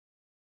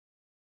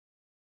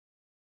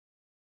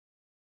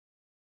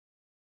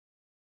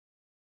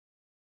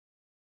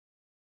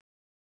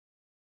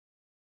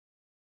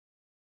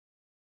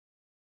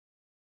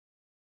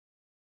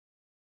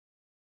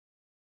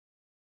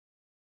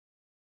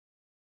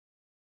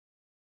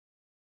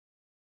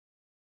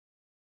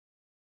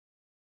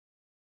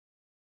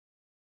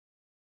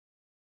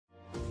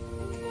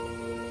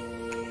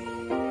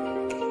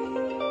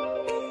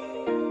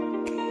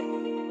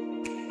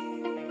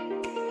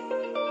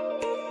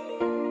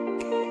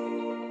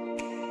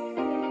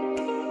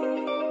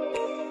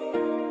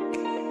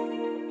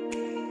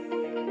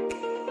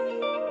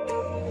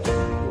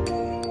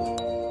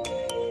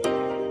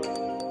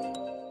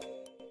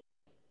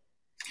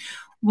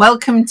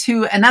Welcome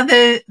to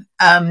another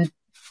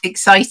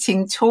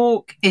exciting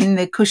talk in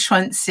the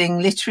Khushwant Singh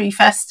Literary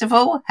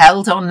Festival,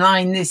 held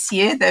online this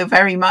year, though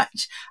very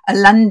much a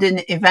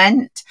London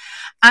event.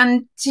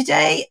 And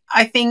today,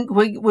 I think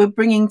we're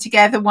bringing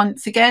together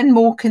once again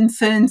more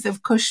concerns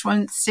of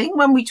Khushwant Singh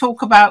when we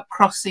talk about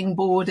crossing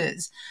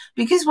borders.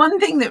 Because one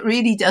thing that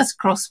really does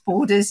cross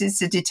borders is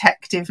a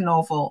detective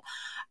novel.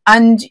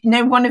 And,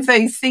 one of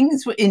those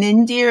things in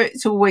India,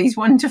 it's always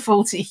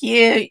wonderful to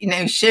hear,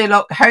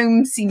 Sherlock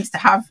Holmes seems to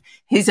have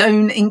his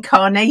own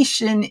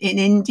incarnation in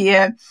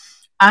India.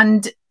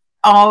 And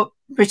our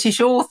British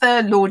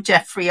author, Lord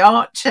Jeffrey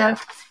Archer,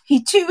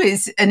 he too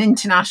is an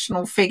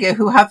international figure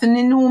who has an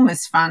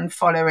enormous fan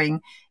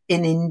following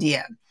in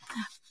India.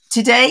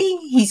 Today,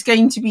 he's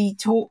going to be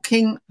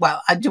talking, well,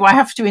 do I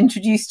have to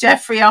introduce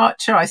Jeffrey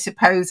Archer? I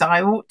suppose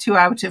I ought to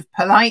out of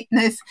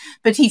politeness,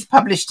 but he's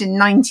published in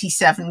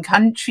 97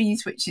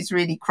 countries, which is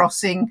really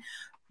crossing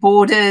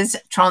borders,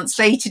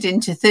 translated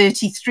into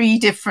 33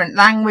 different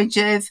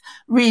languages,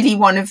 really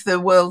one of the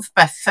world's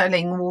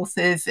best-selling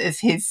authors,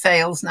 as his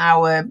sales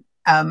now are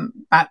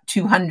about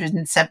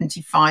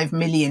 275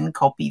 million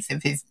copies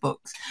of his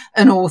books,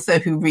 an author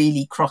who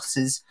really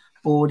crosses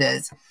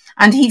borders.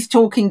 And he's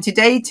talking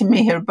today to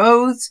Mihir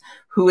Bose,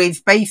 who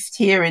is based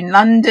here in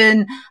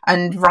London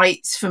and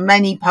writes for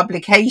many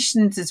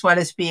publications, as well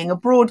as being a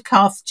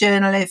broadcast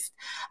journalist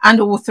and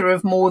author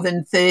of more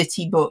than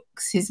 30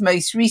 books. His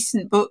most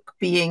recent book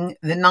being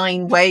The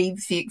Nine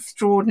Waves, The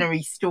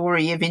Extraordinary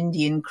Story of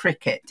Indian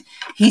Cricket.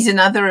 He's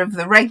another of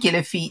the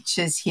regular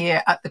features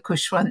here at the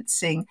Khushwant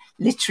Singh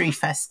Literary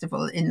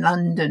Festival in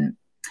London.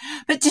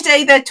 But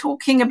today they're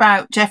talking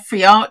about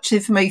Jeffrey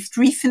Archer's most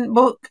recent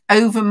book,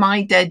 Over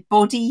My Dead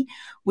Body,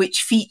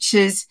 which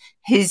features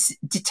his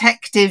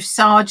detective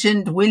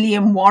sergeant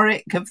William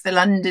Warwick of the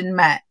London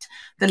Met.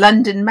 The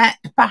London Met,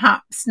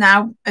 perhaps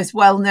now as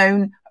well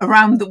known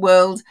around the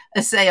world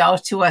as they are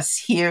to us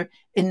here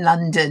in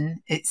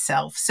London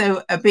itself.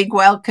 So a big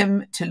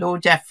welcome to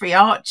Lord Jeffrey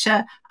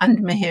Archer and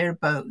Mihir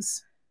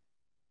Bose.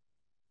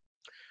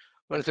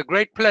 Well, it's a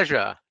great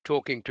pleasure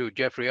talking to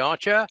Jeffrey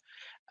Archer,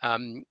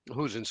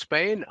 who's in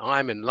Spain.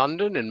 I'm in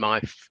London in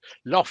my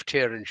loft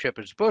here in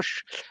Shepherd's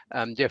Bush.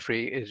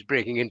 Jeffrey is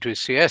breaking into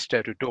his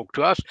siesta to talk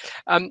to us.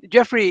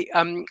 Jeffrey,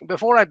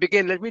 before I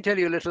begin, let me tell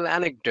you a little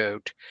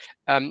anecdote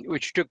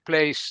which took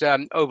place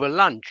over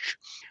lunch,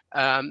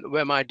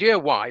 where my dear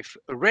wife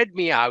read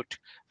me out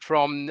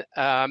from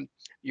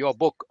your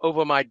book,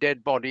 Over My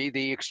Dead Body,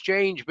 the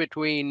exchange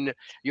between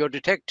your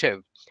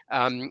detective,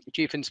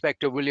 Chief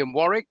Inspector William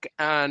Warwick,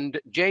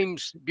 and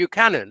James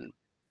Buchanan.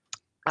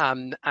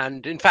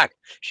 And in fact,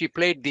 she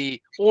played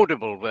the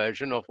audible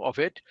version of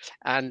it,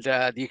 and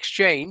the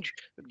exchange,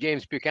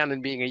 James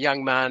Buchanan being a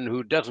young man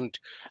who doesn't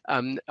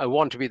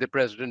want to be the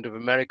president of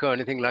America or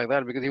anything like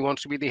that, because he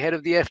wants to be the head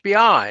of the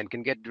FBI and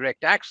can get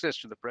direct access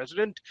to the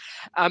president.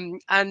 And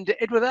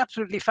it was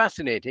absolutely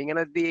fascinating. And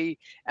at the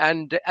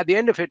end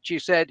of it, she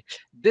said,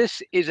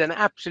 "This is an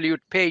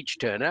absolute page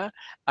turner."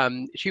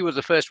 She was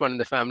the first one in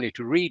the family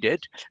to read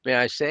it, may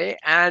I say.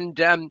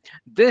 And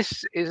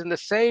this is in the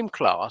same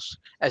class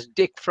as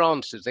Dick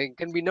Francis. There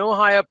can be no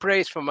higher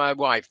praise for my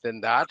wife than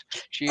that.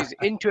 She's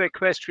into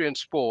equestrian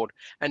sport,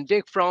 and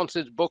Dick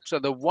Francis books are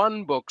the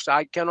one books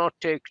I cannot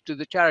take to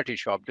the charity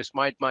shop,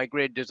 despite my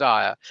great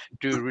desire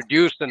to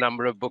reduce the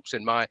number of books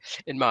in my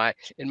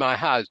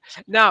house.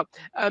 Now,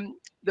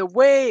 the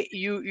way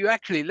you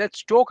actually,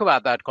 let's talk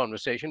about that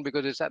conversation,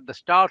 because it's at the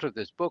start of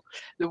this book.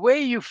 The way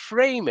you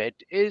frame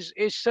it is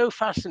so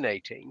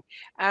fascinating.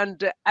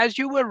 And as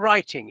you were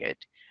writing it,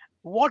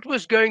 what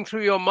was going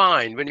through your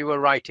mind when you were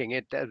writing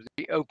it as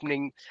the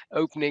opening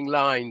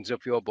lines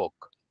of your book?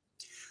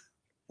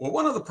 Well,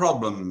 one of the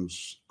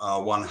problems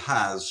one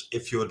has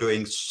if you're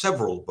doing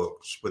several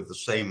books with the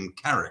same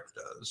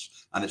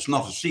characters, and it's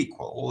not a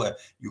sequel,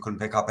 you can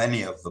pick up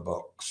any of the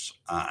books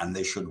and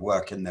they should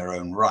work in their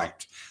own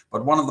right.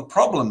 But one of the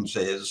problems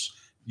is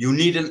you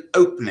need an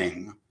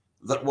opening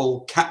that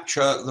will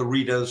capture the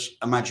reader's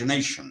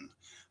imagination.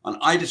 And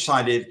I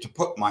decided to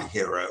put my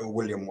hero,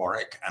 William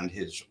Warwick, and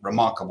his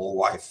remarkable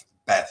wife,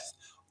 Beth,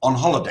 on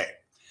holiday.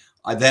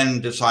 I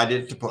then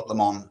decided to put them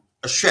on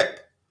a ship.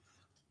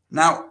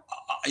 Now,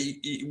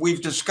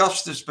 we've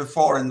discussed this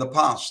before in the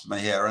past,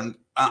 Mihir, and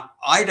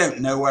I don't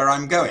know where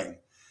I'm going.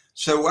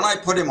 So when I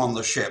put him on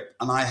the ship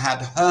and I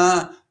had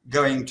her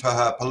going to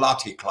her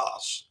Pilates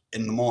class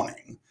in the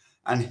morning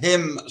and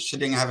him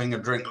sitting having a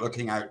drink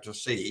looking out to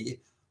sea,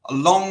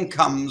 along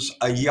comes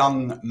a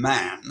young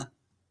man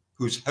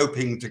who's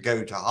hoping to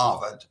go to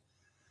Harvard,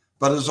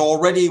 but has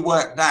already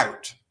worked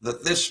out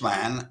that this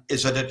man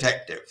is a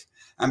detective.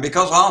 And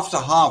because after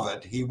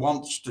Harvard, he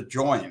wants to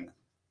join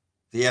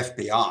the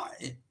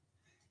FBI,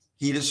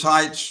 he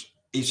decides,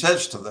 he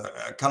says to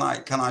the,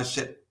 can I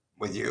sit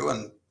with you?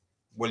 And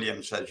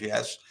William says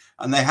yes.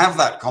 And they have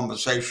that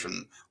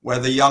conversation where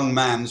the young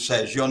man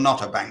says, "You're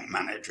not a bank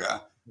manager.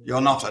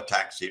 You're not a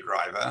taxi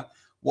driver.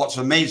 What's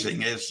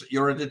amazing is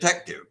you're a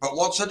detective. But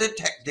what's a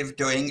detective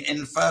doing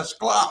in first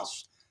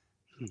class?"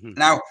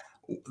 Now,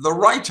 the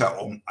writer,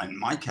 or in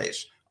my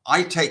case,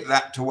 I take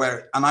that to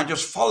where, and I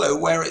just follow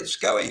where it's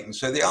going.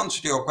 So the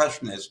answer to your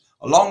question is,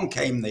 along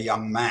came the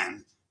young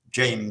man,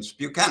 James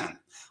Buchanan.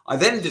 I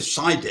then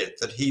decided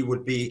that he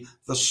would be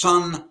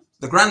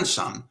the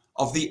grandson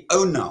of the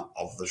owner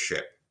of the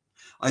ship.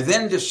 I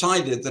then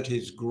decided that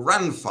his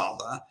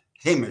grandfather,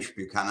 Hamish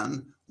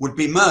Buchanan, would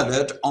be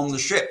murdered on the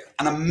ship.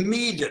 And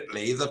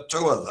immediately the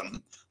two of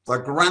them, the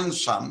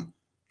grandson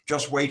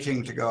just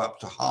waiting to go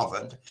up to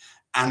Harvard,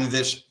 and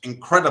this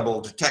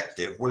incredible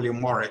detective,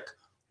 William Warwick,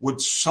 would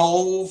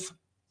solve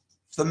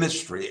the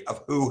mystery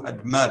of who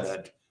had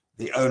murdered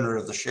the owner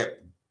of the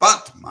ship.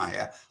 But,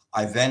 Maya,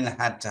 I then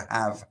had to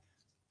have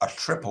a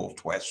triple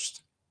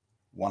twist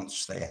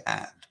once they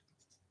had.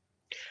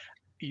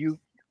 You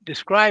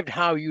described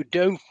how you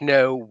don't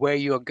know where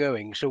you're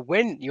going. So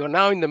when you're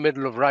now in the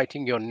middle of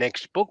writing your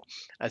next book,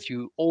 as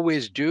you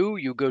always do,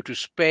 you go to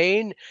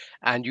Spain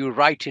and you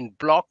write in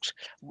blocks.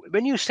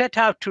 When you set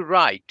out to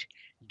write,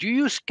 do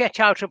you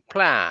sketch out a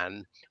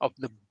plan of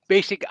the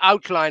basic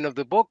outline of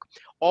the book,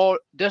 or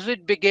does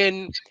it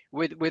begin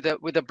with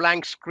a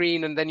blank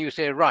screen and then you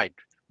say, right,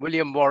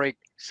 William Warwick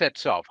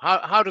sets off?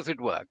 How does it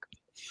work?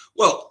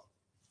 Well,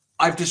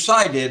 I've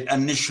decided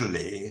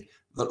initially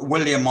that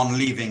William, on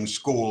leaving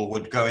school,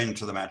 would go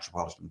into the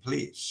Metropolitan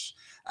Police,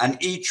 and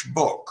each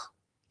book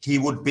he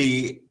would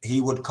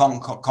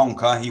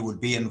conquer, he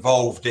would be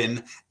involved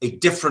in a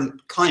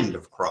different kind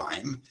of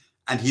crime,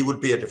 and he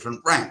would be a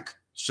different rank.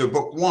 So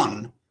book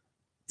one,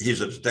 he's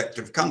a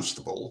detective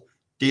constable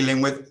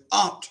dealing with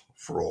art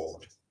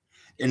fraud.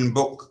 In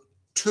book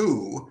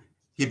two,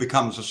 he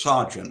becomes a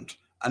sergeant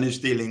and is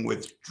dealing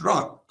with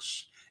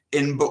drugs.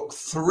 In book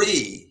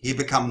three, he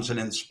becomes an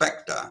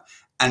inspector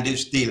and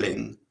is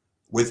dealing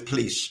with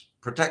police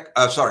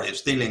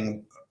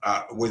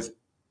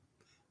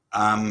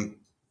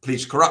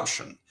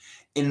corruption.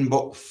 In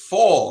book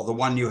four, the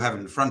one you have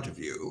in front of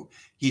you,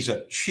 he's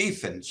a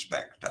chief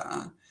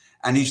inspector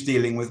and he's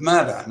dealing with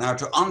murder. Now,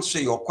 to answer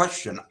your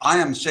question, I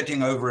am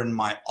sitting over in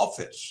my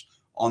office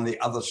on the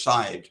other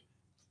side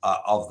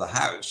of the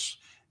house,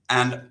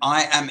 and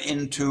I am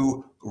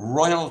into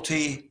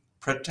royalty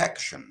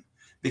protection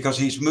because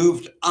he's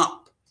moved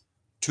up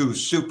to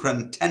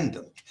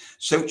superintendent.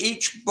 So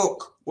each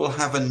book will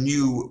have a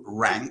new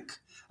rank,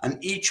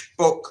 and each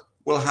book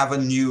will have a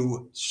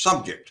new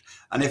subject.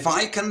 And if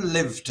I can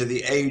live to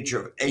the age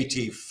of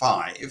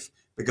 85,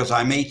 because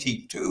I'm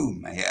 82,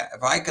 Mayor,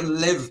 if I can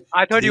live...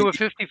 I thought you were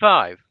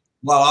 55.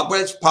 Well,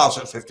 it's past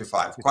at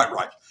 55, quite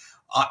right.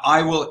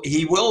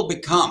 He will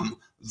become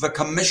the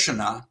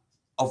commissioner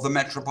of the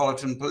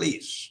Metropolitan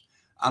Police.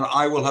 And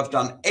I will have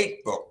done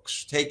 8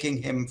 books,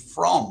 taking him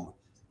from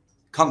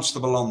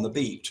constable on the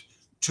beat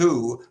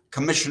to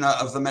commissioner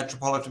of the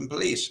Metropolitan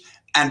Police.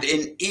 And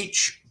in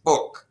each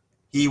book,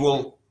 he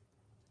will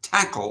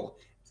tackle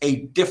a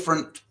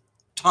different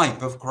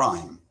type of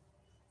crime.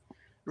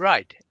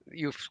 Right.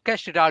 You've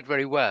sketched it out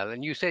very well.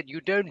 And you said you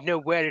don't know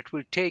where it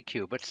will take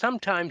you. But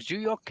sometimes do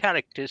your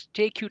characters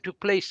take you to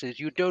places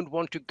you don't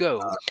want to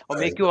go or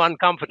make you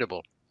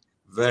uncomfortable?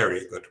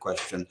 Very good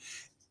question.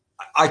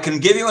 I can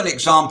give you an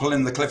example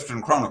in the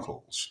Clifton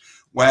Chronicles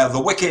where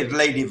the wicked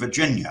Lady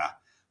Virginia,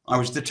 I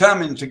was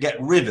determined to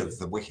get rid of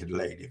the wicked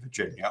Lady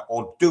Virginia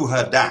or do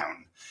her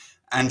down.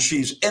 And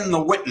she's in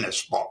the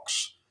witness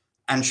box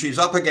and she's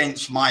up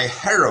against my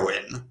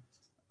heroine,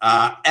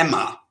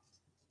 Emma,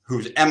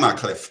 who's Emma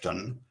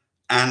Clifton.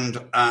 And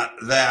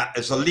there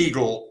is a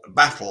legal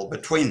battle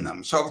between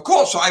them. So, of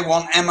course, I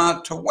want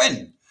Emma to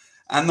win.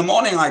 And the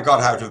morning I got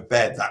out of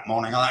bed that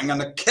morning, I'm going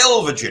to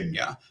kill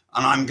Virginia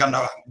and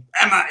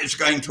Emma is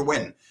going to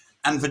win.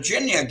 And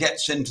Virginia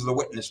gets into the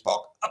witness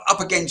box up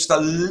against a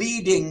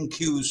leading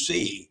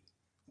QC,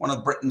 one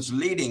of Britain's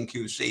leading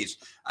QCs,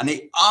 and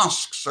he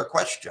asks a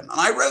question. And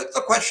I wrote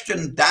the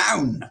question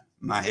down,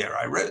 Mahir.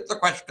 I wrote the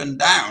question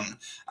down.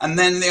 And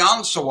then the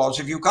answer was,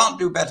 if you can't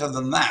do better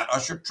than that, I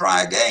should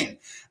try again.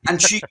 And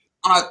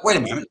wait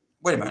a minute.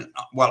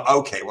 Well,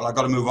 okay, well, I've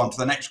got to move on to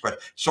the next question.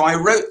 So I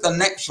wrote the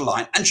next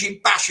line and she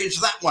bashes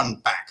that one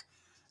back.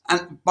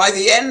 And by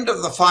the end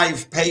of the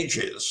 5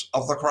 pages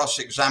of the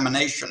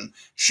cross-examination,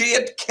 she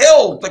had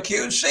killed the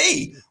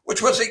QC,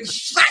 which was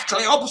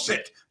exactly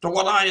opposite to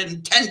what I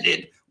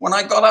intended when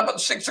I got up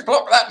at 6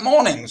 o'clock that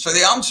morning. So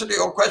the answer to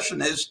your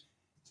question is,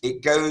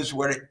 it goes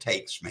where it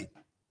takes me.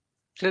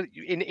 So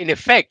in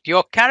effect,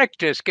 your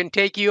characters can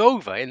take you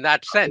over in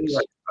that sense.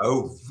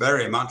 Oh,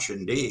 very much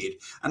indeed.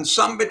 And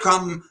some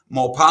become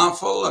more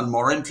powerful and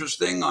more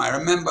interesting. I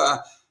remember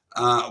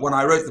when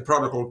I wrote The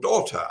Prodigal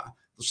Daughter,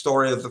 the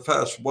story of the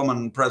first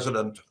woman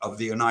president of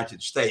the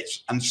United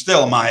States, and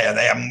still, Maya,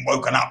 they haven't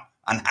woken up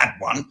and had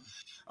one.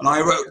 And I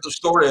wrote the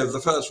story of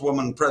the first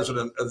woman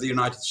president of the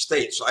United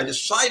States. I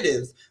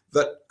decided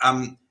that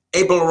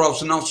Abel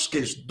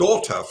Rosnowski's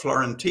daughter,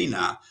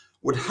 Florentina,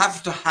 would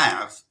have to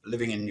have,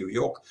 living in New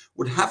York,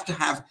 would have to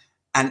have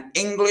an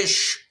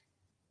English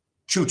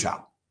tutor,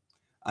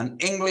 an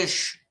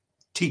English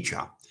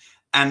teacher.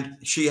 And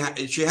she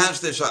has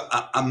this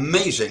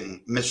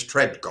amazing Miss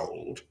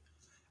Treadgold.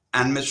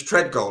 and Miss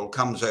Treadgold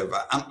comes over,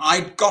 and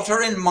I got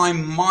her in my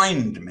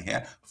mind,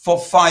 Mahir, for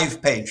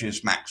 5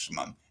 pages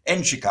maximum.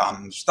 In she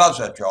comes, does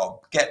her job,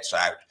 gets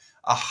out.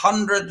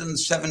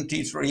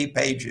 173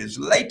 pages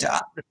later,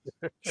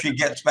 she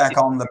gets back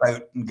on the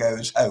boat and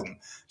goes home.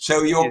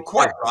 So you're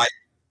quite right.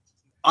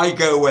 I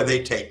go where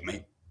they take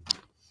me.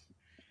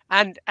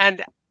 And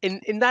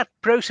in that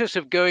process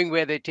of going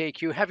where they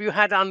take you, have you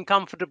had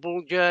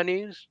uncomfortable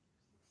journeys?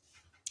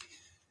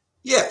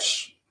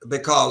 Yes,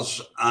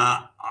 because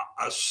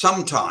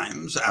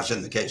sometimes, as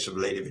in the case of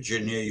Lady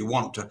Virginia, you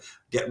want to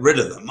get rid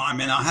of them. I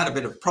mean, I had a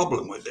bit of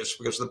problem with this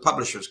because the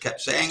publishers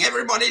kept saying,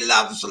 everybody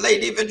loves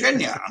Lady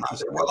Virginia. And I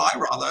said, well, I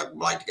rather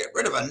like to get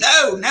rid of her.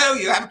 No,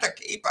 you have to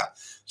keep her.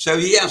 So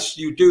yes,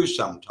 you do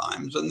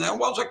sometimes. And there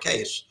was a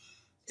case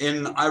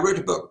I wrote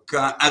a book,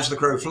 As the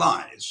Crow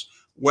Flies,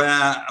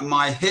 where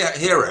my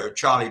hero,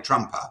 Charlie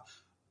Trumper,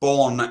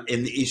 born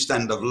in the East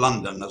End of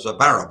London as a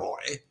barrow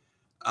boy,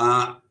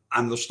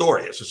 and the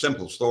story, it's a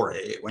simple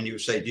story. When you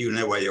say, do you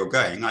know where you're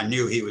going? I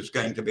knew he was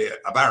going to be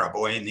a barrow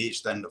boy in the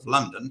East End of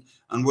London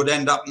and would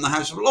end up in the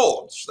House of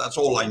Lords. That's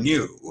all I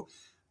knew.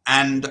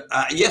 And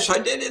yes, I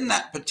did in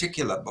that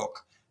particular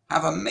book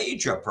have a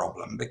major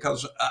problem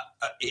because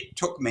it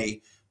took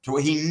me to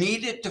where he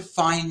needed to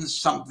find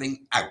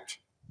something out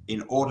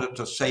in order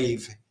to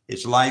save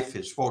his life,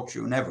 his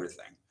fortune,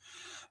 everything.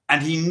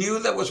 And he knew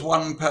there was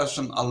one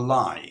person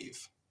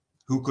alive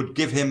who could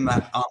give him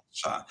that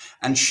answer.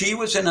 And she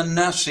was in a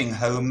nursing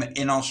home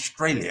in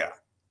Australia.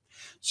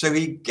 So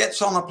he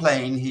gets on a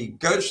plane, he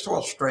goes to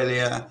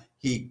Australia,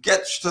 he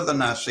gets to the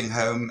nursing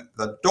home,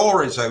 the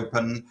door is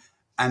open,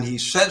 and he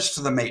says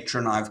to the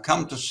matron, I've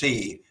come to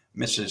see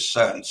Mrs.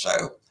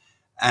 So-and-so.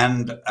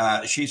 And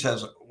she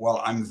says,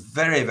 well, I'm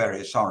very,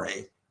 very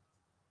sorry.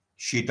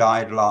 She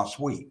died last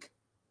week.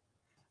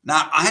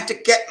 Now, I had to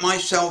get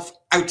myself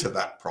out of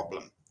that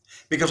problem,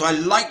 because I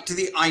liked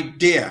the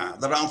idea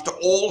that after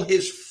all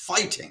his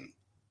fighting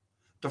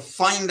to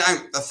find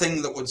out the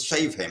thing that would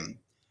save him,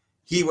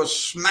 he was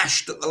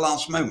smashed at the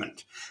last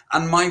moment.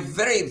 And my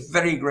very,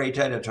 very great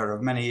editor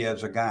of many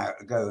years ago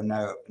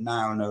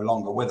now no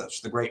longer with us,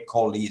 the great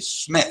Corlys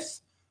Smith,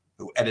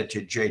 who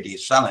edited J.D.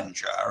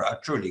 Salinger, a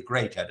truly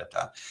great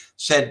editor,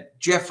 said,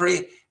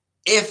 Geoffrey,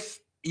 if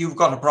you've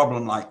got a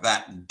problem like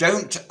that,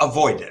 don't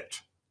avoid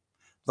it.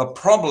 The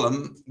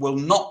problem will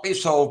not be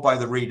solved by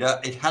the reader.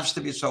 It has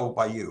to be solved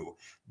by you.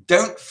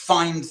 Don't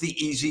find the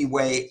easy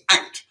way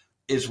out,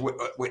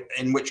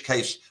 in which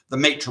case the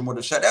matron would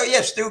have said, oh,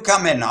 yes, do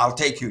come in. I'll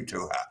take you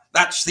to her.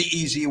 That's the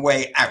easy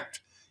way out.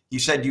 He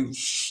said, you've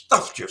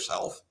stuffed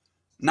yourself.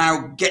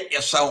 Now get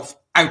yourself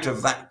out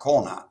of that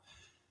corner.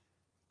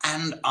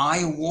 And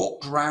I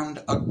walked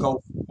round a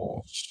golf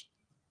course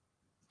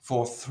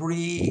for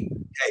 3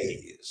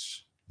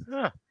 days.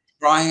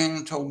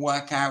 Trying to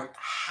work out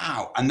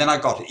how, and then I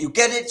got it. You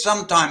get it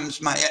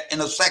sometimes, Maya, in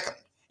a second,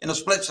 in a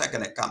split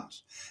second it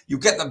comes. You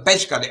get the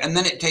basic idea, and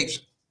then it takes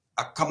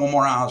a couple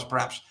more hours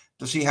perhaps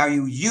to see how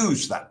you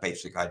use that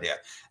basic idea.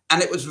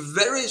 And it was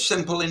very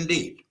simple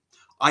indeed.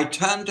 I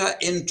turned her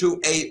into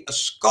a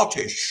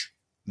Scottish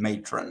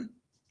matron,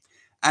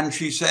 and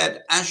she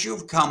said, as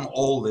you've come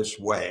all this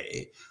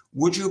way,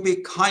 would you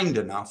be kind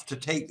enough to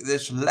take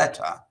this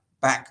letter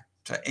back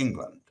to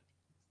England?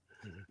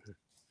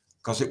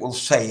 Because it will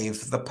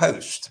save the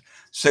post.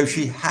 So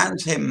she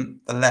hands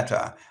him the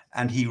letter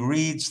and he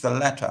reads the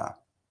letter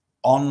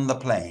on the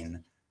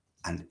plane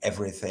and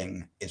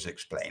everything is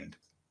explained.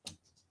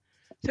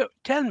 So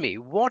tell me,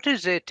 what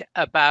is it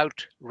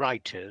about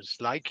writers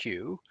like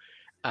you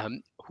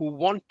who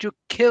want to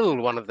kill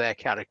one of their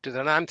characters?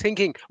 And I'm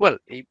thinking, well,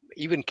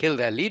 even kill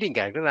their leading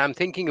character. I'm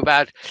thinking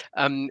about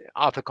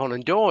Arthur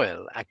Conan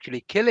Doyle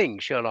actually killing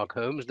Sherlock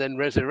Holmes, then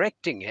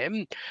resurrecting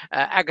him.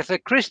 Agatha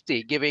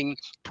Christie giving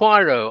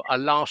Poirot a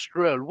last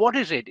role. What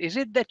is it? Is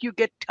it that you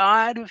get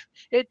tired of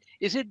it?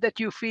 Is it that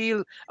you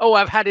feel, oh,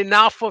 I've had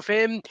enough of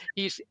him.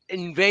 He's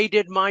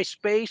invaded my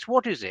space.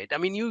 What is it? I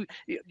mean,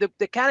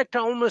 the character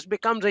almost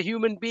becomes a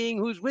human being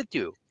who's with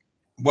you.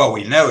 Well,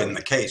 we know in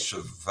the case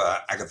of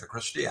Agatha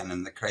Christie and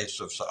in the case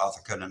of Sir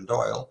Arthur Conan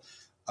Doyle,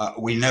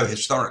 we know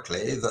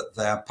historically that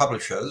their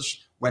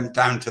publishers went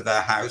down to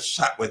their house,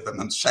 sat with them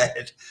and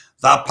said,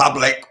 the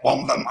public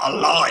want them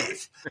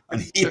alive.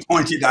 And he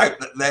pointed out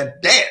that they're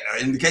dead.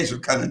 In the case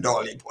of Conan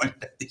Doyle,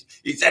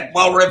 he said,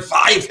 well,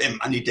 revive him.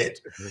 And he did.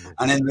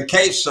 And in the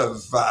case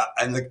of,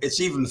 it's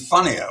even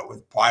funnier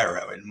with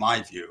Poirot, in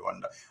my view.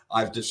 And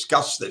I've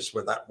discussed this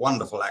with that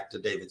wonderful actor,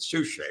 David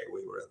Suchet.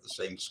 We were at the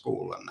same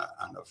school and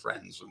are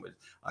friends. And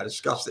I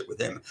discussed it with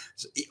him.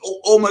 It's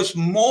almost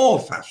more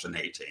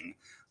fascinating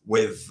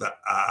with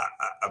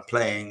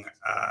playing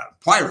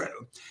Poirot,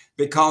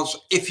 because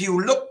if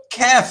you look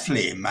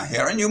carefully,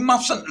 Mahir, and you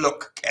mustn't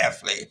look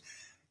carefully,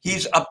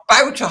 he's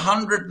about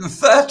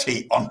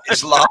 130 on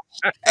his last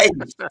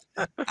page.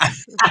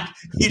 And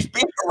he's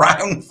been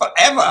around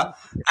forever.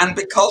 And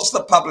because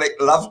the public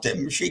loved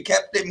him, she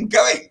kept him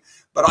going.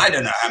 But I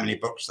don't know how many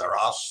books there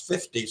are,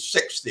 50,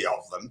 60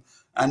 of them.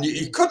 And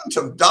you couldn't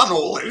have done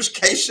all those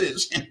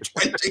cases in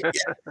 20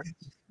 years.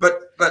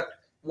 But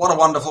what a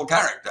wonderful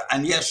character.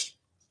 And yes,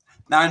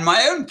 now in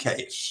my own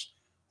case,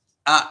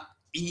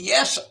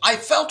 yes, I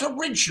felt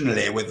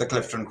originally with the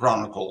Clifton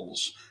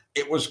Chronicles,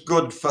 it was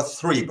good for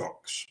 3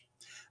 books.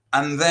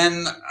 And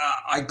then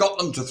I got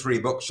them to 3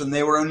 books and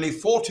they were only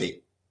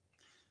 40.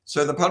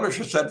 So the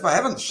publisher said, for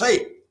heaven's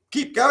sake,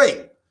 keep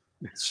going.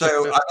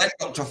 So I then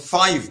got to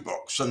 5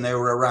 books and they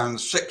were around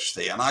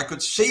 60, and I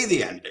could see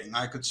the ending.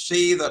 I could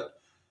see that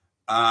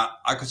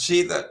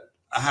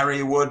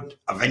Harry would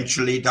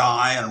eventually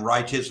die and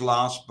write his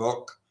last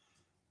book.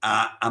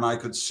 And I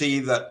could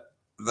see that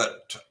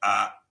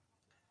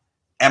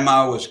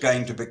Emma was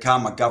going to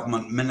become a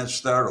government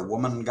minister, a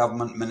woman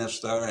government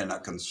minister in a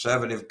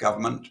conservative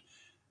government.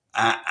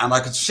 And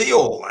I could see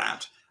all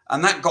that.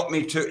 And that got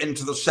me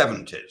into the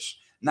 70s.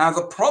 Now,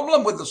 the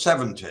problem with the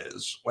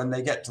 70s, when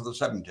they get to the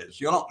 70s,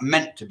 you're not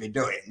meant to be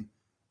doing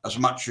as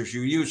much as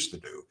you used to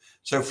do.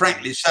 So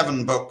frankly,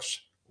 7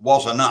 books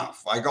was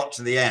enough. I got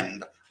to the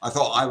end. I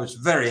thought I was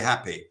very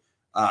happy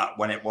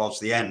when it was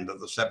the end of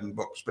the 7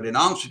 books. But in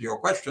answer to your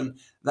question,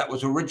 that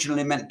was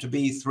originally meant to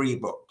be 3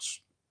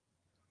 books.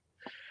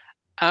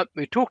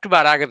 We talked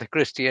about Agatha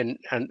Christie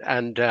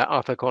and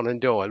Arthur Conan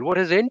Doyle. What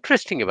is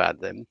interesting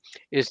about them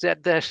is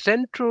that their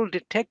central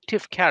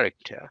detective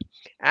character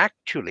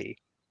actually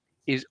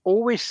is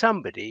always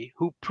somebody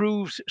who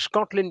proves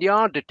Scotland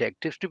Yard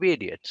detectives to be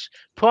idiots.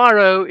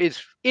 Poirot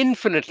is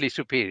infinitely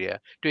superior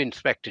to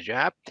Inspector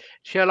Japp.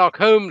 Sherlock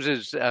Holmes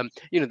is,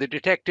 the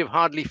detective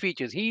hardly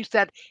features. He's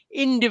that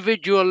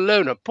individual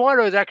loner.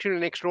 Poirot is actually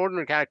an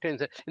extraordinary character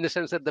in the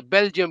sense that the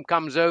Belgium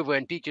comes over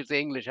and teaches the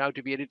English how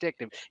to be a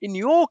detective. In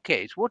your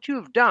case, what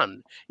you've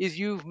done is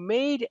you've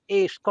made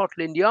a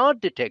Scotland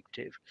Yard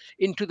detective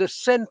into the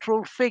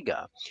central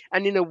figure.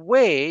 And in a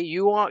way,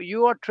 you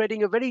are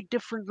treading a very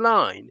different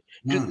line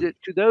to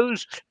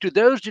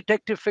those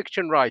detective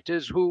fiction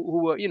writers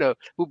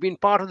who've been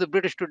part of the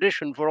British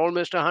tradition for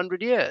almost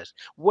 100 years.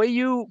 Were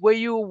you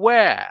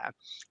aware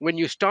when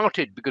you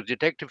started, because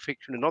detective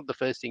fiction is not the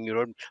first thing you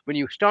wrote, when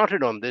you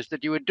started on this,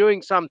 that you were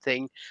doing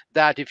something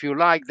that, if you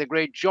like, the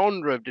great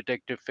genre of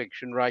detective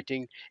fiction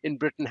writing in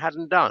Britain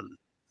hadn't done?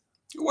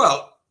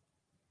 Well,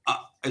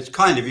 it's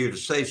kind of you to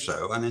say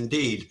so. And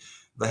indeed,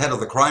 the head of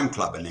the crime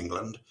club in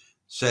England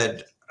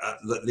said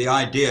that the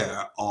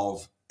idea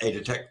of a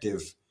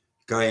detective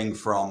going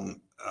from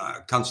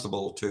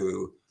constable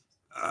to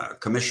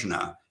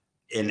commissioner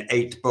in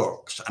 8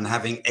 books and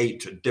having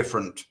 8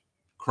 different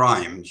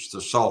crimes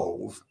to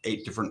solve,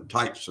 8 different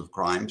types of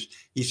crimes.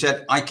 He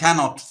said, I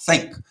cannot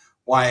think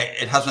why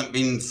it hasn't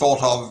been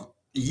thought of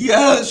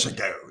years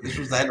ago. This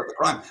was the head of the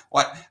crime.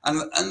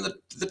 And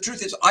the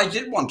truth is, I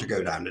did want to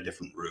go down a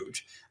different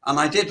route. And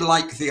I did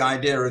like the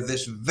idea of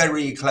this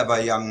very clever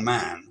young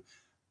man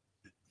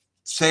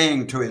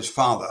saying to his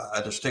father,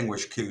 a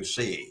distinguished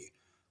QC,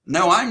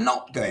 no, I'm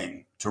not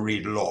going to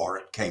read law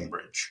at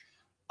Cambridge.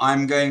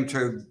 I'm going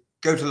to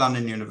go to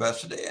London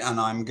University and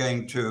I'm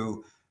going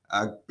to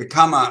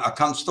become a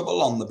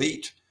constable on the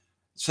beat.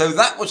 So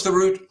that was the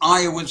route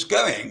I was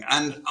going.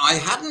 And I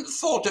hadn't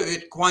thought of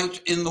it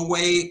quite in the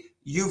way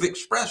you've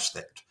expressed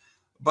it.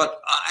 But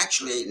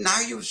actually,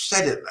 now you've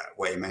said it that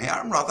way, Meher,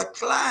 I'm rather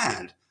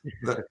glad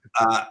that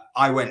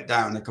I went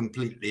down a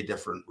completely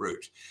different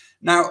route.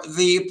 Now,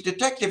 the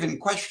detective in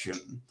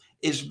question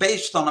is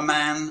based on a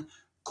man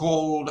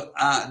called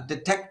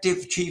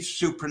Detective Chief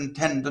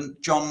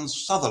Superintendent John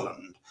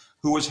Sutherland,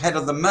 who was head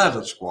of the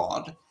murder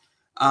squad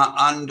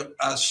and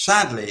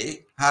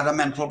sadly had a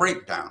mental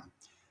breakdown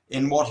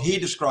in what he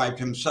described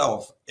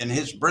himself in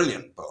his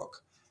brilliant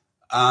book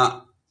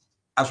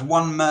as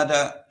one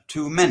murder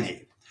too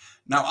many.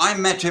 Now, I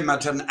met him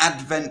at an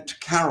Advent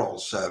Carol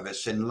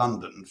service in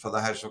London for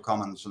the House of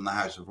Commons and the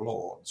House of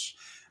Lords,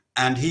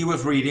 and he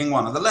was reading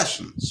one of the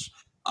lessons.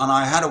 And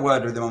I had a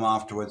word with him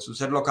afterwards and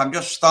said, look, I'm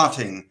just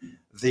starting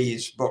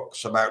these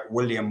books about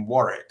William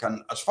Warwick.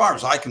 And as far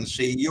as I can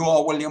see, you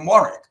are William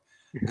Warwick.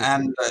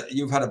 And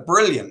you've had a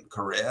brilliant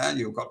career.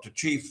 You got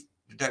to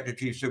Detective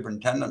Chief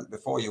Superintendent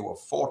before you were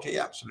 40,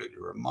 absolutely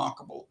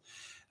remarkable.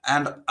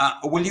 And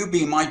will you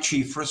be my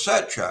chief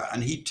researcher?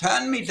 And he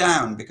turned me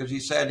down because he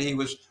said he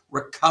was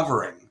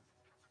recovering,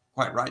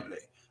 quite rightly,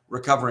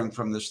 recovering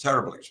from this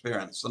terrible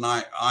experience. And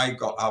I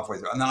got halfway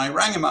through. And then I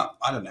rang him up,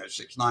 I don't know,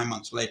 6-9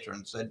 months later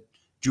and said,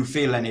 do you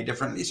feel any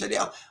different? He said,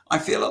 yeah, I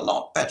feel a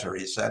lot better,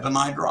 he said, and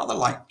I'd rather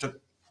like to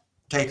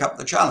take up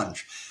the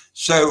challenge.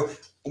 So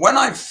when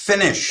I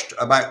finished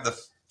about the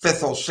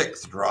 5th or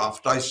 6th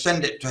draft, I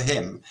sent it to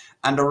him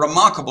and a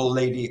remarkable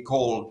lady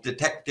called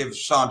Detective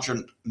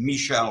Sergeant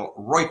Michelle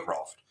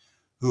Roycroft,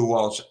 who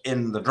was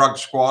in the drug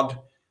squad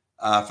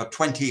for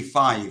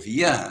 25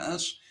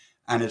 years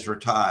and is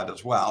retired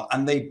as well.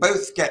 And they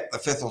both get the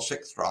 5th or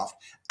 6th draft.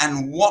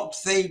 And what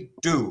they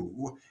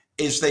do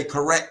is they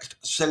correct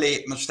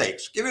silly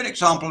mistakes. Give you an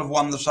example of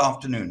one this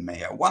afternoon,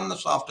 Meher. One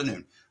this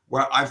afternoon,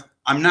 where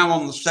I'm now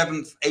on the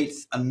 7th,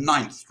 8th, and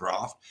 9th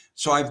draft.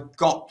 So I've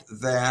got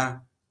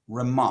their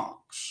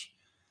remarks.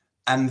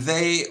 And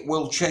they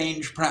will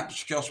change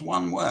perhaps just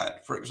one word.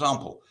 For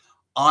example,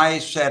 I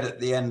said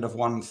at the end of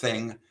one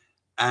thing,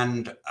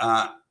 and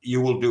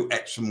you will do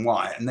X and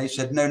Y. And they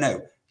said,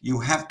 no, you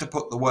have to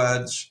put the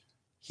words,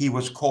 he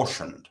was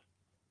cautioned,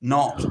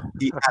 not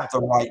he had the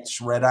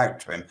rights read out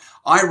to him.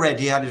 I read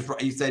he had his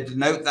right. He said,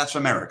 no, that's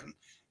American.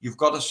 You've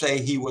got to say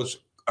he was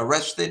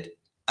arrested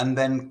and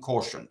then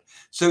cautioned.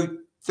 So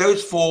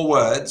those 4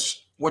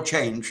 words were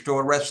changed to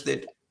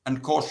arrested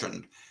and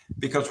cautioned,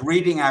 because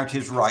reading out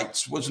his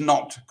rights was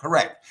not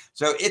correct.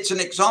 So it's an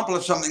example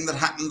of something that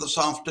happened this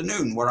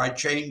afternoon where I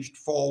changed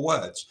 4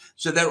 words.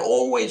 So they're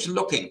always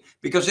looking,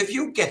 because if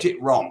you get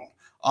it wrong,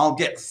 I'll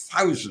get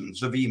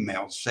thousands of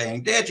emails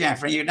saying, dear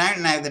Jeffrey, you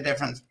don't know the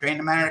difference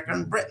between America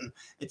and Britain.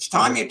 It's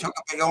time you took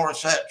up your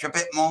research a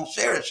bit more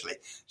seriously.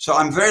 So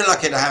I'm very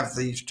lucky to have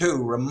these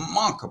 2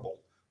 remarkable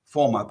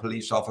former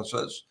police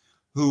officers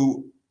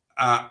who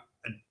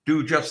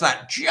do just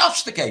that.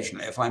 Just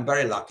occasionally, if I'm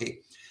very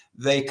lucky,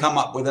 they come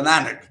up with an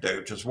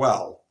anecdote as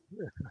well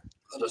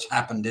that has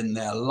happened in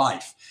their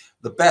life.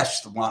 The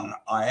best one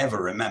I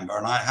ever remember,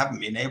 and I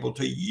haven't been able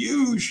to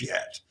use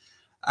yet,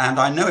 and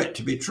I know it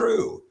to be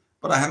true,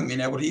 but I haven't been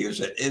able to use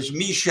it, is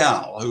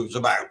Michelle, who's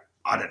about,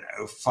 I don't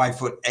know,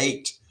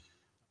 5'8",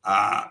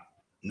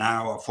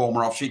 now a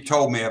former officer. She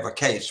told me of a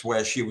case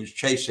where she was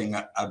chasing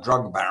a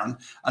drug baron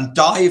and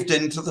dived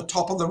into the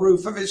top of the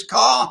roof of his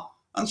car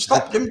and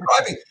stopped him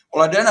driving.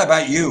 Well, I don't know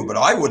about you, but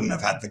I wouldn't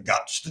have had the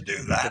guts to do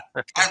that.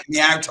 Count me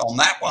out on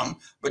that one.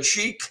 But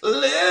she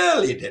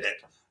clearly did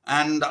it.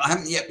 And I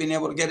haven't yet been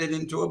able to get it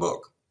into a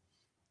book.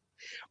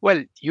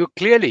 Well, you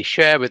clearly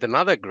share with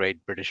another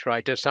great British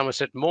writer,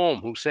 Somerset Maugham,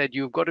 who said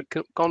you've got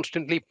to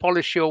constantly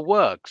polish your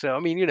work. So, I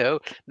mean, you know,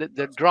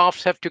 the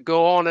drafts have to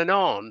go on and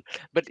on.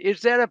 But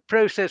is there a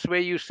process where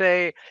you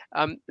say,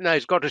 no,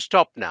 it's got to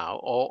stop now?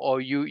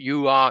 Or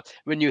you are,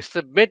 when you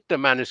submit the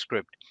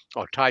manuscript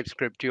or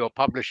typescript to your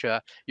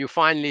publisher, you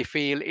finally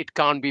feel it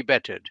can't be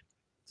bettered?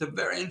 It's a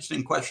very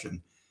interesting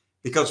question,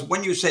 because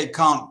when you say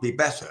can't be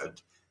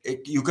bettered,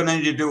 you can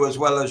only do as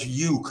well as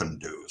you can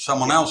do.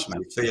 Someone else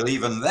may feel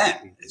even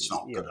then it's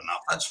not good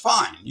enough. That's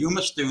fine. You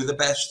must do the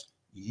best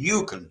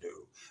you can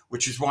do,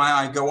 which is why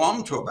I go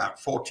on to about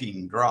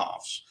 14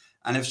 drafts.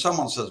 And if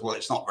someone says, well,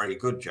 it's not very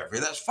good, Jeffrey,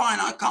 that's fine.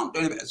 I can't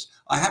do it.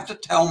 I have to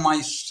tell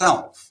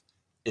myself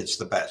it's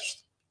the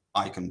best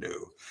I can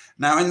do.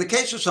 Now, in the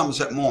case of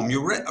Somerset Maugham,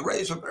 you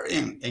raise a very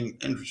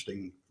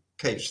interesting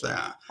case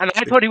there. And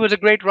I thought he was a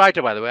great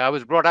writer, by the way. I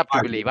was brought up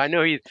to believe. I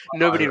know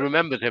nobody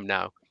remembers him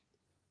now.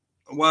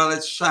 Well,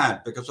 it's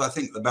sad, because I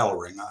think The Bell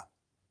Ringer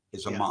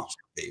is a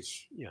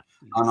masterpiece. Yeah.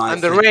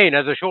 And The Rain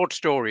as a short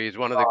story is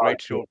one of the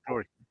great short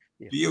stories.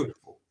 Yeah.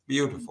 Beautiful,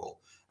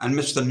 beautiful. And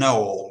Mr.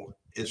 Know-All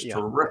is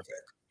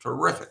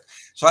terrific.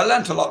 So I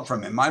learnt a lot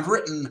from him. I've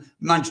written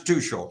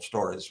 92 short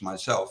stories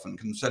myself and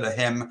consider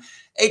him.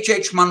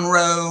 H.H.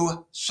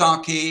 Munro,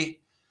 Saki,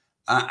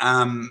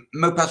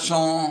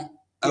 Maupassant,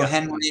 O.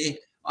 Henry.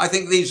 I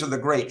think these are the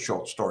great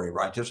short story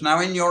writers.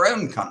 Now, in your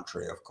own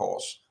country, of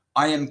course,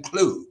 I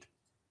include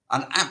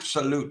an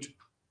absolute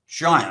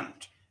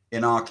giant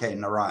in R.K.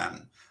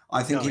 Narayan.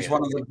 I think he's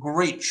one of the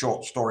great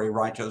short story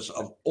writers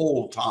of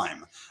all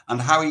time. And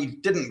how he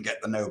didn't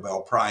get the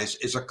Nobel Prize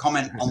is a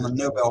comment on the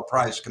Nobel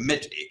Prize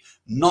Committee,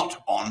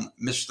 not on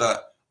Mr.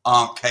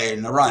 R.K.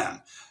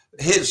 Narayan.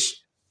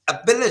 His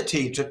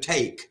ability to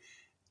take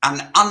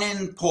an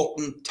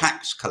unimportant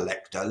tax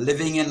collector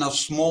living in a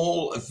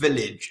small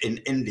village in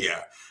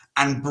India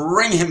and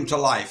bring him to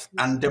life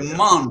and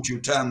demand you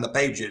turn the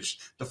pages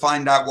to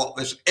find out what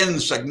this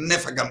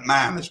insignificant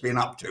man has been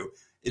up to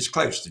is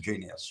close to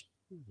genius.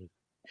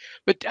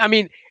 But I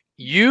mean,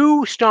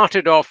 you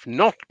started off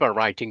not by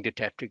writing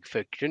detective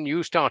fiction.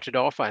 You started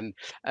off, and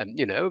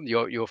you know,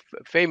 your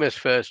famous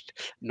first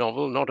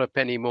novel, Not a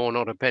Penny More,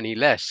 Not a Penny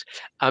Less.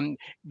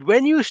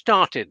 When you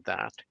started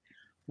that,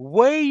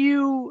 were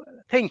you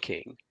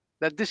thinking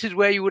that this is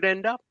where you would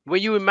end up? Were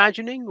you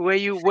imagining? Were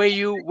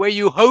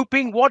you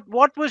hoping?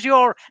 What was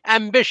your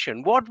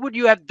ambition? What would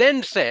you have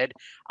then said?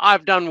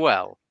 I've done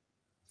well.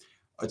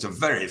 It's a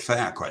very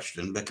fair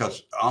question,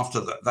 because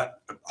after that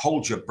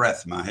hold your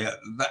breath, Mahir,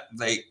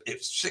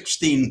 if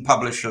 16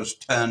 publishers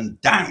turned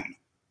down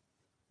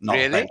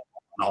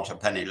Not a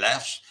Penny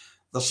Less.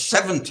 The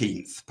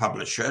 17th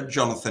publisher,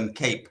 Jonathan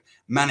Cape,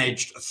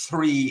 managed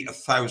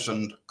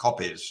 3,000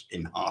 copies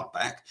in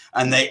hardback,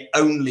 and they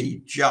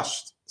only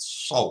just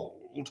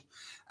sold.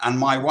 And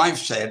my wife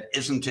said,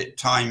 isn't it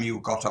time you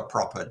got a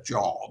proper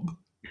job?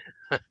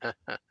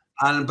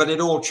 But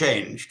it all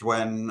changed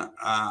when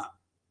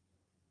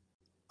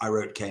I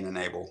wrote Cain and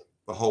Abel.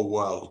 The whole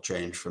world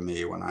changed for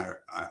me when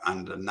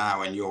and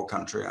now in your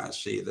country, I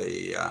see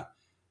the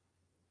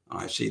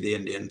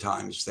Indian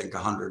Times think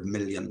 100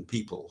 million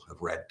people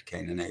have read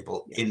Cain and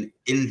Abel in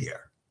India.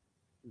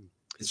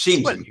 It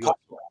seems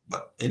impossible,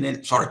 but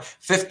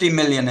 50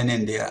 million in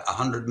India,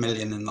 100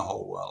 million in the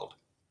whole world.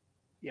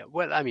 Yeah,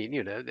 well, I mean,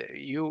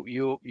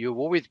 you've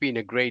always been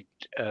a great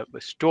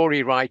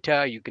story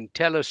writer. You can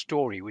tell a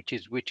story, which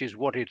is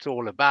what it's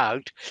all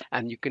about,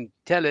 and you can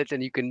tell it,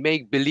 and you can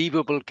make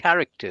believable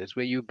characters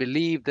where you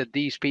believe that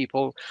these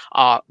people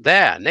are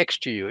there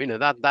next to you.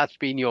 That's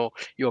been your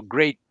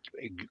great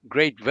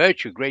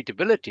virtue, great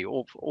ability,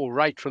 all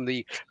right from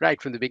the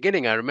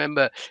beginning. I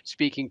remember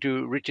speaking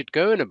to Richard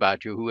Cohen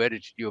about you, who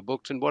edited your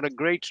books, and what a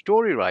great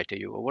story writer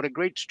you were, what a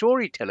great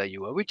storyteller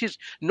you were, which is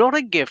not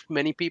a gift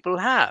many people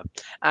have.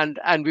 And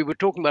we were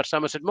talking about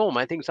Somerset Maugham.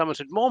 I think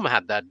Somerset Maugham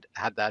had that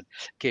Yeah, but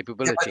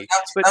capability.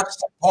 that's, But that's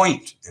the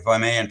point, if I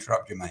may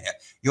interrupt you, Mayor.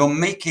 You're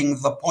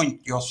making the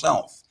point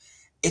yourself.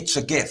 It's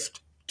a gift,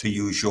 to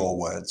use your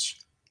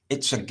words.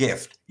 It's a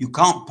gift. You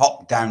can't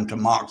pop down to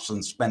Marks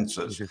and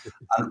Spencer's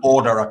and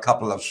order a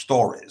couple of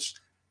stories.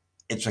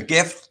 It's a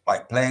gift,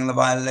 like playing the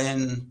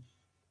violin,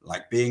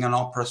 like being an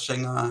opera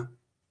singer,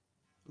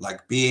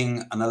 like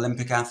being an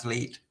Olympic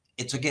athlete.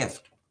 It's a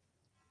gift.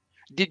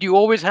 did you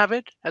always have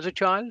it as a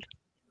child?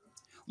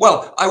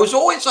 Well, I was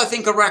always, I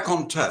think, a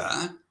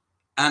raconteur,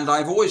 and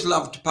I've always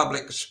loved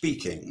public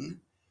speaking.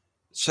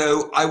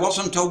 So I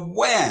wasn't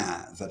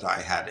aware that I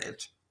had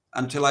it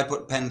until I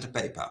put pen to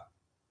paper.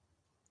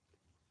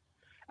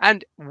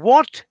 And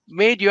what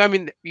made you? I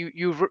mean,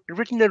 you've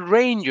written a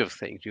range of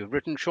things. You've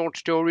written short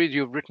stories.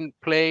 You've written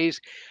plays.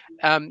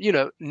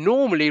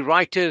 Normally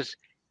writers,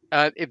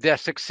 if they're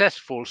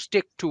successful,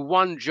 stick to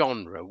one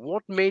genre.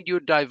 What made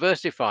you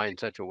diversify in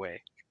such a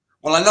way?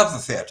 Well, I love the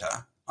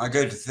theatre. I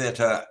go to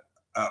theatre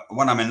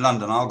when I'm in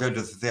London. I'll go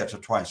to the theatre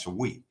twice a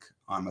week.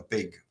 I'm a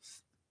big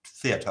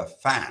theatre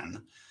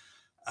fan.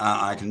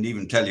 I can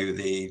even tell you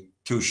the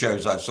 2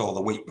 shows I saw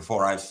the week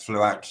before I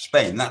flew out to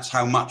Spain. That's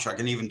how much. I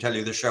can even tell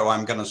you the show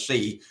I'm going to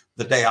see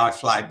the day I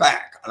fly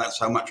back. That's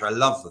how much I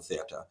love the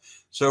theatre.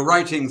 So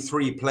writing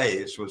 3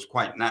 plays was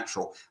quite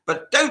natural.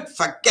 But don't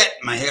forget,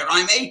 Mahir,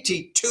 I'm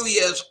 82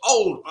 years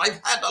old. I've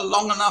had a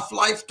long enough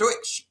life to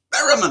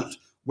experiment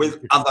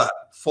with other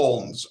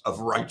forms of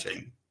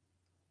writing.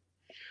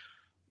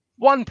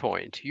 One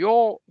point,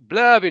 your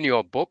blurb in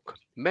your book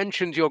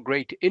mentions your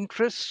great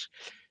interests,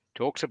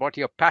 talks about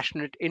your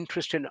passionate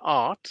interest in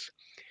arts,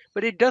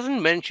 but it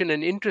doesn't mention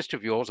an interest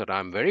of yours that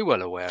I'm very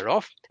well aware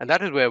of, and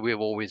that is where we've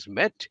always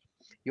met,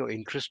 your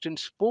interest in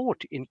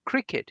sport, in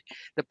cricket.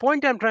 The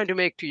point I'm trying to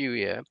make to you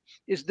here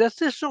is, does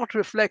this not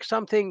reflect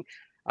something?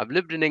 I've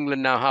lived in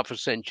England now half a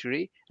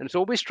century, and it's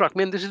always struck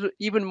me, and this is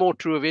even more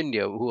true of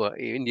India,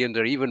 Indians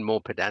are even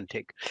more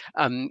pedantic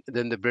than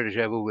the British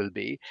ever will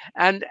be.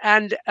 And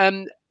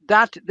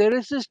that there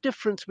is this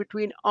difference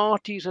between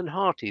arties and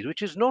hearties,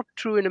 which is not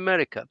true in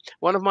America.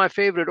 One of my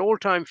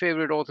all-time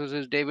favorite authors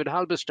is David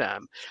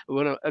Halberstam,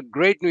 a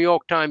great New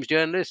York Times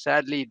journalist,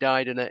 sadly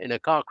died in a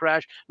car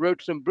crash,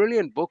 wrote some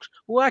brilliant books,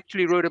 who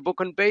actually wrote a book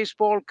on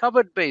baseball,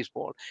 covered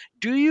baseball.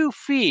 Do you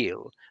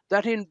feel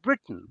that in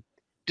Britain,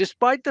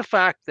 despite the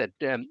fact that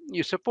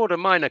you support a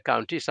minor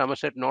county,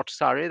 Somerset, not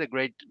Surrey, the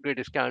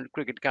greatest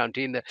cricket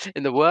county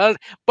in the world,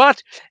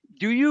 but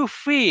do you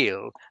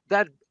feel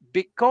that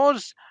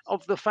because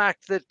of the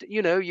fact that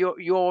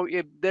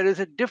there is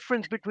a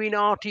difference between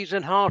arties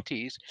and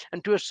hearties,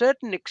 and to a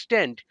certain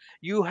extent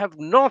you have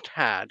not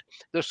had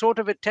the sort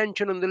of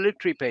attention on the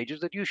literary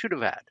pages that you should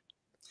have had?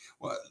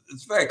 Well,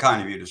 it's very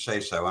kind of you to say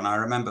so. And I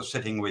remember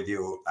sitting with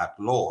you at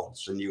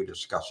Lord's and you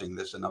discussing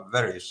this in a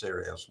very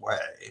serious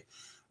way.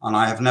 And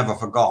I have never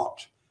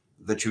forgot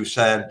that you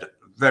said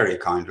very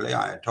kindly,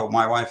 I told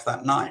my wife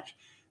that night,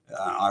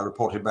 I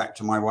reported back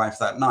to my wife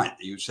that night,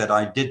 you said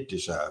I did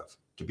deserve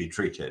to be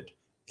treated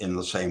in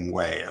the same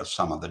way as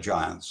some of the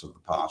giants of the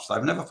past.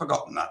 I've never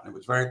forgotten that. And it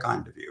was very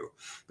kind of you.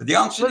 But the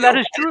answer Well, that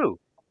is true.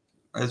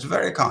 It's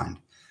very kind.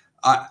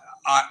 I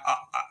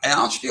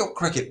answer to your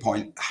cricket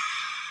point.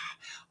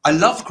 I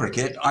love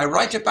cricket. I've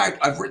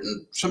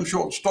written some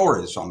short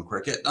stories on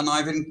cricket and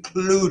I've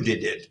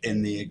included it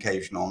in the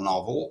occasional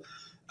novel,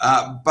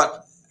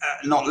 but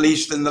not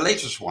least in the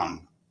latest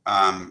one,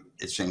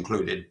 it's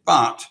included.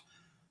 But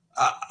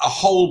a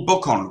whole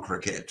book on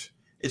cricket.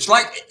 It's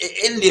like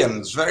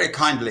Indians very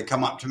kindly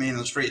come up to me in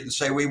the street and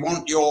say, "We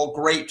want your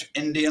great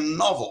Indian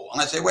novel." And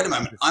I say, "Wait a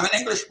moment, I'm an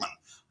Englishman.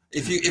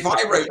 If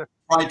I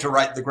tried to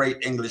write the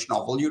great English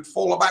novel, you'd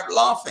fall about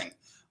laughing."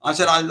 I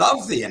said, "I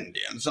love the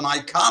Indians and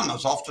I come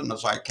as often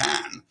as I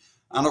can.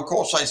 And of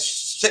course, I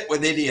sit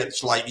with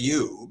idiots like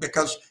you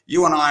because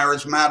you and I are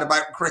as mad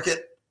about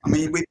cricket. I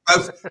mean, we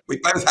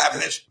both have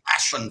this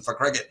passion for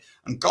cricket.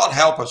 And God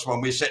help us when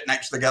we sit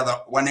next together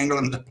when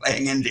England are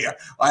playing India.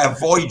 I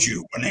avoid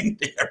you when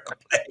India are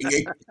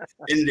playing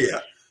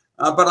India.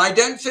 But I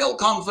don't feel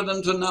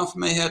confident enough,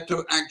 Meher,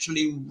 to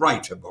actually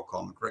write a book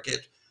on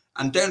cricket.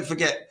 And don't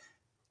forget,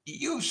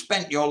 you've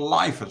spent your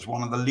life as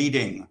one of the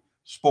leading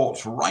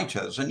sports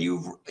writers, and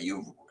you've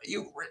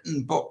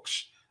written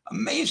books,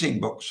 amazing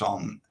books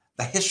on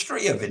the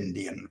history of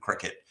Indian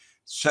cricket.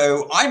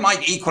 So I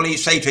might equally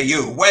say to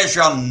you, where's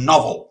your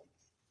novel?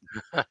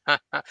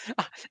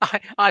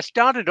 I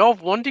started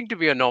off wanting to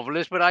be a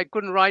novelist, but I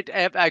couldn't write.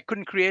 I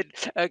couldn't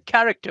create a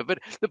character. But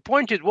the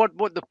point is, what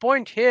the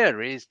point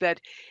here is that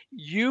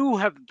you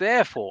have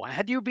therefore,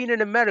 had you been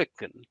an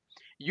American,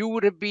 you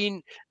would have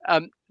been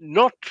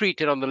not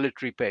treated on the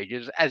literary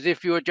pages as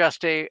if you were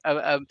just a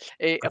That's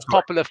correct.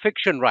 popular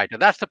fiction writer.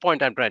 That's the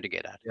point I'm trying to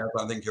get at. Yes,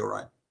 I think you're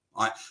right.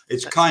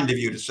 It's kind of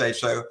you to say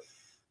so.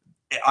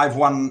 I've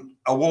won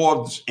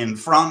awards in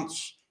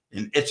France,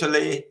 in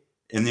Italy,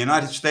 in the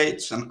United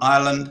States and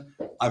Ireland.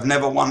 I've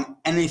never won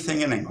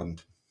anything in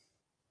England.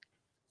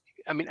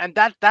 I mean, and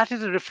that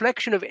is a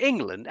reflection of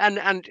England,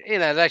 and you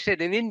know, as I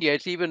said, in India,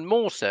 it's even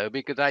more so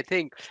because I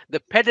think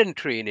the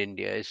pedantry in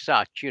India is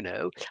such. You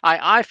know,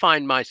 I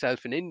find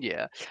myself in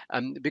India,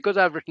 because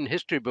I've written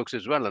history books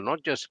as well, and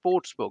not just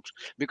sports books.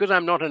 Because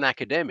I'm not an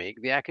academic,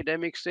 the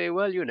academics say,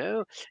 well, you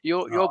know,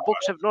 your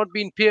books have not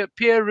been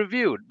peer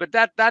reviewed. But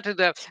that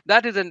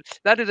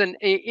is an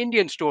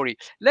Indian story.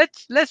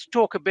 Let's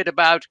talk a bit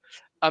about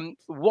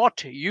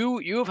what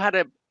you've had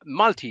a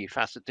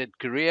multifaceted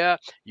career.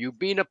 You've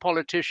been a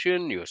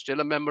politician, you're still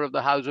a member of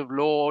the House of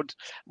Lords.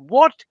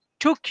 What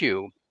took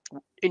you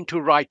into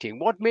writing?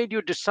 What made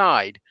you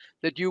decide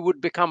that you would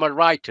become a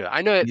writer?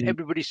 I know Mm.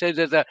 everybody says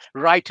there's a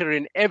writer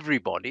in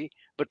everybody,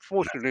 but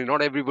fortunately,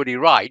 not everybody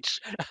writes.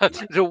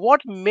 So,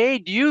 what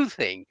made you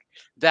think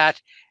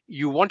that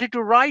you wanted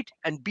to write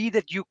and B,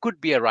 that you could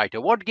be a writer?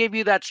 What gave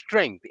you that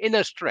strength,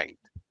 inner strength?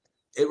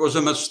 It was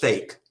a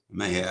mistake,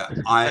 Mayor.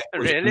 I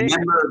was a Really?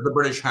 member of the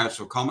British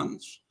House of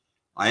Commons.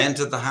 I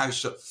entered the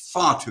House at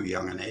far too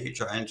young an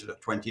age. I entered at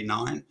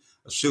 29,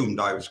 assumed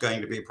I was going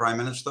to be Prime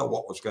Minister.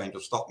 What was going to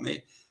stop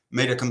me?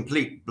 Made a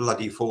complete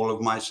bloody fool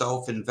of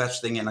myself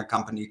investing in a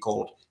company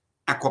called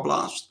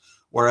Aquablast,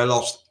 where I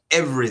lost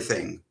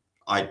everything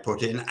I'd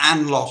put in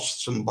and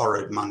lost some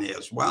borrowed money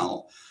as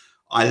well.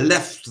 I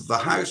left the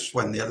House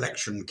when the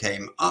election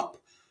came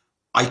up.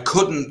 I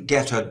couldn't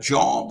get a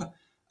job,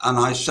 and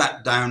I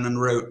sat down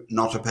and wrote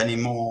Not a Penny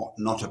More,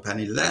 Not a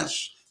Penny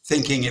Less,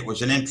 thinking it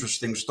was an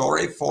interesting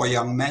story. 4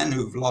 young men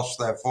who've lost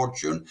their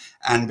fortune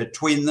and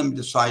between them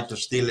decide to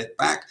steal it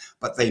back,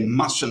 but they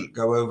mustn't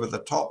go over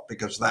the top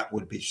because that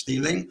would be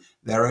stealing.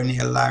 They're only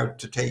allowed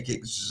to take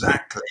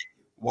exactly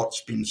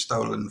what's been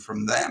stolen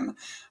from them.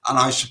 And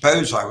I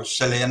suppose I was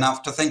silly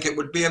enough to think it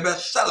would be a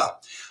bestseller.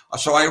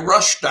 So I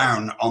rushed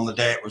down on the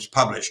day it was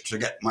published to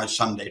get my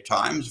Sunday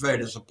Times, very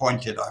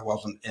disappointed I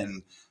wasn't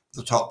in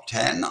the top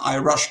 10. I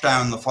rushed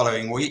down the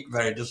following week,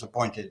 very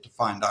disappointed to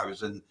find I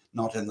was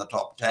not in the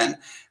top 10.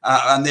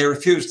 And they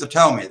refused to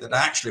tell me that I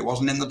actually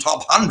wasn't in the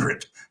top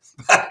 100.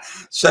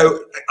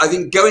 So I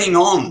think going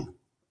on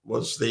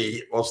was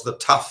the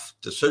tough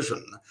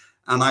decision.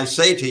 And I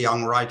say to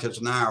young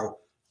writers now,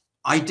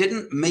 I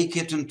didn't make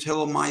it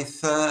until my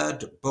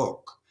third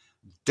book.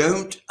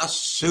 Don't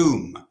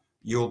assume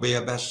you'll be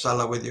a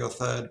bestseller with your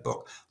third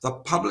book. The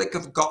public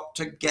have got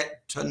to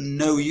get to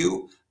know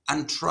you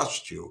and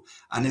trust you.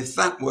 And if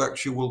that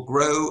works, you will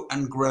grow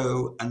and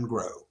grow and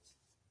grow.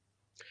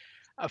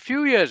 A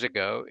few years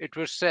ago, it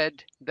was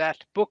said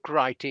that book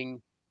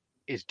writing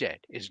is dead,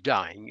 is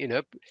dying. You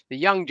know, the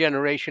young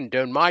generation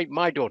don't.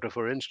 My daughter,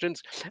 for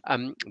instance,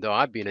 though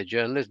I've been a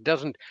journalist,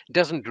 doesn't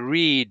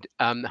read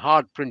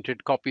hard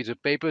printed copies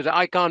of papers.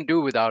 I can't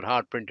do without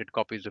hard printed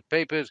copies of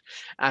papers,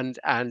 and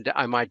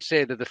I might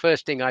say that the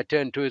first thing I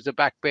turn to is the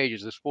back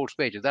pages, the sports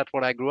pages. That's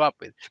what I grew up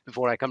with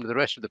before I come to the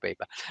rest of the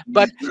paper.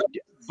 But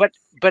but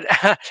but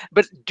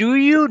but do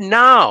you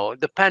now?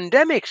 The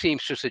pandemic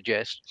seems to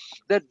suggest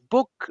that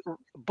book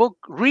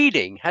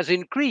reading has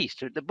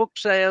increased. The book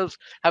sales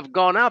have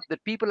gone up,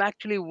 that people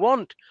actually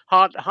want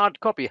hard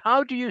copy.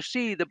 How do you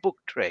see the book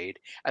trade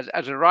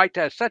as a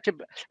writer, as such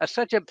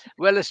a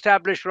well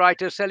established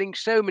writer selling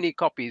so many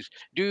copies?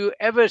 Do you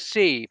ever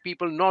see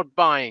people not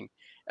buying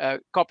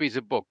copies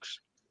of books?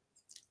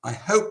 I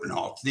hope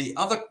not. The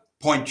other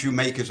point you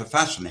make is a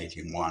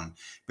fascinating one,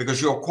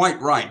 because you're quite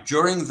right.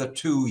 During the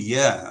 2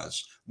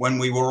 years when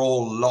we were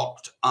all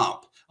locked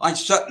up, I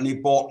certainly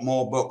bought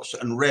more books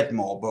and read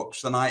more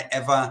books than I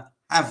ever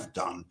have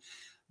done.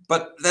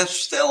 But there's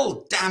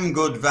still damn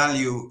good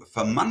value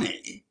for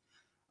money,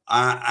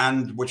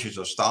 and which is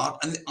a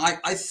start. And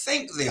I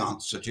think the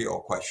answer to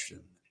your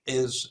question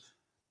is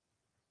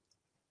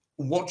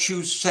what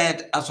you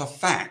said as a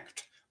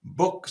fact.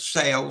 Book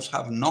sales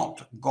have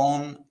not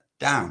gone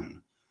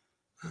down.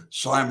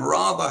 So I'm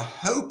rather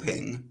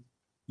hoping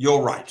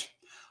you're right.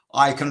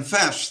 I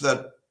confess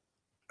that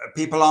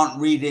people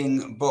aren't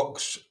reading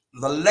books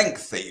the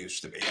length they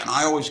used to be. And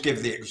I always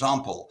give the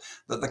example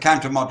that the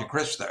Count of Monte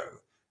Cristo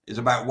is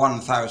about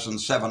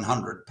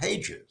 1,700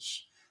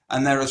 pages.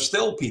 And there are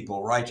still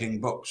people writing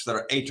books that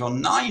are 800 or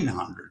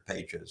 900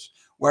 pages,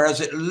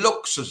 whereas it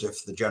looks as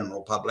if the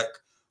general public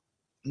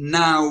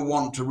now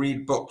want to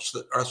read books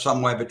that are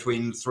somewhere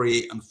between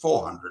 300 and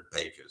 400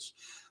 pages.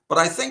 But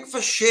I think for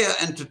sheer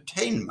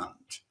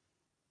entertainment,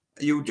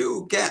 you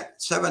do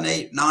get 7,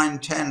 8, 9,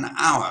 10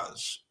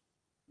 hours,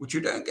 which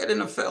you don't get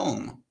in a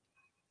film.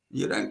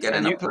 You don't get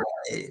in a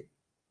play.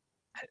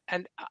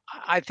 And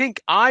I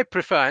think I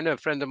prefer, I know a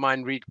friend of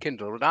mine read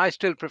Kindle, but I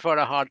still prefer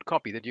a hard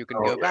copy that you can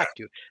Oh go yeah. back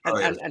to. Oh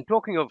yes. And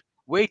talking of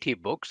weighty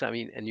books, I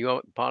mean, and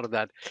you're part of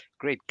that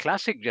great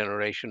classic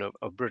generation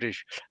of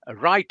British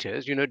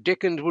writers. You know,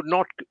 Dickens would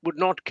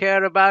not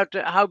care about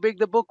how big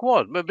the book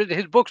was, but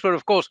his books were,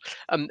 of course,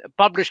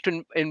 published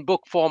in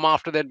book form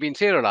after they'd been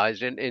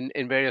serialized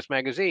in various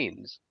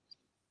magazines.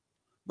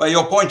 Well,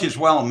 your point is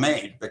well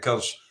made,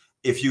 because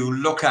if you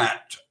look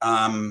at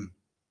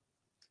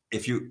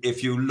if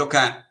you look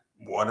at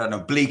what, I don't know,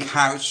 Bleak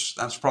House,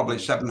 that's probably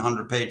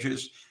 700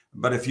 pages.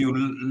 But if you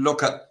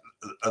look at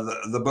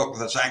the book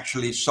that's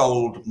actually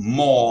sold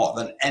more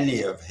than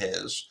any of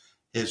his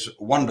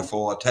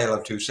wonderful A Tale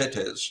of Two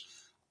Cities,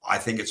 I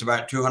think it's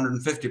about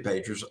 250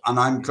 pages. And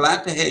I'm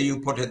glad to hear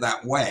you put it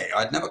that way.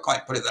 I'd never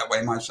quite put it that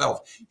way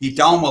myself. He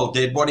darn well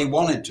did what he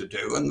wanted to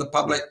do, and the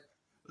public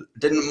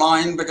didn't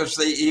mind, because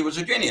he was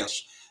a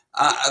genius.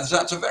 So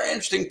that's a very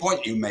interesting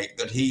point you make,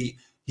 that he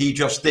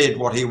just did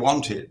what he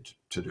wanted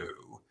to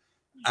do.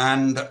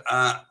 And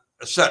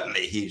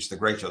certainly he's the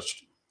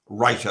greatest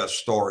writer,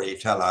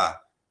 storyteller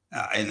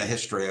in the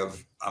history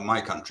of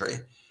my country.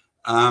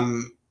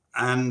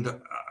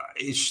 And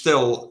he's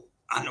still,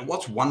 and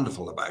what's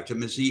wonderful about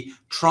him is he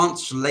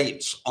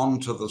translates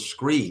onto the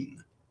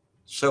screen.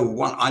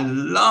 So I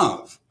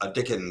love a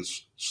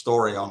Dickens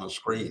story on a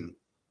screen.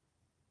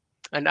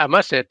 And I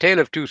must say, A Tale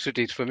of Two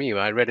Cities, for me,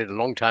 I read it a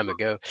long time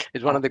ago,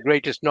 is one of the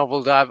greatest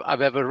novels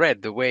I've ever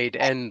read, the way it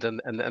ends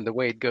and the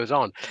way it goes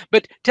on.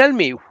 But tell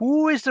me,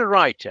 who is the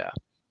writer,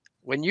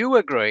 when you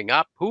were growing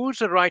up, who's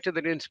the writer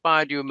that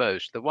inspired you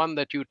most, the one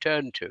that you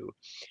turned to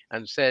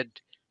and said,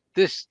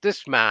 this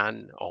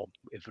man, or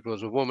if it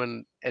was a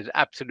woman, is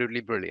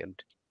absolutely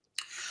brilliant?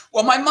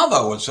 Well, my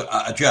mother was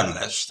a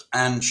journalist,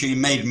 and she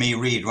made me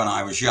read when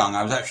I was young.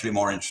 I was actually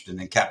more interested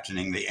in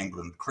captaining the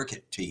England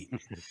cricket team.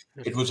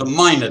 It was a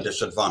minor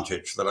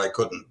disadvantage that I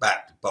couldn't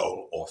bat,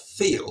 bowl, or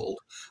field,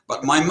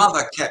 but my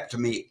mother kept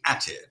me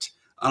at it.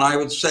 And I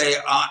would say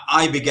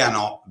I began,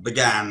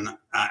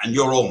 and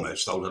you're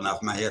almost old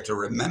enough, Mahir, to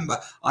remember,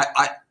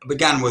 I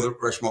began with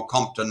Rushmore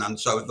Compton, and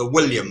so the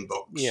William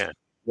books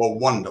were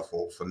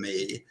wonderful for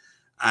me.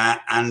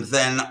 And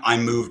then I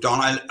moved on.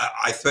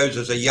 I suppose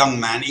as a young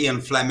man, Ian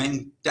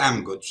Fleming,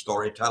 damn good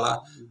storyteller.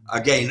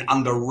 Again,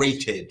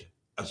 underrated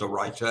as a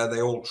writer.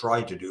 They all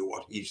try to do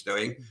what he's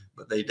doing,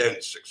 but they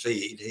don't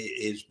succeed.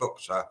 His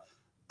books are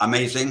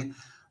amazing.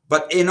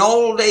 But in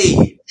old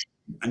age,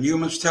 and you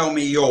must tell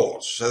me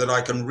yours so that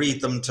I can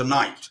read them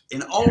tonight.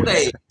 In old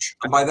age,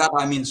 and by that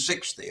I mean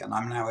 60, and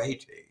I'm now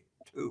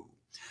 82.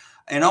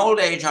 In old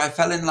age, I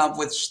fell in love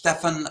with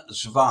Stefan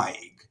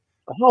Zweig.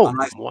 Oh,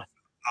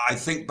 I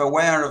think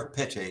Beware of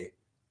Pity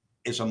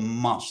is a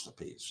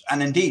masterpiece.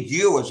 And indeed,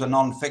 you as a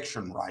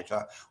non-fiction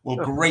writer will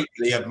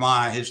greatly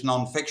admire his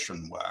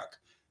non-fiction work,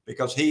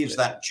 because he's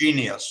that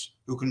genius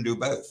who can do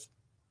both.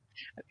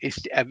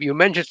 You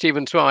mentioned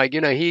Stephen Zweig.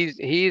 You know,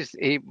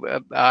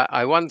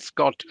 I once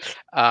got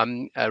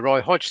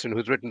Roy Hodgson,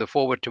 who's written the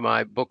foreword to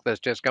my book that's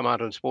just come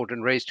out on Sport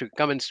and Race, to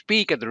come and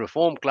speak at the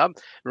Reform Club.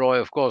 Roy,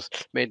 of course,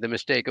 made the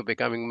mistake of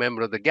becoming a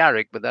member of the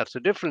Garrick, but that's a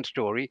different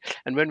story.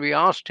 And when we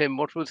asked him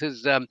what was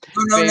his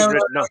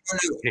favorite, no.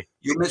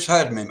 You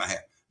misheard me, Mahir.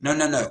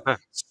 No.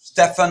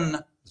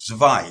 Stefan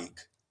Zweig.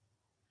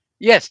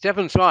 Yes,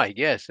 Stefan Zweig.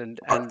 Yes, and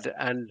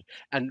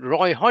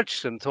Roy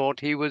Hodgson thought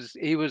he was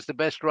the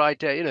best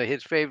writer. You know,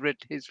 his favorite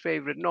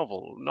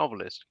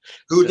novelist.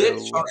 Who did?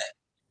 Sorry.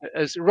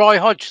 As Roy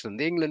Hodgson,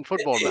 the England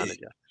football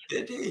manager.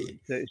 Did he?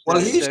 So,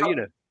 Well, you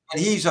know,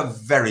 he's a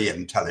very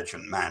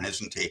intelligent man,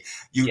 isn't he?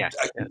 Yes.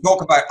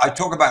 I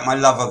talk about my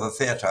love of the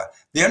theatre.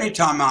 The only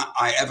time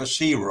I ever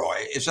see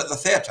Roy is at the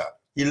theatre.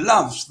 He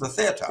loves the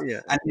theatre,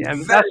 and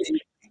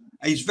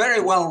he's very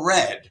well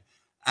read.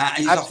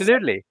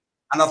 Absolutely.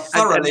 And a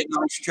thoroughly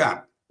nice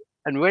chap.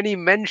 And when he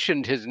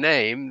mentioned his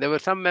name, there were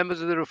some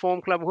members of the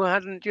Reform Club who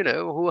hadn't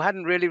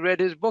really read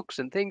his books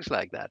and things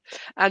like that.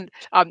 And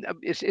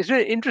it's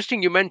very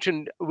interesting you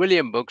mentioned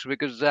William books,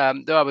 because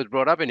though I was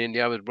brought up in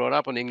India, I was brought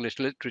up on English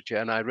literature,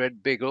 and I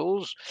read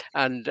Biggles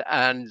and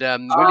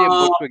William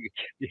books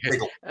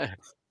were.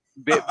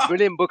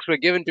 William books were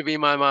given to me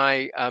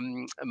by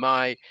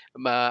the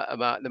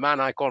man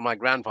I call my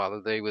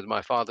grandfather. He was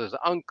my father's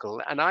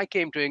uncle, and I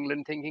came to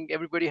England thinking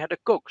everybody had a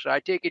cook. So I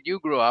take it you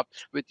grew up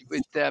with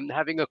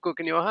having a cook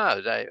in your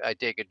house. I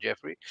take it,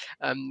 Jeffrey.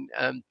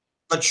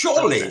 But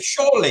surely,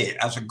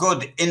 as a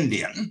good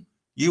Indian,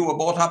 you were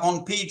brought up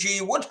on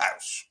P.G.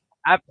 Wodehouse.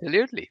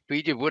 Absolutely,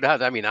 P.G.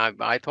 Wodehouse. I mean,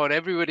 I thought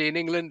everybody in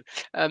England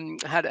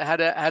had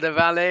a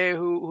valet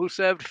who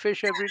served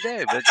fish every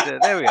day. But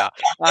there we are.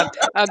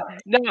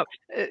 Now,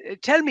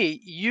 tell me,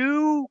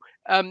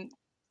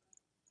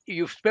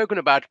 you've spoken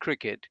about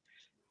cricket.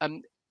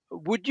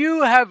 Would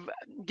you have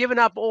given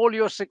up all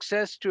your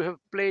success to have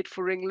played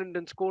for England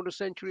and scored a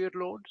century at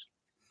Lord's?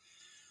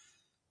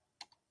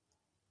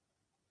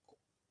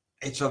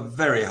 It's a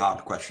very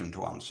hard question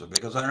to answer,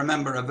 because I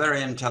remember a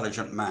very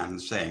intelligent man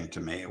saying to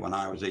me when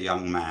I was a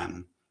young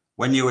man,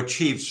 when you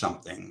achieve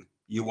something,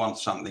 you want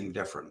something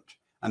different.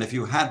 And if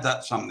you had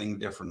that something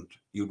different,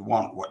 you'd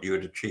want what you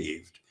had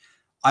achieved.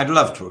 I'd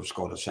love to have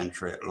scored a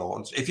century at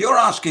Lord's. If you're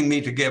asking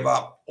me to give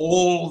up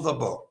all the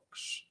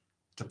books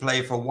to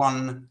play for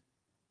 1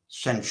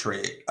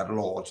 century at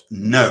Lord's,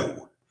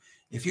 no.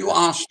 If you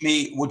ask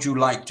me, would you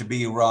like to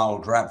be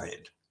Raoul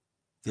Dravid?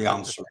 The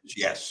answer is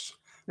yes,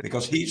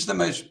 because he's the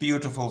most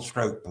beautiful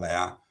stroke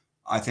player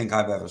I think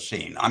I've ever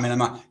seen. I mean,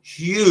 I'm a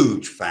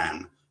huge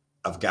fan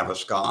of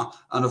Gavaskar,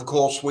 and of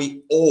course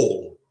we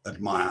all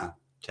admire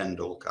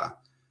Tendulkar.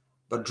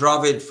 But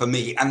Dravid for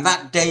me, and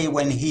that day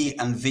when he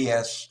and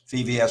VVS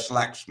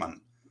Laxman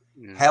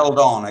held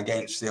on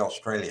against the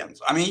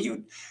Australians. I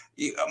mean,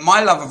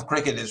 my love of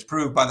cricket is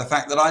proved by the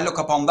fact that I look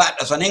upon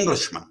that as an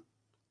Englishman,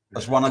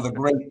 as one of the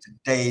great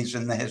days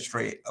in the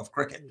history of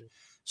cricket.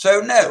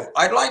 So no,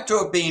 I'd like to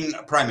have been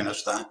Prime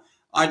Minister.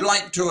 I'd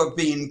like to have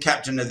been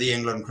captain of the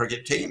England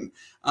cricket team.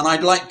 And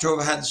I'd like to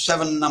have had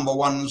 7 number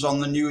 1s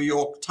on the New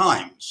York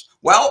Times.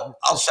 Well,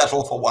 I'll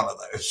settle for one of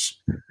those.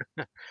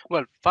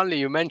 Well, funnily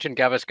you mentioned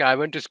Gavaskar. I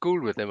went to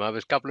school with him. I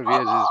was a couple of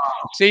years his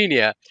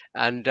senior,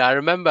 and I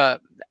remember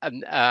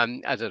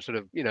as a sort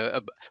of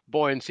a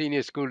boy in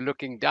senior school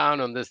looking down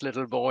on this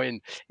little boy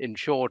in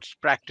shorts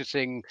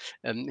practicing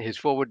his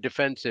forward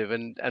defensive,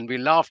 and we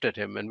laughed at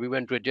him. And we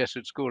went to a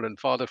Jesuit school, and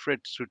Father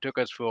Fritz, who took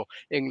us for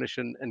English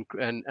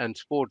and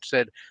sports,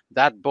 said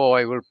that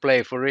boy will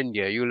play for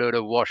India. You load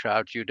of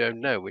washouts you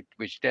don't know,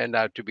 which turned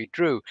out to be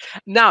true.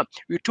 Now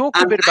we talked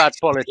a bit about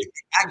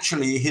politics.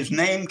 Actually, his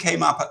name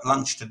came up at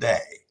lunch today.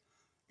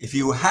 If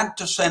you had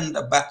to send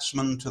a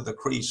batsman to the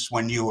crease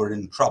when you were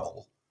in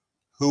trouble,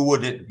 who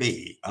would it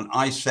be? And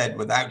I said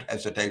without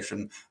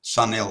hesitation,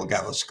 Sunil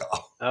Gavaskar.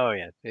 Oh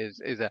yes,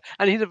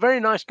 and he's a very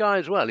nice guy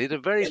as well. He's a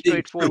very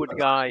straightforward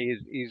guy.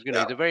 He's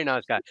a very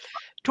nice guy.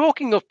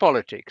 Talking of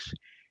politics,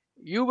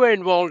 you were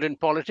involved in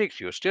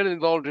politics. You're still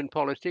involved in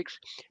politics.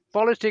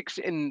 Politics,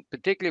 in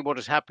particularly what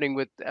is happening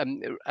with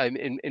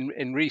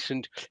in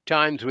recent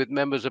times with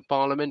members of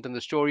parliament and the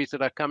stories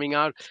that are coming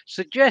out,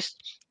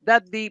 suggest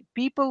that the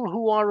people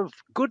who are of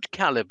good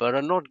caliber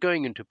are not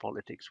going into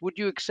politics. Would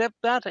you accept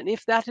that? And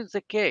if that is the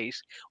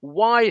case,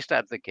 why is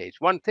that the case?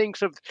 One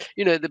thinks of,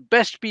 the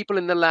best people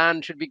in the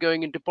land should be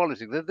going into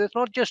politics. That's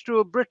not just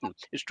true of Britain.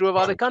 It's true of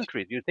other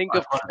countries. You think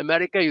of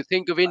America, you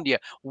think of India.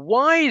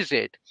 Why is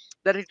it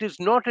that it is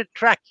not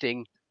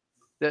attracting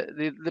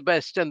the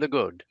best and the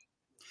good?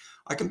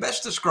 I can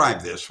best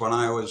describe this when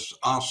I was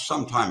asked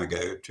some time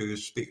ago to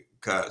speak.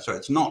 So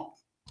it's not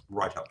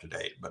right up to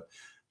date, but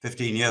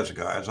 15 years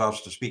ago, I was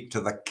asked to speak to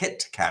the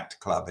Kit Kat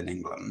Club in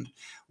England,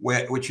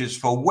 which is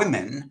for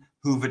women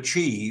who've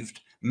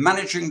achieved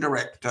managing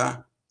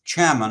director,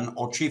 chairman,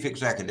 or chief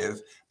executive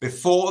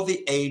before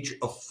the age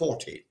of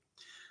 40.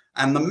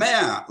 And the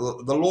mayor,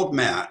 the Lord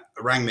Mayor,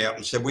 rang me up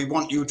and said, "We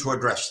want you to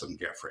address them,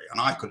 Geoffrey." And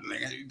I couldn't.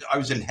 I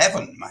was in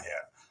heaven, Mayor.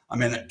 I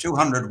mean,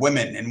 200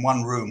 women in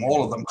one room,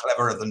 all of them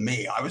cleverer than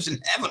me. I was in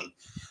heaven.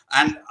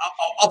 And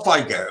off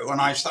I go.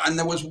 And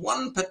there was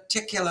one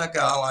particular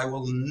girl I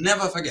will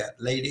never forget,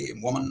 lady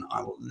and woman,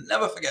 I will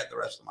never forget the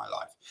rest of my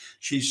life.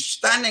 She's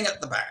standing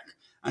at the back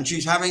and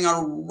she's having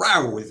a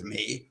row with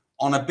me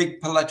on a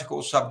big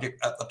political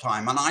subject at the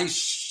time. And I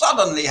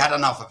suddenly had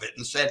enough of it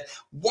and said,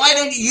 "Why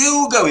don't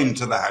you go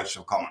into the House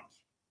of Commons?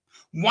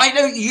 Why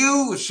don't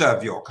you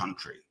serve your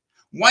country?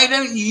 Why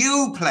don't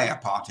you play a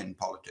part in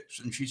politics?"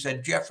 And she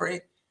said,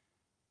 "Geoffrey,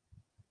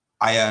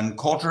 I earn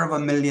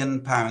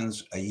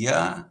 £250,000 a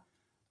year,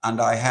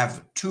 and I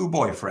have 2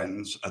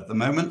 boyfriends at the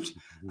moment,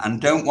 and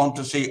don't want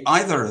to see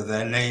either of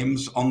their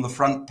names on the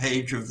front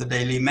page of the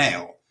Daily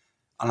Mail."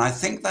 And I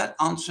think that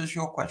answers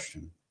your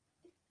question.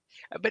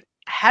 But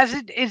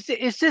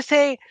is this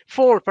a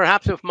fault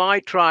perhaps of my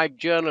tribe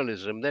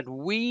journalism, that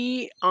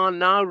we are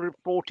now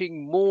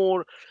reporting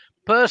more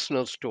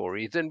personal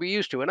stories than we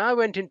used to? When I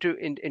went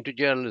into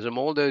journalism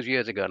all those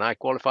years ago, and I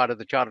qualified as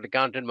a chartered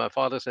accountant, my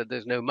father said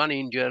there's no money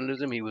in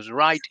journalism. He was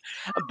right.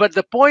 But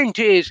the point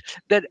is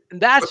that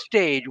that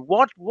stage,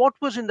 what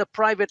was in the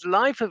private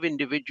life of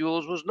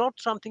individuals was not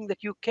something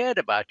that you cared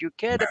about. You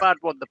cared about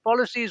what the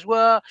policies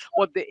were,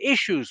 what the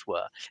issues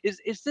were.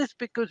 Is this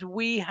because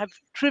we have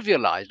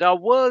trivialized? Our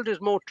world is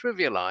more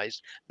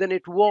trivialized than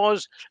it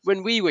was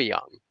when we were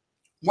young.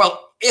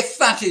 Well, if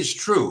that is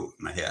true,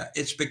 Mahir,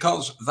 it's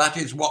because that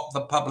is what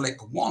the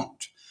public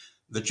want.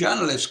 The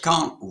journalists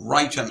can't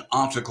write an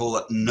article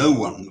that no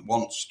one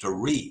wants to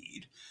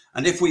read.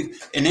 And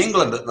in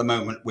England at the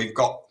moment, we've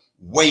got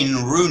Wayne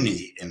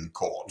Rooney in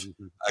court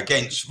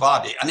against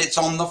Vardy, and it's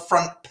on the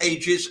front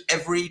pages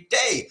every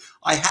day.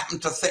 I happen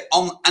to think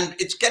and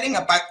it's getting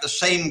about the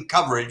same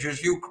coverage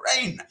as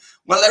Ukraine.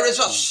 Well, there is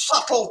a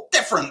subtle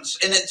difference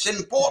in its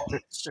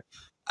importance.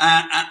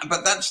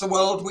 But that's the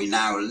world we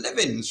now live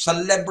in.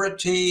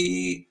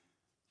 Celebrity,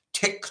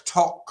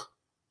 TikTok,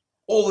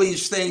 all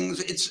these things.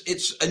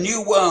 It's a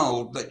new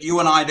world that you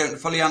and I don't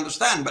fully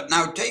understand. But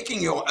now,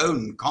 taking your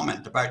own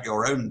comment about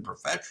your own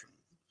profession.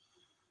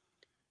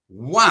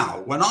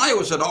 Wow. When I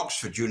was at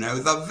Oxford,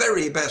 the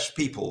very best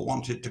people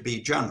wanted to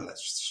be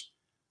journalists.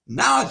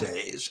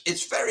 Nowadays,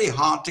 it's very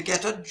hard to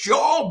get a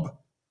job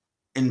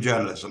in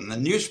journalism. The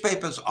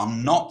newspapers are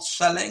not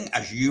selling,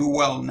 as you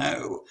well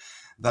know.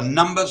 The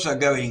numbers are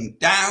going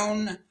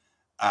down.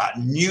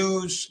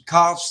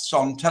 Newscasts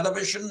on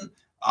television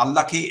are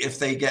lucky if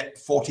they get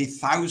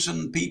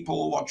 40,000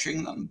 people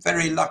watching them,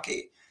 very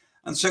lucky.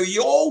 And so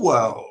your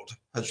world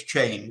has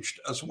changed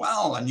as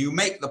well. And you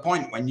make the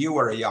point, when you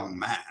were a young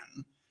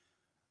man,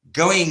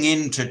 going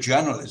into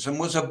journalism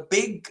was a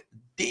big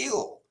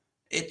deal.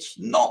 It's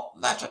not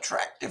that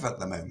attractive at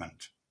the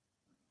moment.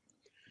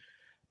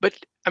 But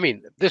I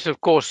mean, this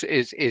of course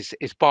is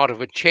part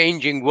of a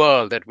changing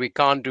world that we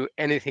can't do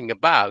anything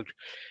about.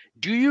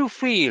 Do you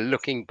feel,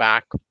 looking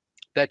back,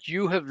 that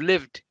you have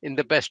lived in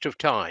the best of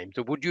times,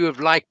 or would you have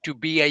liked to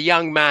be a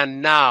young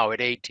man now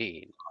at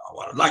 18?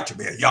 Well, I'd like to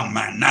be a young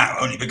man now,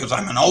 only because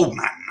I'm an old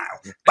man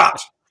now. But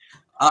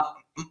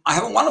I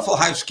have a wonderful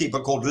housekeeper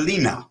called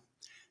Lena.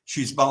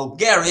 She's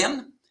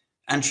Bulgarian,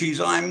 and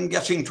I'm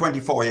guessing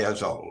 24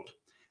 years old.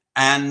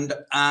 And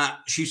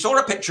she saw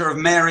a picture of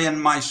Mary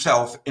and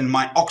myself in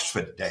my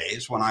Oxford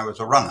days when I was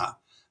a runner.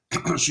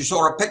 She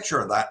saw a picture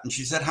of that and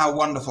she said, how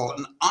wonderful.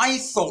 And I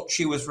thought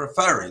she was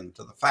referring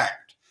to the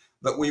fact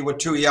that we were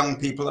two young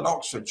people at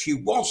Oxford. She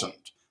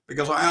wasn't,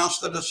 because I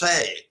asked her to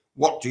say,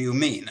 what do you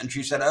mean? And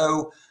she said,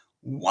 oh,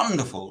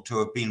 wonderful to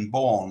have been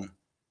born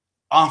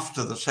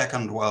after the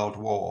Second World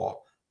War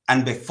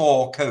and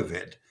before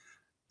COVID.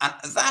 And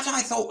that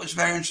I thought was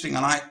very interesting.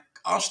 And I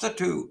asked her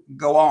to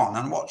go on.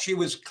 And what she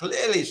was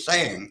clearly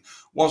saying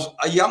was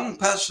a young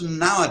person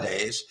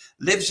nowadays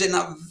lives in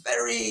a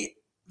very,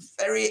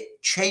 very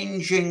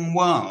changing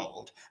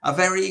world, a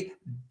very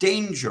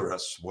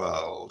dangerous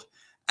world.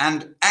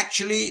 And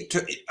actually,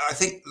 I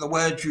think the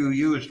words you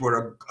used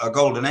were a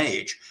golden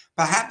age.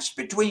 Perhaps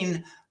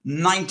between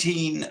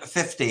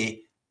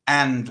 1950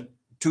 and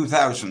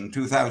 2000,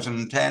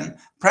 2010,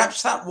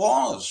 perhaps that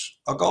was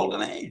a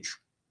golden age.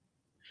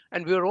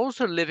 And we're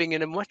also living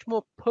in a much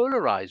more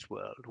polarized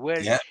world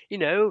where, you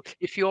know,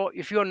 if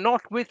you're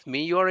not with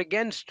me, you're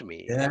against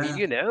me. I mean,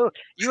 you know,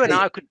 you and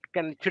I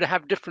could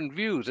have different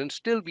views and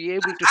still be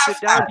able to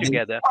sit down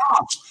together.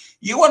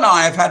 You and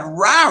I have had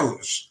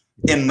rows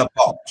in the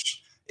box.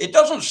 It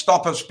doesn't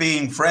stop us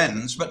being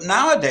friends, but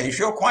nowadays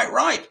you're quite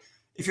right.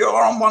 If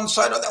you're on one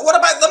side of that, what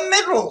about the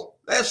middle?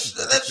 There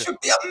should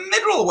be a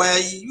middle where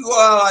you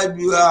are,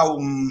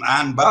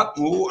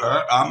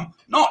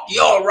 not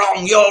you're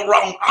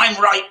wrong,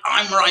 I'm right.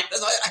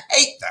 I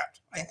hate that.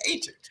 I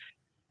hate it.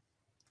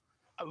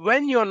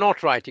 When you're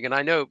not writing, and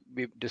I know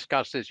we've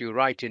discussed this, you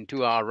write in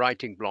 2-hour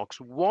writing blocks.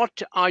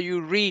 What are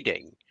you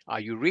reading? Are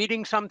you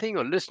reading something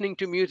or listening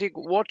to music?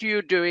 What are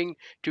you doing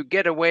to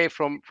get away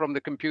from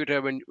the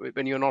computer when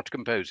you're not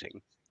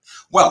composing?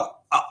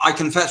 Well, I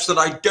confess that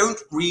I don't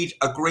read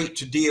a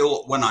great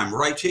deal when I'm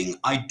writing.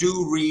 I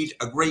do read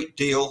a great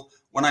deal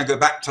when I go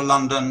back to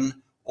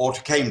London or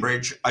to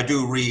Cambridge. I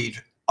do read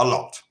a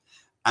lot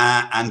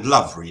and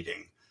love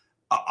reading.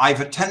 I've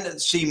a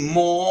tendency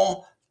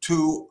more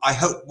to, I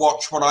hope,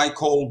 watch what I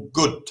call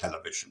good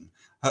television,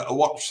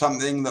 watch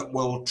something that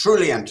will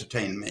truly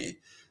entertain me.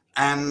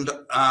 And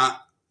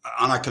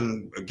I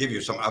can give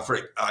you some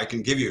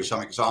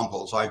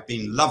examples. I've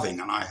been loving,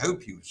 and I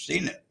hope you've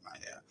seen it, my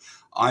dear.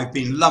 I've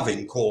been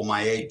loving Call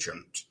My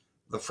Agent,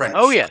 the French.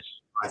 Oh, yes.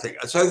 I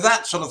think so.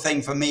 That sort of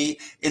thing for me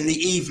in the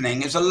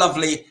evening is a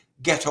lovely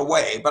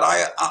getaway. But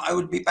I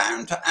would be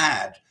bound to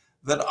add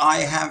that I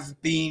have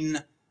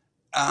been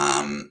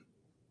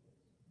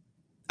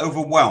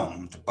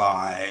overwhelmed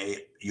by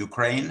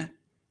Ukraine,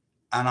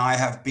 and I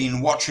have been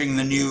watching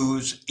the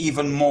news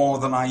even more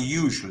than I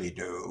usually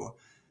do.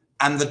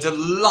 And the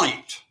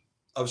delight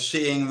of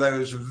seeing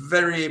those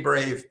very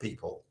brave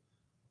people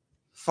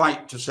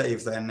fight to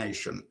save their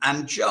nation,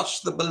 and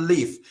just the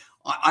belief.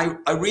 I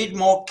read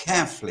more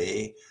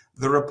carefully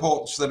the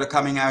reports that are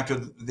coming out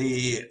of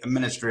the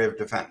Ministry of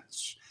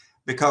Defense,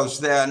 because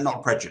they're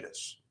not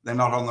prejudiced. They're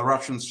not on the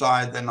Russian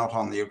side. They're not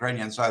on the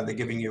Ukrainian side. They're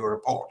giving you a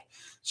report.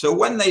 So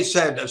when they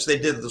said, as they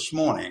did this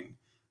morning,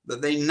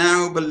 that they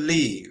now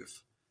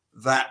believe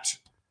that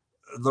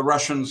the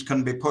Russians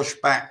can be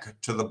pushed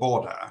back to the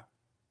border,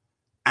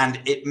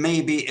 and it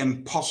may be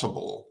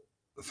impossible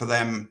for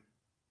them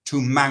to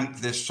mount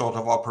this sort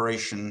of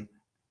operation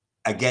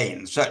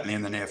again, certainly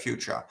in the near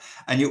future.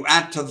 And you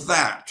add to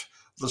that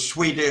the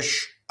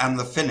Swedish and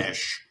the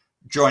Finnish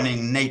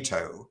joining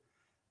NATO,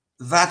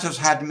 that has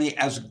had me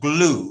as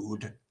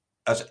glued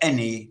as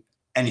any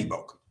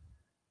book.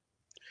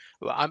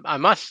 Well, I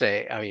must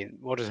say, I mean,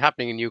 what is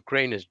happening in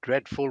Ukraine is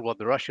dreadful. What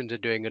the Russians are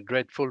doing are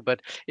dreadful.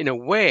 But in a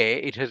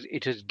way, it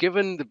has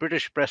given the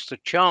British press a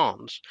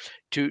chance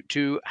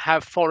to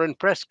have foreign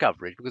press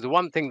coverage. Because the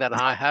one thing that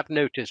I have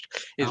noticed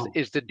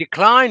is the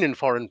decline in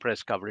foreign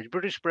press coverage.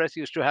 British press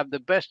used to have the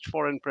best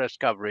foreign press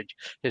coverage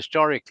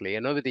historically,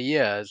 and over the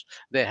years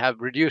they have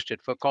reduced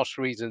it for cost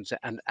reasons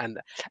and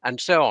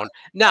so on.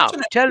 Now,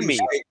 tell me.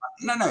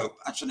 No,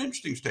 that's an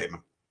interesting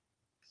statement.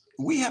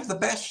 We have the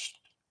best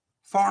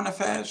foreign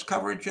affairs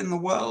coverage in the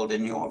world,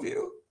 in your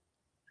view?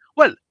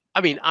 Well, I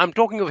mean, I'm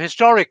talking of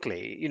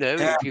historically, you know,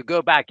 Yeah, if you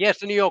go back, yes,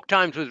 the New York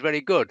Times was very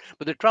good.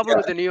 But the trouble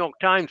with yeah, the New York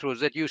Times was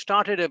that you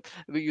started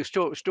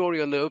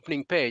story on the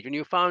opening page and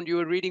you found you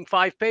were reading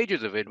 5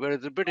 pages of it,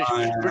 whereas the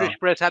I, British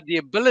press had the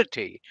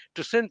ability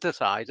to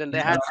synthesize. And they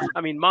yeah, had,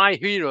 I mean, my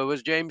hero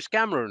was James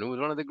Cameron, who was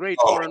one of the great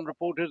oh, foreign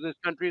reporters this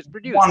country has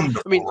produced. I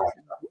wonderful mean, writer.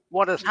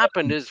 what has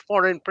happened is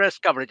foreign press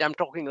coverage, I'm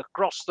talking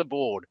across the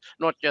board,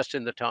 not just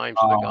in the Times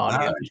or the Oh,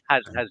 Guardian,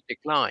 has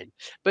declined.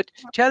 But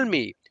tell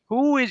me,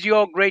 who is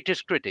your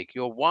greatest critic?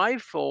 Your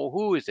wife, or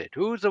who is it?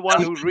 Who's the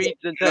one no, who reads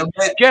and no,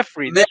 says,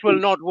 Jeffrey, this will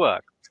not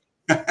work?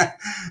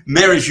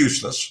 Mary's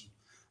useless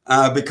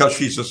because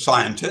she's a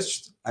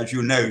scientist. As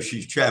you know,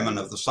 she's chairman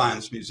of the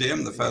Science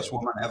Museum, the Yeah. first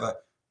woman ever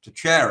to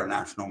chair a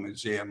national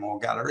museum or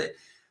gallery.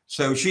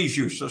 So she's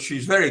useless.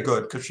 She's very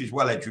good because she's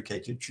well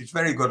educated. She's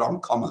very good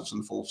on commas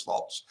and full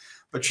stops.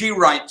 But she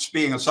writes,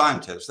 being a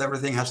scientist,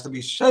 everything has to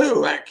be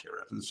so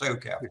accurate and so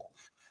careful.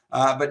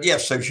 But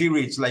yes, so she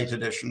reads late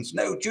editions.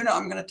 No, do you know,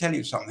 I'm going to tell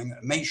you something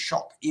that may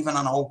shock even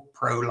an old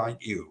pro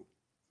like you.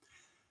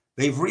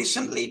 They've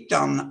recently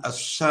done a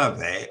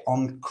survey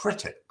on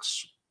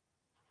critics,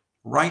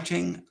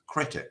 writing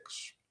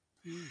critics.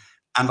 Mm.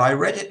 And I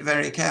read it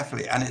very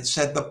carefully, and it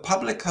said the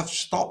public have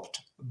stopped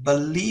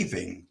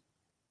believing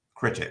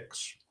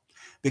critics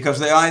because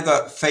they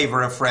either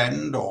favor a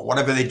friend or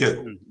whatever they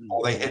do,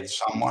 or they hit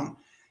someone.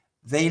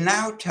 They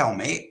now tell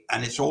me,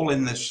 and it's all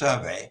in this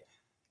survey,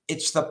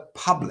 it's the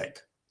public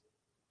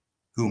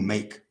who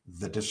make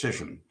the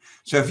decision.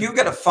 So if you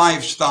get a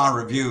 5-star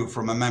review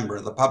from a member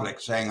of the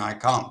public saying, I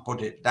can't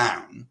put it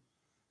down,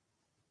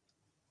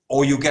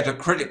 or you get a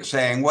critic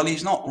saying, well,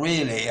 he's not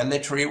really a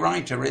literary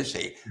writer, is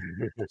he?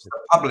 It's the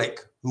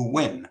public who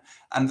win.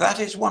 And that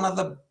is one of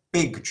the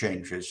big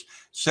changes.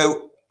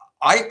 So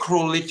I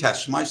cruelly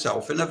test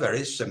myself in a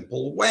very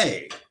simple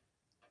way.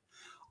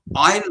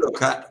 I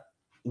look at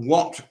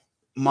what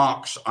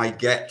marks I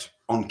get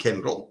on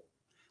Kindle,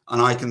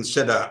 and I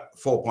consider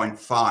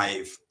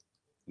 4.5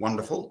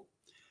 wonderful.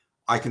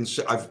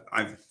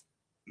 I'm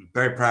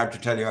very proud to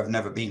tell you I've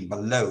never been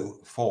below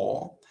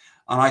 4.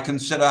 And I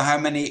consider how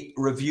many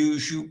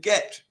reviews you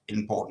get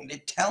important.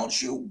 It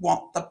tells you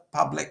what the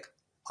public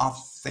are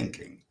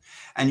thinking.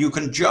 And you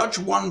can judge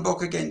one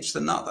book against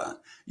another.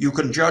 You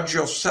can judge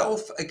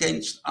yourself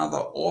against other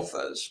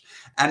authors.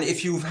 And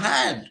if you've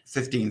had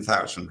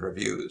 15,000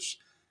 reviews,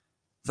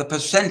 the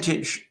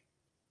percentage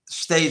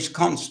stays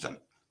constant.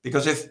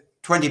 Because if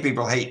 20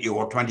 people hate you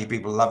or 20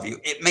 people love you,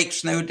 it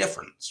makes no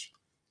difference.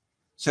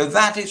 So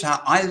that is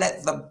how I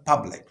let the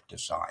public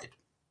decide.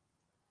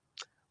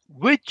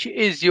 Which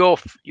is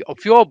of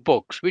your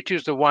books, which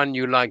is the one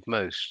you like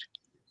most?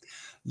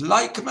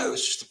 Like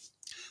most,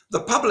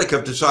 the public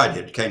have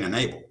decided Cain and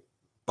Abel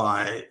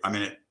by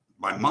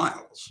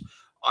miles.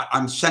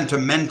 I'm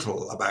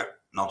sentimental about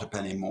Not a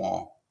Penny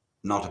More,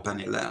 Not a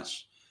Penny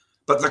Less.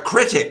 But the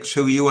critics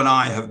who you and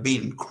I have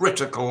been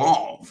critical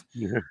of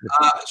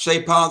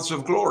say Paths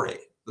of Glory.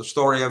 The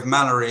story of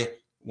Mallory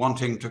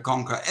wanting to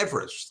conquer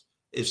Everest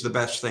is the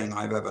best thing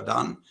I've ever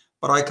done.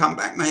 But I come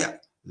back here.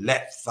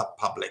 Let the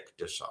public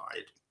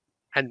decide.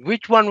 And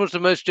which one was the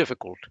most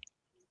difficult?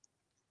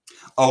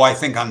 Oh, I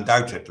think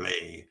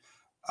undoubtedly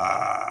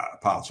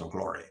Paths of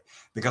Glory,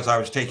 because I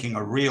was taking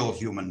a real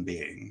human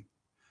being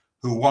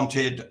who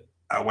wanted,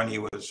 when he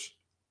was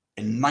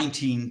in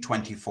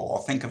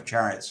 1924, think of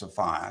Chariots of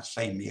Fire,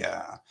 same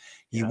year,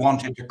 he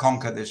wanted to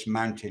conquer this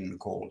mountain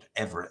called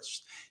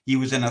Everest. He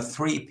was in a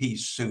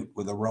 3-piece suit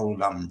with a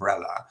rolled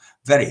umbrella,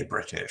 very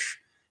British.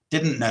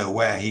 Didn't know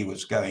where he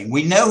was going.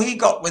 We know he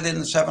got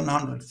within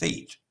 700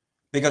 feet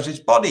because his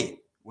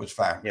body was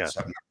found at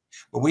 700.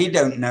 But we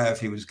don't know if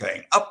he was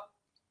going up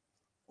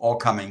or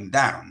coming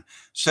down.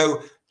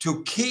 So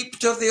to keep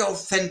to the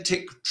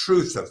authentic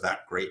truth of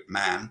that great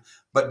man,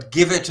 but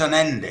give it an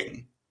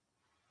ending,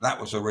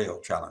 that was a real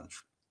challenge.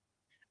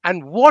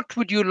 And what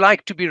would you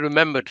like to be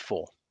remembered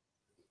for?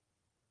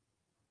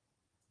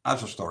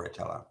 As a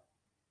storyteller.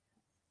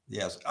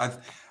 Yes,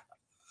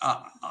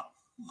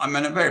 I'm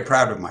very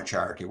proud of my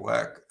charity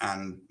work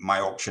and my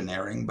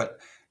auctioneering, but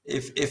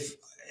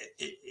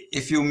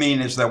if you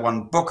mean, is there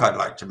one book I'd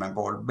like to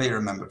remember or be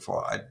remembered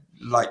for, I'd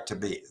like to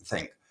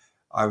think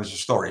I was a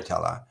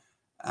storyteller.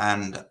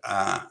 And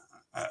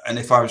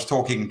if I was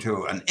talking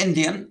to an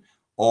Indian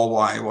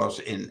or I was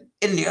in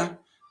India,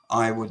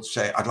 I would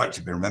say I'd like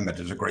to be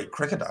remembered as a great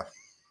cricketer.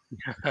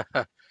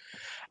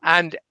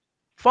 And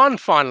one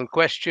final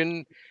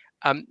question.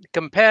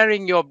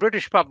 Comparing your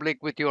British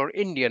public with your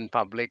Indian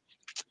public,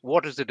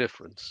 what is the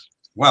difference?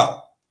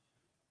 Well,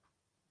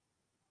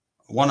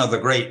 one of the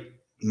great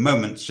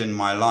moments in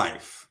my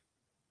life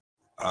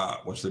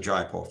was the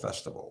Jaipur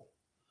Festival,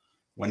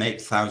 when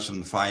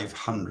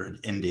 8,500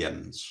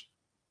 Indians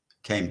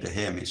came to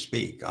hear me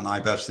speak, and I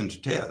burst into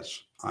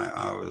tears.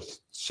 I was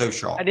so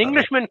shocked. An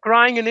Englishman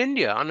crying in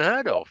India,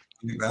 unheard of.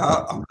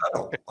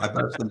 I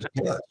burst into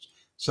tears.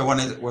 So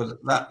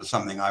that's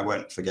something I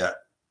won't forget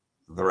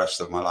the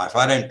rest of my life.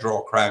 I don't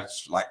draw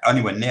crowds like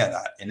anywhere near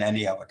that in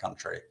any other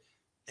country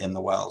in the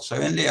world. So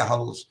India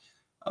holds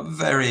a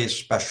very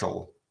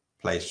special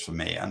place for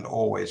me, and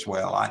always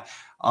will.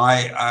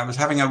 I was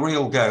having a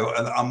real go.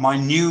 My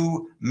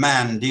new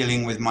man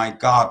dealing with my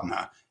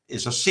gardener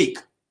is a Sikh,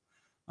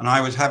 and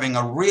I was having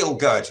a real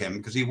go at him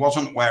because he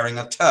wasn't wearing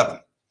a turban.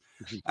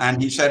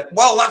 And he said,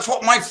 well, that's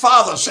what my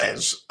father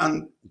says,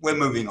 and we're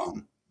moving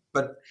on.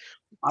 But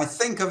I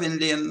think of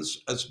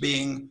Indians as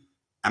being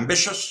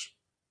ambitious,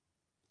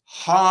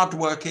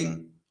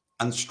 hardworking,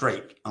 and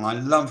straight, and I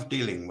love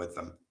dealing with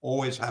them,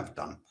 always have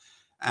done.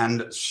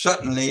 And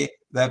certainly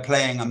they're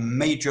playing a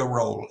major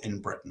role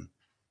in Britain.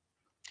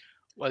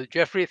 Well,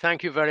 Geoffrey,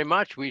 thank you very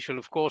much. We shall,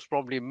 of course,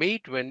 probably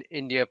meet when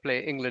India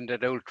play England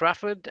at Old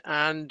Trafford.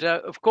 And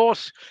of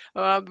course,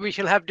 we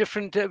shall have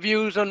different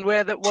views on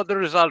what the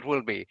result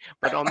will be.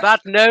 But on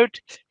that note,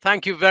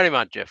 thank you very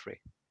much,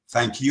 Geoffrey.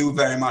 Thank you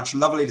very much.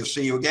 Lovely to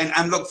see you again,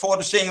 and look forward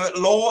to seeing you at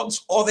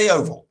Lord's or the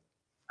Oval.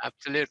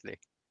 Absolutely.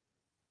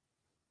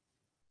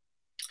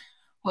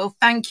 Well,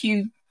 thank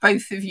you,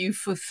 both of you,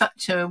 for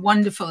such a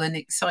wonderful and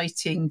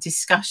exciting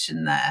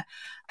discussion there.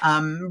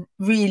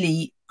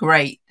 Really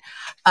great.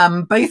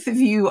 Both of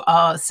you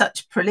are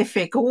such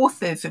prolific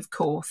authors, of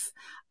course.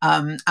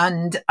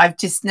 And I've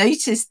just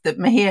noticed that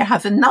Mahir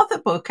has another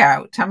book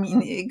out. I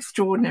mean,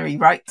 extraordinary,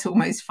 writes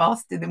almost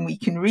faster than we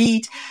can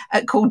read,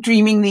 called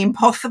Dreaming the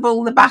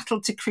Impossible, The Battle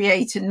to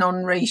Create a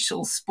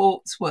Non-Racial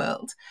Sports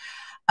World.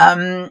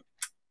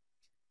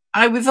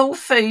 I was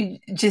also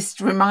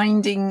just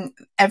reminding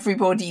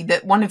everybody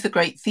that one of the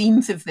great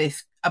themes of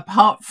this,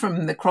 apart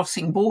from the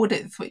crossing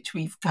borders, which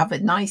we've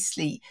covered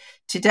nicely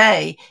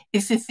today,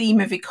 is the theme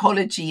of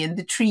ecology and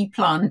the tree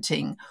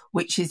planting,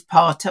 which is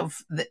part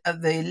of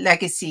the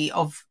legacy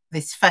of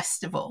this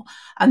festival.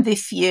 And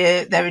this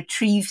year there are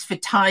trees for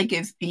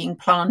tigers being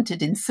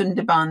planted in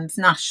Sundarbans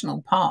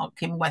National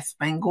Park in West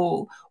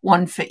Bengal,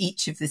 one for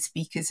each of the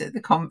speakers at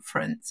the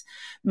conference.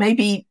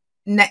 Maybe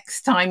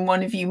next time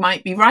one of you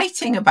might be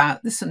writing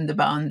about the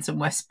Sundarbans and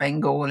West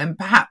Bengal, and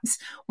perhaps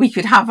we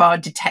could have our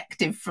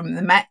detective from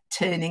the Met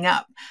turning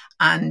up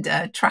and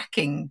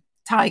tracking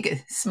tiger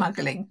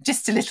smuggling.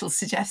 Just a little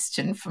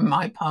suggestion from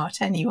my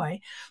part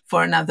anyway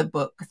for another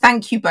book.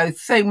 Thank you both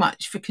so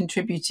much for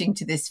contributing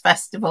to this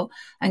festival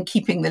and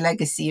keeping the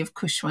legacy of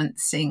Khushwant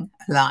Singh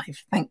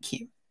alive. Thank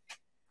you.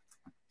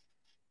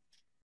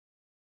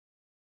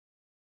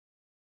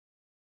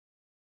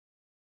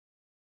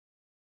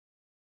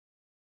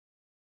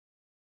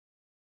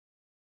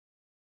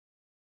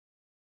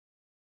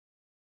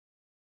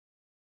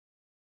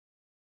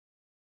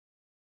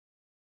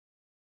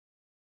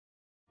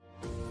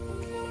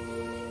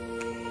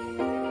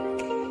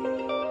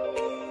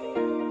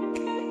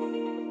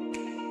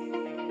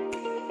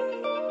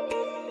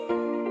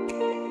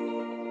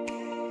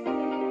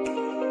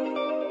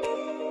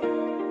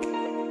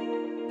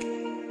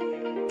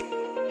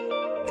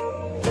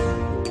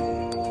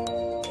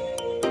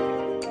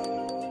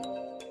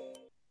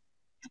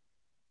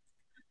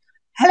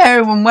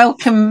 Hello and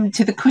welcome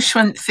to the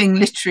Khushwant Singh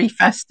Literary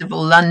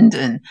Festival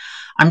London.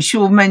 I'm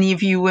sure many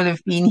of you will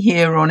have been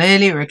here on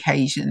earlier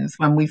occasions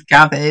when we've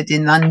gathered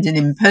in London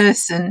in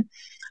person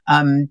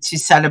to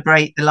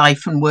celebrate the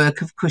life and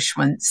work of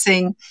Khushwant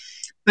Singh.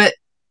 But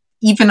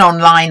even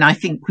online, I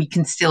think we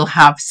can still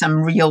have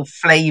some real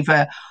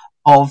flavour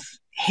of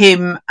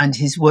him and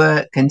his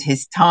work and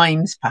his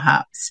times,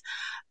 perhaps.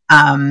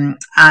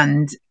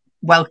 And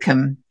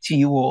welcome to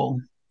you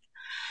all.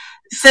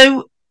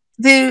 So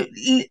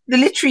the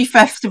Literary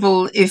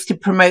Festival is to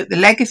promote the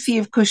legacy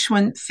of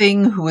Khushwant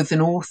Singh, who was an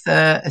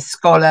author, a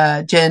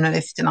scholar,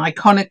 journalist and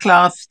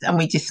iconoclast, and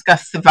we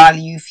discuss the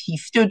values he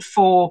stood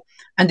for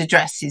and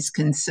address his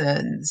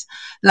concerns.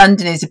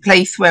 London is a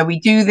place where we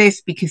do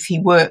this because he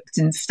worked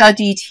and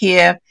studied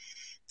here,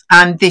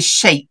 and this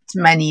shaped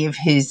many of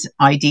his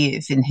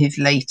ideas in his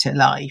later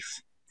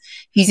life.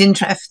 He's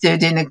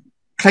interested in a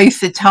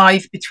closer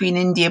ties between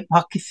India and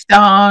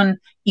Pakistan,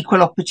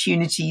 equal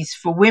opportunities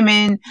for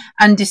women,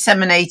 and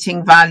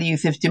disseminating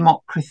values of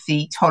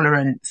democracy,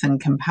 tolerance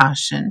and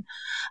compassion.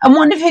 And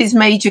one of his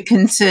major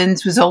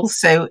concerns was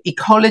also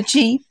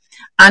ecology.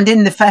 And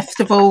in the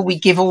festival, we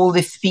give all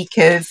the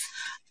speakers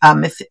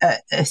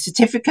a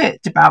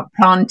certificate about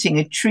planting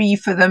a tree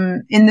for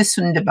them in the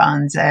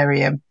Sundarbans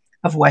area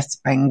of West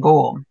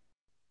Bengal.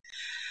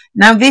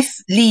 Now,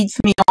 this leads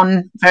me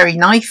on very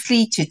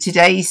nicely to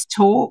today's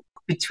talk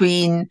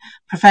between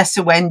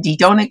Professor Wendy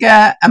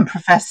Doniger and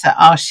Professor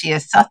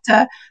Arshia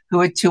Sutta, who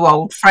are two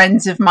old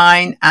friends of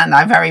mine, and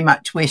I very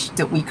much wished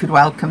that we could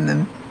welcome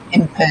them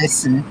in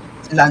person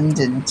to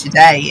London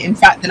today. In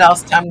fact, the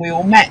last time we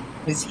all met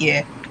was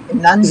here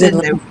in London,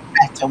 though we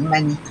met on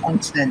many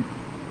continents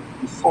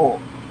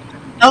before.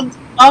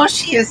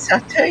 Arshia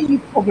Sutta, you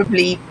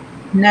probably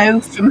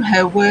know from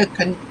her work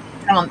on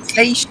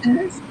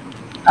translations.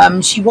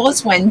 She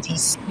was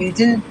Wendy's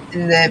student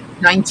in the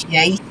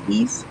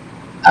 1980s.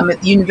 At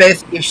the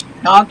University of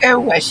Chicago,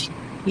 where she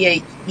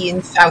did a PhD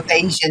in South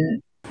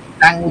Asian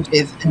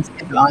languages and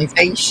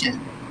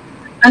civilization.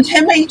 And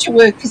her major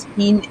work has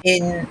been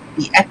in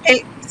the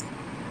epics,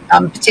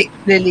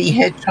 particularly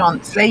her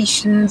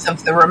translations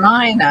of the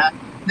Ramayana,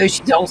 though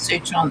she's also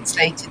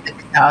translated the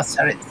Katha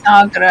Sarit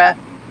Sagara,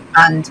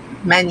 and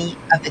many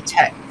other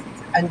texts.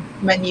 And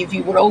many of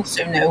you will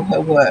also know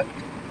her work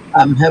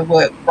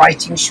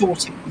writing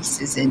shorter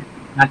pieces in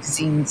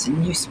magazines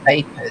and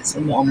newspapers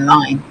and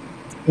online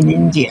in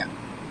India.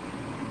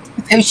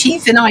 So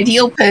she's an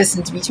ideal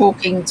person to be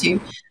talking to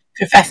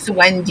Professor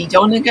Wendy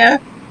Doniger,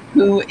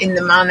 who, in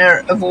the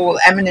manner of all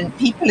eminent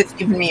people, has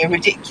given me a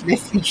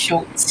ridiculously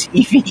short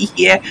CV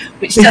here,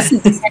 which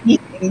doesn't do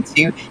anything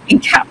to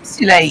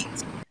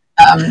encapsulate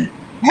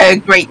her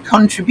great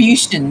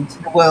contribution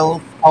to the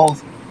world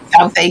of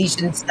South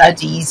Asian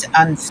studies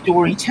and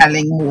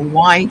storytelling more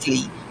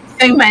widely.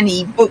 So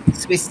many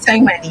books with so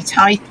many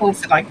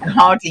titles that I can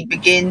hardly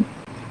begin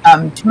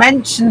to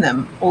mention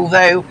them,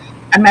 although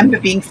I remember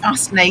being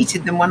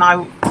fascinated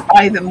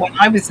by them when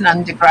I was an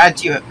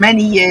undergraduate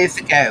many years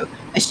ago,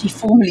 as she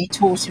formerly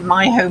taught in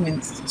my home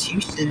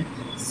institution,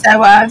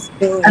 SOAS,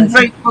 and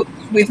wrote books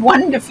with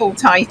wonderful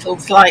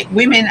titles like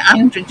Women,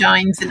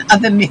 Androgynes and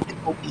Other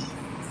Mythical Beasts.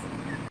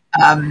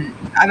 And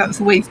that's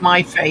always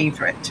my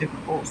favourite,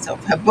 of course,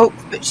 of her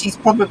books, but she's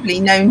probably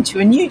known to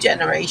a new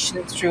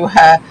generation through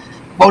her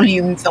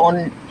volumes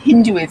on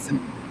Hinduism,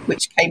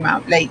 which came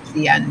out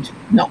lately and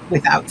not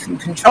without some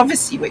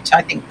controversy, which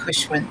I think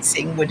Khushwant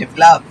Singh would have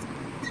loved.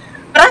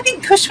 But I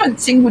think Khushwant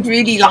Singh would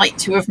really like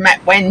to have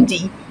met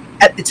Wendy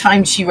at the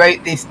time she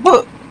wrote this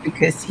book,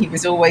 because he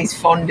was always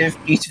fond of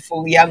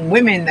beautiful young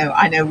women, though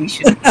I know we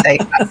shouldn't say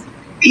that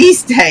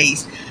these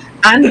days.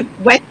 And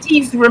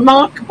Wendy's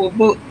remarkable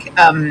book,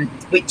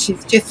 which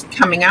is just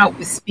coming out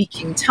with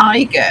Speaking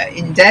Tiger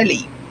in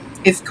Delhi,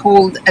 is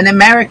called An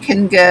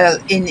American Girl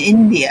in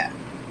India,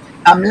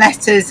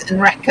 Letters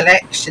and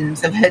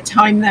Recollections of her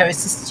time there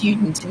as a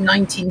student in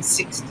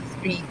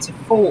 1963 to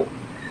 4.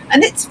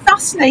 And it's a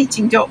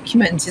fascinating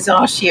document, as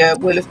Arshia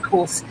will, of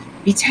course,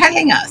 be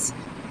telling us,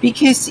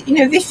 because, you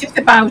know, this is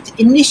about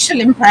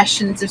initial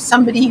impressions of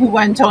somebody who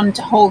went on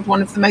to hold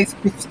one of the most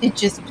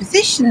prestigious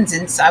positions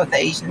in South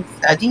Asian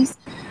studies,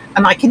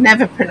 and I can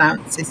never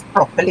pronounce this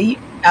properly,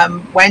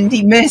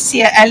 Wendy,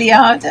 Mircea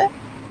Eliade.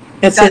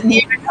 That's it.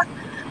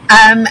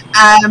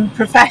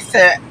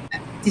 Professor,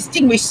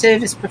 Distinguished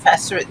Service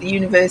Professor at the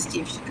University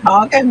of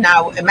Chicago,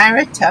 now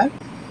Emerita,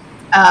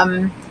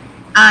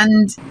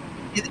 and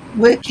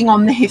working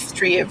on the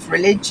history of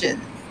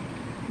religion.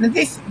 Now,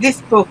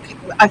 this book,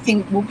 I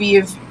think, will be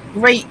of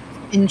great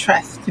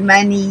interest to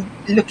many,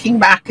 looking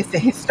back at the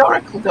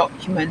historical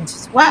document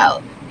as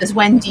well as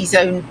Wendy's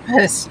own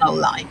personal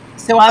life.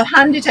 So I'll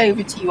hand it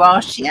over to you,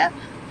 Arshia,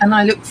 and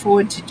I look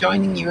forward to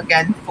joining you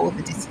again for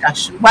the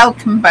discussion.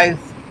 Welcome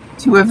both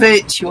to a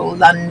virtual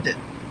London.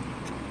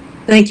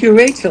 Thank you,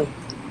 Rachel.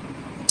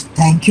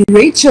 Thank you,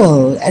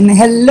 Rachel. And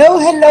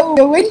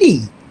hello,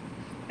 Wendy.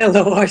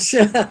 Hello,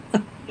 Arshia.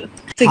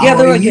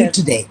 Together How are again. You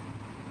today?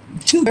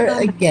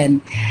 Together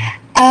again.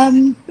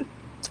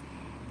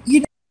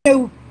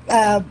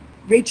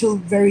 Rachel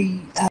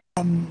very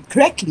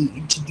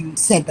correctly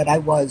said that I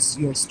was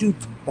your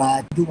student, but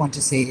I do want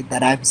to say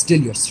that I'm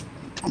still your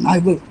student, and I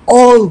will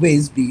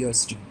always be your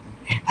student,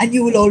 and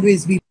you will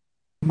always be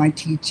my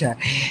teacher.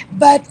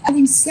 But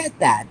having said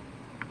that,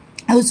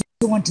 I also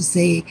want to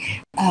say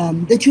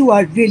that you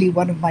are really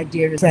one of my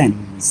dearest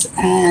friends,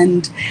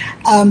 and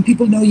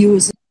people know you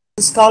as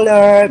a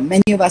scholar.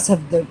 Many of us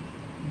have the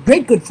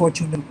great good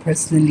fortune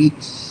personally,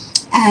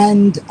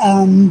 and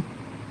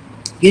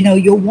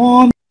your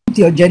warmth,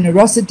 your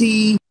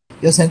generosity,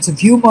 your sense of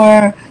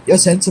humor, your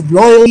sense of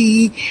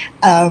loyalty,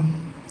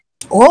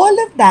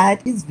 all of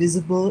that is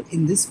visible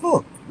in this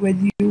book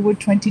when you were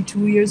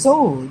 22 years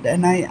old.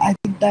 And I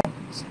think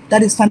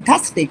that is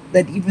fantastic,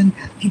 that even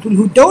people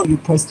who don't know you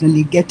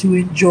personally get to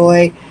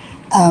enjoy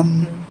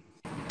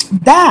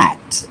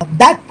that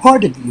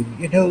part of you,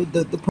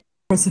 the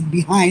person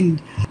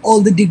behind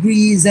all the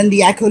degrees and the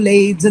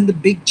accolades and the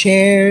big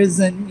chairs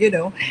and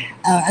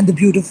and the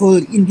beautiful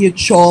Indian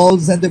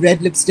shawls and the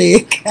red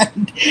lipstick.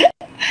 And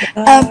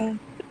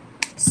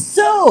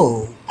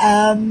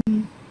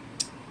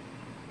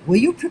were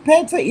you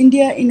prepared for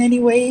India in any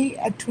way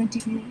at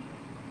 22?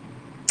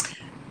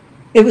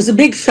 It was a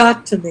big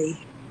shock to me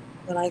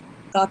when I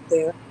got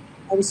there.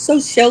 I was so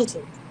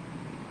sheltered.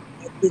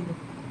 I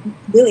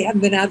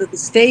haven't been out of the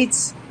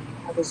States.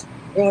 I was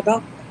brought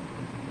up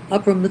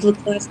upper middle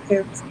class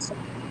parents and so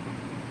on.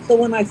 So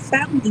when I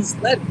found these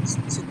letters,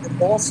 which had been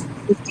lost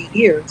for 50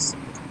 years,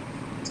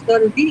 I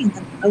started reading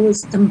them. I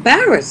was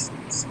embarrassed,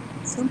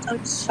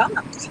 sometimes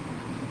shocked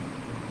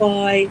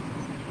by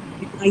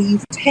my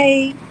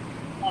naivete,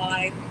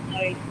 by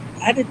my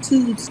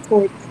attitudes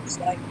toward things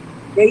like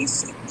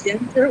race and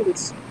gender,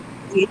 which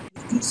we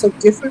do so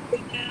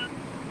differently now.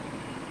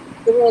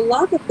 There were a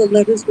lot of the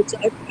letters which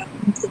I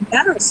found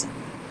embarrassing.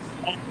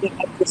 And when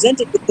I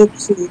presented the book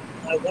to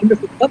my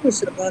wonderful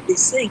publisher, Bobby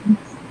Singh,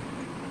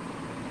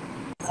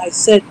 I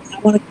said, I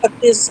want to cut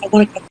this, I'm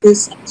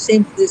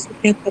ashamed of this, we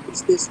can't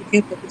publish this,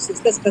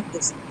 let's cut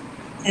this.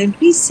 And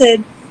he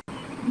said,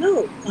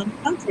 no, on the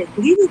contrary,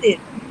 leave it in,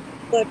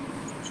 but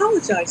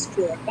apologize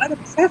for it. Write a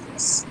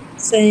preface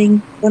saying,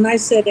 when I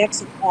said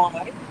X and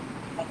Y,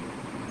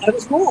 I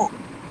was wrong,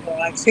 or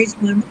I changed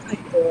my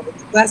mind, or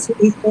that's what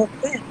we thought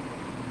then.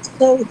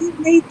 So he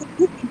made the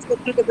book into a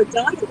kind of a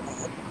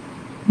dialogue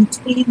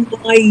between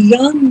my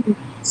young,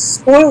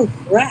 spoiled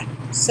brat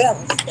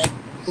self that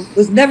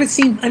was I've never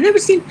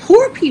seen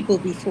poor people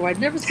before. I'd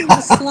never seen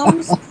the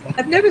slums.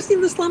 I've never seen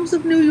the slums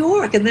of New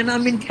York, and then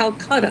I'm in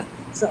Calcutta.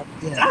 So,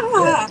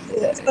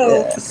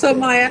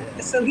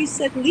 so he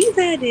said, leave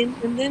that in,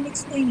 and then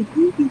explain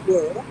who you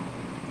were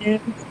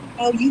and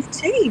how you've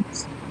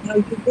changed. How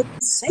you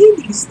wouldn't say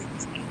these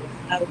things now.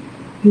 How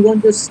you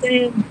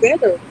understand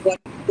better what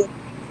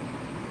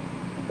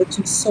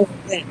you saw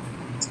then.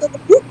 So the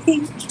book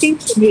came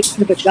to me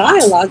kind of a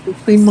dialogue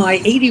between my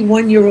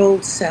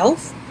 81-year-old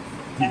self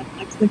and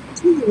my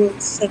 22-year-old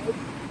self,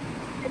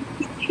 and it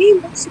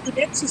became also an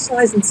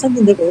exercise in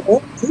something that we're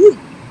all doing,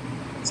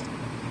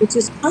 which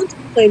is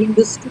contemplating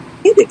the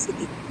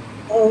stupidity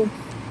of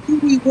who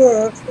we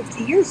were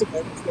 50 years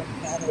ago, which we're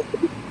that old,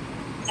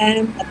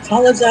 and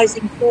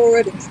apologizing for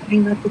it and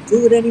trying not to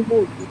do it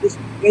anymore. We do this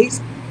with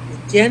race,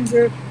 with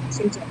gender,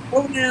 change our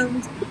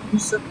pronouns,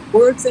 use certain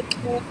words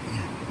anymore.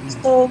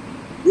 So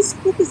this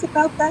book is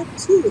about that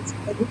too. It's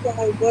about who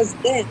I was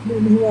then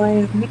and who I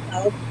am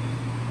now,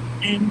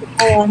 and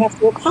how I have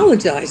to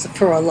apologize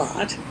for a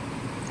lot.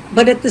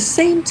 But at the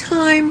same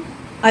time,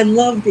 I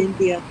loved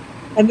India.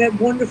 I met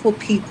wonderful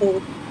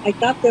people. I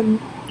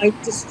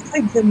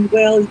described them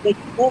well. They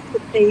came off the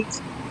page.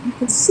 You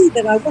can see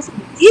that I wasn't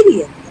an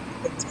idiot.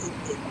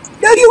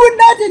 No, you were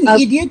not an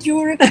idiot. You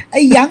were a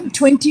young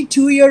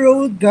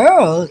 22-year-old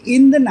girl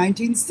in the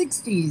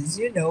 1960s.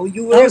 You know,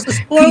 you were a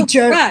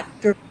creature. Brat.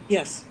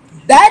 Yes.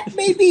 That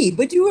may be,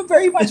 but you were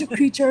very much a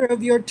creature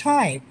of your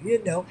time, you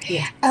know.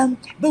 Yeah.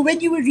 But when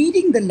you were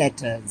reading the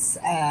letters,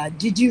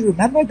 did you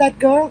remember that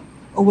girl,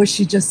 or was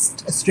she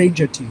just a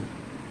stranger to you?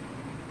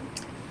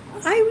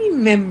 I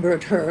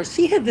remembered her.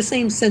 She had the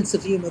same sense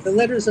of humor. The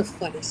letters are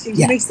funny. She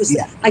makes this.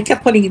 Yeah. I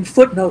kept putting in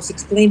footnotes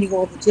explaining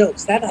all the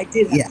jokes. That I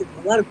did have to do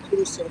a lot of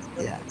Jewish jokes.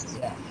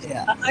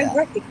 I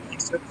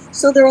recognized her.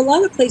 So there are a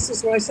lot of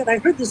places where I said, I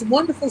heard this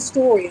wonderful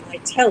story, and I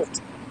tell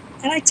it.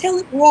 And I tell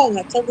it wrong.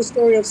 I tell the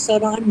story of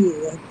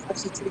Saranyu, and how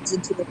she turns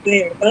into the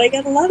bear. But I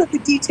got a lot of the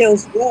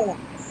details wrong.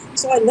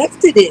 So I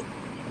left it in.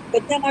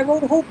 But then I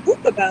wrote a whole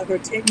book about her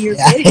 10 years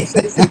later. So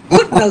there's a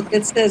footnote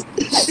that says,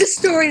 this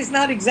story is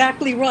not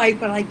exactly right,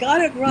 but I got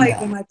it right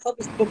when I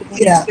published the book,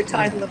 when it's the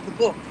title of the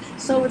book.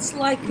 So it's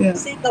like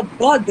saying a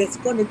bud that's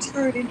going to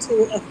turn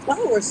into a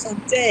flower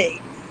someday.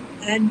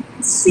 And you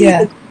can see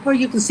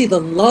you can see the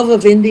love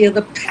of India,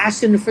 the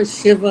passion for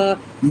Shiva,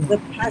 the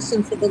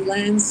passion for the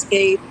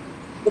landscape,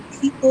 the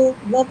people,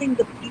 loving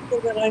the people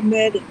that I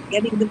met and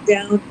getting them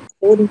down,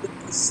 quoting what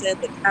they said,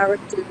 the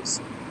characters,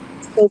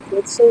 and so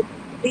forth. So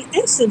the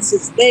essence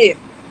is there,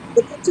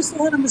 but there's just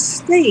a lot of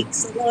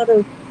mistakes, a lot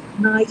of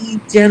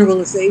naive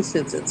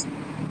generalizations. And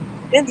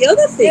then the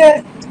other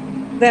thing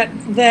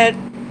that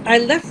I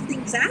left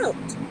things out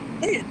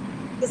then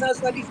because I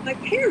was writing for my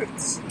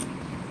parents.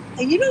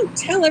 And you don't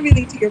tell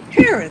everything to your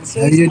parents.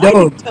 So you I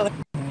didn't tell it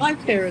to my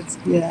parents.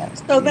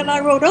 So then I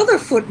wrote other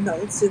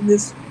footnotes in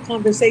this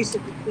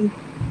conversation between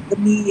the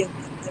me and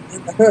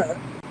the her,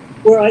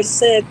 where I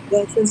said,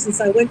 well, for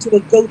instance, I went to a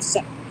goat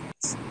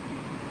sacrifice.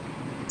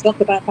 Talk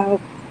about how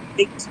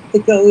they took the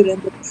goat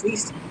and the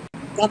priest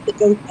got the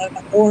goat by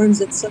the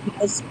horns and someone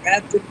else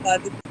grabbed him by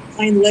the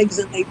hind legs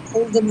and they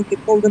pulled him and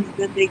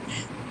then the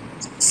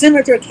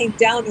scimitar came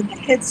down and the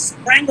head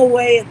sprang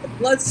away and the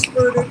blood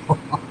spurted.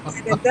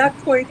 And at that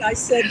point I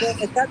said, well,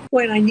 at that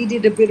point I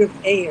needed a bit of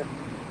air.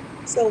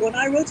 So when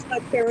I wrote to my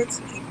parents,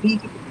 I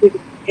needed a bit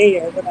of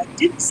air. What I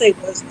didn't say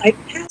was I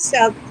passed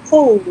out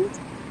cold,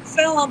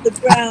 fell on the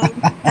ground,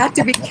 had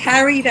to be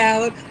carried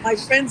out. My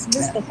friends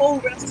missed the whole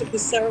rest of the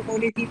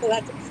ceremony. People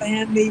had to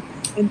fan me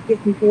and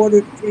give me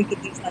water to drink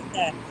and things like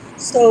that.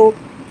 So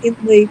in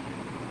the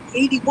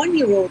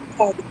 81-year-old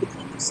part of the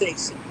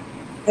conversation,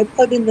 I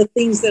put in the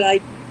things that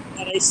I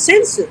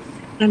censored,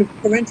 kind of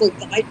parental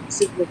guidance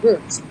in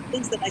reverse,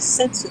 things that I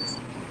censored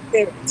from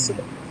parents.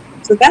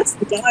 So that's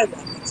the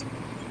dialogue.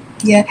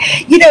 Yeah,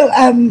 you know,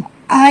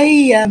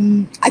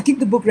 I think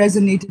the book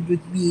resonated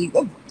with me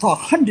for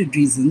 100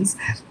 reasons,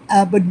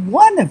 but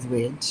one of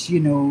which, you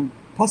know,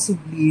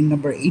 possibly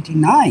number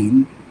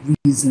 89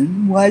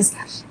 reason was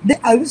that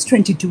I was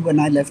 22 when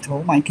I left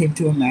home. I came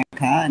to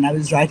America and I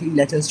was writing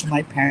letters to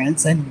my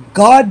parents, and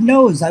God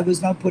knows I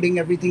was not putting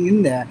everything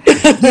in there.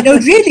 You know,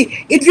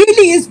 it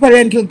really is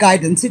parental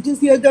guidance. It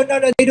is, you know,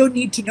 no, they don't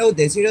need to know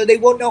this. You know, they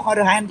won't know how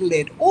to handle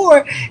it.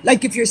 Or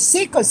like if you're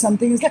sick or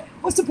something, it's like,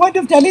 what's the point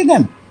of telling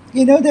them?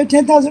 You know, they're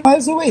 10,000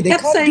 miles away. They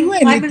can't do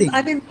anything.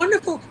 I'm in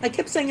wonderful. I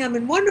kept saying I'm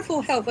in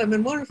wonderful health. I'm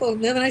in wonderful.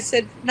 And then I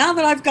said, now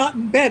that I've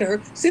gotten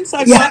better, since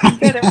I've gotten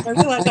better, I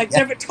realized I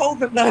never told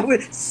them that I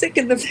was sick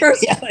in the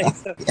first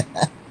place. So.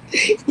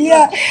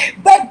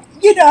 But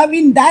you know, I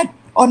mean, that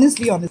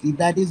honestly,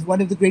 that is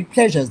one of the great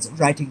pleasures of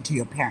writing to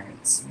your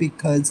parents,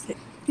 because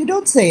you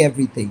don't say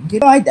everything. You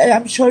know,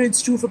 I'm sure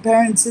it's true for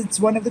parents. It's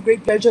one of the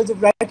great pleasures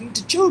of writing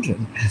to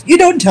children. You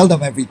don't tell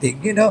them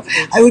everything. You know,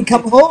 I would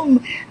come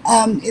home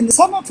in the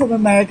summer from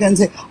America and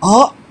say,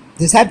 oh,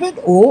 this happened.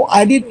 Oh,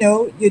 I didn't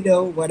know, you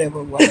know,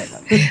 whatever.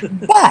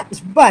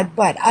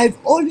 But I've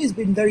always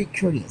been very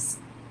curious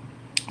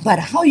about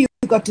how you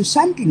got to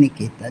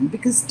Shantiniketan,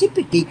 because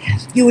typically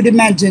you would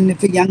imagine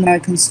if a young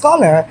American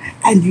scholar,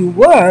 and you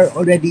were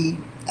already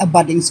a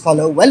budding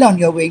scholar, well on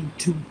your way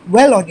to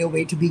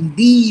being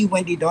the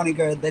Wendy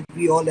Doniger that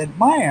we all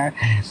admire,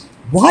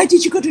 why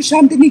did you go to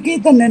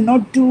Shantiniketan and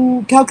not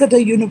to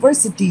Calcutta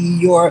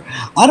University or,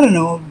 I don't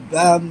know,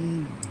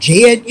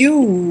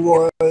 JNU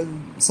or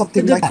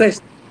something like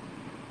that?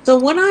 So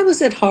when I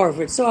was at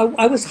Harvard, so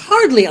I was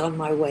hardly on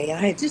my way.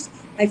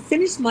 I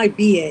finished my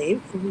BA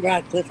from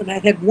Radcliffe, and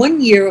I'd had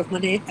 1 year of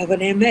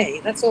an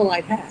MA. That's all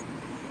I'd had.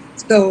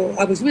 So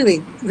I was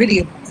really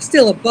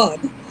still a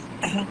bud.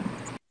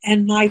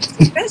 And my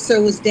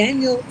professor was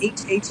Daniel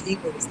H.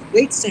 Eagles, the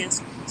great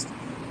Sanskritist,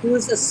 who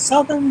was a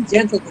Southern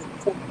gentleman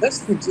from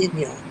West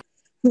Virginia,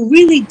 who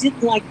really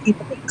didn't like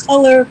people of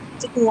color,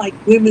 didn't like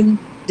women,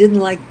 didn't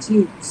like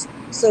Jews.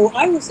 So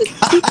I was a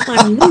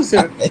two-time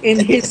loser in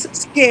his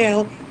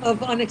scale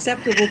of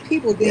unacceptable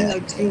people, being a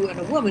Jew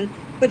and a woman.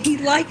 But he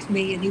liked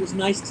me, and he was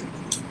nice to me.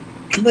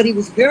 But he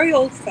was very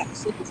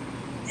old-fashioned,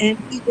 and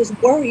he was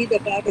worried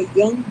about a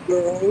young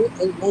girl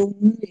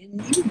alone in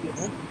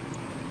India.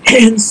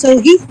 And so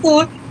he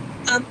thought,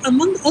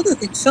 among other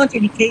things,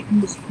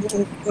 Shantiniketan was,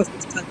 of course,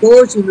 was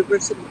Tagore's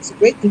university. It was a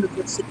great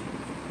university.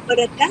 But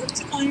at that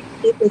time,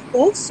 it was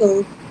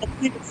also a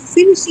kind of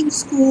finishing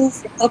school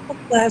for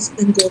upper-class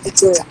Bengali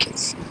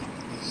girls.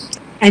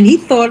 And he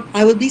thought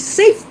I would be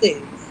safe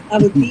there. I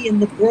would be in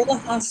the Burla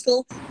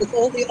hostel with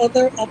all the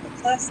other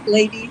upper-class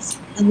ladies,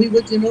 and we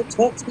would,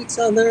 talk to each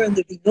other, and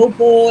there'd be no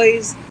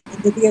boys,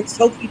 and there'd be a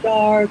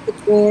chowkidar at the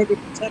door to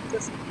protect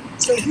us.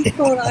 So he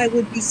thought I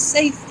would be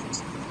safe.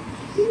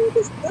 He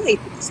was right.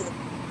 It was a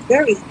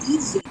very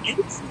easy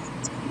entry.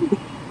 It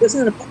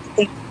wasn't a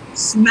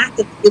smack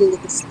in the middle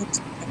of the slums.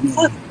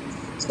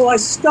 So I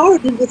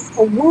started with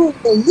a world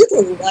a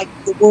little like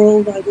the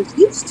world I was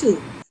used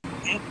to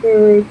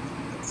after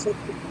so.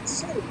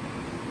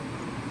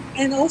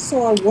 And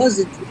also I was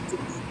interested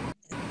in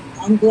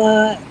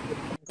Bangla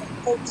and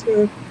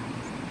culture.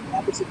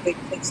 That was a great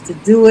place to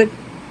do it.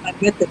 I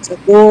met the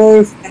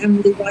Tagore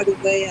family right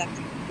away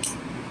after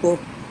people.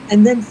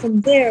 And then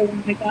from there,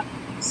 when I got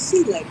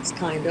sea legs,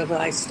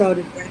 I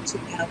started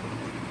branching out.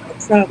 I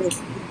traveled.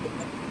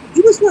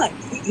 He was right.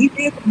 He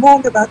may have been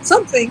wrong about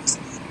some things,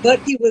 but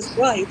he was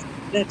right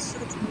that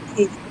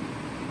Shantiniketan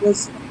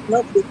was a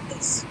lovely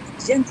place, a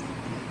gentle place,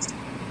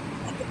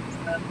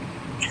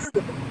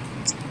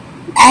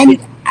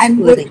 and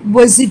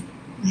was it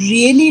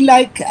really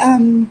like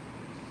a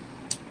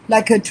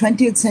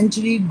 20th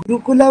century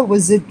Gurukula?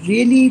 Was it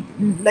really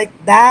like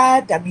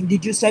that? I mean,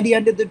 did you study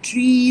under the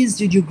trees?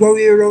 Did you grow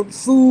your own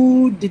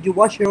food? Did you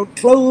wash your own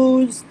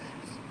clothes?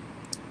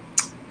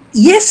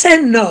 Yes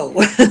and no.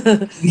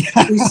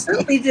 We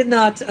certainly did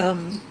not.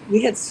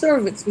 We had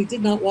servants. We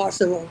did not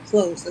wash our own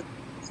clothes.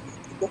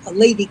 A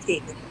lady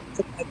came and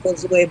took my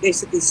clothes away and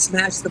basically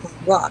smashed them on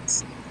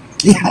rocks.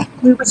 Yeah.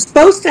 We were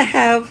supposed to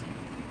have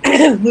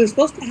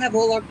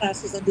all our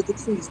classes under the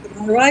trees, but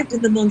I arrived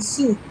in the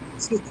monsoon.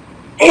 Excuse me.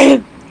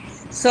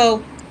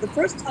 So the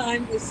first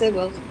time we said,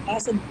 well,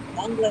 class in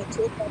Bangla,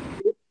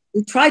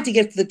 we tried to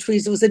get to the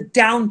trees. It was a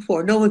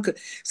downpour. No one could.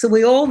 So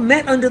we all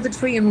met under the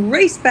tree and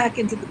raced back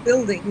into the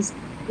buildings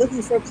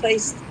looking for a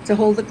place to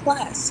hold a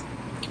class.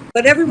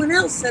 But everyone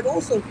else had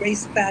also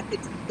raced back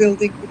into the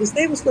building because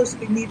they were supposed to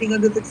be meeting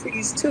under the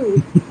trees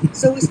too.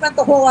 So we spent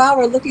the whole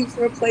hour looking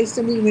for a place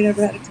to meet, and we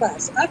never had a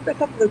class. After a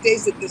couple of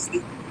days at this,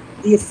 the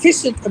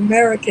efficient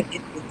American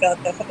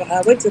got the,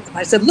 I went to them.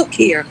 I said, look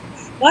here,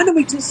 why don't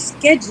we just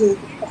schedule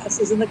the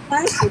classes in the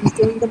classrooms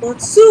during the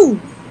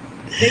monsoon?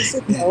 They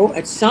said, no,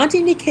 at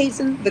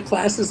Shantiniketan, the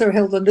classes are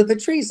held under the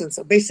trees. And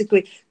so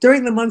basically,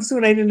 during the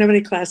monsoon, I didn't have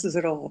any classes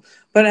at all.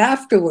 But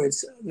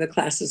afterwards, the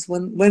classes,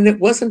 when it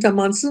wasn't a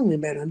monsoon, we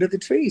met under the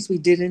trees. We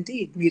did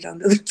indeed meet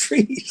under the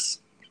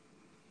trees.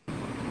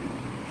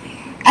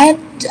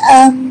 And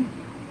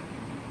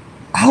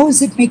how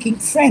was it making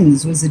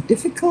friends? Was it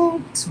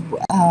difficult?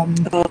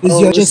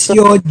 Was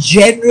your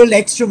general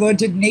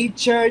extroverted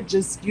nature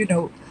just,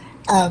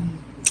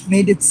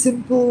 made it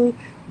simple?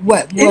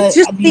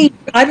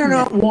 I don't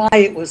know why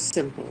it was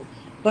simple,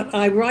 but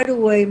I right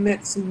away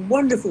met some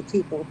wonderful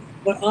people.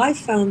 What I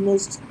found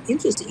most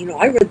interesting,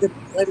 I read the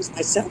letters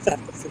myself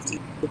after 15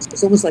 years. It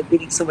was almost like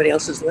reading somebody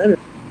else's letter.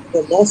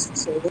 They're lost for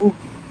so long.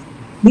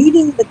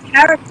 Meeting the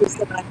characters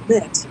that I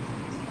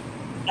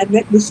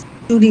met Miss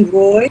Judy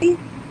Roy.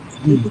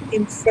 We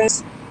became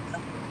friends.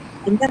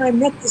 And then I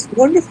met this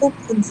wonderful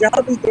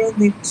Punjabi girl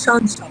named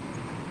Chansha,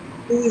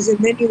 who is in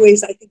many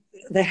ways, I think,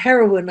 the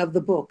heroine of the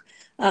book.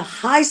 A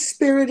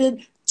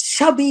high-spirited,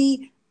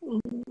 chubby,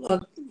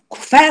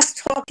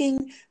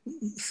 fast-talking,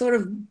 sort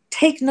of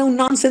take no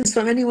nonsense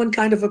from anyone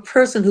kind of a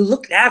person who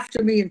looked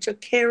after me and took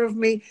care of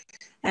me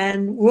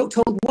and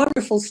told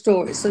wonderful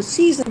stories. So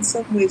she's in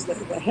some ways the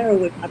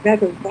heroine. I met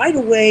her right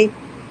away.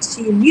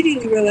 She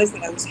immediately realized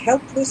that I was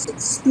helpless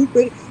and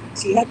stupid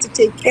She had to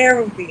take care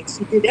of me.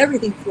 She did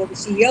everything for me.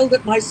 She yelled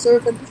at my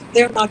servant,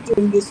 "They're not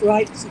doing this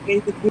right." She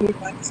made them do it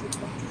right.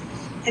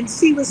 And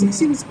she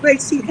was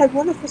great. She had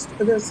one of her,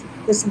 there's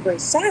some very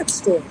sad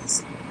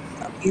stories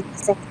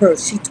from her.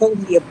 She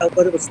told me about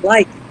what it was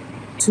like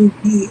to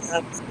be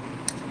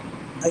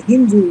a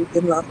Hindu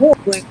in Lahore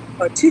when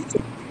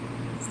partition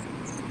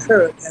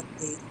occurred and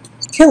the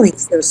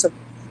killings. There's some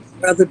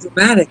rather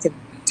dramatic and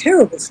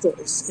terrible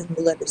stories in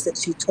the letters that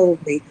she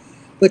told me,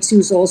 but she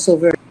was also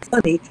very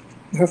funny.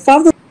 Her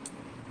father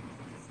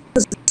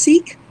was a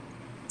Sikh,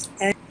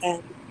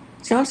 and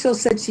Chanchal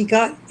said she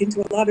got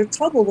into a lot of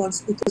trouble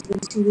once because when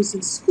she was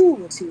in school,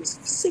 when she was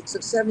 6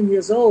 or 7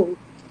 years old,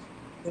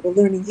 they were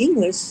learning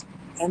English,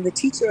 and the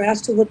teacher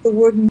asked her what the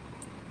word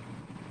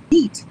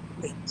meat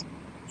meant.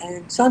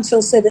 And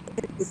Chanchal said it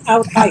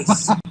without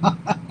ice.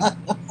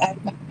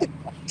 And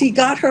she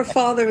got her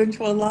father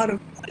into a lot of...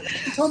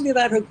 She told me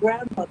about her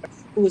grandmother,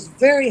 who was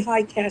very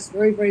high caste,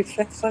 very, very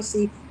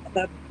fussy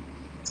about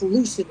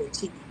pollution, and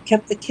she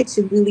kept the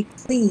kitchen really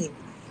clean.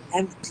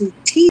 And to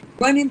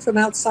run in from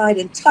outside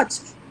and touch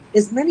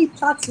as many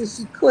pots as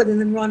she could and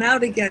then run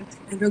out again,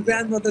 and her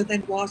grandmother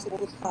then washed all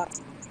the pots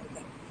and things like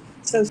that.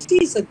 So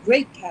she's a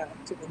great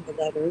character in the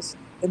letters.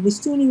 And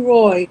Mistuni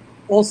Roy,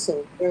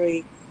 also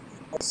very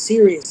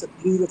serious, a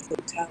beautiful,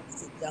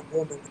 talented young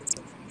woman.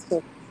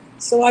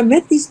 So I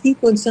met these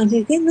people in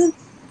Shantiniketan.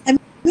 I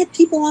met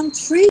people on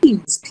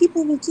trains.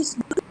 People were just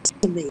nice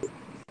to me.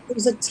 There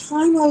was a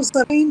time I was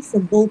on a train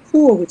from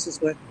Bolpur, which is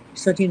where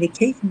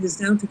Shantiniketan is,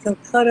 down to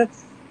Calcutta.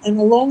 And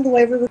along the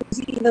way, everybody was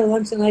eating their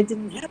lunch, and I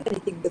didn't have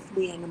anything with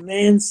me. And a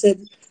man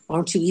said,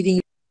 "Aren't you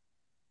eating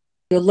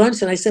your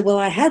lunch?" And I said, "Well,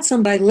 I had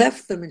some, but I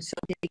left them in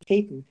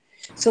Shantiniketan."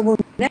 So when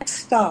we next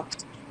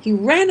stopped, he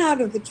ran out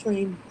of the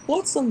train,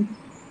 bought some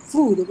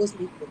food, it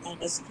wasn't even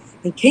bananas,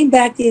 and came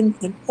back in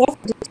and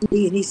offered it to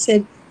me. And he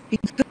said,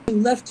 "Because you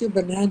left your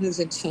bananas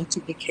in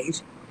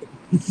Shantiniketan."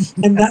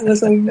 And that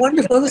was a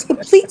wonderful, it was a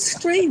complete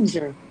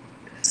stranger.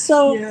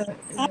 So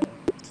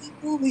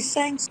we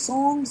sang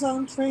songs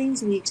on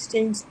trains. We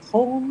exchanged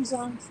poems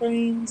on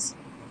trains,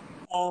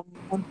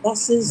 on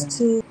buses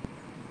too.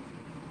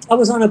 I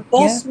was on a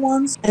bus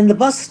once, and the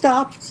bus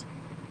stopped.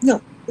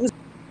 No, it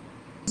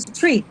was a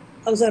train.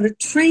 I was on a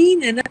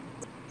train, and I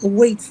had to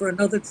wait for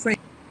another train.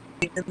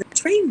 And the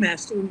train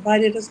master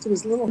invited us to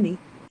his little knee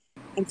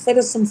and fed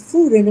us some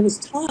food, and it was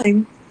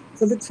time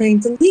for the train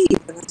to leave.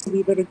 And I said,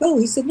 "We better go."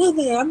 He said, "No,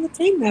 I'm the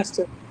train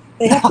master.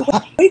 They have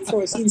to wait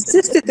for us." He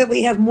insisted that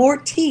we have more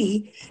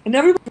tea, and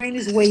every train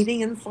is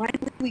waiting. And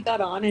finally we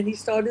got on, and he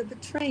started the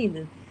train.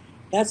 And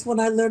that's when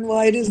I learned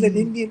why it is that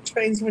Indian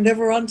trains were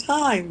never on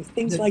time.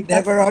 Things like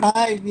that. Never on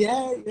time,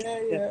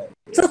 yeah.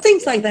 So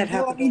things like that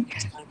happened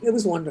all the time. It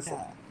was wonderful.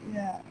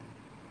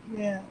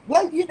 Yeah.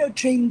 Well,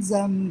 trains,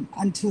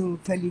 until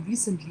fairly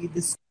recently,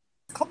 this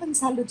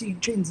commensality in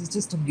trains is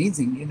just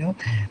amazing,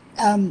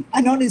 and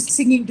honest,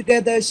 singing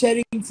together,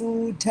 sharing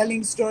food,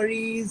 telling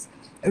stories,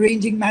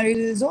 arranging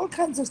marriages, all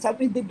kinds of stuff. I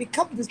mean, they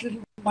become this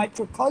little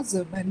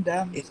microcosm, and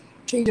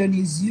train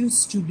journeys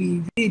used to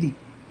be really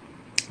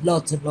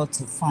lots and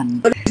lots of fun.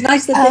 But it's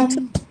nice that they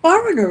took a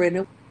foreigner in.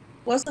 It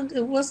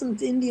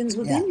wasn't Indians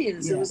with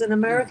Indians. It was an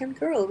American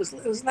girl. It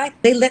was nice.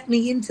 They let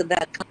me into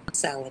that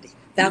commensality.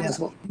 That was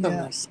what was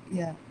nice.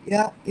 Yeah.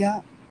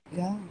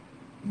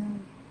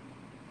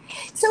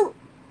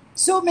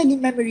 So many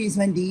memories,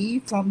 Wendy,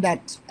 from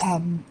that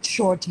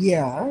short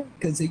year.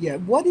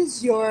 What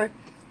is your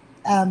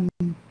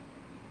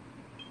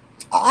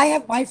I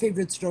have my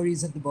favorite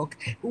stories in the book.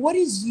 What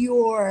is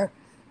your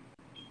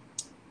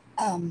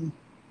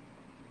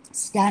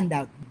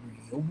standout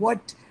memory?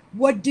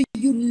 What do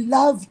you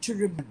love to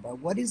remember?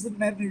 What is the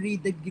memory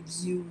that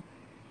gives you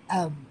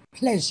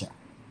pleasure?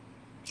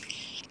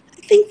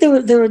 I think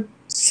there are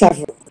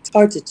several. It's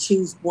hard to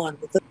choose one.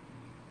 But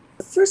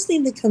the first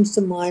thing that comes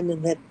to mind,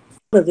 and that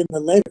in the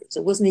letters,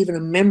 it wasn't even a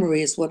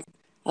memory, is what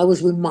I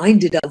was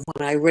reminded of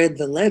when I read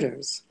the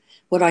letters.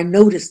 What I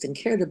noticed and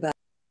cared about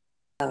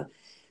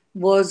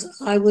was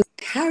I was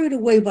carried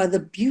away by the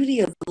beauty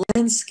of the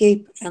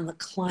landscape and the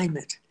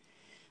climate,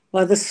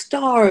 by the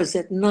stars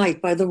at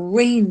night, by the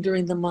rain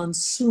during the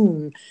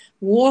monsoon,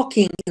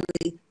 walking in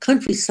the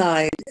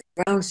countryside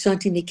around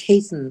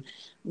Shantiniketan,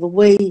 the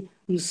way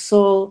you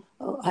saw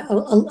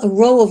a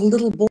row of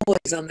little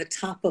boys on the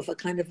top of a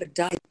kind of a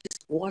dike,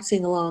 just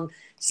watching along,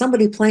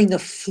 somebody playing a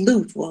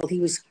flute while he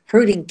was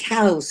herding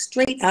cows,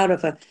 straight out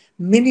of a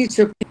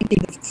miniature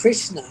painting of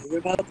Krishna.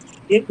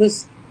 It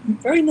was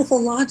very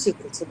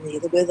mythological to me,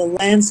 the way the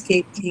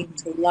landscape came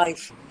to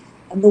life,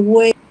 and the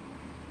way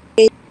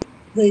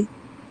the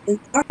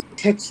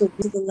architecture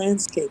of the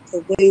landscape,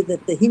 the way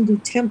that the Hindu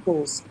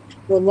temples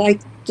were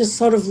like just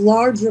sort of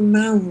larger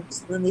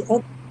mounds than the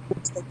other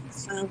ones that you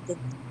found in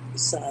the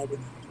countryside,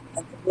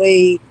 and the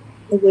way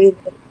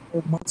that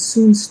the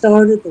monsoon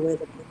started, the way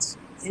the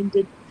monsoon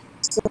ended.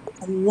 So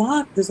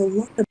there's a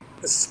lot of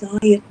the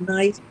sky at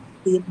night,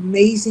 the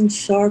amazing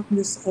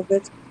sharpness of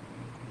it,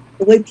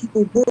 the way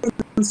people were in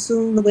the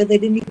monsoon, the way they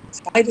didn't even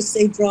try to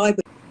stay dry,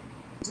 but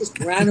just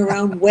ran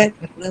around wet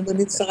and then went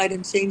inside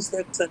and changed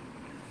their clothes.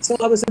 So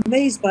I was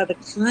amazed by the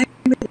climate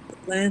of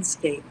the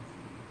landscape.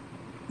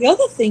 The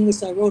other thing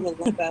which I wrote a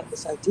lot about,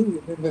 which I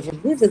do remember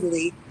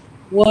vividly,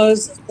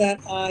 was that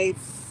I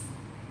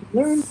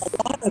learned a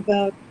lot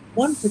about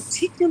one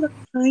particular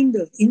kind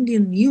of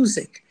Indian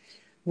music,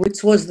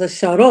 which was the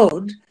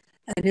charod,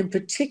 and in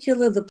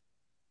particular the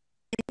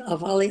playing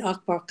of Ali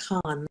Akbar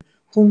Khan,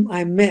 whom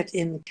I met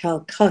in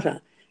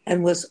Calcutta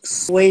and was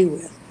sway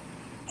with,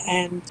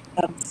 and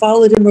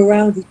followed him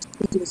around. He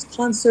took me to his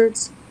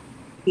concerts.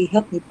 He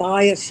helped me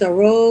buy a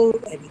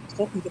charod, and he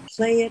taught me to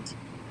play it.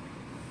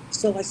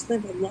 So I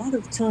spent a lot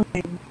of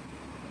time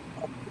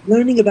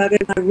learning about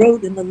it. And I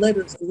wrote in the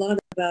letters a lot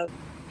about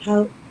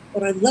how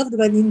what I loved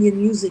about Indian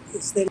music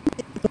is that it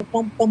didn't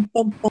bum, bum,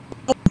 bum, bum,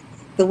 bum,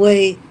 the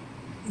way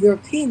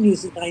European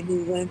music I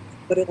knew went,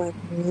 but it went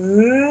the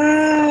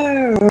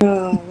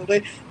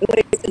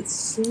way it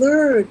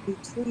slurred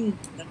between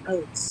the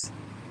notes.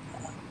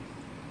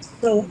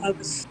 So it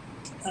was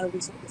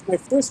my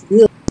first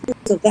real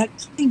experience of that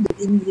kind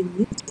of Indian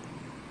music.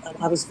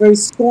 I was very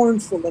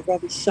scornful of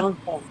Ravi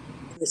Shankar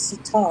and the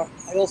sitar.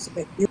 I also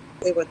met the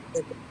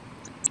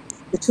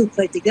two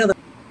played together.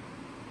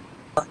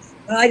 But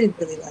I didn't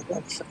really like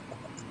Ravi Shankar.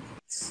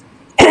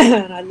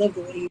 And I loved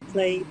the way he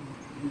played.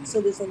 So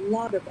there's a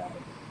lot about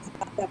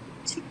that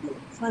particular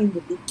kind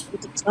of music.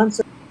 It's a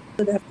concert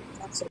after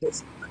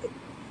concert.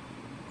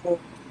 So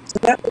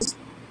that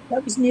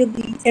was near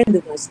the end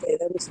of my stay.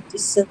 That was in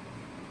December.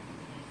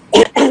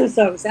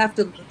 So it was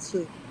after the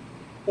monsoon.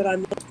 But I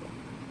loved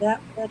it.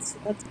 That's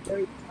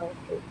very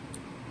powerful.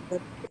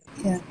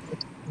 Yeah.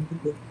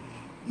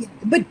 Yeah.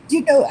 But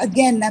you know,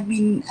 again, I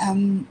mean,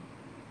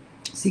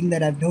 seeing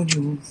that I've known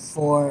you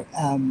for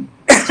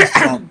just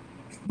about,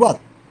 well,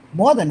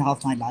 more than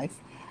half my life,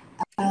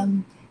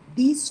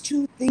 these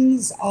two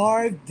things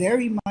are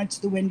very much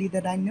the Wendy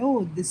that I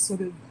know. This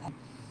sort of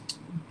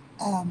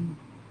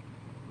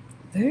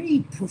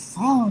very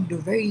profound or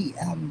very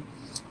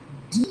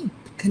deep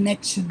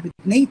connection with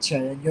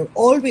nature, and you're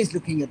always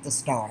looking at the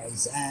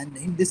stars, and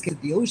in this case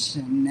the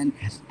ocean, and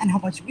how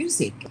much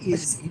music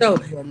is in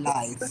your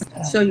life.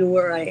 Show you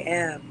where I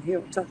am. Here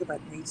we're talking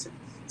about nature.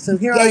 So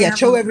here I am. Yeah,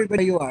 show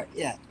everybody you are.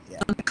 Yeah.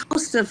 On the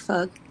coast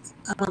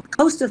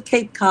of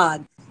Cape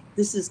Cod.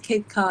 This is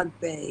Cape Cod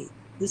Bay.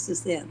 This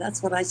is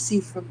that's what I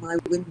see from my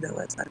window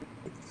as I.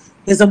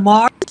 There's a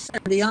marsh,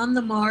 and beyond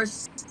the marsh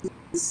is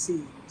the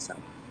sea.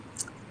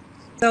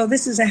 So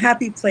this is a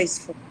happy place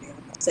for me. I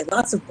must say,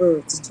 lots of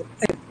birds too.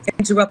 I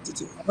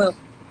interrupted you. Well,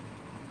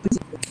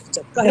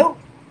 go ahead.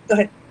 Go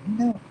ahead.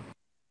 No.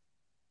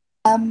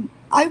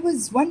 I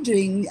was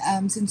wondering,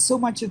 since so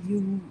much of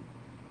you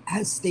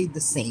has stayed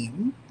the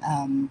same,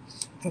 from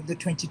the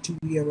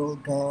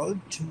 22-year-old girl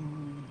to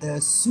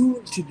the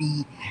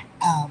soon-to-be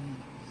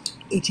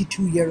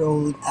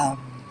 82-year-old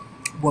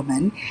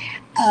woman,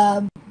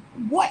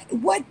 what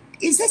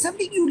is there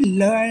something you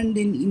learned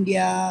in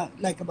India,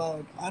 like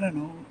about, I don't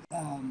know,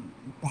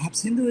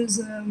 perhaps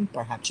Hinduism,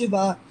 perhaps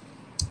Shiva,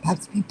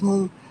 perhaps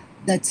people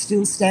that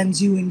still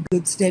stands you in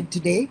good stead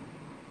today?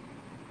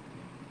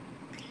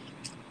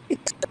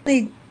 It's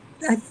really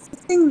a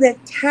thing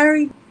that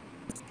carried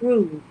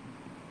through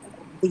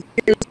the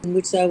years in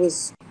which I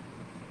was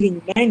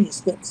reading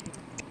manuscripts and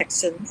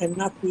texts and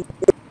not being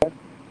there.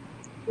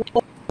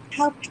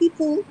 How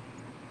people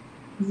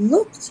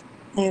looked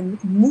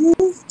and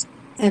moved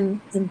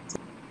and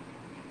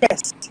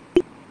dressed.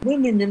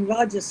 Women in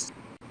Rajasthan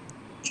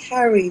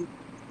carried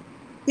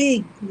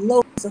big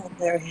loads on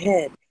their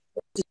head,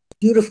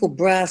 beautiful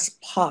brass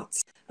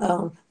pots,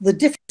 the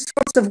different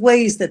sorts of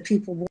ways that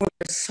people wore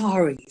their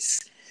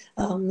saris,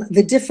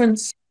 the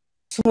different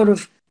sort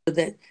of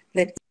that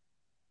Indian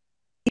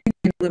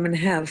women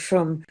have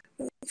from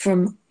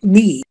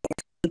me,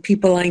 the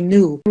people I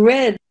knew. I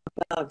read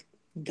about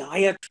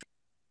Gayatri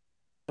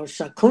or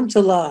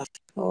Shakuntala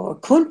or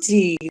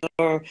Kunti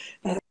or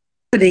I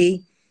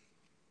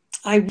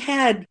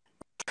had a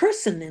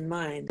person in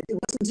mind. It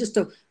wasn't just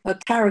a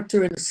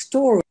character in a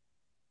story.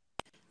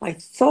 I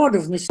thought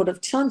of Miss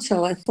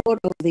Chanchal. I thought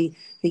of the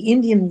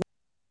Indian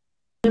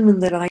women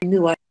that I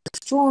knew. I had a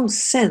strong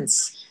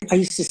sense. I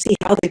used to see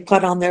how they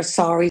put on their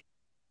saris.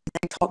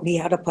 They taught me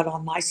how to put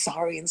on my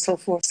sari and so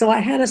forth. So I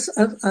had a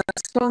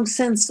strong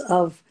sense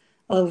of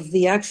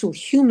the actual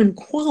human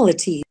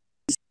qualities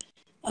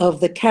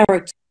of the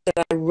characters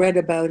that I read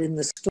about in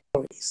the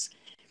stories.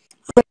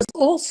 I was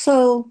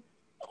also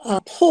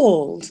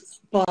appalled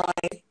by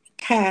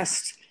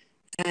caste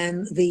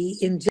and the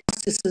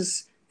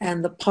injustices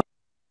and the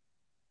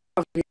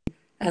poverty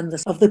and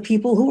of the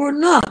people who were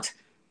not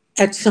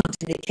at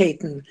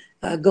Shantiniketan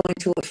going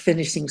to a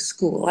finishing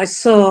school. I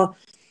saw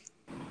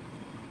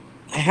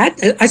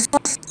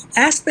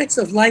aspects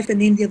of life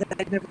in India that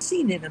I'd never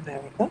seen in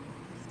America,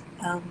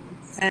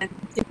 and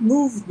it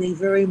moved me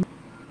very much.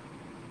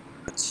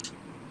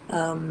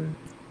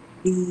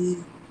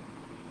 The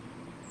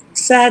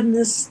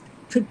sadness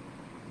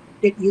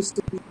that used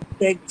to be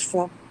begged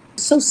from.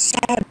 So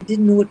sad, I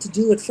didn't know what to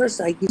do at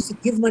first. I used to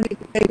give money to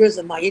beggars,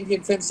 and my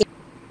Indian friends said,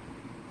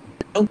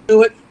 don't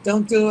do it,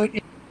 and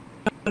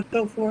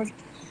so forth.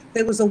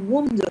 there was a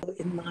window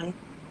in my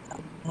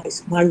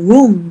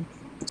room,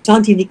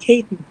 Shanti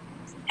Niketan,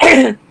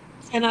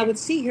 and I would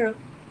see her.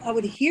 I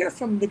would hear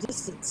from the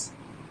distance.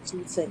 She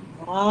would say,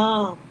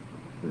 "Mom,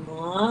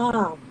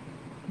 Mom,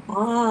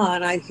 Mom,"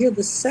 and I'd hear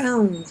the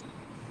sound,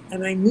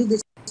 and I knew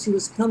that she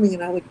was coming,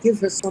 and I would give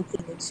her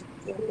something, and she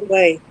would go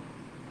away.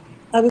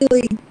 I was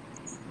really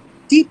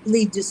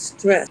deeply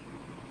distressed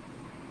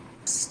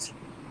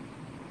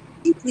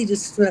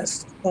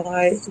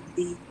by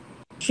the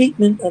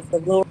treatment of the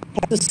lower,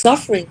 the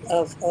suffering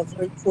of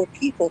very poor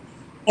people.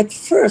 At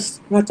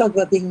first, when I talk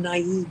about being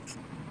naive,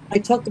 I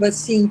talked about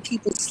seeing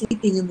people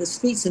sleeping in the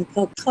streets in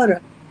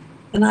Calcutta,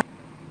 and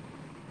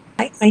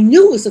I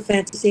knew it was a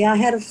fantasy. I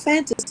had a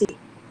fantasy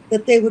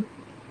that they would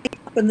wake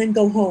up and then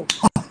go home.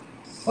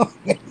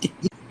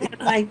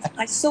 And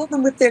I saw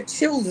them with their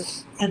children,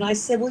 and I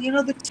said, well, you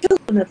know, the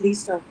children at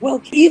least are, well,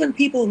 even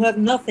people who have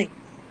nothing,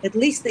 at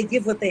least they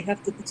give what they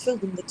have to the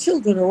children. The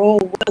children are all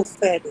well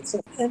fed,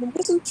 and it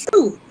wasn't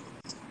true.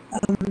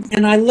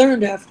 And I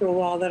learned after a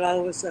while that I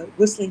was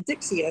whistling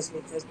Dixie, as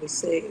we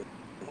say.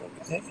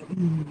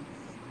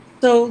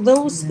 So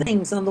those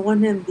things, on the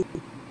one hand,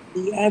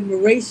 the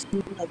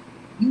admiration of the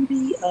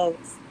beauty of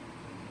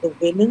the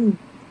women,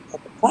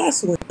 of the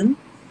class women,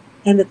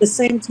 and at the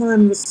same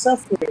time the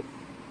suffering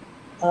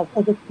of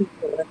other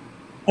people.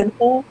 And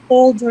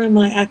all during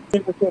my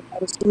academic work, I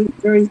was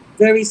very,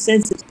 very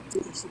sensitive to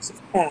issues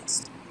of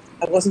caste.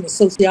 I wasn't a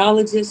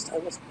sociologist, I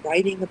wasn't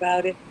writing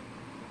about it,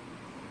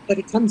 but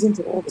it comes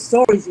into all the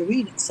stories you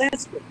read in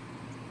Sanskrit.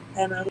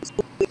 And I was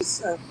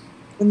always,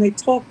 when they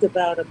talked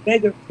about a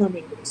beggar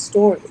coming with a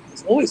story,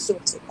 there's always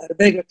stories about a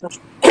beggar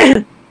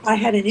coming. I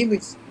had an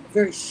image, a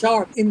very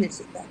sharp image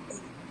of that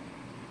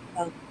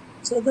beggar.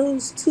 So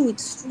those two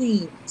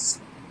extremes,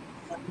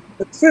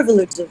 the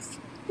privilege of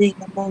being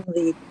among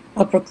the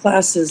upper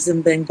classes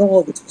in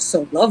Bengal, which was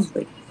so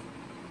lovely,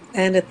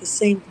 and at the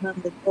same time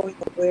the growing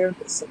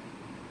awareness of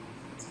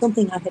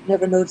something I had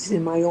never noticed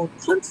in my own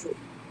country.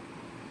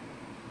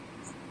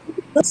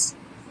 This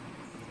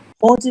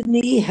haunted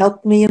me,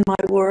 helped me in my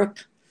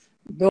work,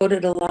 brought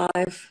it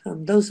alive.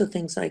 Those are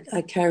things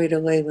I carried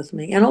away with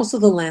me. And also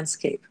the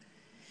landscape.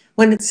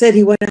 When it said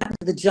he went out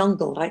to the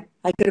jungle,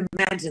 I could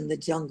imagine the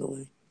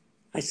jungle.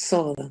 I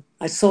saw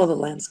the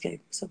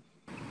landscape. So.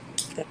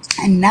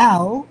 And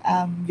now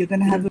you're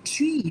going to have a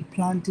tree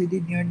planted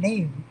in your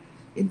name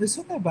in the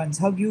Sundarbans.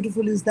 How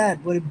beautiful is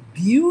that? What a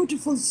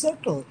beautiful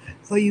circle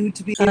for you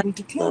to be able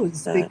to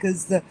close,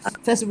 because the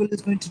festival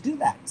is going to do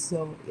that.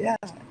 So, yeah.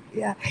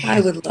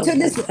 I would love so,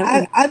 listen,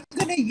 I'm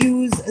going to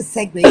use a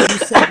segue. You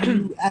said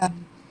you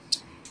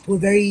were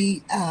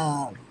very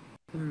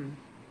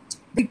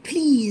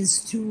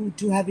pleased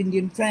to have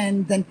Indian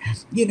friends, and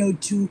you know,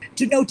 to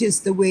notice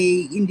the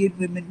way Indian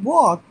women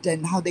walked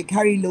and how they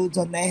carry loads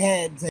on their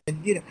heads.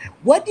 And you know,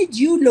 what did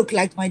you look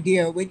like, my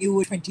dear, when you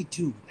were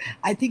 22?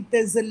 I think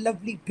there's a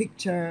lovely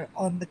picture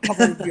on the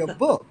cover of your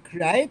book,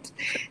 right?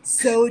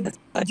 So do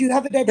you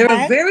have it at hand? There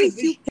are very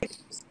few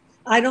pictures.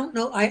 I don't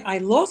know. I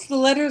lost the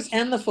letters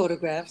and the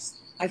photographs.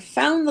 I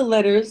found the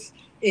letters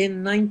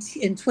in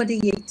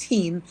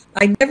 2018.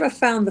 I never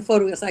found the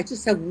photographs. I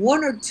just have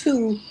one or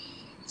two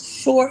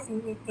short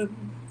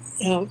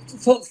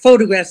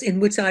photographs in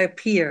which I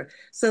appear.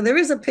 So there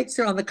is a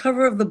picture on the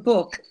cover of the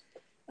book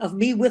of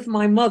me with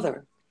my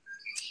mother.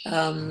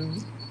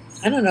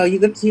 I don't know.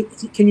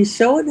 Can you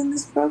show it in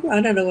this program?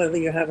 I don't know whether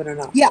you have it or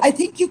not. Yeah, I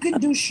think you can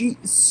do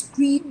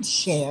screen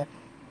share.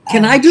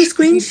 Can I do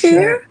screen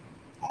share?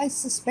 I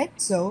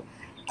suspect so.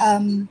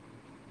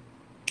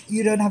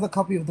 You don't have a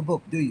copy of the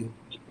book, do you?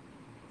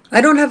 I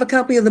don't have a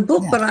copy of the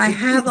book, but I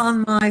have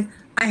on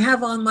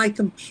my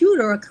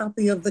computer a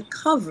copy of the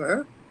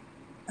cover.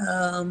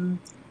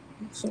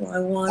 So I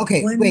want.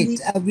 Okay,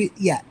 wait.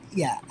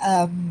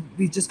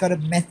 We just got a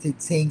message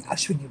saying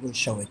Ashwini will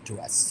show it to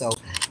us. So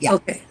yeah.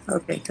 Okay.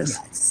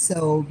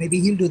 So maybe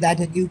he'll do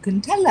that, and you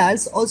can tell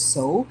us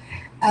also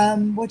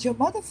what your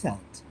mother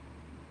felt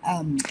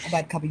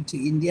about coming to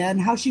India and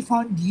how she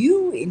found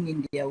you in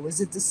India. Was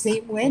it the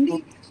same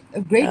Wendy,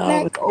 a great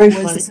neck, or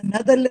was this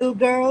another little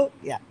girl?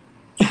 Yeah.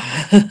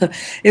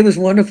 It was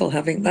wonderful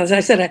having, as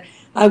I said,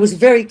 I was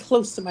very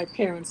close to my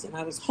parents and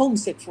I was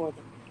homesick for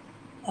them.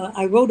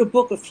 I wrote a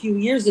book a few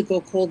years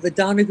ago called The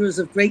Donagers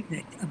of Great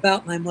Neck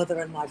about my mother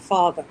and my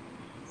father.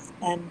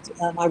 And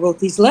I wrote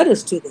these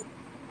letters to them.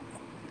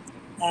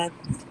 And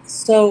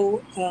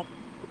so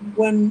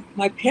when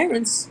my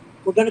parents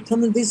were going to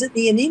come and visit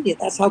me in India,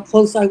 that's how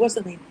close I was.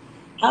 I mean,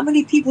 how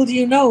many people do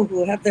you know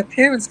who have their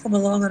parents come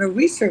along on a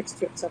research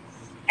trip? So,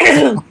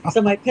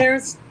 so my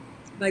parents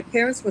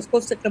were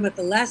supposed to come at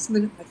the last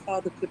minute. My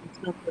father couldn't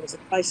come. There was a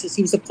crisis.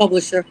 He was a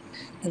publisher,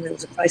 and there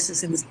was a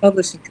crisis in his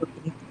publishing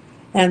company.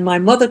 And my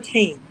mother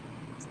came.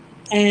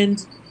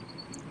 And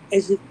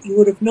as you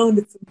would have known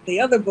from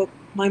the other book,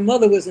 my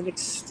mother was an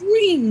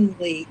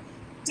extremely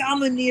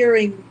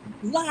domineering,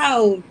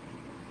 loud,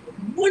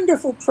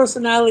 wonderful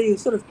personality who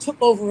sort of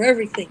took over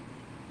everything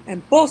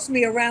and bossed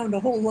me around a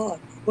whole lot.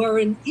 Where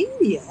in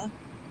India,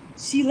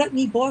 she let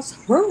me boss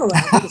her around.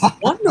 It was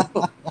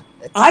wonderful.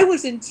 I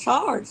was in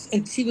charge,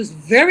 and she was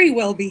very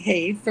well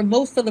behaved for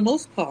the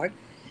most part.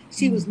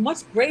 She was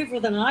much braver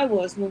than I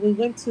was when we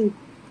went to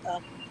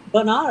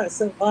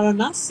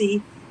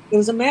Varanasi. There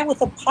was a man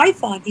with a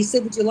python. He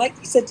said,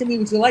 he said to me,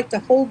 would you like to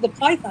hold the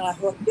python? I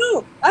thought,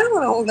 no, I don't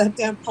want to hold that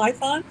damn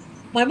python.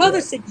 My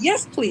mother said,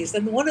 yes, please.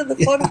 And one of the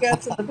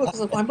photographs in the book is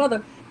of my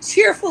mother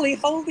cheerfully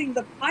holding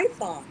the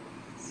python.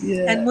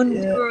 And when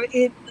we were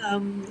in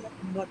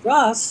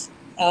Madras,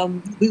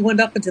 we went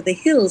up into the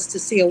hills to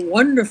see a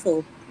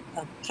wonderful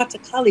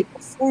Kathakali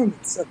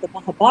performance of the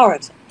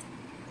Mahabharata.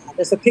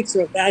 There's a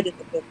picture of that in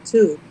the book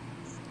too.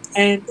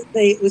 And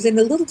it was in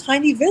a little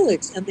tiny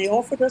village, and they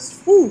offered us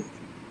food.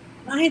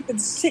 And I had been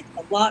sick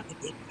a lot in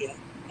India,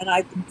 and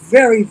I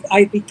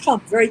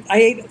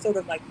ate sort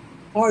of like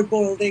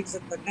hard-boiled eggs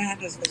and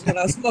bananas was what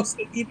I was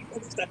mostly eating all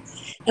the time.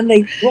 And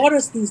they brought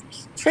us these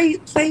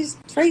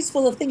trays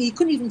full of things. You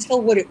couldn't even tell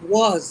what it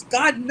was.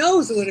 God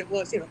knows what it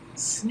was,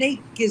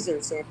 snake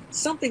gizzards or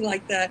something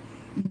like that.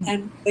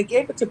 And they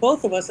gave it to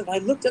both of us, and I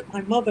looked at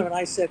my mother and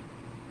I said,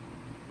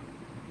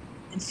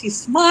 and she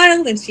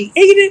smiled and she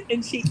ate it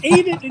and she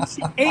ate it and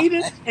she ate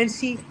it, and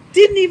she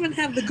didn't even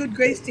have the good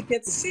grace to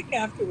get sick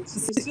afterwards. She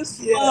was just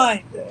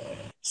fine.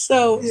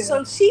 So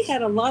she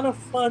had a lot of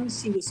fun.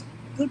 She was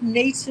good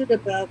natured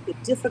about the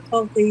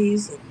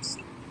difficulties,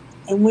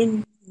 and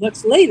when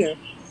much later, in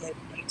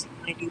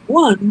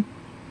 1991,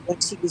 when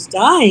she was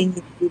dying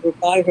and we were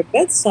by her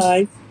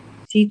bedside,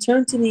 she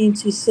turned to me and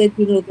she said,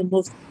 the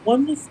most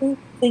wonderful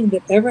thing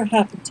that ever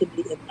happened to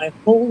me in my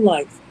whole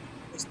life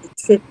was the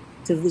trip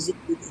to visit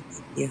you in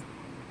India.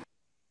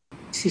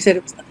 She said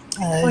it was the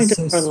point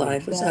of her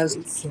life.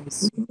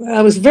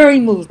 I was very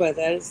moved by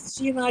that.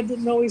 She and I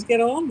didn't always get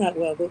on that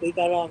well, but we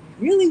got on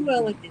really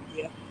well in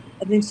India.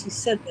 And then she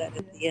said that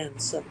at the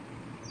end. So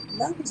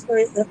that was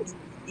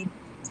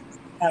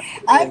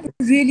I'm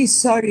really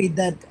sorry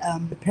that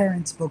the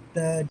parents' book,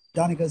 The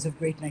Donegals of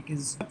Great Neck,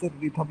 is not going to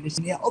be published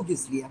in India.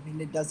 Obviously, I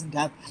mean, it doesn't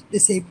have the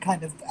same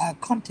kind of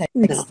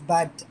context,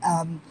 but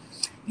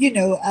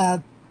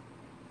it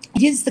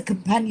is the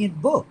companion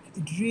book.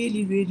 It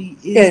really, really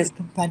is the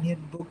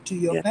companion book to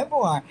your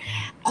memoir.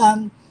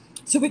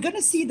 So we're going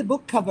to see the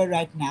book cover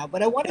right now,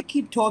 but I want to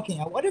keep talking.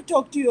 I want to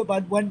talk to you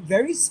about one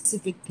very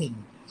specific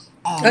thing.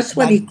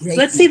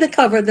 Let's see the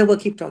cover, then we'll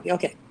keep talking.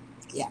 Okay.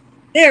 Yeah.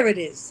 There it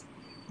is.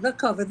 The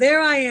cover.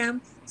 There I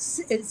am.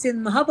 It's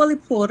in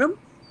Mahabalipuram.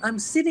 I'm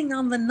sitting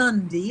on the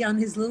Nandi,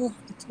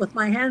 with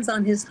my hands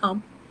on his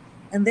hump,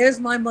 and there's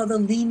my mother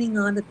leaning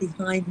on it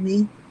behind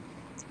me.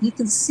 You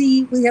can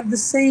see we have the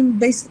same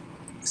basic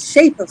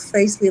shape of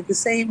face. We have the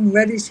same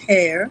reddish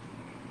hair.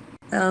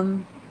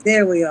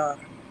 There we are.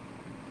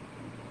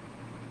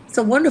 It's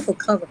a wonderful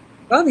cover.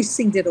 Ravi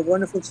Singh did a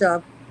wonderful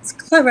job. It's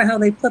clever how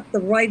they put the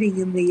writing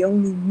in the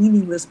only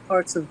meaningless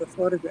parts of the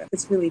photograph.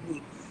 It's really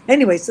neat.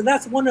 Anyway, so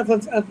that's one of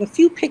a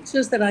few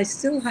pictures that I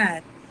still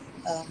had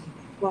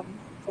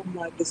from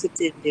my visit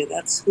to India.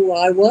 That's who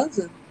I was,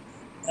 and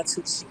that's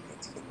who she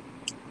was.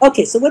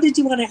 Okay, so what did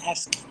you want to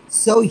ask?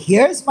 So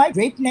here's my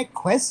Great Neck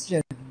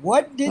question.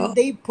 What did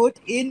they put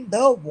in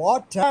the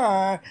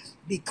water?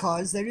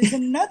 Because there is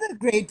another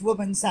great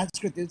woman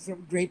Sanskritist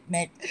from Great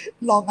Neck,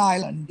 Long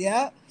Island,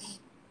 Yeah,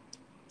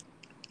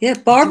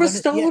 Barbara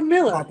Stoller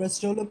Miller. Barbara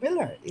Stoller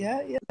Miller.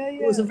 Yeah.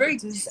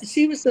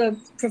 She was a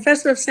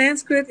professor of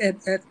Sanskrit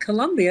at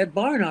Columbia, at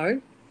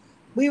Barnard.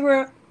 We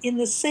were in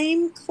the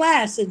same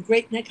class in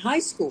Great Neck High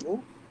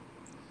School,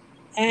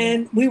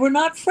 and we were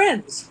not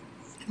friends.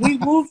 We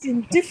moved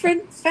in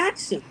different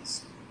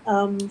factions.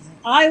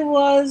 I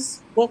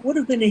was what would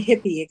have been a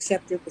hippie,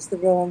 except it was the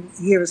wrong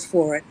years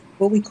for it.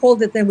 What we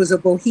called it then was a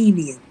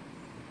bohemian.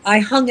 I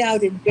hung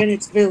out in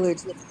Greenwich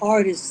Village with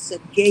artists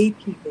and gay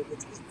people,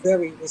 which was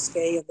very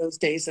risque in those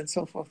days, and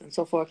so forth and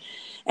so forth.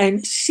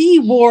 And she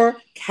wore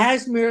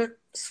cashmere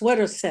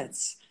sweater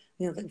sets,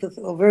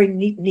 very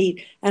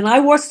neat. And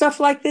I wore stuff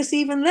like this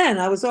even then.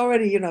 I was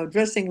already,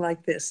 dressing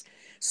like this.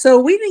 So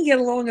we didn't get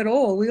along at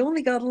all. We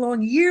only got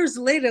along years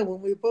later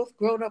when we were both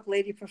grown-up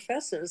lady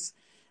professors.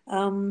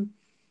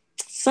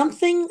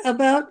 Something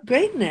about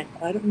Great Neck,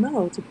 I don't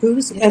know, to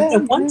produce.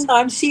 At one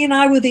time, she and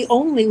I were the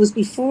only, it was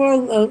before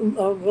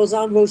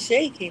Rosanne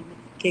Rocher came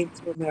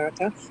to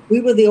America.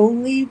 We were the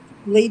only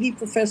lady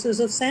professors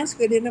of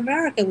Sanskrit in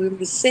America. We were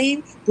the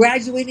same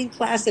graduating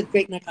class at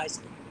Great Neck High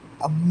School.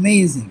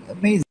 Amazing.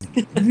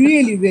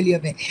 Really, really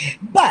amazing.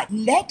 But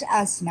let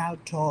us now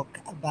talk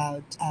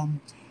about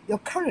your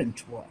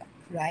current work,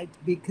 right?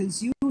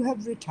 Because you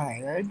have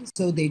retired,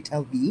 so they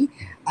tell me.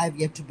 I've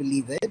yet to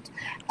believe it.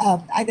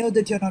 I know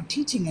that you're not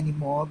teaching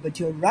anymore, but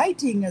you're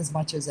writing as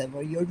much as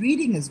ever. You're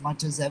reading as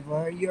much as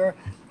ever. You're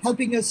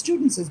helping your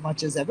students as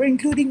much as ever,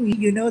 including me.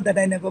 You know that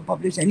I never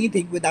publish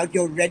anything without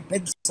your red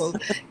pencil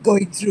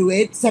going through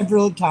it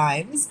several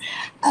times.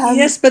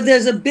 Yes, but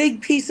there's a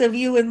big piece of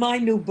you in my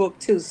new book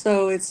too,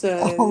 so it's it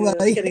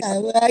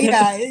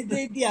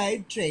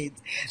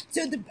trades.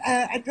 So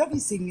and Ravi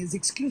Singh is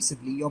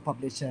exclusively your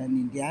publisher in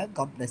India.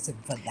 God bless him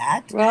for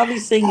that. Ravi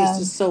Singh is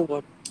just so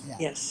wonderful.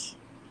 Yes.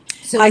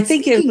 I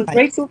think it was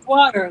Rachel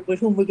Dwyer, with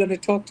whom we're going to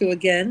talk to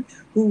again,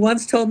 who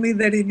once told me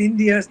that in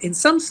India, in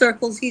some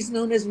circles, he's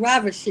known as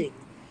ravishing,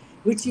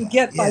 which you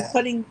get by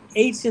putting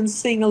H and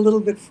Sing a little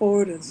bit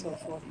forward and so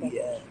forth. But,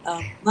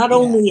 not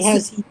only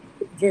has he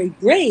been very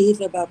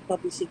brave about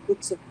publishing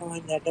books of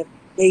mine that have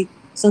made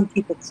some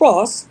people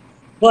cross,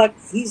 but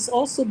he's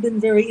also been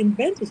very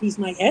inventive. He's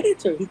my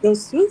editor. He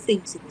goes through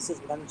things and he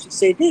says, why don't you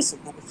say this?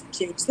 And why don't you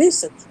change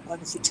this? And why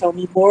don't you tell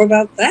me more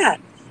about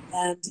that?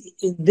 And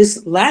in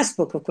this last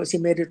book, of course, he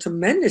made a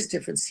tremendous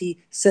difference. He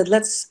said,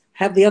 let's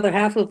have the other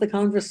half of the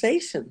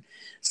conversation.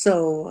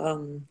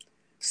 So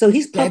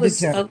he's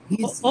published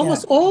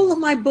almost all of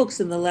my books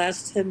in the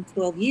last 10,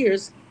 12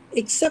 years,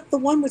 except the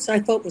one which I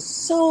thought was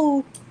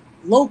so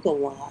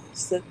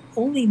localized that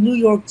only New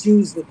York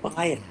Jews would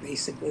buy it,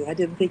 basically. I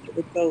didn't think it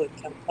would go in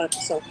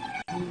Calcutta. So,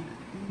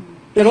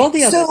 but all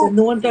the others, and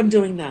the ones I'm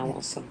doing now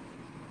also.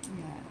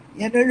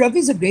 Yeah, no,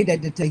 Ravi's a great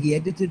editor. He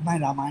edited my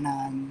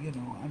Ramayana, and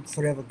I'm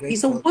forever grateful.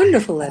 He's a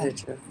wonderful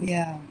editor.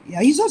 Yeah.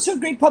 He's also a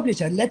great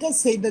publisher. Let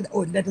us say that,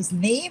 let us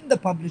name the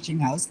publishing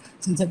house,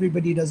 since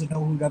everybody doesn't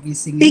know who Ravi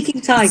Singh is.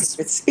 Speaking Tiger.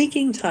 It's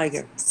Speaking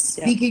Tiger.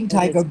 Speaking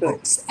Tiger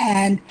Books.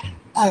 And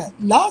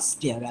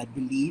last year, I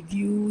believe,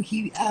 you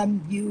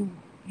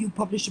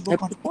published a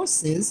book on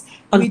horses,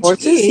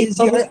 which is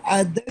your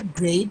other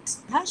great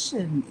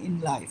passion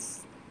in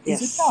life.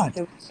 Yes. Is it not?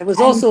 It was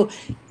also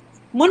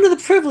one of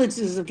the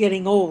privileges of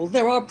getting old.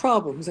 There are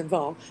problems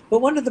involved, but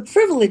one of the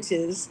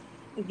privileges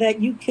that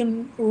you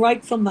can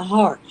write from the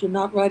heart. You're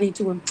not writing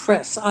to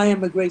impress. I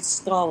am a great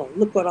scholar.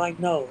 Look what I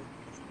know.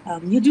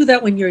 You do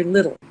that when you're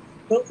little,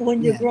 but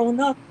when you're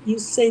grown up, you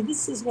say,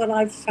 this is what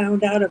I've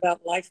found out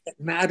about life that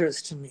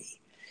matters to me.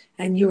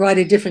 And you write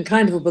a different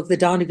kind of a book. The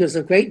Donegals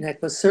of Great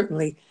Neck was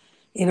certainly,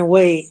 in a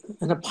way,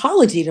 an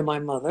apology to my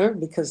mother,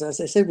 because, as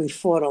I said, we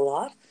fought a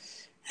lot.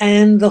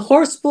 And the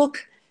horse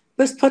book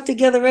was put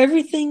together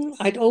everything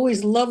I'd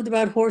always loved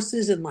about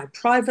horses in my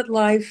private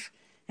life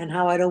and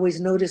how I'd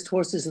always noticed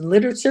horses in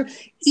literature.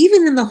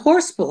 Even in the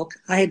horse book,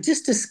 I had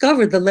just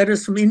discovered the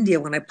letters from India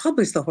when I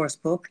published the horse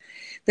book.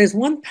 There's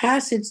one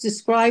passage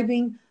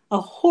describing a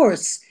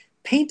horse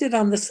painted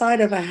on the side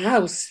of a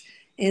house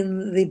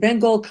in the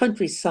Bengal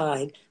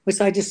countryside,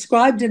 which I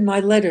described in my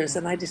letters,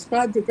 and I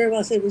described it very well.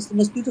 I said it was the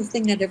most beautiful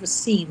thing I'd ever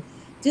seen.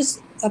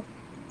 Just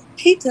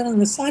painted on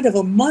the side of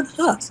a mud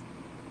hut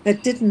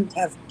that didn't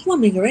have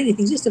plumbing or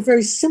anything, just a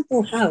very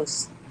simple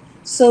house.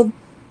 So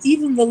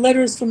even the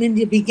letters from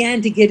India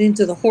began to get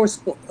into the horse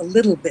book a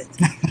little bit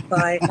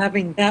by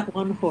having that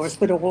one horse,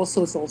 but it's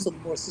also the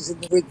horses in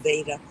the Rig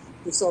Veda.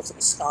 It's also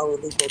a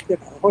scholarly book,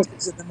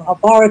 horses in the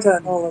Mahabharata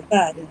and all of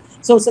that.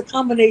 So it's a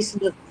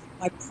combination of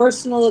my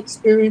personal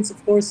experience of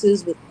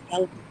horses with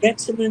Ellen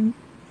Betjeman,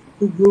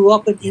 who grew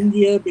up in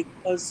India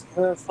because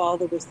her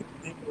father was the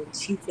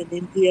commander-in-chief in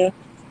India.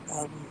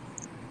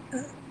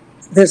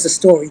 There's a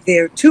story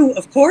there too,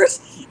 of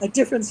course, a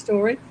different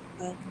story.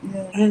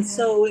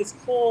 So it's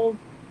called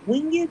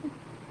Winged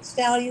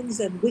Stallions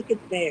and Wicked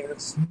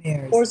Mares,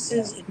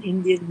 Horses in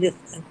Indian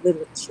Myth and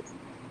Literature.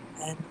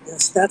 And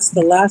that's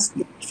the last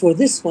book for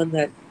this one.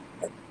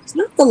 It's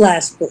not the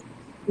last book.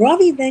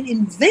 Ravi then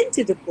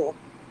invented a book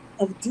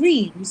of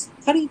dreams,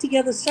 cutting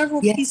together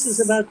several pieces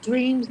about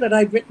dreams that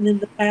I'd written in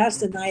the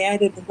past, and I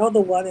added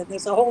another one, and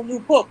there's a whole new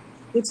book,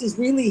 which is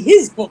really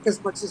his book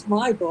as much as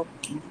my book,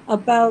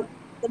 about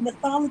the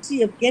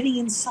mythology of getting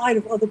inside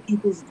of other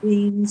people's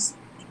dreams,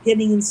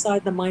 getting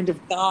inside the mind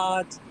of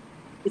God.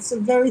 It's a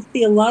very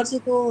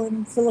theological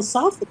and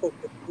philosophical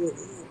book,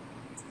 really,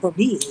 for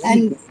me.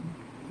 And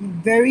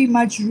very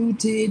much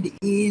rooted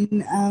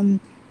in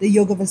the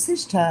Yoga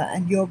Vasishtha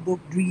and your book,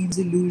 Dreams,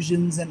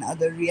 Illusions, and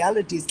Other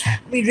Realities. I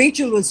mean,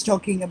 Rachel was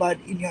talking about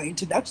in your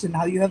introduction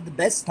how you have the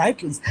best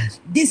titles.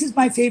 This is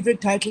my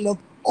favorite title of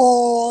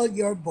all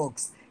your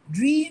books.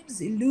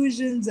 Dreams,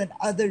 Illusions, and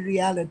Other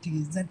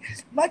Realities, and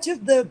much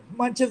of the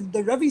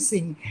Ravi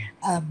Singh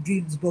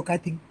Dreams book, I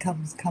think,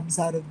 comes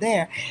out of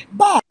there.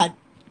 But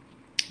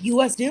you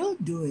are still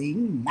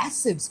doing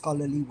massive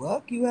scholarly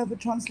work. You have a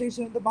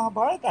translation of the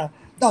Mahabharata,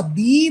 not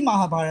the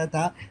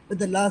Mahabharata, but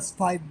the last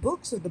 5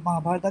 books of the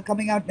Mahabharata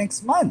coming out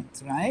next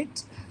month,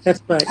 right?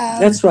 That's right.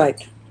 That's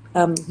right.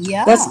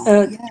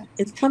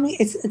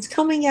 It's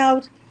coming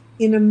out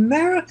in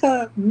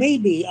America,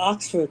 maybe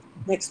Oxford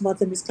next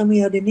month, and it's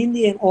coming out in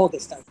India in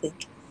August, I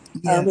think.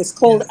 It's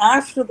called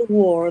After the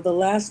War, the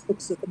Last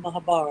Books of the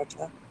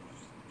Mahabharata.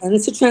 And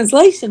it's a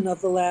translation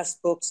of the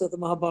last books of the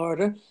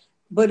Mahabharata,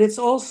 but it's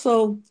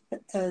also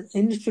an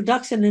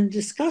introduction and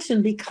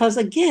discussion because,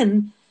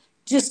 again,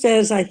 just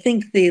as I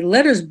think the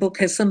letters book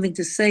has something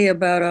to say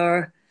about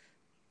our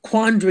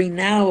quandary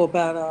now,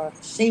 about our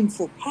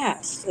shameful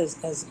past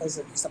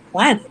as a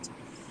planet,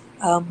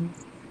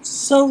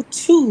 so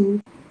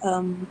too,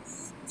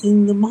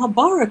 in the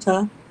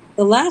Mahabharata,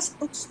 the last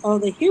books are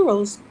the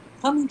heroes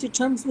coming to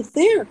terms with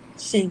their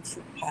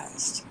shameful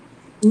past,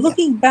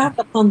 looking back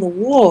upon the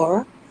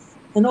war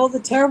and all the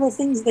terrible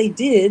things they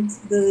did,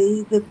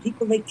 the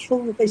people they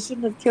killed that they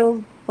shouldn't have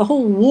killed, the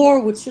whole war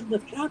which shouldn't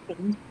have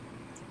happened.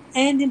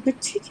 And in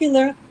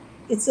particular,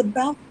 it's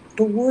about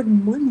the word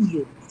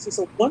manyu. This is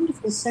a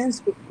wonderful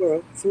Sanskrit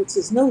word for which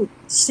there's no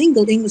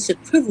single English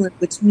equivalent,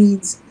 which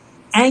means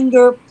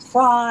anger,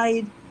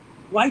 pride,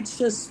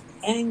 righteous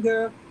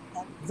anger,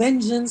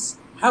 vengeance.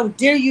 How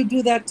dare you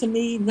do that to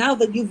me? Now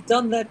that you've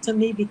done that to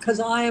me, because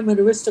I am an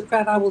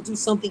aristocrat, I will do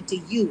something to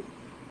you.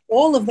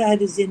 All of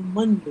that is in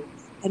Manyu.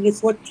 And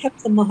it's what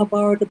kept the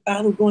Mahabharata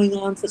battle going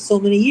on for so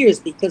many years,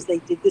 because they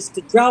did this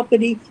to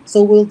Draupadi,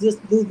 so we'll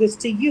just do this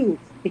to you.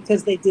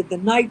 Because they did the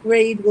night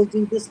raid, we'll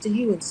do this to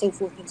you, and so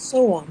forth and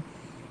so on.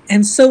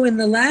 And so in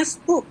the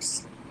last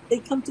books, they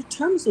come to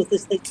terms with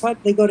this. They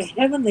go to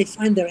heaven, they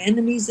find their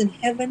enemies in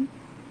heaven,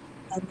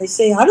 and they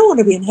say, I don't want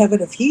to be in heaven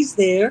if he's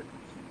there.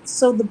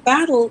 So the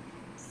battle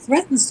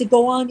threatens to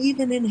go on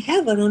even in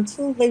heaven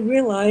until they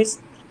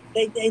realize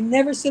they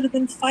never should have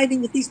been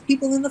fighting with these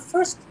people in the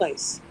first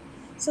place.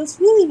 So it's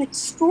really an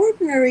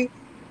extraordinary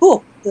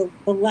book, the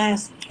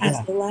last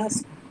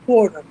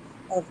quarter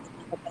of the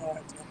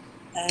Mahabharata.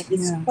 And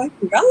it's quite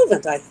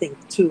relevant, I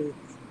think, to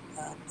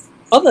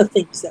other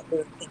things that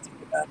we're thinking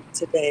about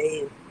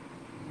today,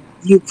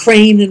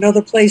 Ukraine and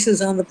other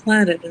places on the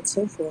planet and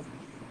so forth.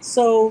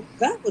 So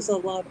that was a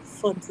lot of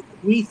fun to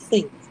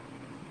rethink.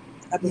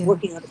 I've been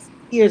working on it for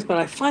years, but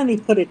I finally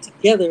put it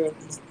together in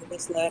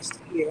this last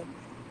year.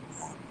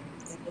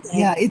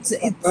 It's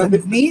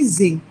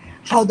amazing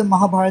how the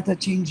Mahabharata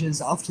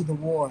changes after the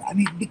war. I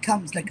mean, it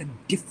becomes like a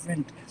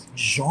different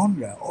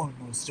genre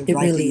almost of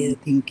writing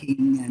and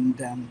thinking,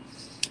 and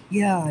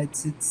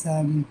it's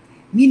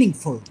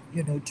meaningful,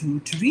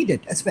 to read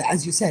it,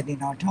 as you said,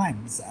 in our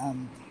times.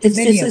 It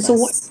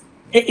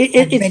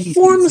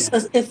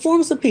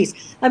forms a piece.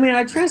 I mean,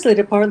 I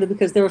translated partly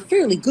because there are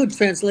fairly good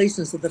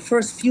translations of the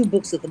first few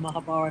books of the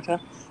Mahabharata.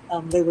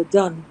 They were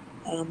done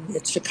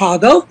at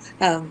Chicago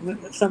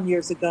some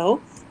years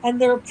ago, and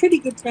there are pretty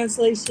good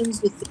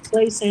translations with the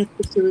clay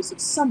Sanskrit series of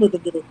some of the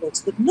middle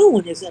books, but no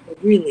one has ever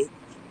really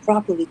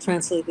properly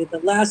translated the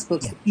last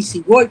books. The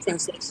P.C. Roy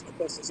translation, of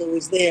course, is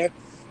always there.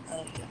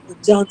 When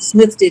John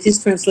Smith did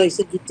his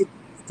translation, he didn't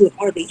do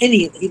hardly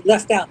any of it. He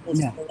left out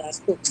most of the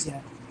last books.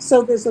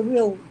 So there's a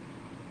real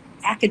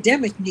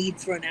academic need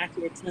for an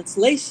accurate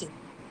translation,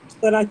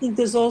 but I think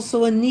there's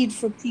also a need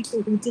for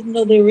people who didn't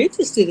know they were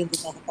interested in the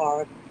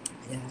Mahabharata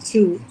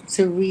to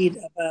read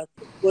about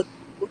what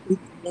we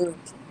can learn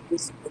from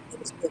this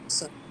book.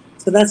 So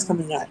that's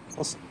coming out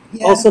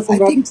also from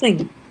Robert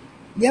Singh.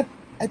 Yep.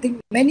 I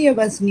think many of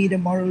us need a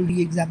moral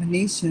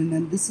re-examination,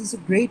 and this is a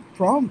great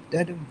prompt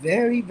at a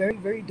very, very,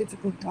 very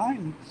difficult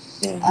time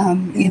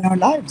in our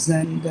lives.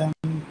 And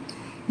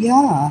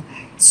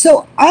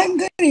so I'm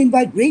going to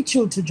invite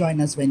Rachel to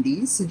join us,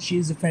 Wendy, since she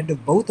is a friend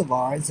of both of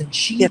ours, and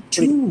she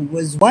too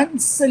was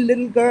once a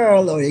little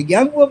girl or a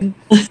young woman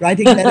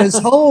writing letters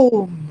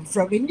home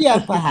from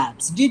India,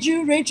 perhaps. Did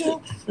you,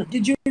 Rachel?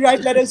 Did you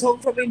write letters home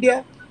from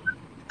India?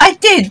 I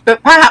did,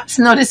 but perhaps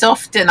not as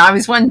often. I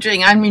was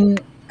wondering, I mean,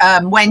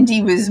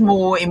 Wendy was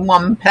more in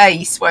one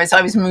place, whereas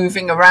I was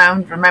moving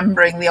around,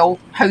 remembering the old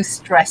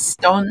post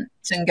restaurant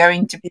and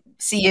going to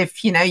see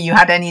if, you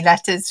had any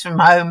letters from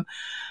home.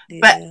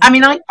 But I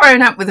mean, I'd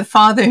grown up with a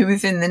father who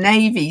was in the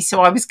Navy,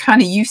 so I was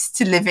kind of used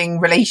to living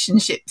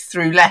relationships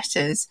through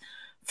letters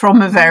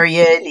from a very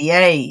early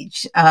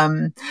age.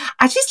 I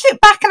just look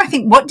back and I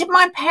think, what did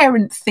my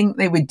parents think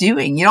they were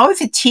doing? I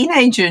was a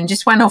teenager and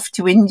just went off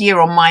to India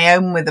on my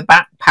own with a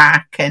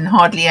backpack and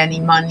hardly any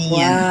money.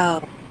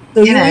 Wow.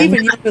 So you were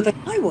even younger than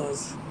I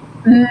was.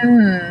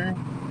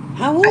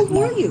 How old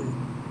were you?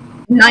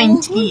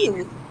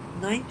 19.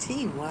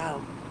 19,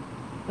 wow.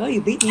 Oh,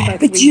 you beat me by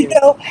 3 But years.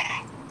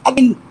 I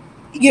mean,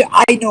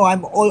 I know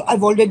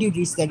I've already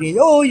reached that age.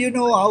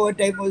 Our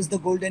time was the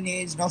golden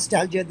age,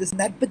 nostalgia, this and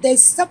that. But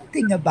there's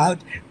something about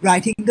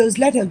writing those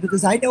letters,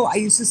 because I know I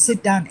used to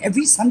sit down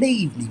every Sunday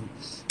evening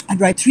and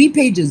write 3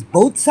 pages,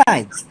 both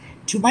sides,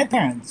 to my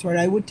parents, where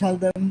I would tell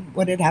them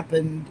what had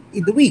happened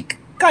in the week,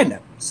 kind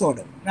of, sort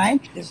of,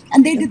 right?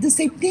 And they did the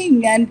same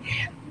thing. And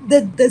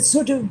the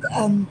sort of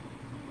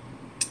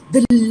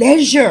the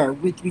leisure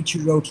with which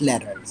you wrote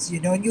letters,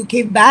 and you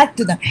came back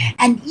to them.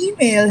 And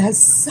email has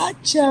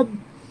such a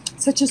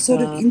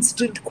sort of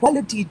instant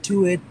quality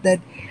to it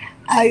that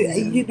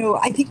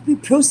I think we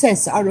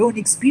process our own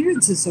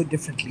experiences so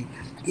differently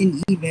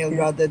in email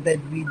rather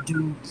than we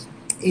do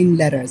in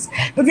letters.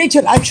 But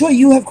Rachel, I'm sure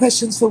you have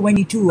questions for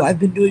Wendy too. I've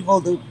been doing all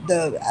the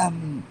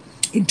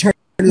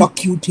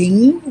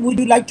interlocuting. Would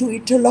you like to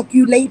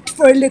interloculate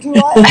for a little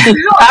while?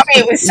 I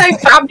mean, it was so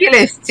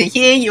fabulous to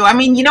hear you. I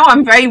mean,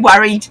 I'm very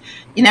worried.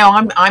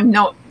 I'm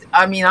not.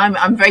 I mean,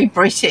 I'm very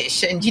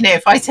British, and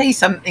if I say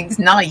something's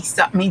nice,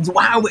 that means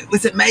wow, it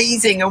was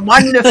amazing and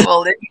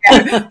wonderful.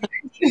 And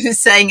you were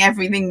saying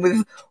everything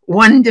was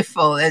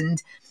wonderful,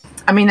 and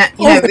I mean,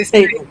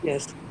 understatement,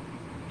 yes.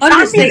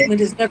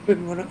 Understatement has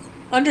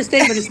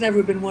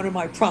never been one of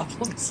my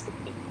problems.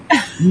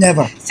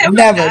 Never.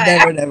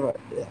 Never.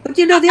 But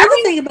the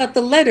other thing about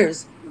the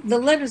letters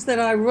that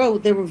I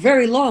wrote, they were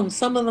very long.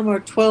 Some of them are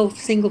 12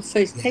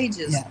 single-spaced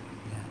pages.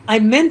 I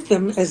meant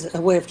them as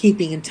a way of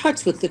keeping in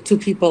touch with the 2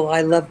 people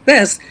I love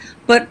best,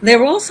 but they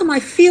were also my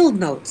field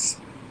notes.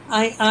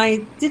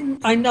 I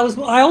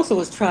also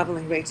was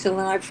traveling, Rachel,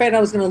 and I was afraid I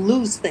was going to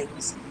lose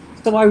things.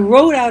 So I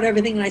wrote out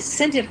everything and I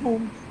sent it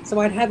home so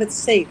I'd have it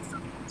safe.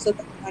 So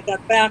that when I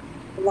got back,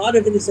 a lot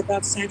of it is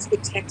about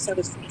Sanskrit texts I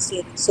was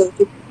translating. So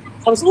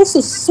I was also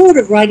sort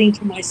of writing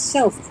to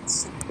myself in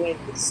some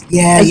ways. To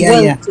be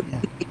in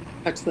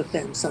touch with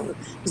them. So it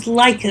was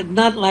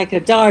not like a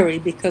diary,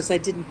 because I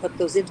didn't put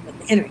those intimate.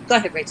 Anyway, go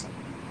ahead, Rachel.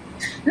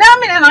 No, I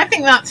mean, and I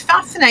think that's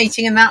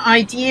fascinating, and that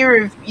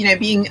idea of,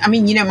 being,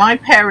 my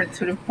parents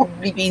would have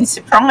probably been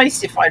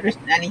surprised if I'd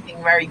written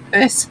anything very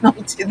personal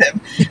to them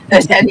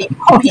at any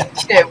point.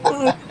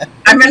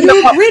 I remember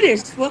you were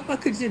British. What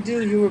could you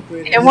do? You were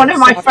British. One of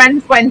my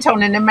friends went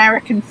on an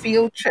American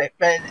field trip,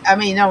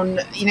 and on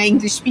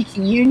English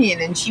Speaking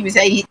Union, and she was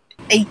 18,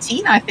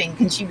 I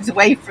think, and she was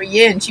away for a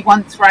year, and she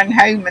once rang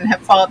home, and her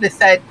father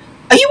said,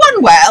 "Are you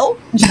unwell?"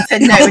 And she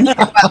said no. And she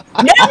said, "Well,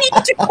 no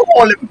need to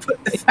call," and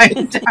put the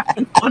phone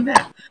down on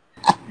her.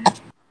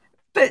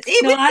 But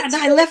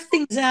I left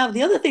things out.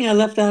 The other thing I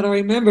left out, I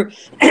remember,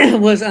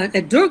 was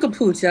at Durga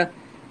Puja,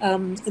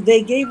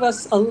 they gave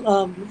us a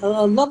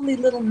lovely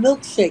little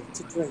milkshake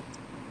to drink.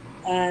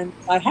 And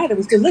I had it. It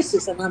was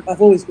delicious, and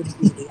I've always been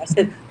greedy. I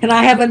said, "Can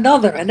I have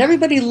another?" And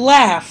everybody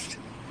laughed.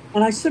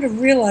 And I sort of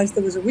realized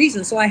there was a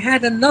reason. So I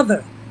had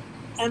another.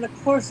 And of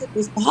course, it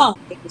was bhang.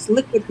 It was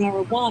liquid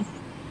marijuana.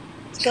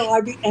 So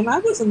I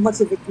wasn't much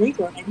of a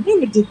drinker. I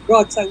never did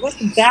drugs. I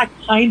wasn't that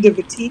kind of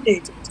a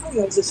teenager. I tell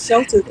you, I was a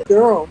sheltered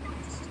girl.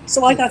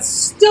 So I got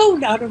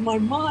stoned out of my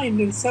mind.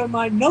 And so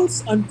my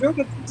notes on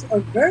Durga Puja are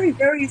very,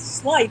 very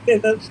slight. They're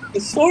the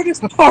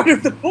shortest part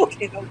of the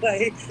book, in a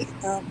way.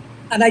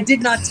 And I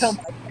did not tell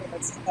my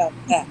parents about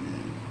that.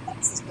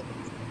 That's just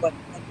what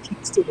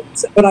keeps to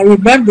it. But I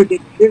remembered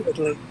it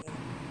vividly.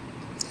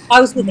 I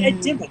was with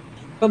Ed Dimmock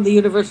from the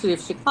University of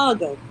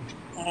Chicago.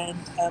 And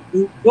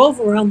we drove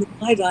around the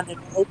Maidan in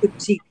an open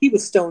Jeep. He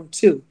was stoned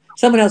too.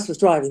 Someone else was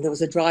driving. There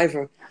was a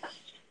driver.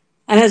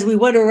 And as we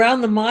went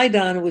around the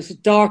Maidan, it was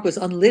dark, was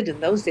unlit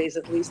in those days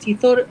at least. He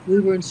thought we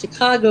were in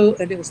Chicago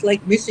and it was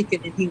Lake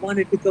Michigan, and he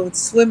wanted to go and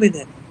swim in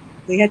it.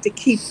 We had to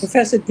keep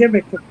Professor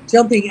Dimmock from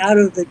jumping out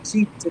of the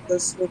Jeep to go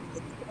swimming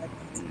in the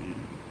Maidan.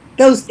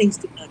 Those things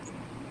did not happen.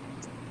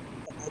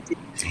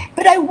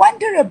 But I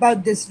wonder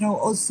about this,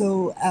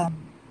 also,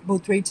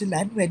 both Rachel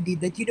and Wendy,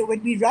 that,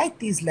 when we write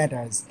these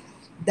letters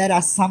that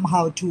are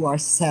somehow to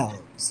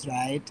ourselves,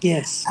 right?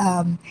 Yes.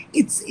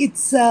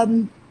 It's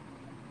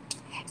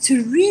a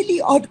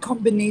really odd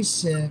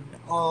combination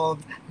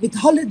of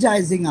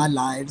mythologizing our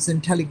lives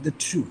and telling the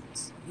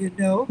truth.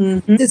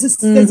 Mm-hmm. There's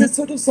a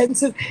sort of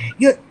sense of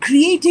you're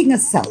creating a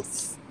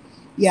self,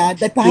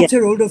 that perhaps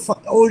your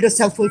older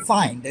self will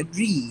find and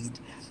read.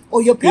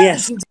 Or your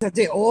parents will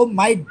say, "Oh,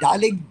 my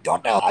darling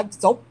daughter, I'm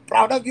so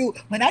proud of you."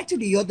 When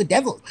actually you're the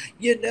devil,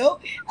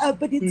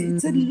 But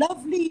it's a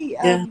lovely,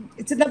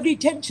 it's a lovely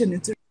tension.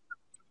 It's a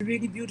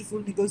really beautiful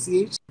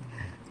negotiation.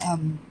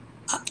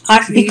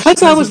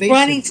 Because I was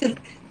writing to,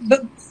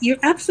 but you're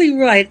absolutely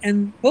right,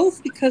 and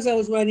both because I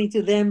was writing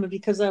to them and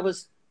because I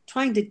was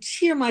trying to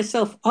cheer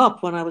myself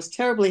up when I was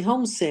terribly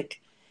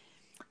homesick,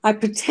 I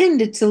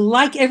pretended to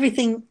like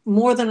everything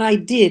more than I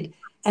did.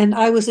 And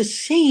I was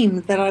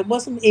ashamed that I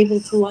wasn't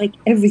able to like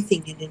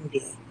everything in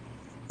India.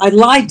 I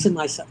lied to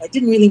myself. I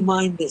didn't really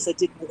mind this. I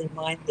didn't really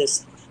mind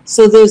this.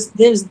 So there's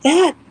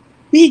that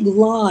big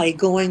lie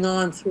going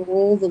on through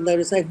all the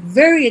letters. I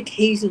very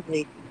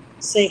occasionally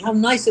say how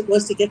nice it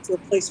was to get to a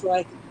place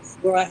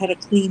where I had a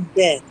clean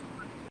bed.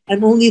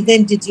 And only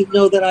then did you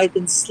know that I'd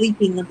been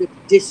sleeping under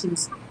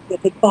conditions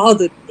that had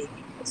bothered me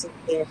because of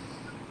their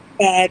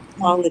bad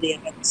quality. I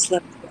hadn't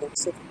slept well and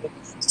so forth.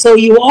 So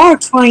you are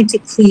trying to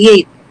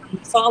create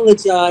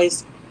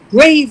mythologized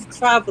brave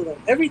traveler.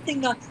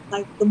 Everything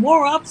the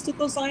more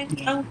obstacles I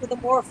encounter, the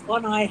more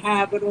fun I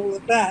have, and all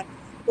of that.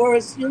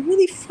 Whereas you're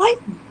really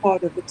frightened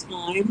part of the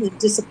time, and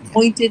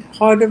disappointed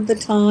part of the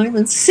time,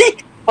 and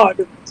sick part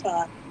of the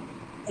time.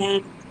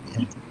 And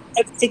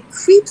it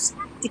creeps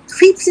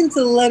into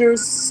the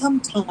letters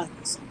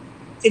sometimes.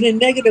 In a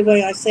negative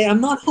way, I say,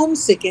 "I'm not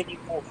homesick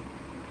anymore."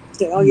 I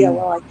say, "Oh yeah,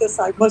 well, I guess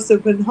I must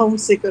have been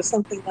homesick," or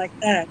something like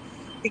that.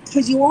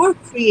 Because you are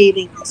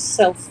creating a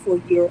self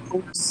for your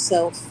own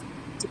self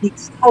to be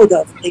proud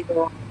of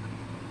later on.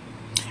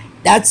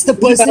 That's the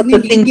person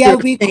in India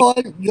we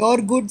call your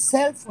good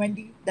self,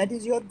 Wendy. That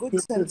is your good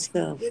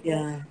self.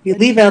 You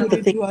leave out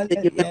the things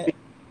that you never.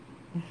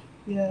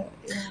 Yeah.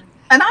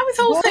 And I was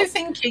also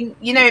thinking,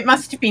 it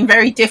must have been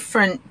very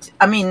different.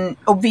 I mean,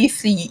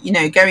 obviously,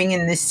 going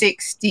in the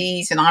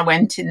 60s, and I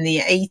went in the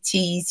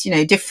 80s,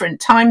 different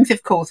times,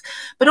 of course.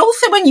 But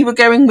also when you were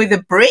going with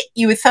a Brit,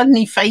 you were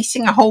suddenly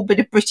facing a whole bit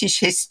of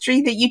British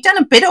history that you'd done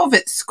a bit of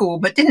at school,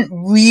 but didn't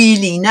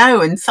really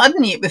know. And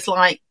suddenly it was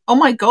like, oh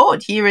my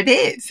God, here it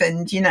is.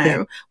 And,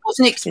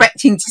 wasn't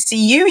expecting to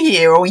see you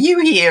here or you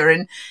here.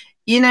 And,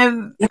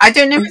 I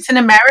don't know if it's an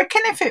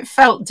American, if it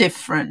felt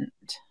different.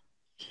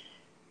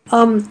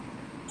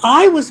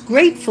 I was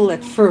grateful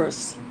at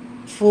first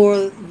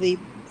for the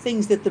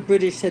things that the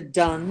British had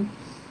done.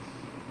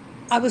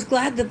 I was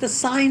glad that the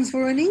signs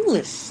were in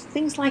English,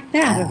 things like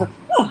that.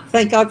 oh,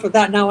 thank God for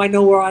that. Now I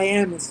know where I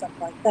am and stuff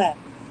like that.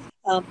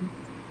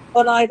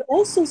 But I'd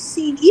also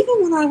seen,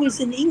 even when I was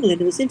in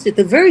England, it was interesting.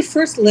 The very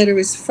first letter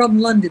is from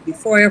London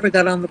before I ever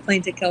got on the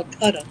plane to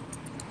Calcutta.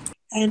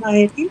 And I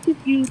had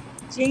interviewed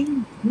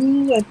Jane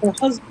Drew and her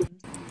husband,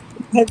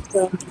 who had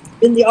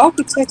been the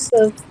architects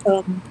of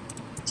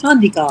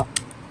Chandigarh,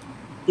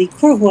 the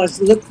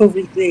Le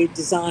Corbusier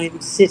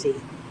designed city.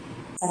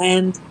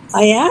 And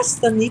I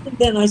asked them, even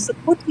then, I said,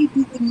 what do you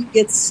do when you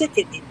get sick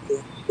in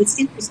India? It's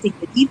interesting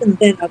that even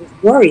then I was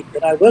worried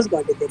that I was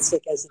going to get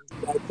sick, as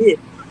indeed I did.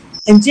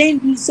 And Jane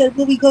Drew said,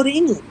 well, we go to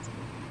England.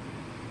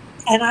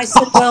 And I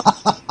said, well,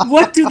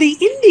 what do the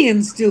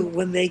Indians do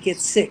when they get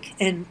sick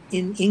in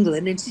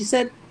England? And she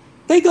said,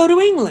 they go to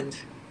England.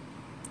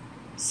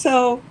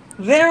 So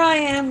there I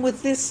am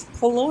with this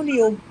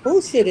colonial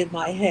bullshit in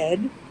my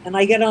head. And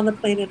I get on the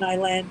plane and I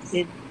land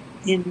in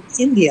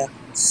India.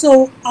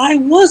 So I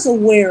was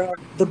aware of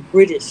the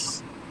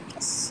British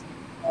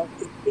of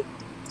India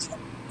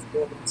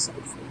and so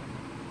forth.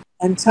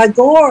 And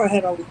Tagore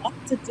had a lot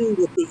to do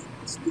with the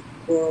English-speaking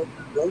world.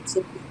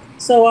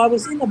 So I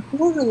was in a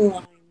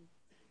borderland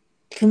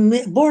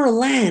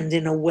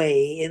in a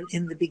way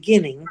in the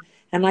beginning,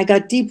 and I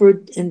got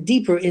deeper and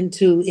deeper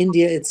into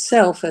India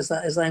itself as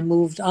I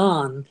moved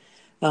on.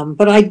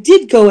 But I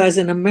did go as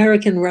an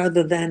American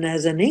rather than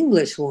as an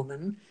English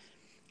woman,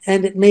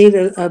 and it made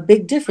a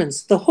big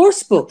difference. The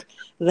horse book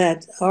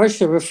that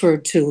Arsha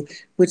referred to,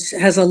 which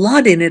has a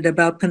lot in it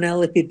about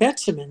Penelope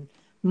Betjeman,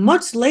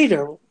 much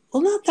later,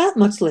 well, not that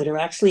much later,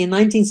 actually, in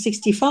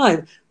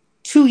 1965,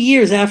 2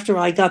 years after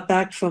I got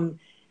back from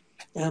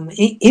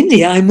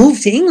India, I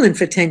moved to England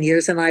for 10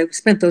 years, and I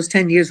spent those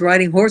 10 years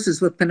riding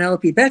horses with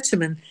Penelope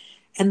Betjeman.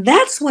 And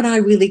that's when I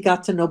really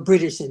got to know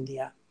British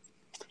India.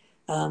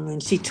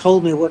 And she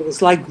told me what it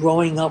was like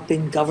growing up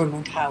in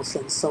Government House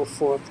and so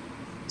forth.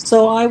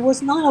 So I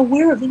was not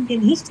aware of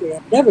Indian history.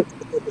 I've never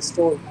been a good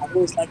historian. I've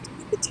always liked to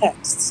read the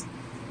texts.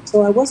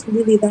 So I wasn't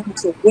really that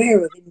much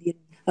aware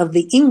of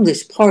the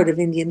English part of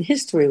Indian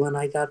history when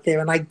I got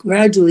there. And I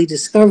gradually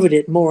discovered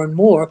it more and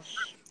more.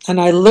 And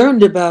I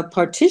learned about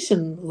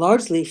partition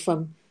largely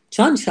from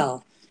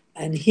Chanchal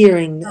and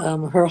hearing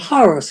her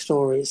horror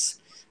stories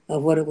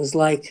of what it was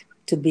like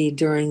to be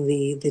during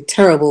the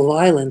terrible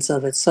violence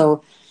of it.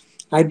 So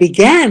I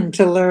began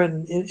to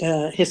learn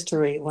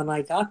history when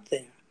I got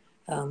there.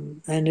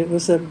 And it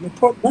was an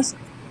important lesson.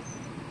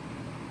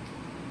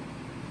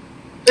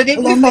 But it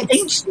was the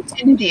ancient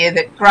India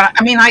that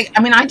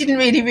I didn't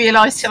really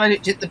realise till I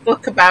looked at the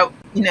book about,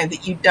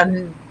 that you'd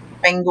done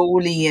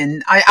Bengali,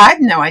 and I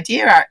had no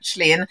idea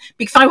actually. And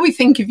because I always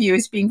think of you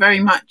as being very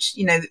much,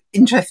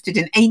 interested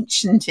in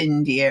ancient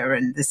India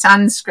and the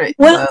Sanskrit.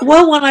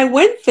 Well, when I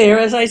went there,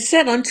 as I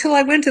said, until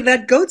I went to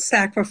that goat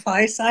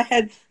sacrifice, I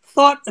had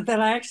thought that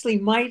I actually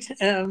might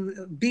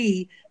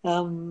be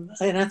an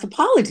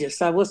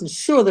anthropologist. I wasn't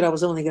sure that I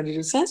was only going to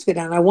do Sanskrit,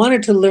 and I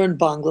wanted to learn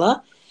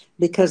Bangla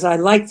because I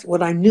liked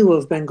what I knew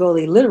of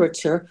Bengali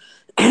literature.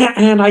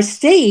 And I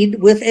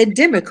stayed with Ed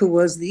Dimmock, who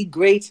was the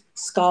great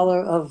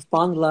scholar of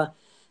Bangla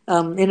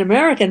in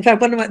America. In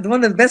fact, one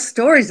of the best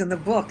stories in the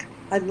book,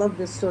 I love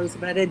this story,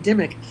 about Ed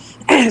Dimmock.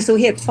 So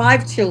he had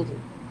 5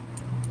 children,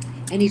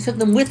 and he took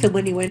them with him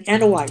when he went,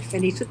 and a wife,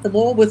 and he took them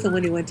all with him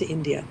when he went to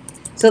India.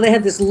 So they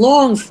had this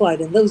long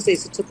flight. In those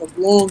days, it took a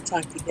long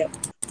time to get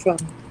from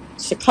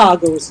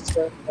Chicago, which is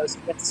where it was,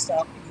 to get to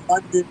stop in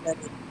London and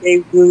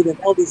in Beirut and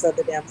all these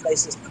other damn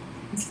places.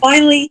 And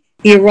finally,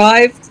 he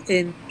arrived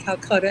in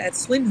Calcutta at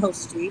Swinhoe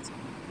Street,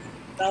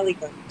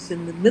 Ballygunge,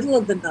 in the middle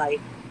of the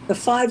night. The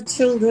 5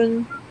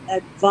 children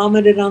had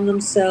vomited on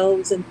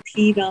themselves and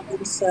peed on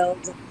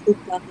themselves and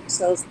pooped on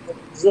themselves. And they were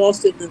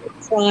exhausted and they were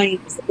crying.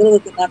 It was the middle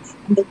of the night,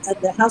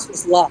 and the house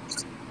was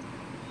locked.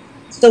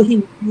 So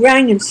he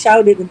rang and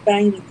shouted and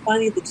banged, and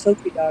finally the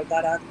chowkidar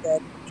got out of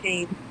bed and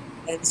came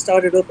and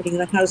started opening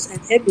the house.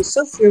 And Ed was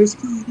so furious,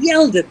 he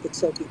yelled at the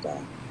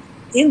chowkidar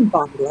in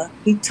Bangla.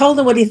 He told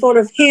him what he thought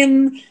of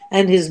him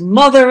and his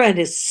mother and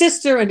his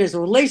sister and his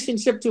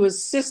relationship to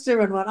his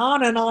sister, and went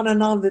on and on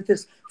and on with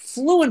this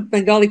fluent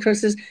Bengali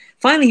curses.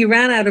 Finally, he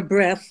ran out of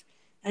breath,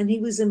 and he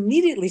was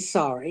immediately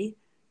sorry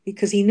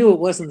because he knew it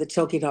wasn't the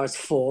chowkidar's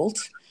fault.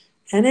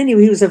 And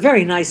anyway, he was a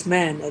very nice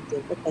man,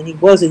 and he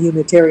was a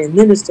Unitarian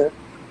minister.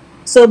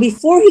 So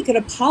before he could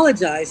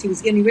apologize, he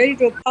was getting ready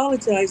to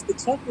apologize. The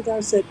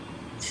chowkidar said,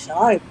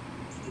 "Shai,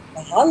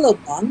 hello,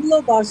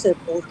 Bangla bhasha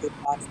bolte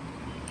paren."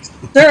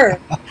 Sir,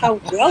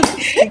 how well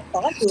you speak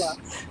Bangla.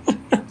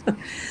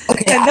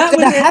 Okay, I'm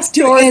going to have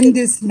to end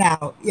this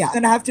now. Yeah, I'm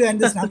going to have to end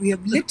this now. We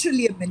have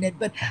literally a minute,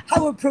 but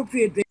how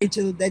appropriate,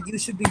 Rachel, that you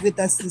should be with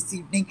us this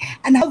evening,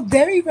 and how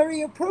very,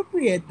 very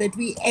appropriate that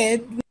we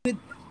end with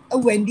a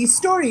Wendy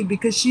story,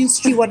 because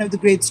she's one of the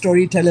great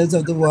storytellers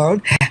of the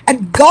world,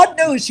 and God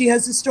knows she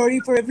has a story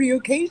for every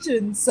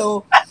occasion.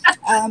 So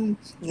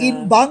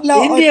in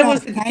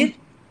Bangla,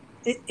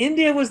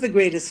 India was the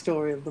greatest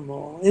story of them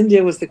all.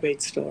 India was the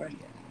great story.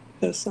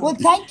 Well,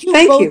 thank you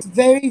both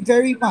very,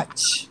 very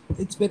much.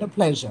 It's been a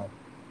pleasure.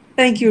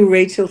 Thank you,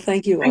 Rachel.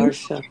 Thank you,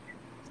 Arsha.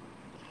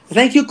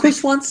 Thank you,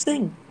 Kushwant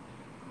Singh.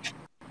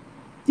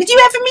 Did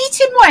you ever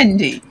meet him,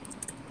 Wendy?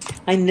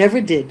 I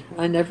never did.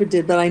 I never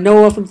did, but I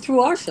know of him through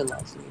Arsha,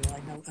 lovely.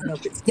 I know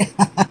bits.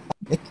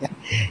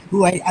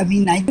 Who I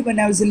mean, I knew when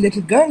I was a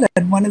little girl,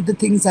 and one of the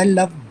things I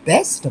loved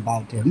best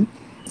about him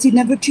is he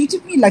never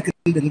treated me like a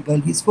little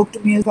girl. He spoke to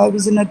me as if I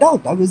was an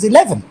adult. I was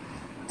 11.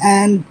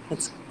 And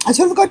I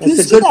sort of got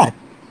used to that.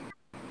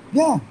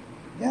 Yeah.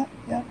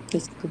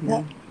 That's a good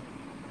man.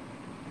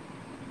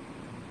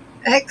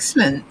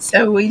 Excellent.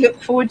 So we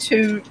look forward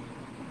to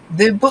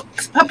the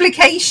book's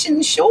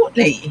publication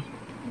shortly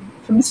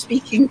from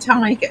Speaking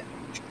Tiger.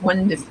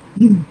 Wonderful.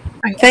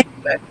 Thank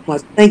you very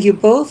much. Thank you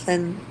both,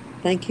 and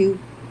thank you.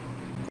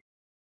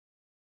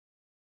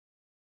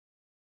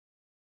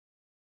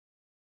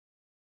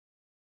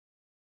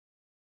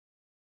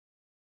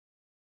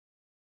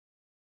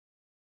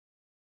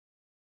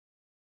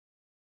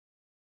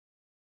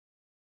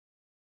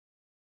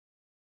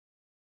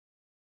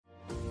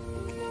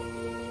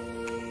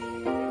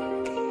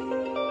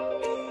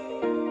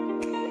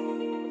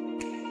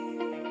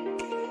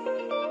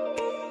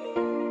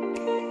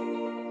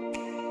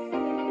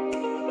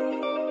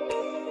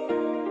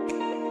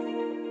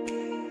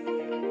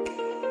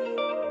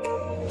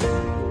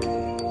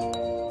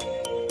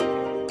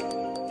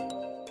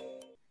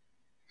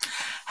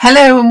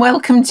 Hello and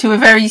welcome to a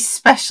very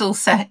special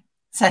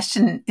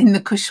session in the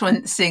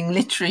Khushwant Singh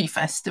Literary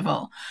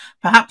Festival.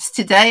 Perhaps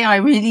today I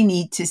really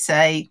need to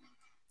say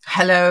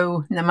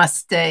hello,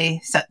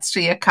 namaste, sat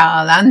sri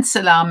akal and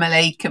salam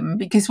alaikum,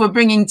 because we're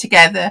bringing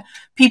together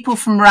people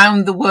from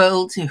around the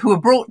world who are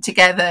brought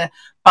together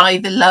by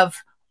the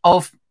love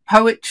of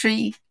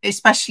poetry,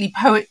 especially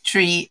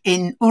poetry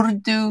in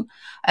Urdu,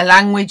 a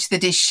language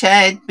that is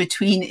shared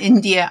between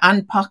India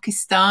and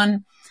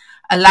Pakistan,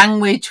 a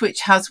language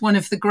which has one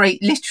of the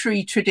great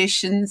literary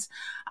traditions.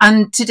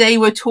 And today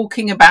we're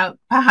talking about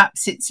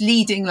perhaps its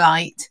leading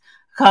light,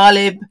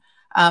 Ghalib,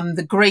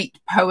 the great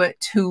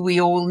poet who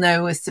we all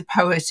know as the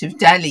poet of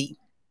Delhi.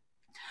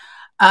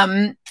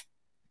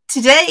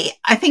 Today,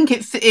 I think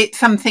it's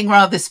something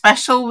rather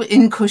special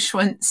in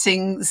Khushwant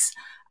Singh's,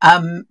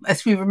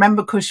 as we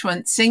remember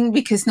Khushwant Singh,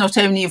 because not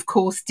only, of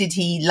course, did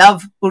he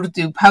love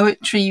Urdu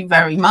poetry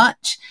very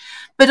much,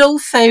 but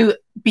also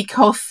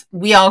because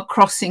we are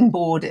crossing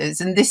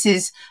borders. And this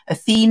is a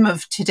theme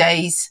of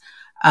today's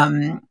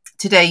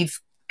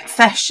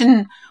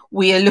session.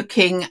 We are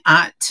looking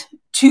at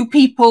two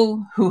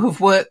people who have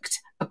worked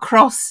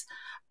across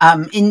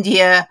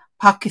India,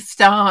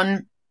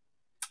 Pakistan,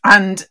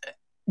 and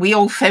we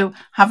also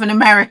have an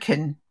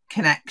American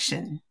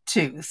connection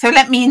too. So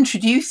let me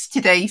introduce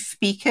today's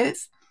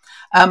speakers.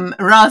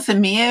 Raza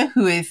Mir,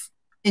 who is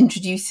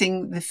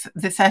introducing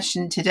the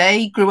session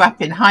today, grew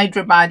up in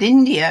Hyderabad,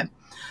 India,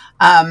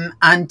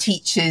 and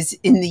teaches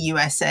in the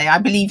USA. I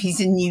believe he's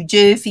in New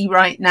Jersey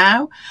right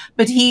now,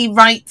 but he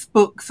writes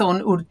books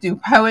on Urdu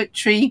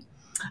poetry.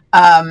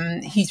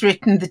 He's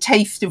written The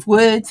Taste of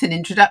Words, an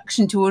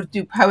introduction to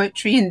Urdu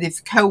poetry, and is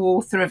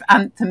co-author of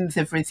Anthems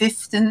of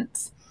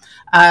Resistance.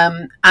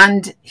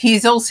 And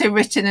he's also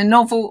written a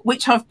novel,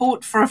 which I've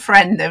bought for a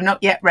friend, though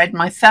not yet read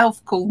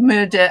myself, called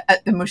Murder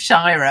at the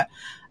Mushaira.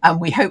 And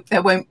we hope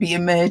there won't be a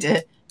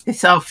murder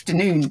this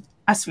afternoon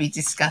as we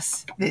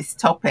discuss this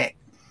topic.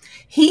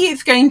 He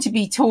is going to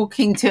be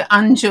talking to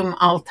Anjum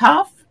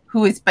Altaf,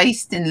 who is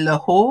based in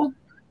Lahore,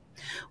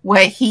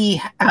 where he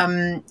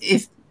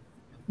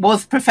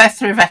was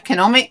Professor of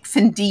Economics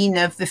and Dean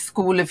of the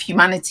School of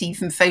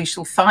Humanities and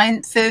Social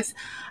Sciences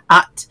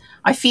at,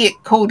 I see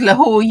it called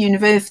Lahore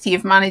University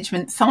of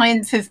Management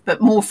Sciences, but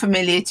more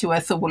familiar to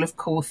us all, of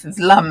course, as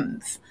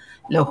LUMS,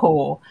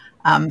 Lahore.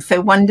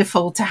 So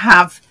wonderful to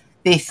have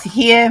this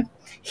here.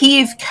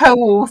 He is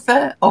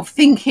co-author of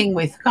Thinking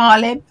with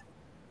Ghalib,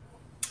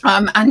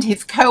 and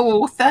his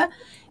co-author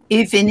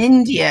is in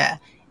India,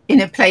 in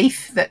a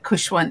place that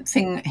Khushwant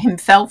Singh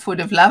himself would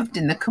have loved,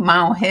 in the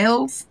Kumaon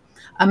Hills.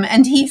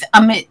 And he's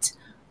Amit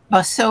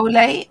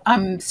Basole.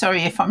 I'm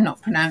sorry if I'm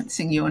not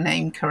pronouncing your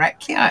name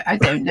correctly. I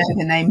don't know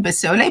the name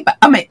Basole, but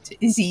Amit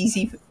is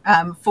easy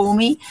for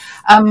me,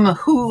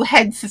 who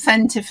heads the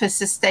Centre for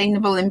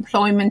Sustainable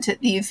Employment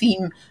at the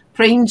Azim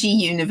Premji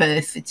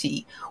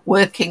University,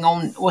 working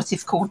on what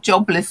is called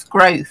jobless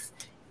growth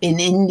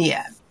in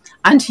India.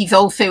 And he's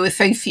also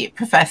Associate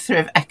Professor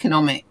of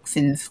Economics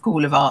in the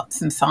School of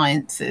Arts and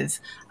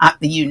Sciences at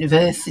the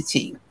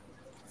university.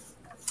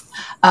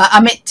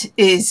 Amit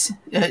is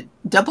a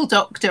double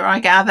doctor, I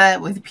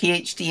gather, with a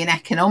PhD in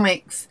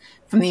economics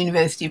from the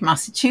University of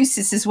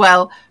Massachusetts, as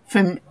well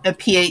from a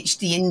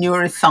PhD in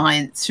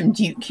neuroscience from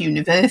Duke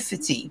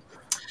University.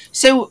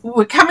 So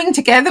we're coming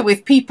together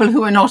with people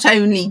who are not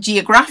only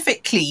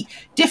geographically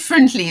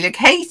differently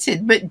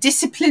located, but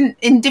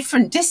in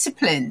different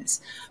disciplines.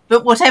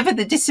 But whatever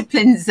the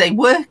disciplines they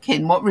work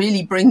in, what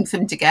really brings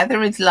them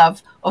together is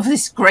love of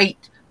this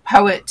great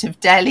poet of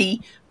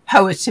Delhi,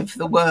 poet of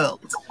the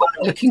world.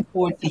 Looking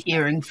forward to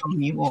hearing from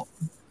you all.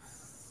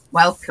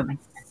 Welcome.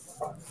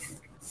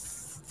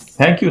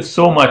 Thank you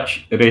so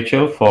much,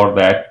 Rachel, for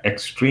that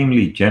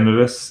extremely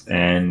generous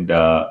and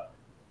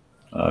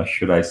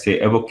should I say,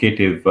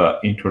 evocative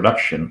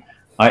introduction.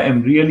 I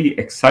am really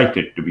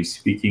excited to be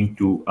speaking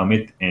to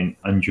Amit and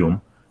Anjum.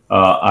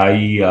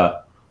 I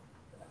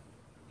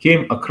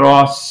came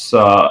across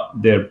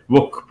their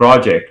book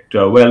project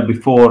well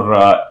before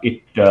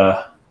it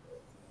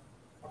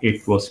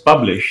was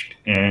published,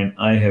 and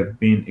I have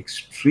been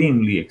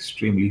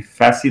extremely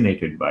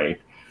fascinated by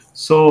it.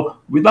 So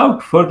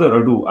without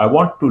further ado, I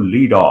want to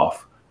lead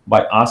off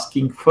by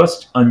asking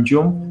first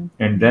Anjum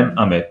and then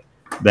Amit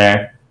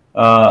that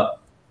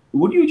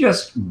would you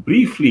just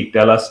briefly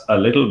tell us a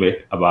little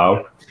bit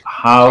about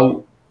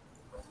how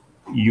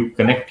you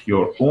connect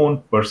your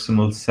own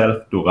personal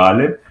self to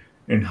Ghalib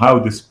and how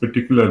this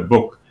particular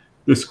book,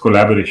 this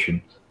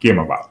collaboration came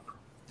about?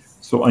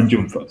 So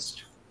Anjum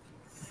first.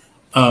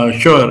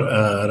 Sure,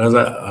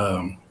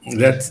 Raza.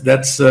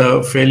 That's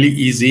fairly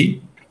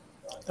easy.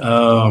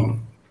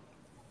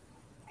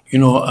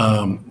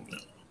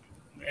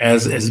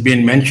 As has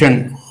been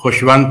mentioned,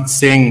 Khushwant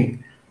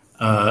Singh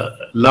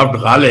loved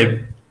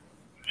Ghalib,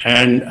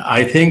 and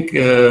I think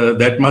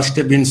that must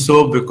have been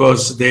so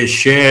because they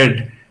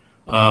shared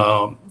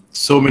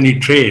so many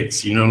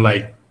traits,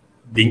 like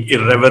being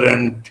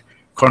irreverent,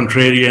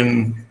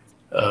 contrarian,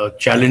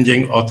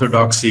 challenging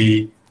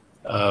orthodoxy,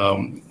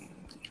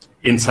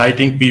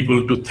 inciting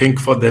people to think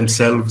for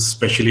themselves,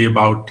 especially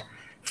about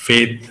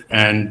faith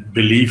and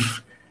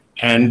belief,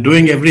 and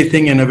doing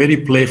everything in a very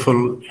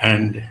playful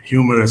and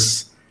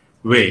humorous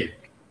way.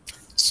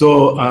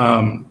 So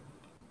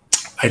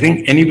I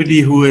think anybody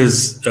who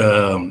is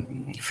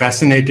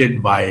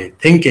fascinated by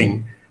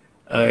thinking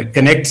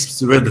connects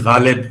with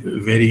Ghalib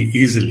very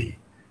easily.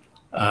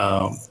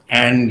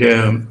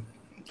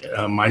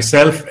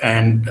 Myself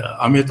and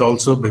Amit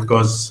also,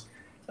 because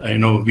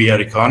we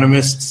are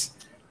economists,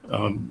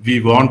 we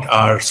want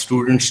our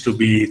students to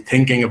be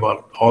thinking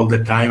about all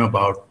the time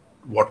about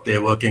what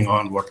they're working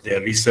on, what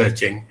they're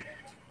researching.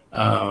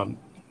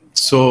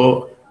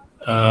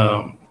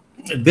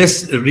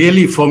 This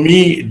really, for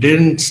me,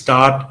 didn't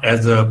start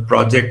as a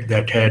project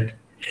that had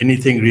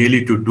anything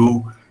really to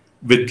do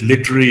with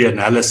literary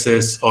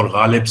analysis or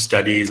Ghalib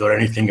studies or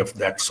anything of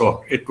that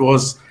sort. It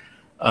was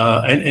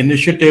an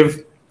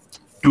initiative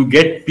to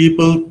get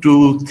people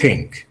to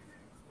think.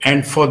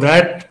 And for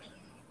that,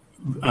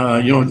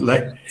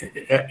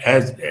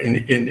 as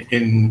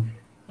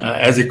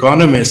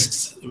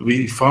economists,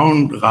 we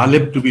found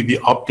Ghalib to be the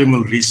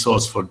optimal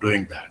resource for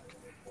doing that.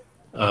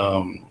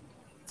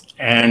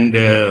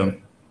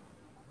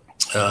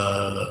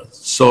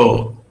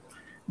 So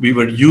we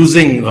were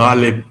using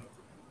Ghalib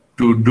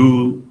to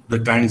do the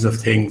kinds of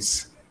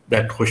things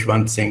that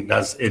Khushwant Singh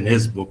does in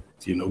his book,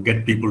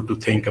 get people to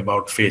think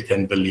about faith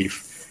and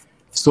belief.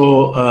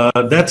 So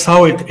that's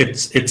how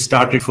it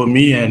started for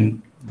me,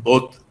 and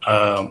both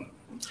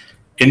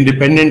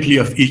independently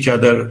of each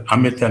other,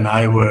 Amit and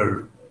I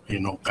were,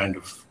 kind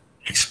of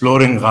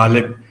exploring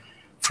Ghalib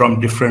from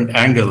different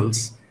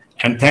angles.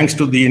 And thanks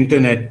to the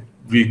internet,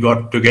 we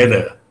got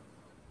together.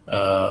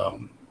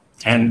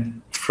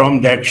 And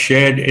from that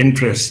shared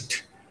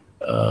interest,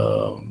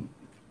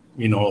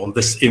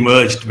 this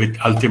emerged, which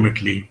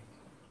ultimately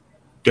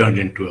turned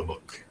into a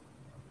book.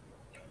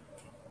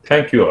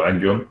 Thank you,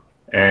 Anjum.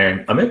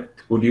 And Amit,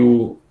 would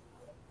you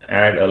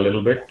add a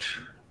little bit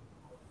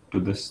to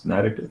this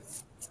narrative?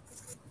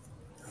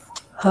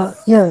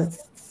 Yeah,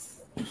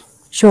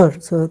 sure.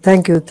 So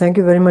thank you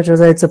very much,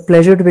 Raza. It's a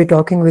pleasure to be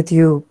talking with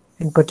you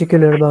in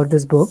particular about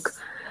this book,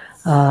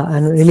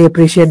 and really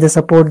appreciate the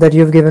support that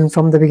you've given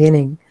from the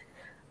beginning.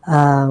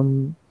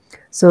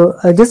 So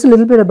just a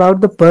little bit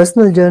about the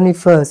personal journey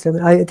first.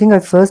 I think I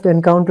first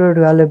encountered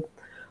Ghalib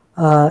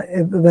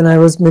when I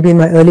was maybe in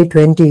my early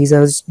 20s. I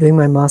was doing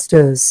my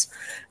master's,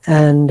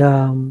 and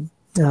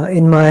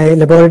in my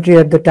laboratory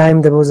at the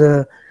time, there was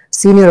a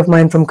senior of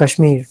mine from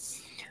Kashmir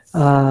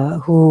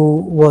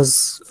who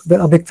was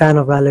a big fan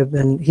of Ghalib,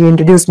 and he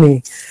introduced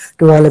me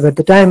to Ghalib at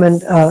the time.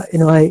 And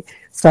I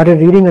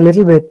started reading a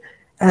little bit,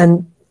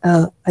 and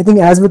I think,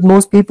 as with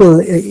most people,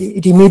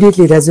 it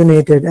immediately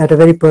resonated at a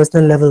very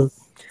personal level.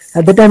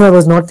 At the time, I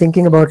was not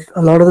thinking about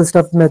a lot of the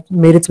stuff that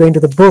made its way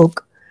into the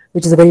book,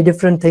 which is a very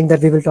different thing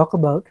that we will talk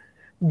about.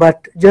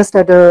 But just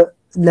at a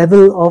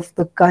level of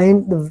the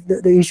kind of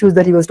the issues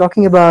that he was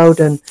talking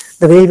about and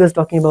the way he was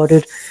talking about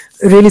it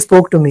really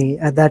spoke to me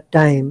at that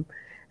time.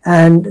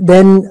 And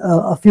then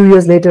a few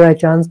years later, I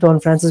chanced on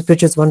Francis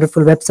Pritchard's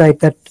wonderful website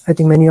that I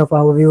think many of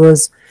our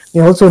viewers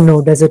may also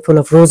know, Desert Full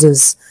of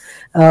Roses,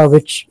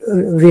 which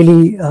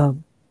really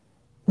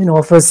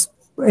offers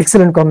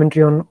excellent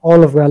commentary on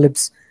all of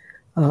Ghalib's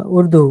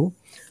Urdu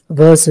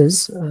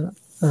verses.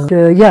 And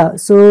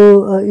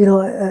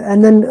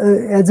then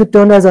as it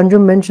turned, as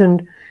Anjum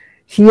mentioned,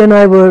 he and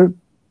I were,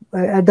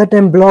 at that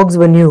time, blogs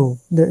were new.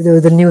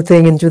 The new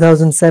thing in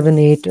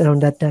 2007-8,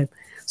 around that time.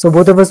 So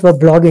both of us were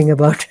blogging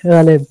about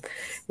Ghalib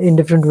in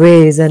different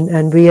ways,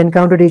 and we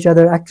encountered each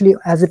other, actually,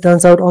 as it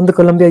turns out, on the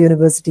Columbia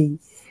University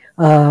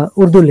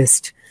Urdu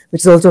list,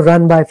 which is also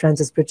run by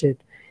Francis Pritchard.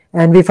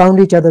 And we found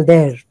each other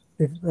there,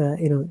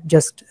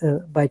 just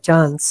by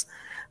chance.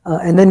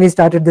 And then we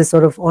started this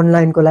sort of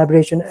online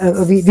collaboration.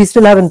 We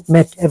still haven't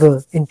met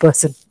ever in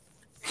person.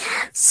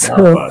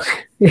 So,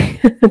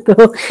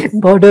 so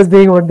borders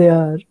being what they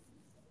are,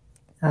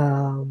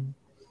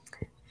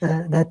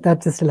 that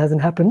just still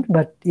hasn't happened.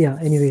 But yeah,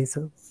 anyway,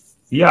 so.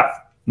 Yeah,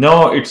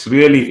 no, it's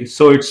really,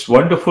 so it's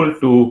wonderful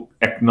to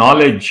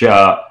acknowledge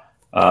the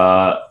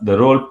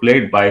role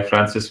played by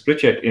Francis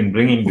Pritchett in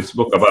bringing this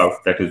book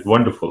about. That is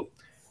wonderful.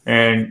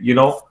 And, you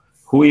know,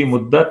 हुई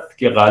मुद्दत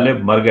के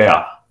गालिब मर गया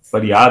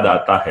पर याद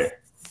आता है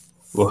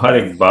वो हर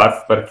एक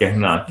बात पर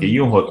कहना कि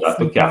यूं होता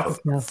तो क्या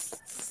होता.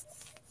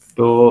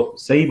 तो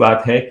सही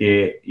बात है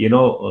कि, you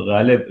know,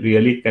 Ghalib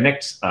really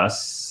connects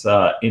us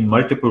in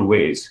multiple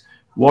ways.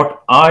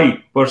 What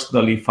I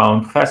personally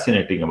found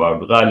fascinating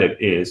about Ghalib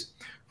is,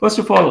 first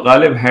of all,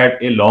 Ghalib had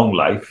a long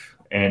life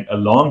and a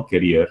long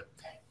career.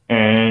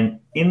 And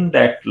in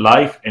that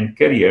life and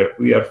career,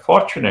 we are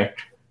fortunate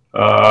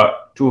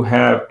to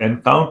have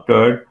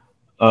encountered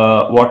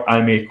what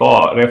I may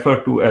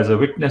refer to as a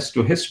witness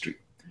to history.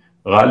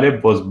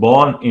 Ghalib was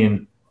born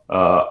in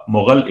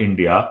Mughal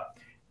India,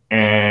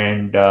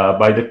 and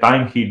by the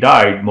time he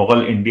died,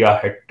 Mughal India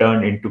had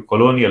turned into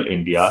colonial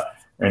India,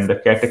 and the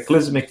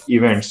cataclysmic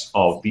events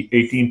of the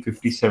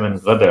 1857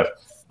 Ghadar,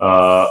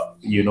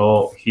 you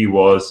know, he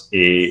was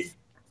a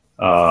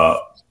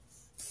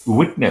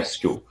witness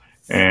to.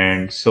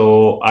 And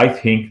so I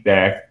think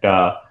that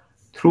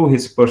through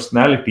his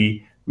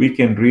personality, we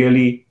can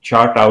really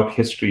chart out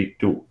history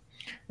too.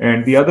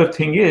 And the other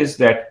thing is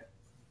that,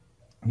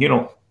 you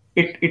know,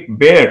 it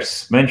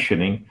bears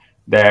mentioning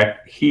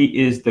that he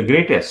is the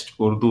greatest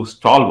Urdu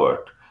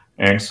stalwart.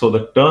 And so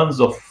the turns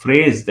of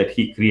phrase that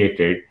he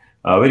created,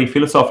 a very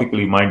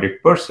philosophically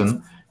minded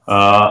person,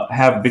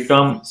 have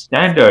become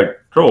standard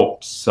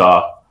tropes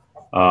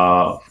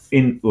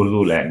in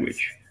Urdu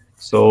language.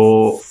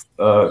 So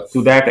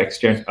to that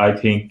extent, I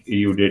think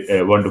you did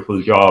a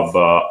wonderful job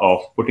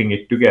of putting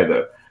it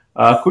together.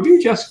 Could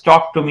you just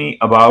talk to me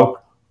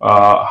about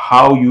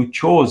how you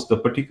chose the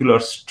particular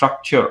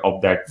structure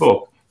of that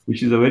book,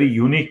 which is a very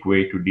unique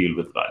way to deal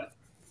with Ghalib?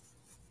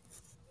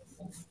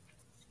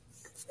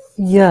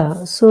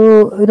 Yeah,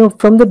 so, you know,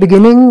 from the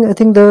beginning, I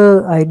think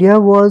the idea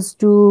was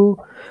to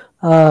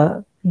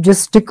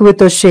just stick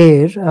with a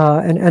sher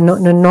and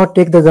not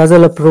take the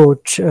ghazal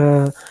approach,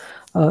 you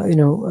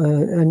know,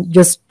 and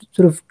just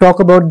sort of talk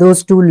about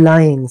those two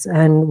lines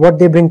and what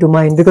they bring to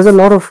mind. Because a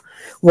lot of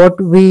what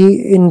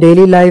we in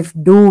daily life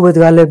do with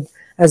Ghalib,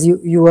 as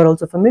you are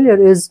also familiar,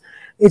 is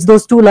it's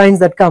those two lines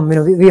that come. You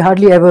know, we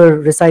hardly ever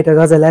recite a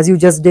ghazal. As you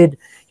just did,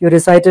 you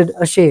recited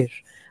a sher.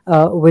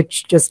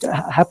 Which just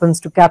happens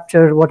to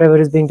capture whatever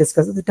is being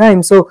discussed at the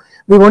time. So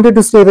we wanted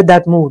to stay with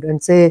that mood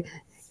and say,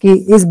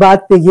 ki is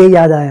baat pe ye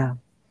yaad aaya.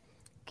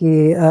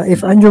 Ki,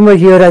 if Anjum were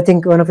here, I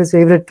think one of his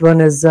favorite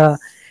one is,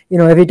 you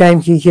know, every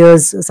time he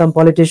hears some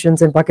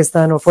politicians in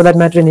Pakistan, or for that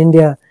matter in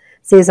India,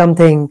 say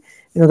something,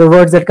 you know, the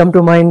words that come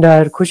to mind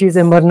are, khushi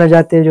se mar na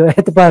jate jo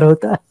etbar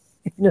hota.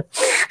 You know?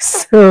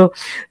 So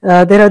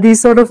there are these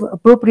sort of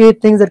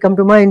appropriate things that come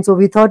to mind. So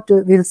we thought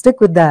we'll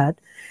stick with that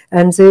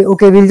and say,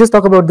 okay, we'll just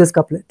talk about this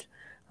couplet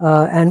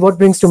and what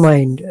brings to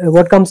mind,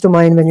 what comes to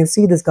mind when you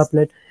see this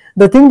couplet.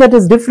 The thing that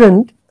is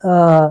different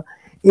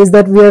is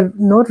that we are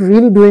not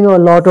really doing a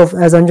lot of,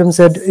 as Anjum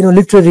said, you know,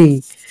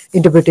 literary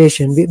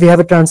interpretation. We have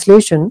a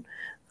translation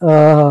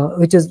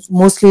which is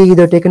mostly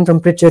either taken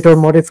from Pritchett or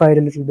modified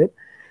a little bit,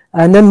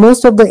 and then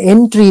most of the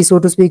entry, so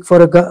to speak,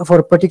 for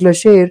a particular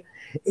sher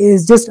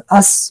is just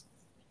us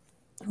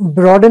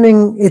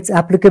broadening its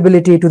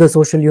applicability to the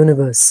social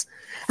universe.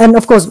 And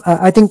of course,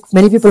 I think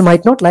many people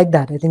might not like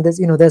that. I think there's,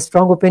 you know, there's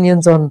strong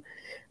opinions on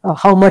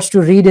how much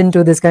to read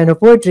into this kind of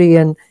poetry,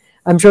 and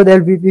I'm sure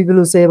there'll be people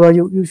who say, well,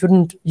 you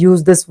shouldn't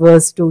use this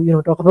verse to, you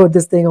know, talk about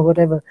this thing or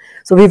whatever.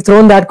 So we've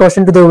thrown that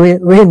caution to the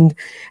wind,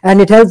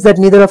 and it helps that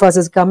neither of us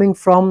is coming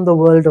from the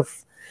world of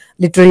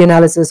literary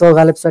analysis or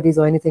Ghalib studies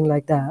or anything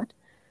like that.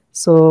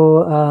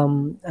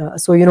 So,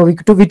 so you know, we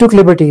took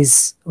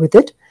liberties with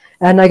it,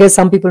 and I guess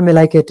some people may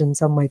like it and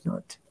some might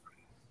not.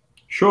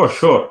 Sure,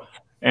 sure.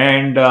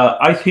 And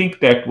I think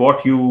that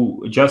what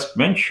you just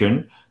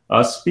mentioned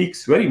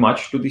speaks very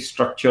much to the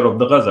structure of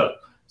the ghazal.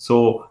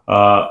 So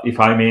if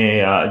I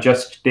may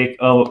just take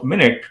a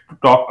minute to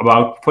talk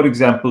about, for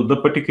example, the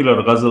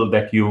particular ghazal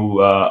that you,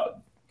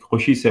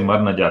 Khushi Se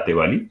Mar Na Jate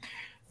Wali.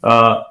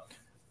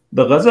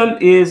 The ghazal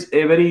is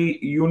a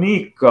very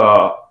unique,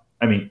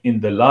 I mean, in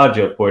the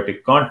larger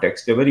poetic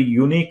context, a very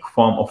unique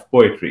form of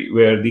poetry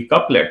where the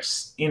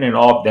couplets in and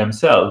of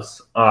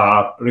themselves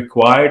are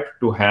required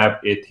to have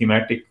a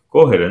thematic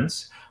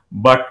coherence,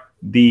 but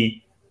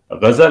the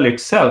ghazal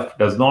itself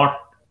does not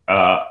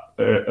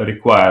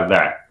require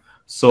that.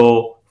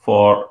 So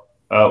for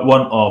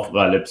one of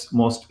Ghalib's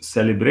most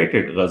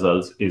celebrated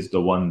ghazals is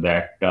the one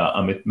that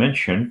Amit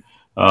mentioned.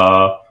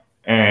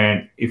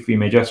 And if we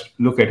may just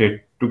look at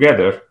it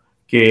together,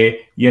 कि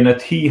ये न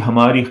थी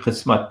हमारी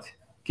किस्मत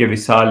के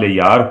विसाल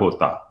यार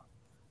होता,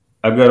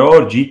 अगर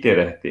और जीते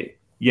रहते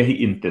यही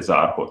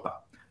इंतजार होता.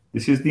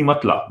 This is the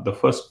matla. The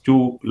first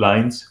two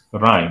lines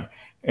rhyme.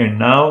 And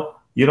now,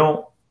 you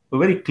know,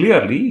 very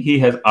clearly he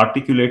has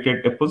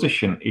articulated a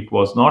position. It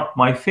was not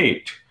my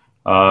fate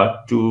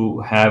to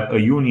have a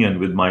union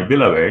with my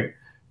beloved.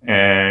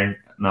 And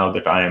now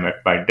that I am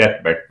at my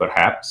deathbed,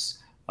 perhaps,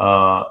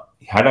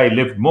 had I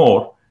lived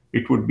more,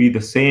 it would be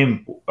the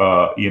same,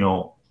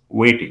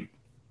 waiting.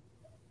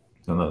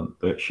 So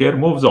the share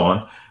moves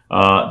on,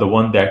 the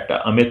one that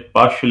Amit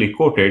partially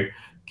quoted,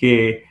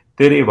 ke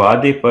tere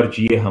waade par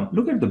jiye hum.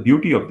 Look at the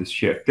beauty of this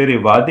share. Tere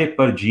waade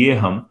par jiye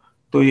hum,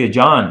 to ye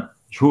jaan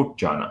jhoot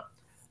jana.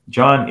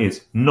 Jaan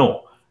is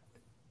no.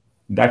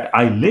 That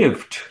I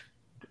lived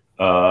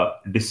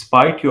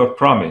despite your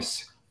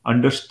promise,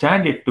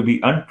 understand it to be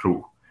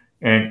untrue.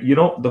 And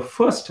the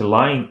first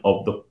line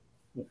of the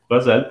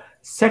ghazal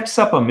sets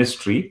up a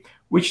mystery,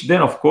 which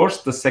then, of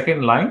course, the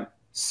second line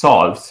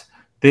solves.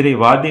 तेरे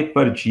वादे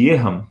पर जिए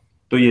हम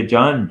तो ये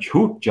जान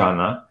झूठ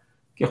जाना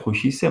कि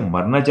खुशी से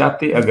मरना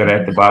जाते अगर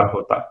एतबार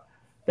होता.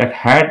 That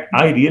had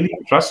I really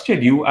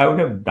trusted you, I would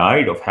have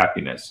died of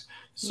happiness.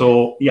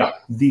 So yeah,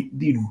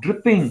 the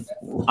dripping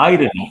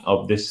irony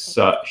of this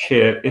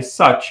share is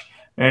such,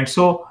 and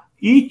so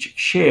each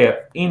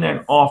share in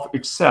and of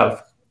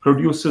itself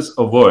produces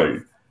a world.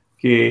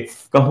 कि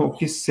कहूँ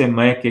किससे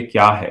मैं के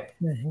क्या है,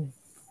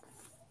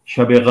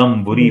 शबे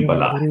गम बुरी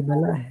बला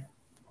है,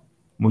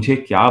 मुझे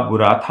क्या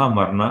बुरा था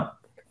मरना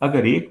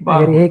अगर एक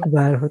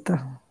बार होता.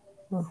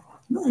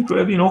 No, it would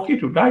have been okay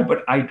to die,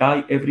 but I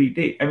die every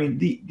day. I mean,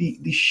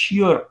 the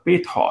sheer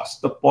pathos,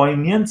 the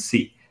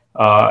poignancy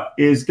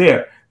is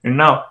there. And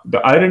now the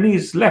irony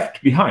is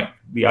left behind.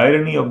 The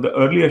irony of the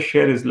earlier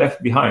share is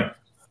left behind.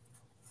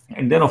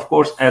 And then, of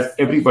course, as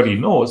everybody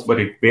knows, but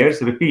it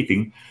bears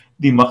repeating,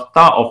 the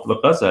maqta of the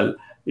ghazal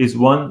is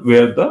one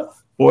where the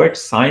poet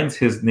signs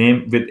his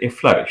name with a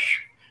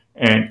flourish.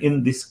 And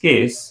in this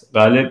case,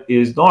 Ghalib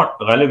is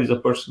a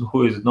person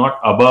who is not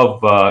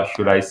above,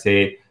 should I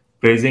say,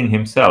 praising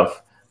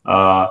himself,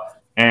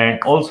 and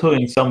also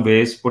in some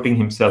ways putting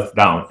himself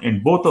down.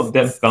 And both of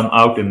them come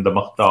out in the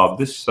maqta of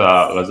this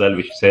ghazal,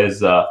 which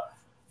says,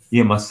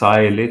 Ye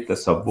masail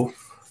tasawwuf,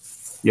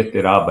 ye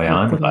tera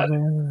bayan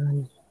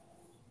Ghalib.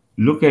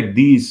 Look at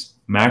these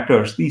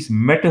matters, these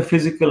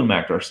metaphysical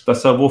matters.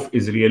 Tasawwuf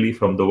is really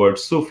from the word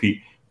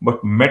Sufi,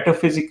 but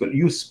metaphysical.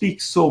 You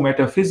speak so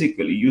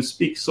metaphysically, you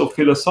speak so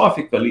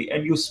philosophically,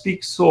 and you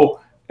speak so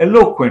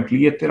eloquently.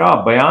 Ye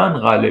tera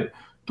bayan Ghalib,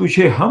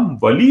 tujhe hum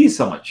wali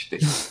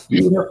samajhte.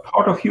 We would have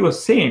thought of you a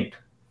saint.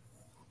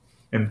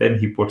 And then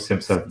he puts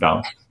himself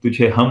down.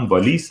 Tujhe hum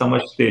wali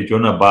samajhte, jo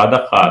na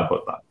bada khar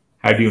hota.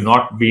 Had you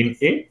not been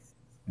a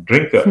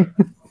drinker.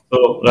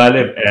 So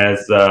Ghalib,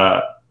 as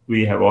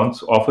we have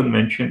often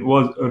mentioned,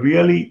 was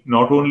really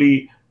not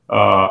only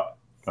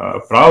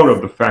proud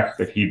of the fact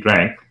that he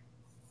drank,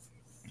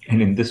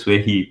 and in this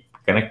way he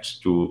connects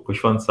to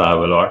Khushwant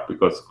Sahab a lot,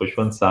 because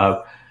Khushwant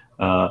Sahab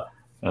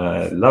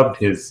loved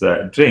his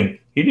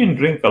drink. He didn't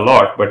drink a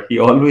lot, but he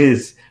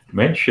always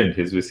mentioned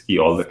his whiskey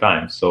all the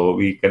time. So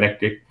we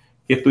connected.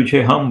 Ke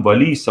tujhe hum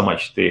wali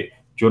samajhte,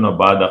 jo na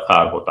bada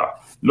khar hota.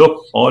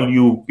 Look, all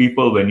you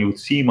people, when you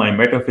see my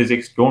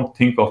metaphysics, don't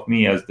think of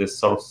me as this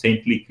sort of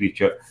saintly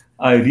creature.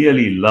 I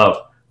really love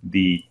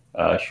the,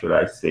 should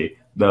I say,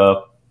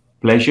 the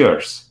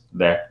pleasures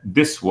that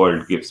this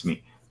world gives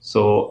me.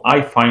 So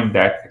I find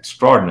that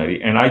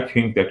extraordinary. And I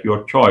think that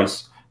your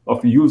choice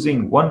of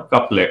using one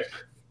couplet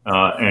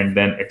and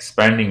then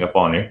expanding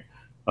upon it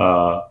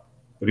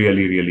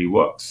really, really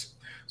works.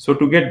 So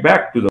to get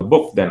back to the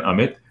book then,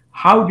 Amit,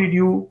 how did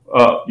you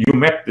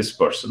met this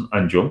person,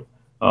 Anjum,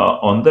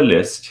 on the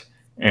list,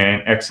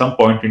 and at some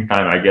point in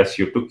time, I guess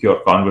you took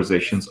your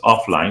conversations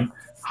offline.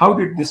 How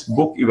did this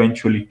book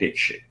eventually take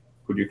shape?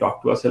 Could you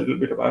talk to us a little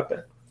bit about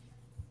that?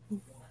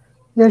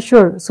 Yeah,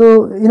 sure.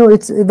 So,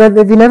 but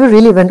we never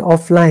really went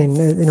offline.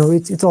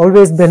 It's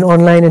always been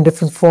online in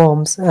different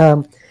forms.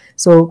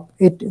 So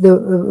we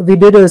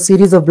did a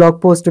series of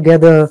blog posts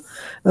together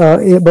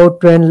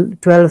about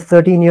 12,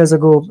 13 years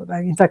ago.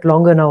 In fact,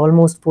 longer now,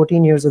 almost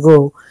 14 years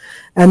ago.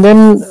 And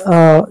then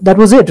that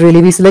was it,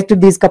 really. We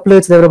selected these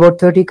couplets. There were about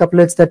 30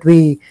 couplets that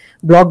we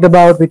blogged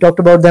about. We talked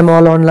about them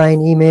all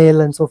online,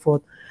 email, and so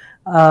forth.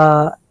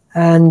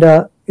 And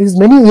it was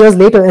many years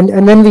later.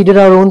 And then we did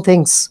our own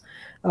things.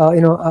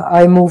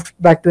 I moved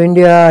back to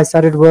India. I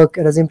started work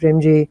at Azim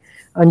Premji.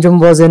 Anjum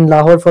was in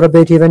Lahore for a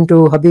bit. He went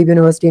to Habib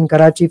University in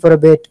Karachi for a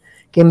bit,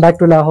 came back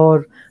to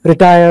Lahore,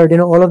 retired.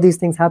 All of these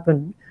things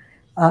happened.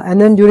 And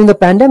then during the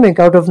pandemic,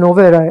 out of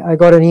nowhere, I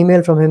got an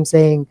email from him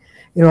saying,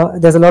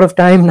 there's a lot of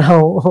time now.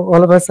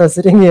 All of us are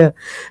sitting here,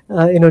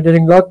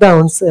 during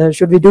lockdowns.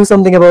 Should we do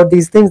something about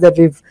these things that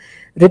we've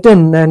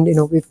written? And,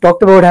 we've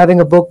talked about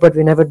having a book, but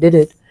we never did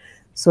it.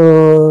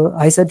 So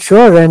I said,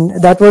 sure. And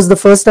that was the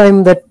first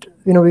time that,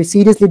 we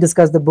seriously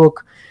discussed the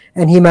book.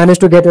 And he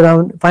managed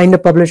to find a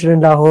publisher in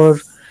Lahore,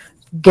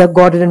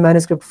 got it in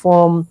manuscript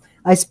form.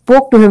 I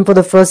spoke to him for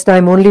the first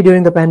time only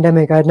during the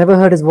pandemic. I had never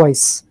heard his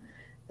voice,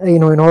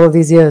 in all of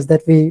these years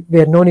that we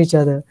had known each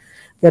other.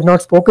 We had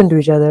not spoken to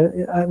each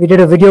other. We did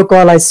a video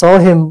call. I saw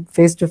him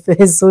face to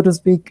face, so to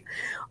speak,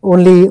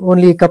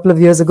 only a couple of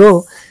years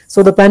ago.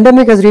 So the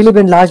pandemic has really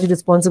been largely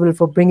responsible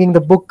for bringing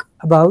the book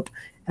about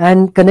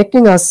and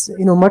connecting us,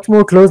 much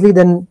more closely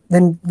than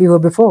we were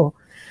before.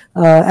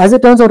 As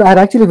it turns out, I had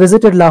actually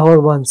visited Lahore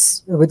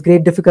once with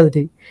great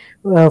difficulty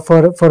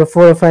for 4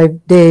 or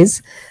 5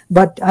 days,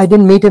 but I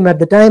didn't meet him at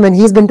the time, and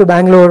he's been to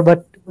Bangalore,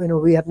 but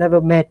we have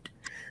never met.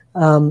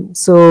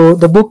 So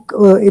the book,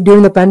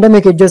 during the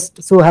pandemic, it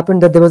just so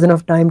happened that there was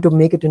enough time to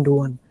make it into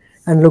one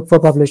and look for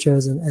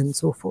publishers and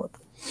so forth.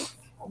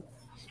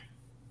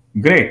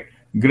 Great,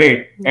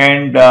 great.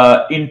 And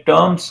in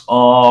terms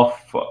of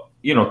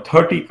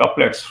 30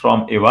 couplets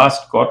from a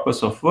vast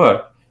corpus of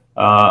work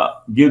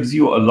gives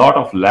you a lot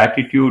of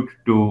latitude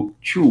to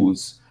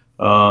choose.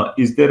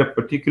 Is there a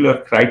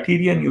particular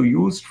criterion you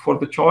used for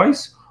the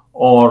choice,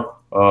 or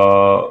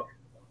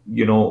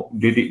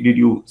did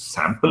you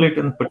sample it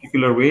in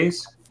particular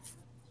ways?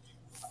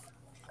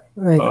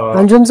 Right.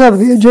 Anjum sir,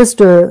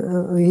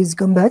 he's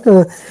come back.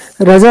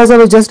 Raza sir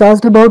was just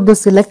asked about the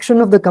selection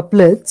of the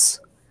couplets.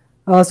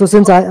 So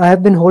since I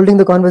have been holding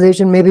the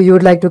conversation, maybe you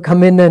would like to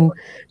come in and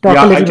talk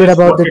a little bit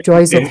about the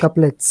choice of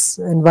couplets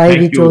and why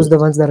we chose the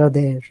ones that are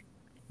there.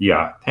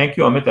 Yeah, thank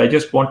you, Amit. I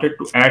just wanted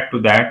to add to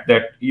that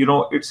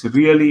it's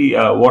really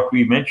what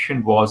we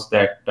mentioned was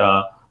that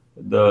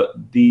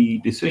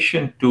the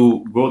decision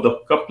to go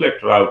the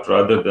couplet route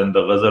rather than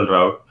the ghazal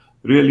route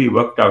really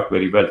worked out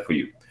very well for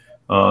you.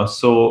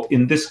 So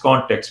in this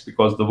context,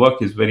 because the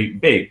work is very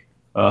big,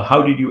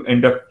 how did you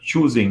end up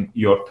choosing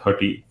your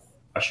 30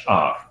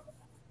 ash'ar?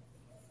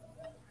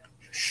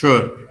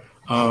 Sure.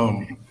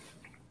 I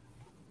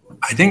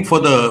think for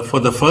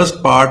the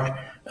first part,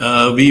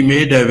 we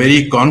made a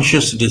very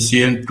conscious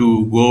decision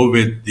to go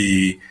with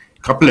the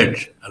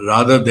couplet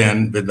rather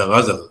than with the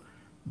ghazal,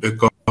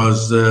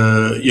 because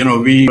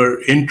we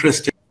were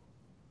interested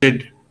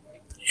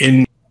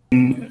in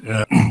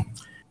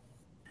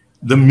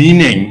the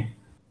meaning,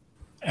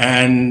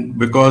 and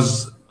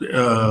because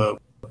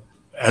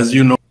as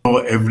you know,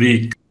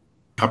 every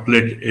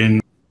couplet in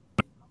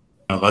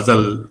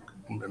ghazal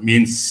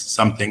means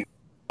something,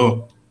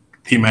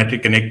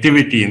 thematic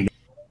connectivity in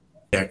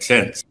that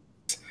sense.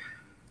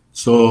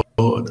 So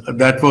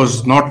that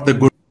was not the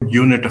good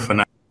unit of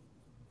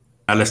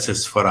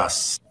analysis for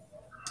us.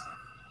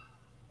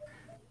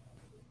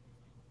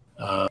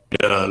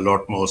 Made a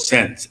lot more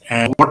sense.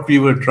 And what we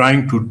were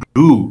trying to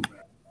do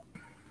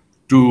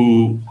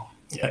to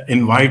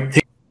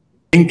invite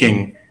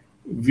thinking,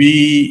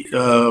 we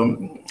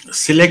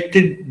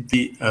selected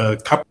the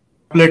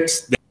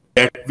couplets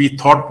that we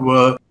thought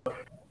were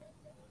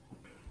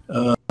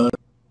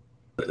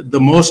the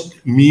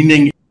most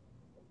meaning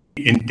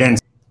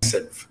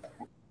intensive,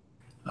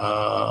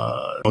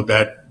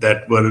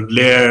 that were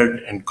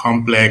layered and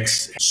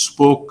complex, and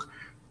spoke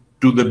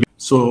to the.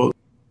 So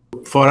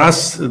for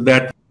us,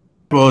 that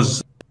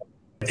was,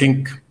 I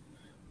think,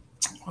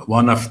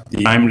 one of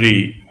the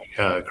primary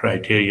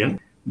criterion,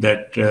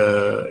 that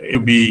it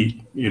would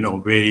be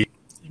very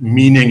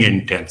meaning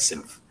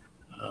intensive,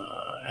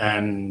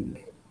 and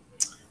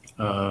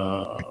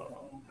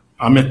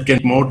Amit can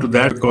more to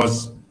that,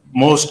 because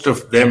most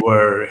of them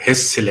were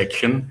his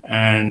selection,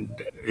 and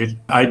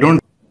I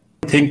don't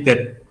think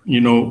that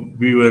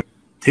we were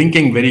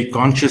thinking very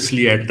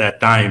consciously at that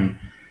time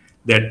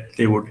that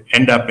they would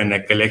end up in a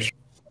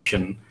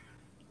collection.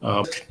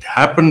 It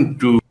happened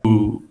to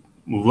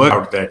work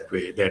out that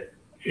way, that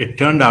it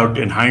turned out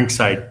in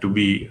hindsight to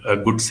be a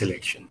good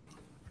selection.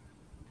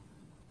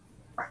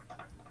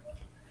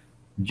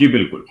 Ji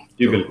bilkul,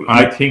 ji bilkul.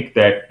 I think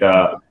that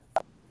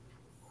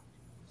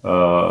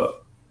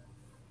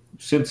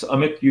since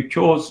Amit, you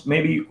chose,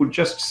 maybe you could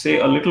just say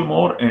a little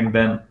more, and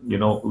then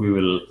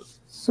we'll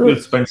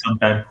spend some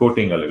time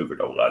quoting a little bit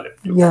of Ghalib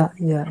too.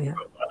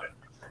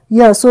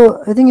 Yeah.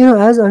 So I think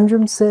as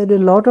Anjum said, a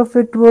lot of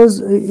it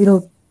was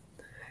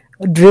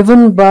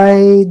driven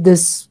by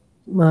this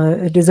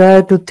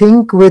desire to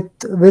think with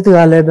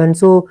Ghalib, and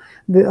so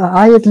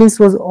I at least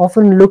was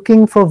often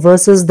looking for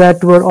verses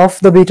that were off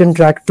the beaten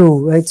track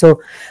too, right?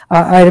 So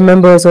I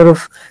remember sort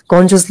of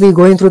consciously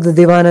going through the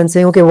divan and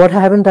saying, okay, what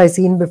haven't I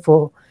seen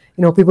before?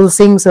 People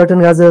sing certain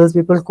ghazals,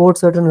 people quote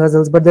certain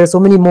ghazals, but there are so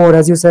many more,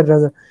 as you said,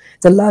 Raza.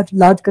 It's a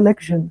large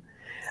collection.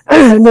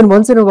 And then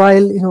once in a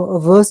while, a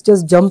verse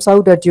just jumps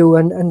out at you,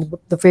 and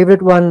the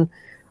favorite one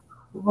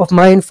of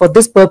mine for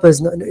this purpose,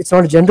 it's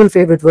not a general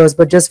favorite verse,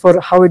 but just for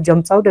how it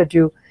jumps out at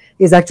you,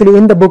 is actually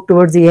in the book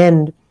towards the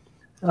end,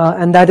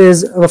 and that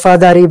is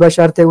Wafadari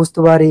basharte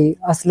ustuwari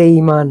asle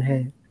iman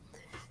hai.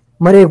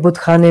 Mare but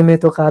khane mein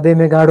to Kabe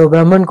mein gaado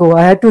Brahman ko.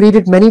 I had to read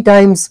it many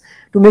times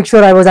to make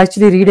sure I was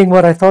actually reading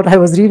what I thought I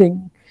was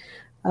reading,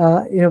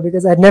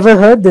 because I'd never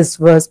heard this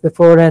verse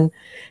before, and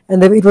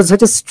it was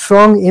such a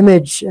strong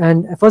image.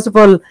 And first of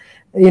all,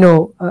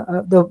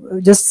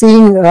 just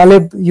seeing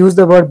Ghalib use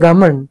the word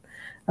Brahman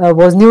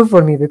was new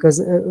for me, because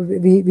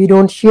we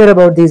don't hear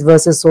about these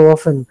verses so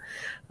often.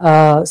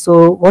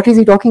 So what is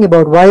he talking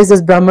about? Why is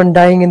this Brahman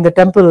dying in the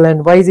temple,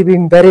 and why is he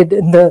being buried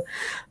in the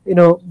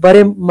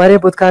mare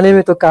putkhane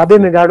mein to Kabe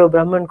mein gaado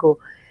Brahman ko?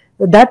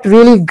 That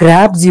really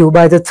grabs you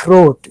by the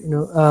throat.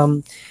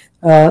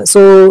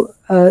 So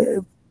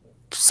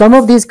some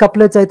of these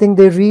couplets, I think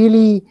they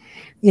really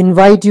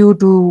invite you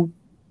to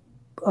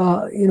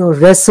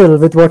wrestle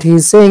with what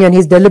he's saying, and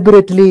he's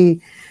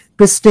deliberately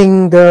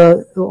twisting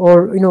the,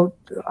 or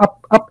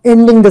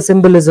upending the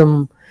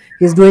symbolism.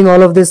 He's doing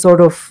all of this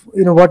sort of,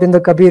 what in the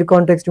Kabir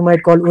context you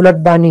might call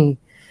ulat bani.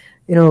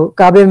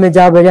 Kabe mein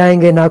ja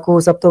bajayenge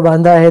naku, sab to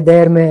banda hai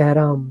der mein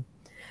haram.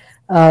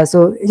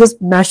 So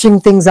just mashing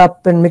things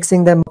up and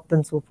mixing them up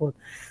and so forth.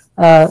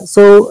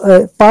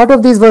 So part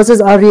of these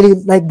verses are really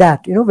like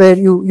that, where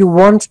you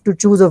want to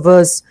choose a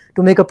verse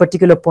to make a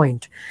particular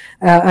point.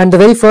 And the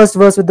very first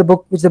verse with the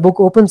book, which the book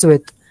opens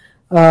with,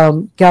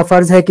 kya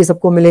farz hai ki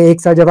sabko mile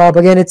ek sa jawab.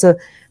 Again, it's a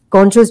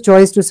conscious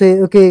choice to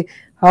say, okay,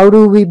 how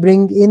do we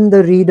bring in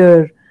the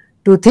reader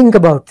to think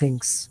about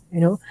things,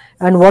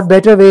 and what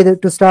better way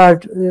to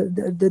start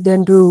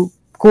than to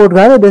quote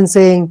rather than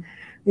saying,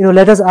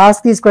 let us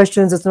ask these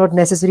questions. It's not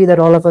necessary that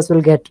all of us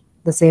will get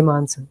the same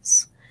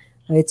answers,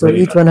 right? So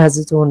each one has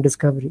its own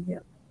discovery. Yeah.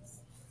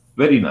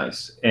 Very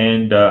nice.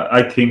 And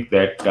I think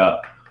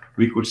that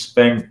we could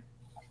spend,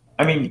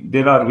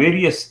 there are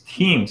various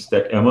themes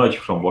that emerge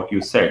from what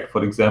you said.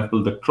 For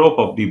example, the trope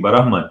of the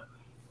Brahman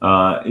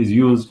is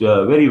used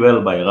very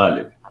well by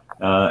Ghalib,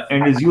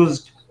 and is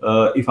used,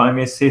 if I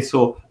may say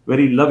so,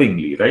 very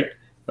lovingly, right?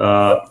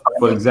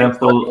 For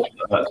example,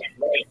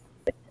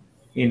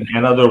 in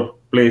another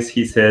place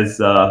he says,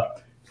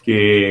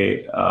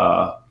 कि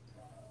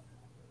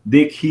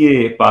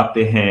देखिए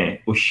पाते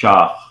हैं उस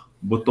शाख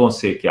बुतों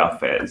से क्या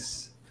फैज,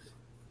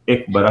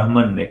 एक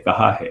ब्राह्मण ने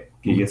कहा है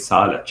कि ये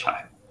साल अच्छा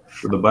है.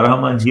 So the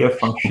Brahman here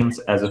functions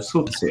as a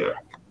soothsayer.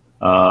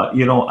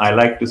 I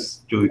like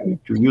to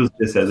use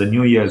this as a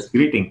New Year's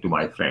greeting to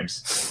my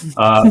friends.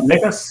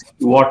 Let us see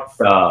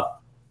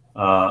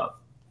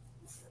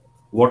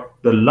what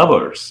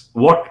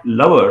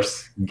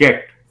lovers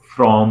get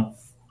from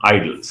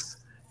idols.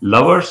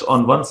 Lovers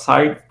on one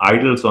side,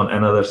 idols on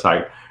another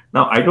side.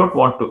 Now, I don't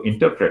want to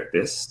interpret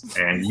this,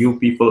 and you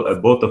people,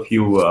 both of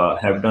you,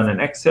 have done an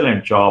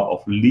excellent job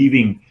of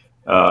leaving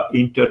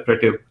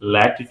interpretive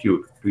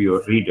latitude to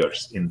your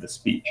readers in the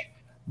speech.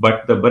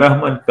 But the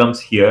Brahman comes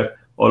here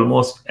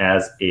almost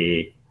as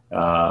a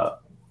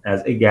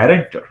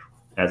guarantor,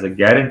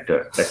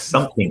 that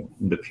something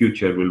in the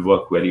future will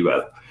work very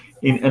well.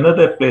 In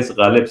another place,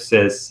 Ghalib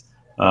says,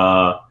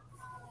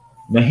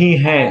 नहीं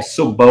है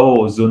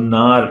सुबो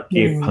जुन्नार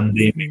के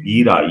फंदे में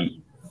गिर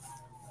आई,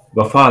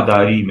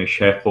 वफादारी में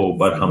शेखो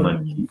बरहमन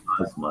की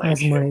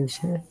आजमाइश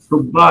है.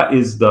 Subba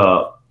is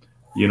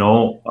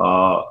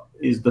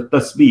the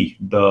tasbih,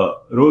 the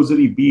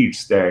rosary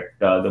beads that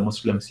the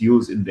Muslims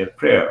use in their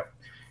prayer,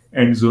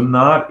 and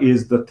zunnar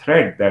is the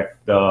thread that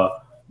the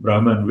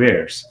Brahman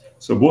wears.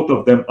 So both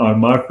of them are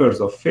markers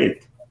of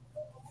faith.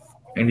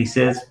 And he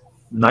says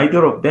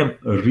neither of them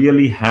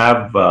really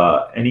have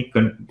any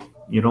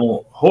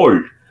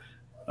hold.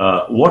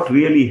 What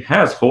really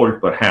has hold,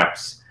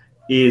 perhaps,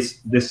 is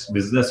this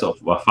business of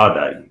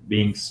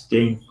wafadari,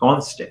 staying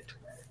constant.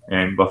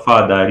 And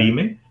wafadari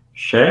mein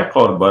Shaykh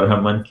or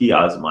Barhaman ki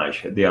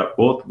azmaish hai. They are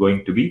both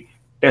going to be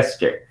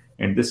tested.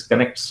 And this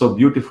connects so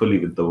beautifully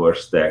with the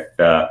verse that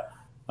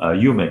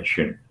you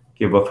mentioned.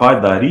 Ki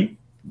wafadari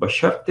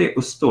basharte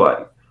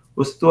ustuari.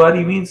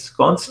 Ustuari means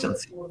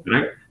constancy,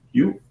 right?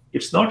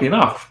 It's not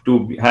enough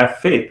to have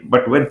faith,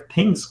 but when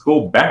things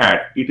go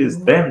bad, it is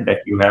then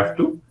that you have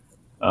to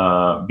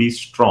be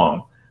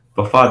strong.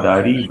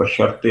 Wafadari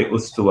basharte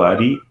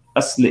ustuari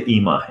asl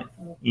iman hai.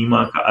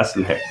 Iman ka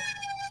asl hai.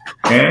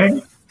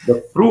 And the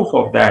proof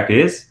of that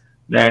is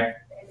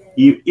that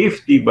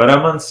if the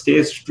Brahman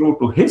stays true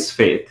to his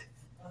faith,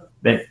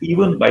 then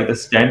even by the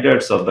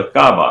standards of the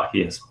Kaaba,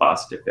 he has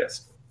passed a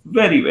test.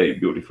 Very, very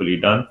beautifully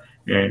done,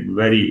 and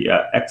very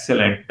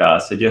excellent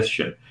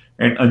suggestion.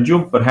 And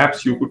Anjum,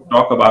 perhaps you could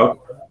talk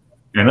about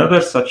another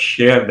such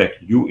share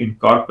that you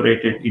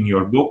incorporated in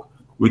your book,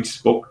 which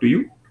spoke to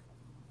you,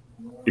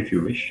 if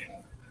you wish.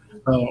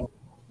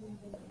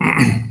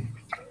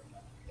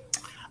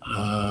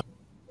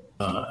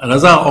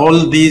 Raza,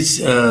 all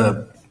these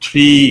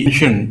three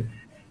mentioned,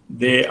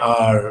 they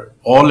are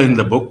all in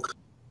the book.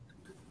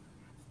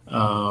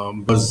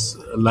 Because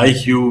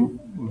like you,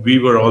 we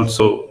were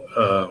also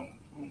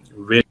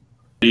very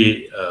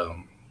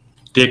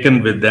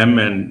taken with them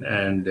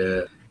and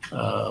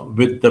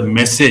with the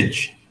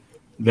message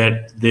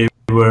that they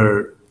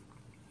were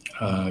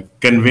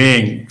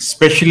conveying,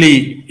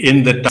 especially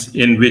in the times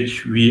in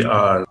which we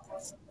are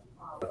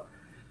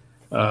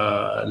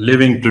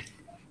living today.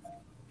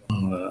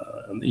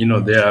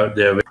 They are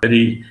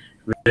very,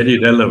 very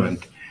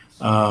relevant.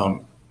 I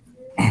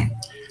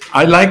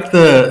like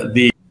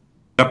the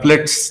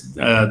couplets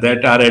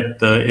that are at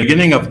the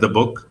beginning of the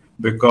book,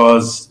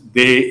 because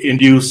they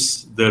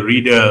induce the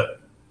reader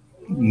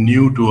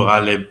new to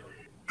Ghalib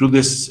to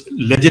this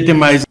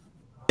legitimizing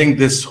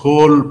this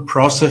whole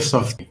process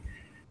of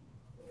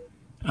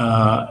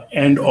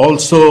and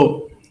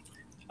also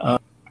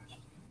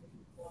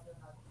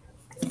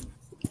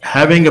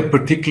having a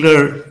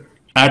particular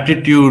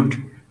attitude,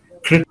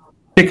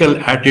 critical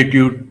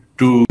attitude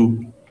to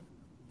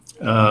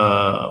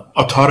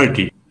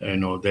authority.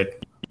 That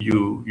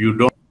you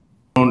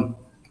don't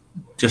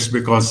just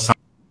because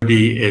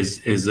somebody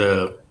is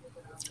a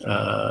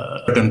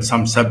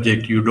some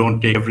subject, you don't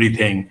take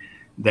everything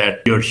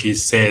that he or she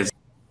says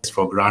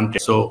for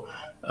granted. So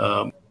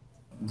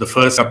the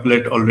first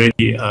couplet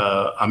already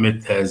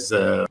Amit has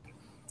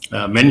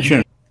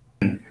mentioned.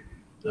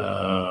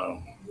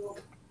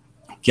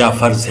 क्या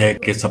फर्ज है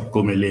कि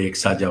सबको मिले एक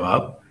सा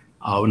जवाब,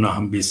 आओ ना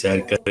हम भी सैर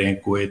करें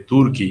कोए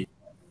तूर की.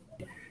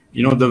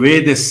 You know, the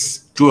way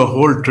this to a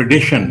whole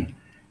tradition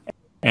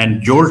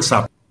and jolts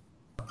up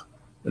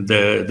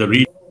the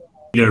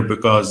reader,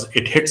 because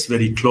it hits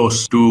very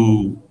close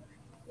to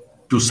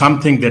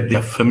something that they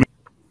are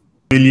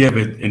familiar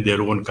with in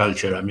their own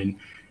culture. I mean,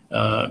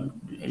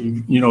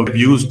 you know, we've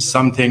used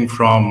something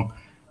from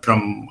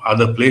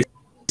other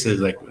places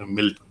like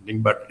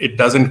Milton, but it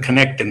doesn't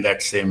connect in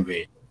that same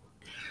way.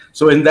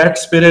 So in that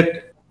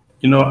spirit,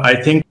 you know,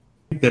 I think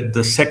that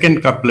the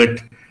second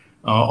couplet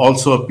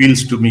also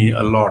appeals to me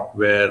a lot,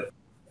 where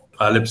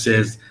Ghalib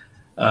says,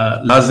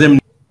 "Lazim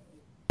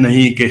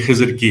nahi ke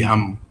khizr ki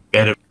hum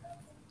पैरवी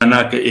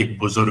बना के एक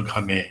बुजुर्ग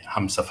हमें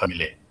हम सफर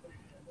मिले."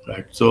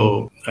 Right.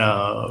 So,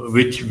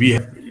 which we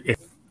have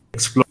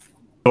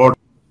explored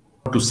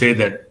to say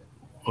that,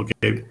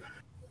 okay,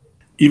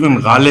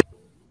 even Ghalib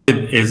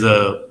is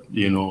a,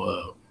 you know,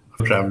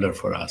 a traveler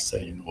for us.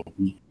 You know,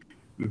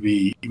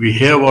 we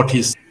hear what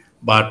he's,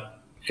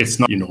 but it's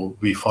not, you know,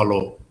 we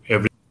follow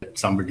everything that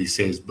somebody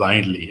says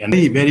blindly. And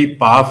a very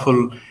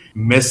powerful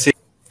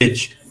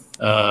message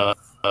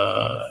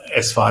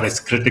as far as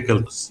critical,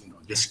 you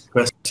know, just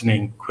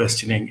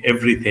questioning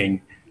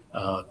everything,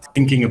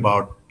 thinking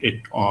about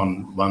it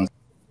on one's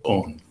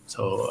own.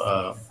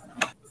 So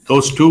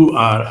those two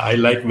are I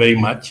like very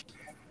much.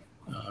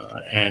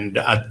 And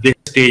at this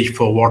stage,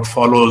 for what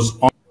follows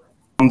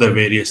on the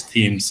various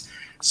themes,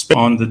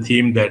 on the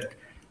theme that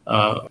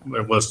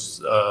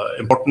was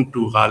important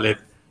to Ghalib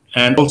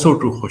and also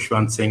to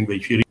Khushwant Singh.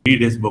 If you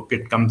read his book,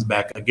 it comes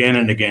back again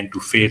and again to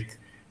faith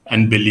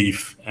and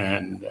belief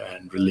and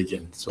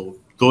religion. So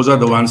those are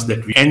the ones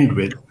that we end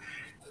with.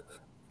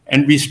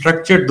 And we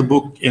structured the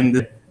book in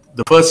the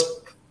first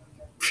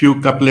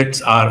few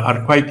couplets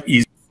are quite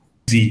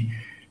easy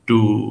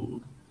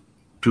to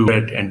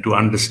read and to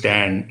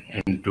understand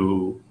and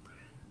to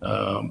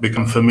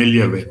become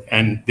familiar with.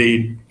 And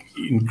they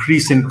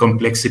increase in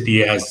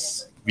complexity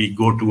as we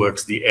go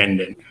towards the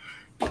end. And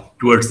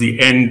towards the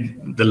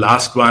end, the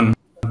last one,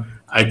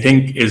 I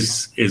think,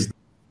 is the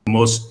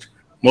most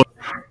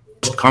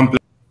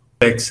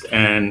complex,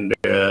 and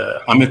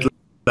Amit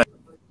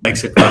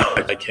likes it.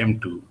 I'd like him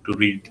to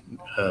read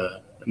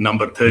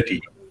number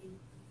 30.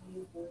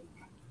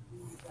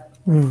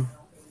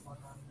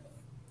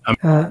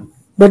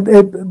 But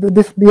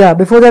yeah,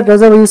 before that,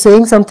 Raza, were you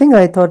saying something?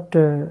 I thought,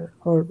 no,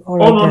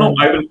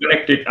 I will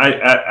connect it.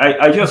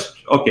 I just,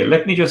 okay,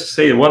 let me just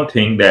say one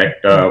thing,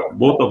 that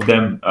both of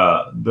them,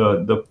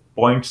 the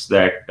points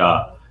that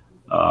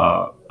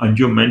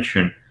Anjum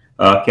mentioned,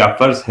 क्या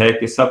फर्ज है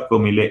कि सबको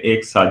मिले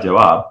एक सा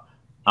जवाब,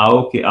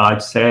 आओ कि आज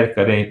सैर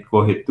करें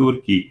कोहे तूर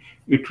की.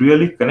 It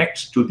really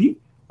connects to the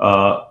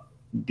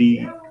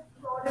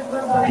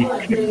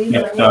trip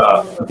that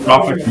the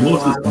Prophet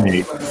Moses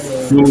made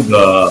to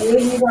the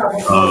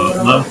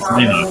Mount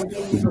Sinai,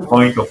 to the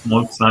point of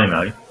Mount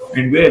Sinai,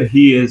 and where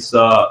he is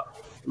where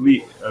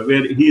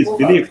he is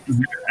believed to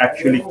have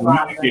actually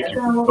communicated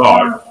with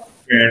God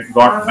and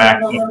got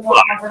back a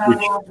reply,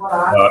 which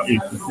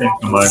is the Ten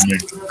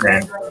Commandments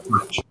and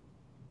such.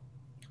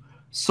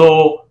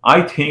 So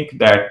I think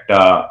that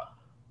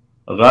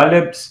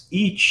Ghalib's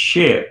each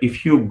share,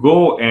 if you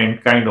go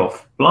and kind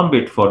of plumb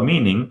it for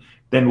meaning,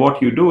 then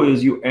what you do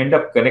is you end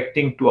up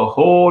connecting to a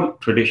whole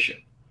tradition.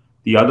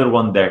 The other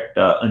one that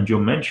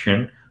Anjum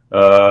mentioned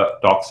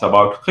talks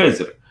about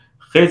Khizr.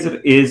 Khizr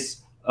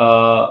is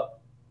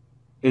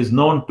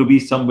known to be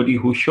somebody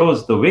who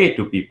shows the way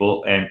to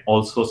people, and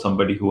also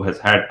somebody who has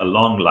had a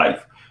long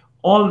life.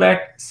 All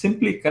that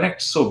simply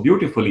connects so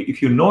beautifully. If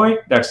you know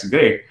it, that's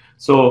great.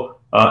 So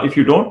if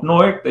you don't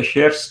know it, the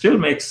share still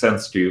makes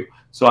sense to you.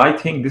 So I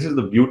think this is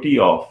the beauty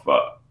of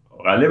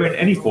Ghalib and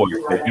any poet,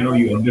 that, you know,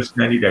 you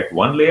understand it at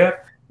one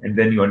layer, and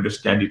then you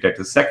understand it at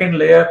the second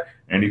layer,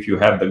 and if you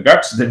have the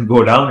guts, then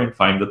go down and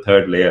find the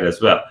third layer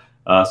as well.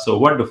 So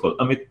wonderful.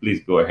 Amit,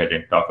 please go ahead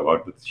and talk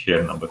about the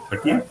share number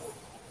 13.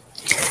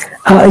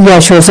 Yeah,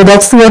 sure. So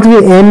that's what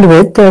we end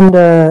with, and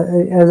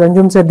as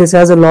Anjum said, this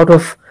has a lot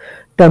of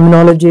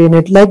terminology in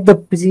it, like the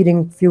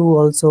preceding few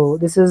also.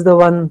 This is the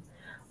one,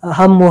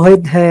 हम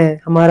मुहिद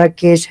हैं, हमारा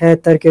केश है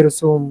तरके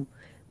रसूम,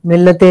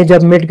 मिल्लतें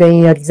जब मिट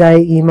गईं अज्जाए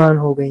ईमान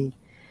हो गईं.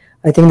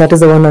 I think that is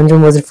the one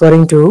Anjum was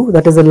referring to.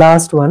 That is the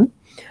last one.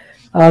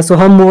 So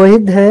हम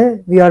मुहिद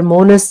हैं, we are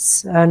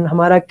monists, and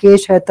हमारा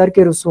केश है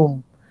तरके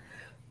रसूम.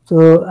 So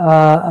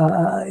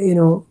you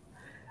know,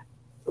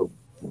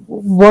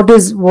 what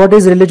is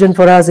religion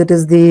for us? It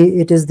is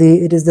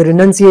the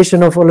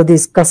renunciation of all of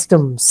these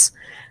customs,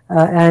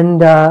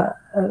 and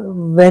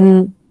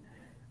when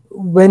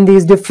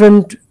these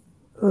different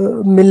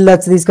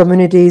millats, these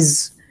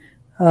communities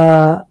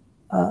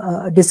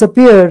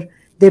disappear,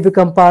 they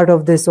become part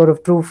of this sort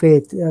of true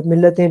faith.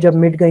 Millatein jab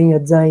mit gayi,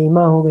 ajzaye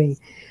iman ho gayi.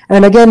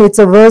 And again, it's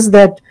a verse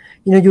that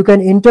you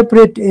can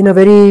interpret in a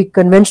very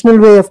conventional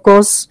way, of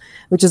course,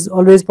 which is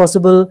always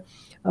possible.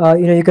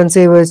 You can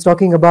say, well, it's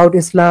talking about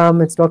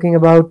Islam, it's talking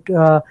about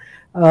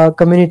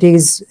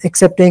communities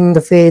accepting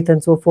the faith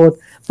and so forth.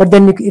 But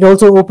then it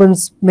also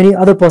opens many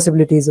other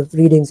possibilities of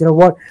readings.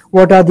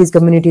 What are these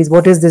communities?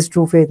 What is this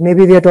true faith?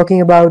 Maybe we are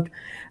talking about,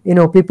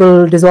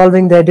 people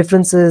dissolving their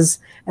differences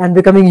and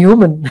becoming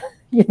human.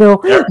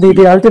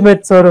 The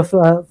ultimate sort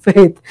of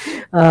faith.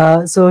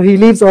 So he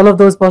leaves all of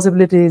those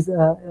possibilities,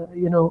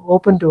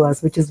 open to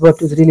us, which is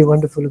what is really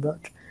wonderful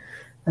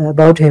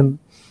about him.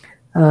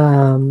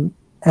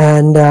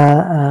 And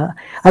I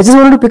just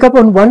wanted to pick up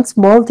on one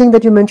small thing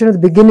that you mentioned at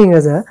the beginning,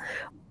 Raza,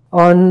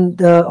 on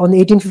the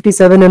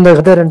 1857 and the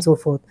Ghadar and so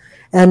forth.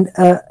 And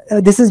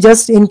this is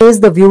just in case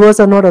the viewers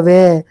are not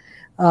aware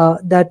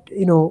that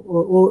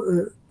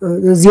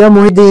Zia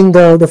Muhyiddin,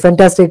 the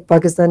fantastic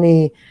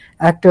Pakistani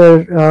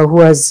actor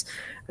who has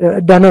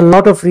done a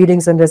lot of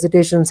readings and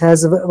recitations,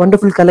 has a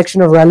wonderful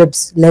collection of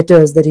Ghalib's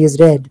letters that he has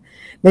read,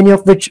 many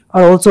of which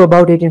are also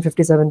about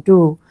 1857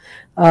 too.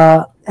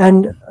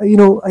 And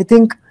I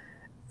think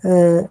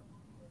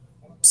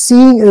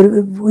seeing,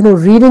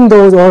 reading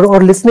those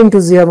or listening to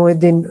Zia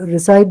Muhyiddin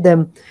recite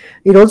them,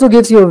 it also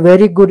gives you a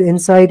very good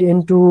insight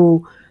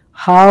into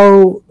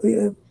how,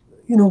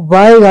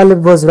 why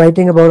Ghalib was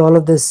writing about all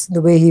of this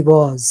the way he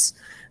was,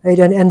 right?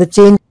 And the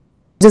changes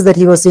that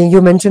he was seeing.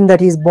 You mentioned that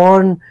he's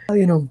born,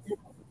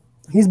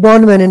 he's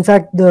born when in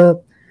fact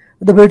the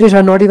British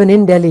are not even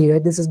in Delhi,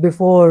 right? This is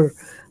before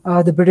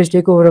the British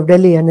takeover of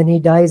Delhi, and then he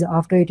dies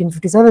after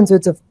 1857. So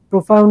it's a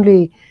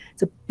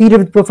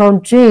period of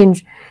profound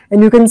change,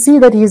 and you can see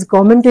that he's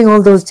commenting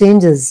all those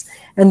changes.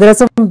 And there are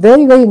some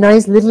very, very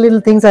nice little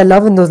things I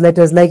love in those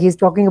letters, like he's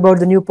talking about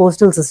the new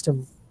postal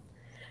system,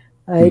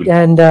 right?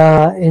 And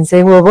in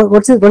saying, well,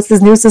 what's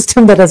this new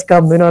system that has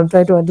come? I'm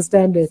trying to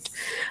understand it,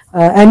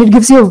 and it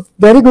gives you a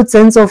very good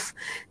sense of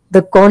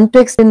the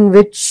context in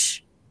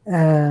which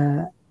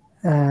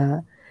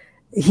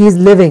he's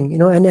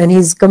living, and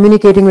he's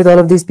communicating with all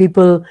of these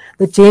people,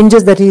 the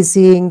changes that he's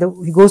seeing.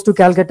 He goes to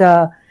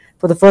Calcutta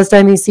for the first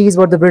time, he sees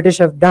what the British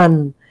have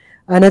done,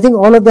 and I think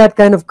all of that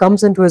kind of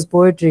comes into his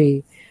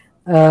poetry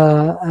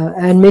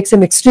and makes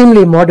him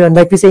extremely modern.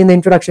 Like we say in the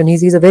introduction,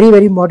 he's a very,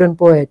 very modern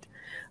poet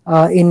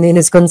in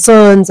his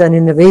concerns and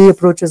in the way he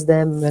approaches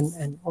them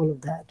and all of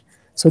that.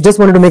 So just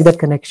wanted to make that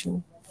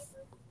connection.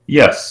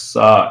 Yes,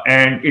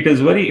 and it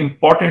is very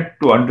important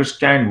to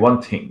understand one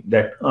thing,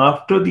 that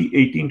after the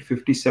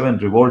 1857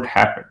 revolt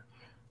happened,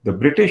 the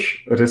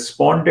British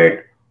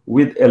responded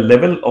with a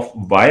level of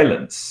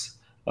violence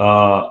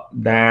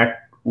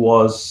that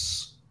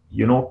was,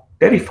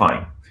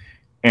 terrifying.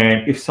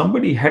 And if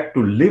somebody had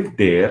to live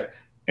there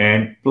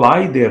and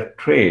ply their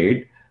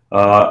trade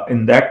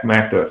in that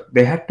matter,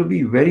 they had to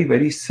be very,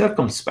 very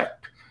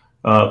circumspect.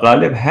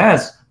 Ghalib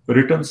has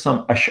written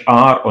some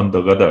ash'ar on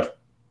the Ghadar,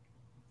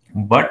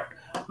 but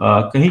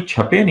kahin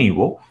chhape nahi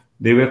wo.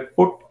 They were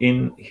put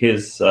in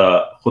his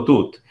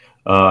khutut.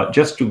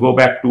 Just to go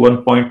back to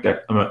one point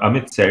that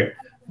Amit said,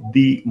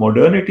 the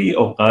modernity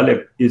of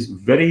Ghalib is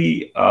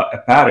very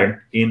apparent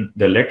in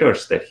the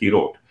letters that he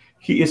wrote.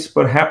 He is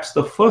perhaps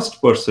the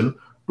first person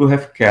to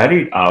have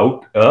carried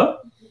out a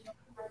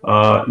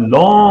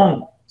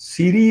long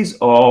series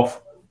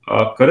of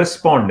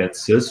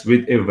correspondences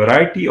with a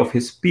variety of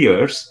his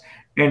peers,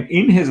 and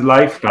in his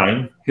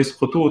lifetime, his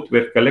khutut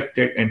were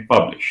collected and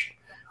published.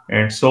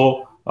 And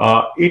so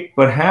it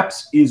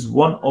perhaps is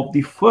one of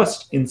the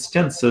first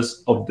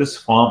instances of this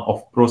form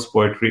of prose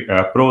poetry,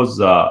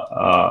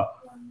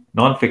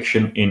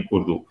 non-fiction in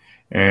Urdu.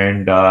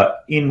 And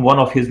in one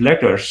of his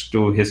letters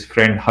to his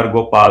friend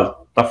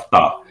Hargopal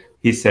Tafta,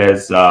 he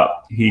says,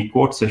 he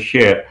quotes a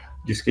शेर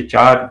जिसके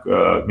चार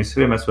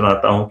मिसरे में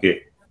सुनाता हूं कि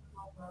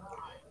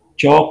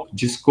चौक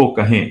जिसको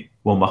कहें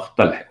वो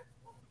मख्तल है,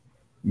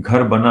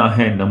 घर बना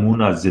है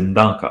नमूना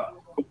जिंदा का,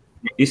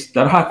 इस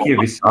तरह के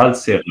विसाल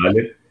से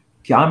गालिब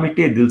क्या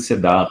मिटे दिल से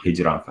दाग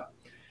हिजरा का.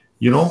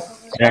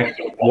 That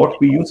what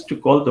we used to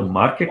call the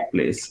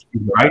marketplace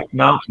is right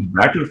now a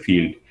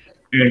battlefield,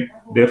 and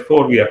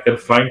therefore we are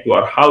confined to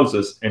our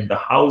houses, and the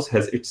house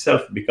has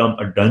itself become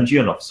a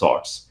dungeon of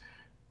sorts.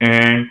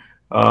 And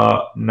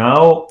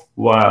now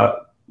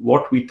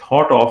what we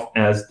thought of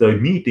as the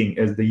meeting,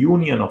 as the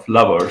union of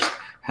lovers,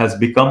 has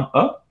become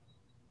a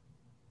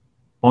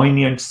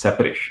poignant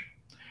separation.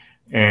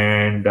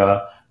 And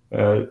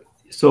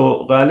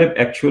so Ghalib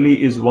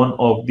actually is one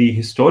of the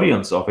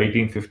historians of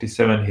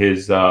 1857.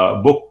 His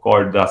book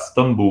called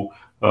Dastambu,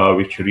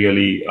 which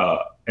really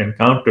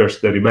encounters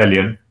the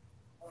rebellion,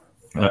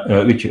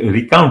 which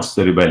recounts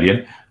the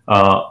rebellion,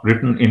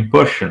 written in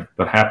Persian,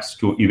 perhaps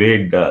to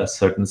evade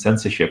certain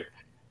censorship.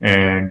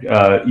 And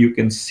you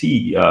can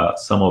see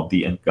some of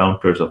the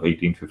encounters of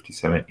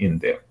 1857 in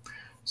there.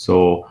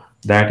 So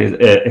that is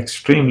an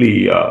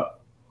extremely,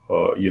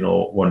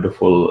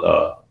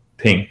 wonderful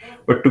thing.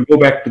 But to go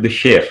back to the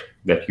sher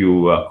that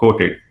you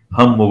quoted,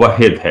 "Hum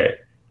muwahhid hai,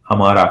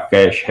 hamara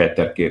kaish hai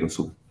tarke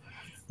rusum."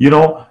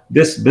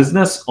 This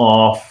business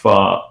of,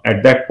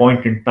 at that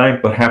point in time,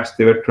 perhaps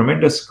there were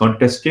tremendous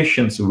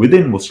contestations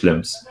within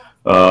Muslims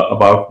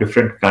about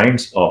different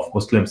kinds of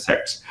Muslim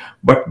sects.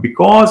 But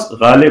because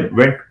Ghalib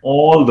went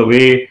all the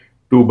way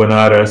to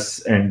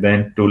Banaras and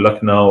then to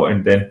Lucknow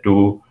and then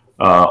to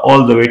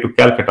all the way to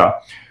Calcutta,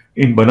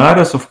 in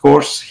Banaras, of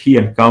course, he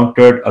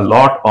encountered a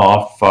lot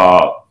of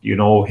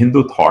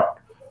Hindu thought.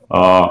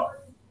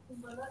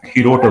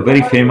 He wrote a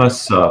very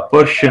famous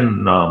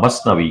Persian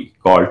Masnavi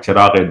called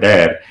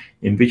Charagh-e-Dair,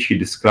 in which he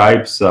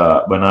describes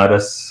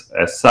Banaras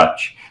as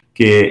such: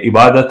 "Ke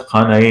ibadat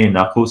khana-e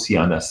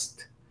naqusiyan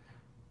ast,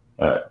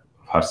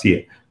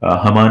 Farsi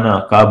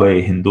hamana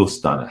Kaaba-e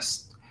Hindustan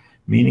ast,"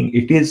 meaning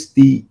it is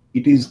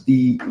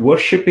the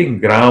worshipping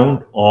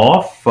ground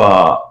of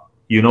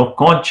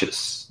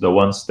conches, the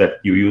ones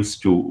that you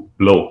used to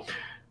blow,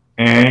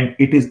 and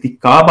it is the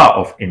Kaaba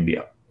of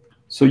India.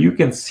 So you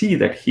can see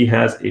that he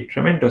has a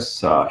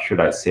tremendous, should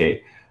I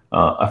say,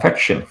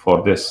 affection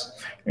for this.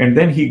 And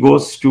then he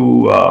goes to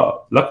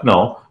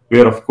Lucknow,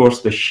 where, of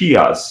course, the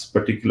Shias,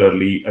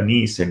 particularly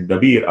Anis and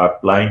Dabir, are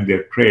plying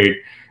their trade,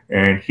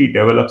 and he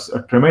develops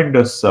a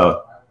tremendous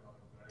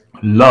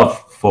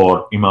love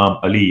for Imam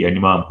Ali and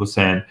Imam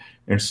Hussein,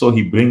 and so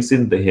he brings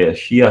in the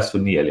Shia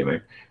Sunni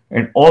element.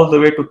 And all the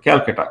way to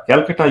Calcutta.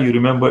 Calcutta, you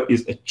remember,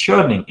 is a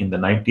churning in the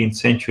 19th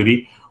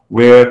century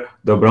where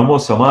the Brahmo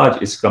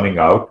Samaj is coming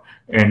out,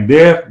 and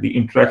there the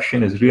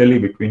interaction is really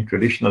between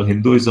traditional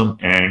Hinduism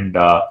and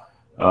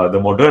the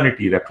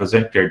modernity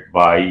represented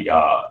by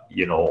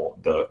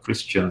the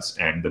Christians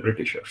and the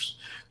Britishers.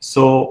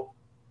 So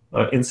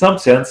in some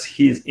sense,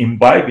 he's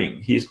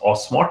imbibing, he's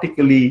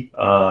osmotically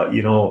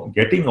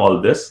getting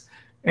all this,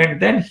 and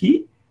then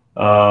he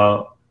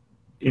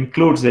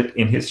includes it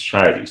in his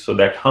shairi, so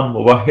that hum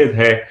wahid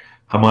hai,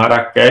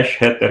 hamara cash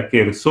hai tarke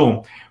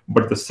rusum.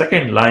 But the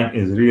second line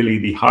is really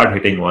the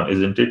hard-hitting one,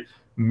 isn't it?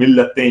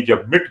 Millatein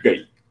jab mit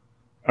gayi,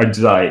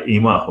 ajzaye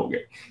ima ho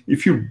gaye.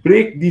 If you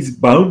break these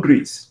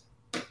boundaries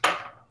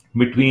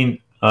between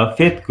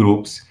faith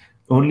groups,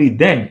 only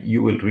then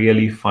you will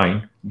really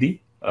find the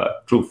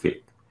true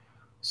faith.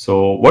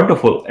 So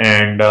wonderful.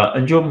 And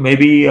Anjum,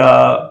 maybe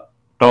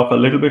talk a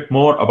little bit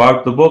more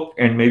about the book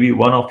and maybe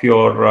one of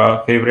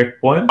your favorite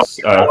poems,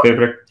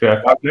 favorite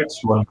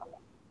couplets.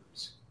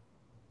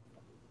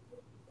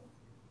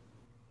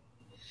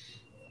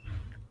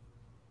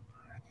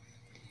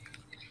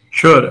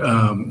 Sure.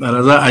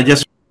 Raza, I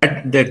just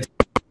add that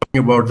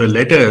talking about the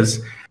letters,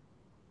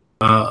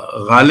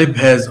 Ghalib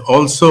has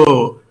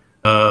also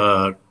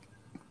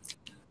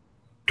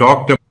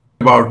talked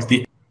about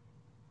the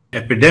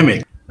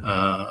epidemic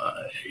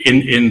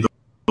in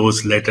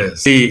those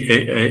letters.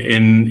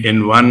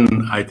 In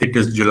one, I think it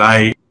is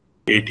July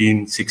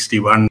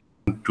 1861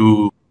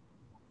 to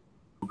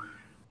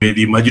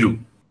the Majru,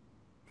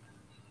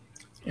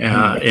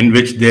 in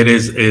which there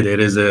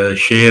is a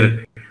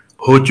sher,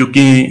 "Ho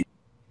chuki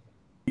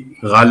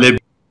Ghalib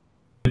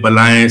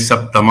balaएं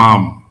सब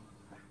तमाम,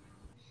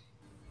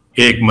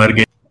 एक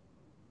मर्गे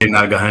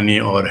नागहानी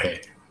और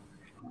है."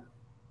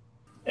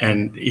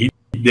 And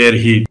there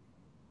he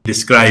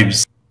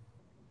describes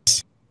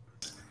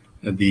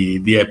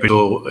the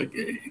episode.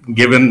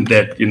 Given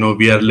that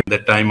we are in the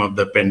time of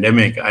the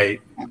pandemic, I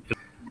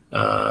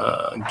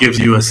gives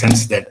you a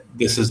sense that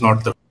this is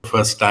not the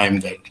first time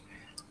that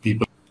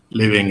people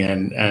living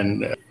and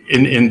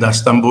in the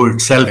Istanbul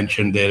itself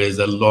mentioned there is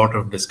a lot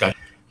of discussion.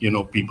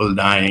 People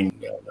dying.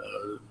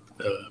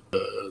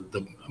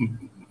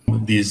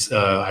 These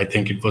I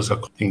think it was a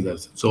thing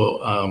that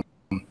so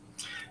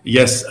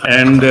yes,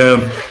 and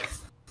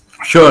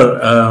sure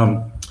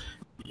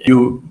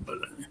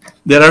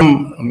there are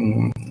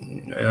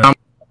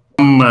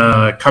some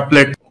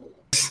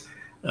couplets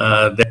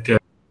that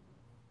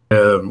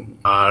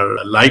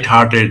are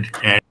light-hearted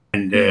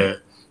and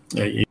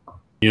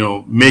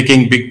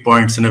making big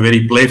points in a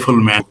very playful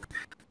manner.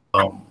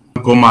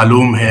 को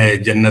मालूम है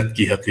जन्नत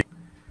की हकीकत,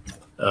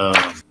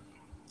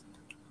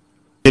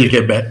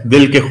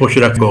 दिल के खुश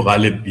रखो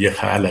गालिब ये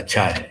ख्याल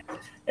अच्छा है.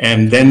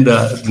 And then the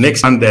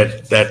next one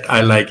that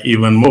I like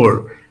even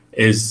more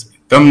is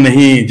कम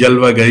नहीं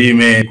जलवागरी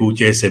में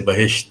कूचे से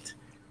बहिश्त,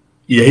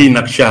 यही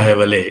नक्शा है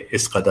वले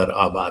इस कदर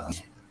आबाद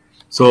में.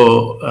 So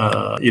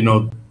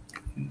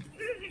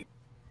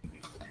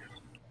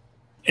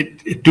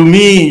to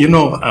me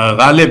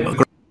Ghalib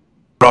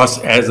across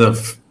as a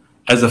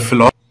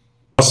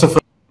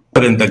philosopher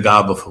in the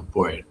garb of a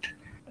poet,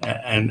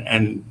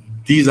 and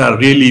these are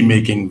really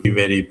making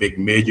very big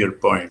major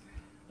point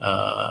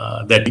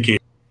that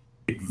indicate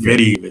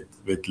very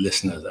with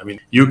listeners. I mean,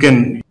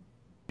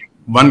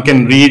 one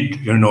can read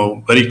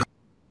very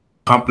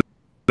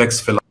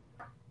complex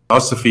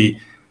philosophy,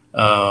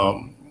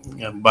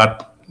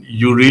 but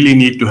you really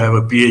need to have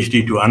a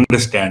PhD to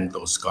understand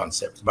those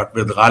concepts. But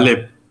with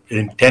Ghalib,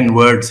 in 10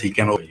 words, he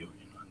can over you.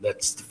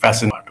 That's the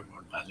fascinating part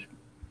about Ghalib.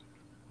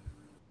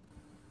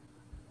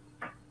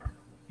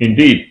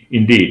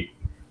 Indeed.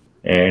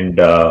 And,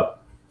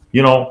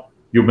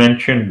 you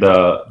mentioned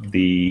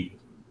the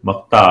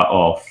maqta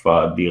of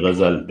the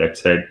ghazal that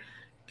said,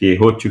 "Ke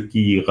ho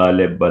chuki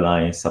Ghalib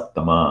balaएं सब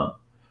तमाम,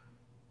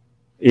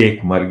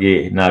 एक मर्गे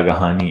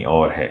नागहानी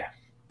और है."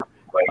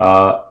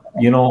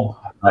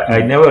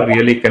 I never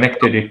really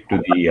connected it to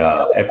the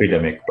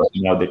epidemic, but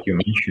now that you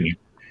mention it,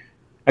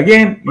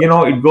 again,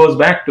 it goes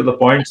back to the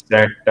points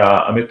that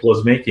Amit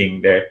was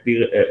making, that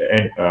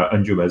and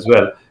Anjum as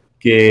well,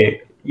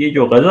 कि ये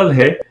जो गजल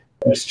है,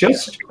 it's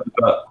just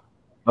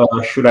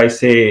should I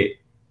say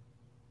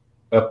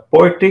a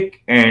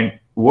poetic and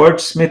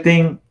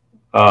wordsmithing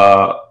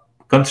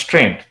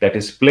constraint that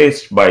is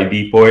placed by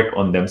the poet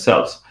on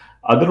themselves.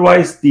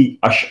 Otherwise, the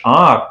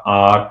ash'ar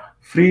are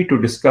free to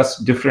discuss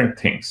different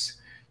things.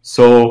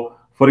 So,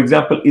 for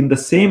example, in the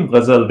same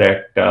ghazal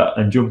that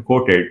Anjum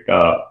quoted,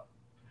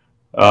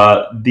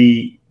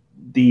 the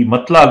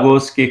matla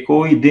goes ke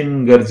koi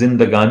din gar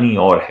zindagani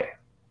aur hai.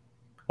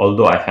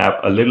 Although I have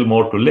a little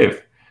more to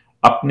live,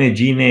 apne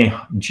ji mein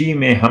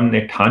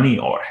humne thani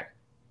aur hai.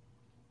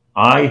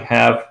 I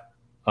have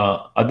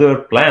other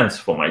plans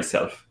for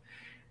myself.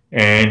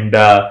 And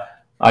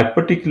I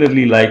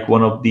particularly like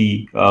one of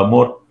the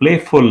more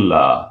playful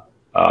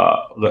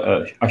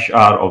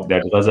ash'ar of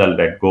that ghazal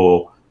that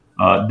go,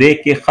 de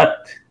ke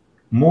khat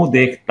muh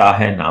dekhta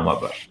hai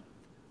namabar.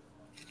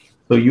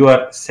 So you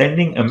are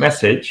sending a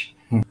message,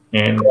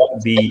 and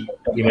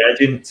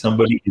imagine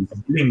somebody is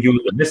giving you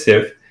the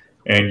missive,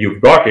 and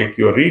you've got it,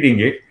 you're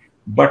reading it,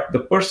 but the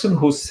person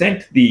who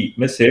sent the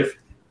missive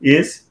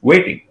is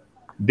waiting.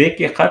 De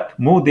ke khat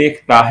muh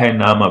dekhta hai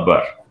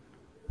namabar.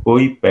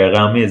 Koi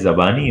paigam-e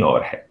zabani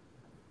aur hai.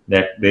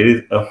 That there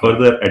is a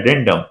further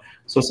addendum.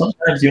 So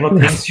sometimes,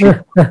 things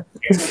should be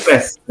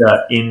expressed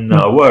in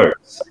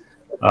words.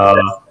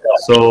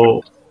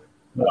 So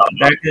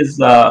that is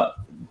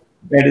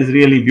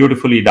really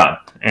beautifully done.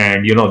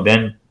 And,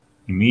 then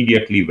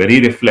immediately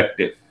very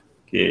reflective.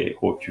 Ke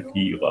ho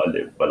chuki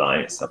ghalib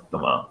balaएं sab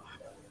tamam.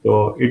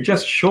 So it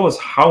just shows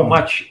how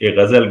much a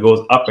ghazal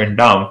goes up and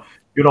down.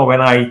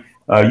 When I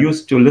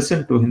used to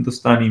listen to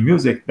Hindustani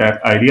music, that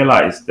I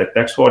realized that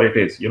that's what it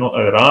is.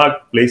 A rag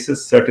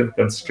places certain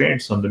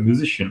constraints on the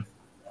musician,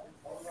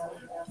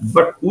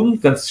 but un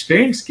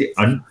constraints ke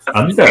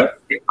under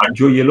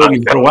jo ye log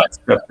improvise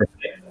karte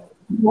hain,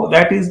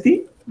 that is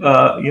the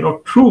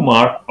true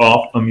mark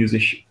of a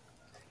musician.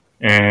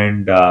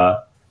 And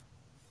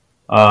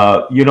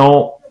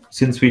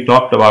since we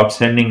talked about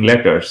sending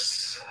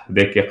letters,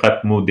 deke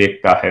khat muh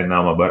dekhta hai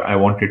namabar, I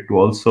wanted to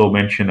also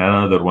mention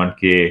another one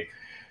ke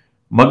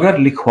मगर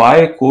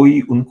लिखवाए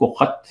कोई उनको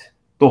खत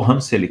तो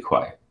हमसे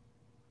लिखवाए,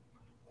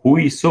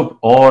 हुई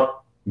सुबह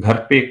और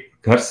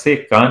घर से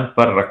कान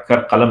पर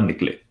रखकर कलम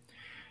निकले.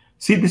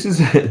 See, this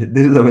is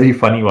a very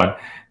funny one,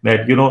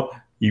 that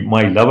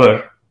my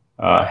lover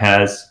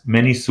has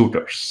many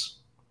suitors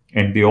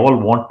and they all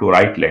want to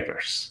write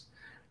letters.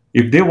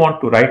 If they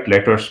want to write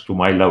letters to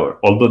my lover,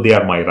 although they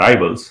are my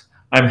rivals,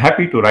 I'm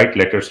happy to write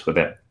letters for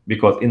them,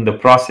 because in the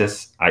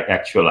process I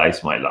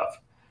actualize my love.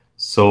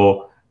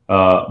 So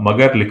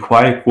मगर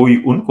लिखवाए कोई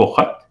उनको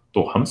खत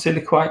तो हमसे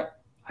लिखवाए,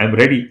 I am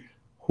ready,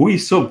 हुई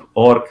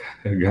सुबह और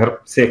घर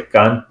से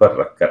कान पर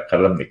रखकर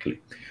कलम निकली.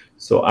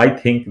 So I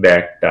think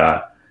that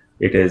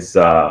it is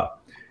a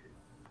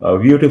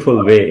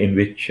beautiful way in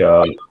which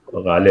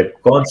Ghalib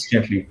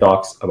constantly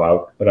talks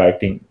about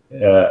writing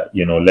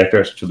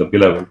letters to the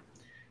beloved.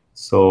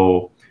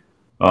 So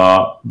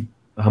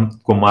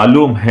हमको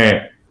मालूम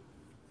है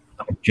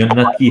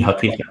जन्नत की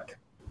हकीकत.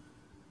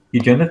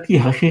 ये जन्नत की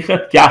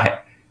हकीकत क्या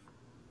है?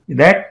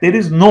 That there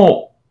is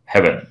no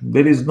heaven,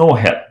 there is no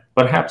hell.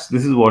 Perhaps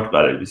this is what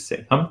Ghalib is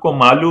saying. हमको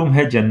मालूम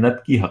है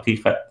जन्नत की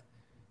हकीकत.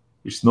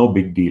 It's no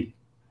big deal.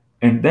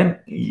 And then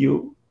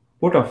you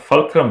put a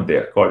fulcrum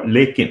there called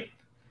लेकिन.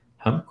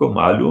 हमको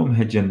मालूम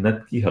है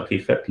जन्नत की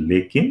हकीकत,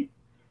 लेकिन.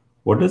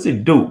 What does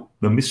it do?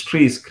 The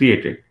mystery is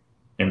created,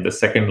 and the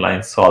second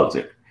line solves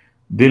it.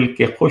 दिल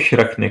के खुश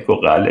रखने को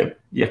गालिब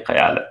ये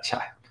ख्याल अच्छा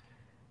है.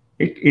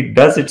 It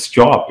does its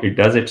job. It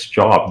does its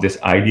job.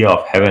 This idea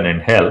of heaven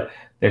and hell,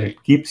 that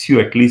it keeps you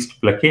at least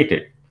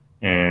placated.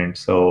 And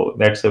so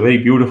that's a very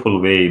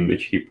beautiful way in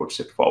which he puts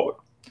it forward.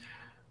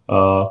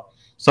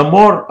 Some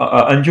more,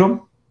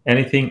 Anjum,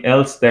 anything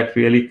else that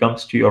really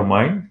comes to your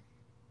mind?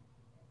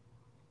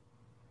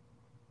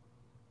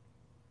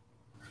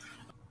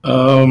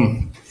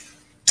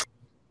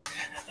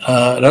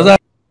 Raza,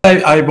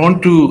 I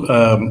want to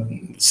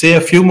say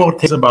a few more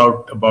things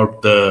about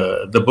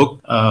the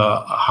book,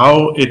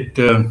 how it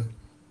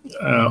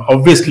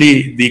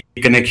obviously the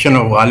connection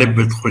of Ghalib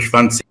with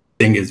Khushwant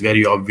Singh is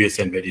very obvious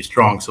and very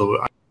strong.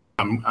 So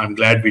I'm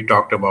glad we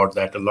talked about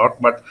that a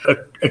lot. But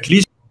at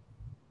least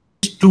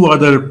two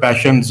other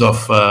passions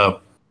of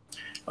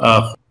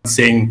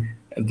Singh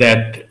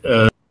that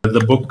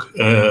the book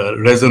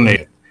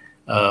resonates.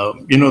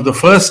 The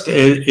first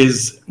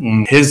is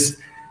his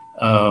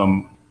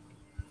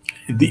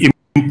the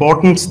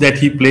importance that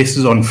he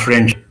places on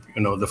friendship.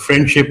 The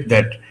friendship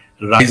that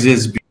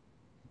rises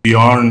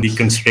beyond the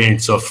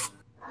constraints of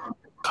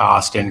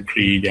caste and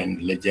creed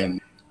and legend,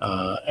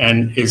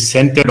 and is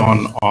centered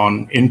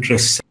on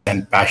interests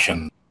and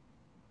passions.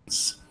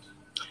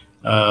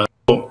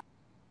 So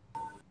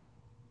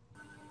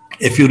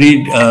if you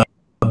read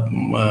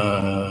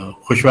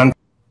Khushwant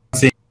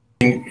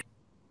Singh,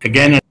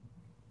 again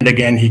and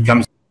again he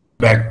comes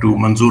back to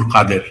Manzoor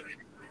Qadir,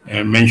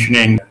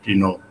 mentioning,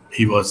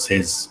 he was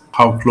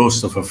how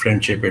close of a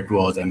friendship it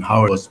was and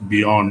how it was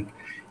beyond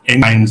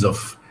any kinds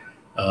of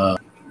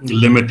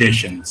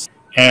limitations.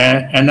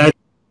 And I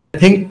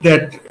think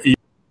that,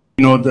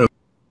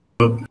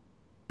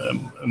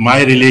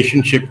 my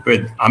relationship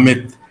with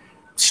Amit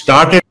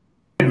started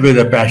with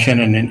a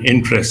passion and an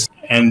interest,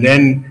 and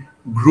then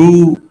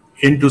grew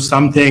into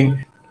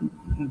something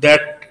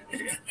that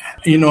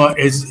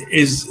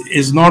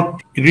is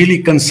not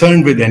really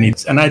concerned with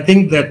anything. And I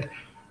think that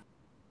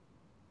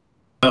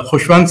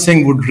Khushwant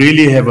Singh would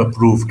really have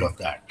approved of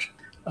that.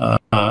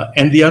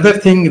 And the other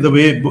thing, the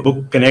way the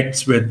book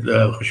connects with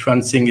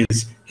Khushwant Singh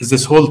is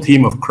this whole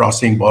theme of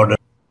crossing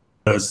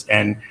borders,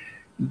 and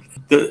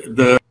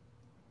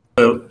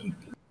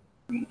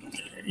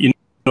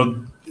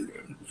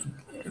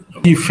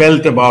he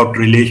felt about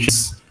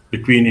relations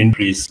between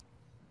countries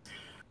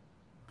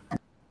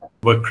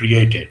were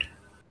created,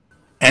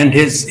 and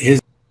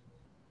his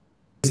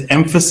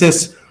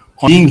emphasis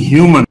on being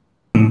human,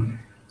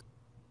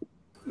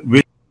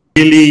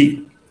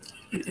 really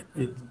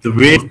the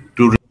way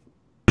to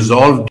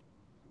resolve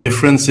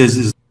differences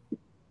is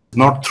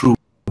not through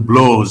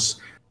blows,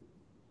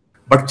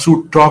 but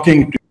through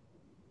talking to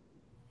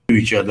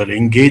each other,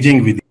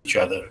 engaging with each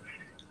other,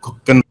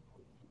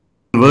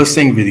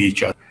 conversing with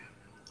each other.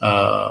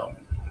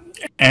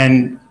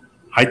 And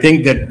I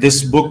think that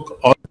this book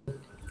also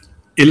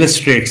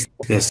illustrates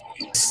this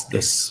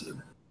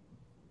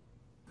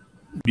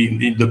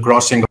the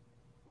crossing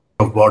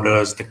of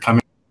borders, the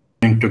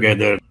coming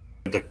together,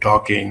 the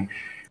talking.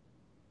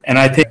 And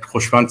I think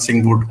Khushwant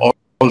Singh would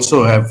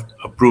also have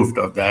approved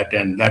of that,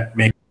 and that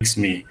makes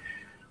me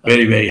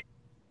very, very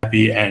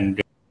happy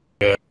and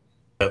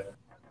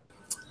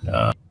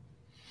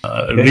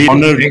really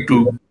honored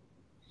to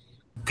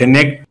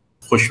connect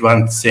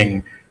Khushwant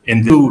Singh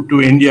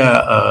to India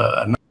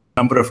a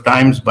number of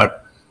times,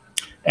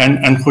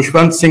 and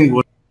Khushwant Singh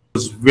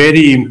was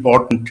very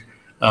important.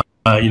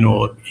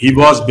 He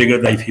was bigger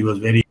than life. He was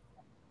very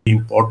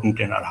important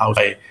in our house.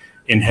 I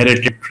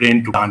inherited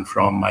Train to Dawn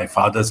from my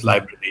father's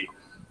library.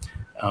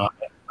 I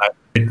read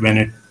it when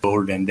it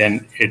sold, and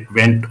then it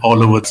went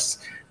all over.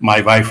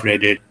 My wife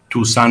read it.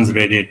 2 sons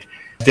read it.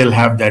 Still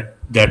have that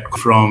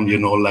from,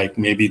 like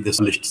maybe this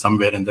published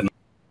somewhere in the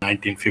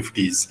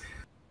 1950s.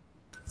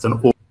 It's an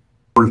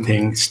old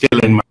thing, still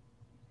in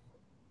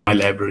my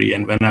library.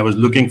 And when I was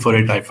looking for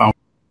it, I found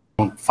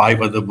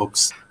 5 other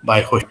books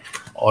by Khush,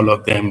 all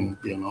of them,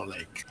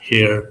 like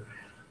here.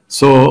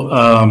 So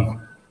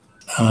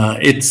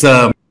it's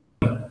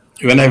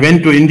when I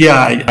went to India,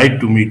 I tried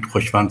to meet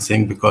Khushwant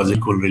Singh because of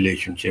equal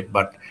relationship.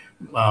 But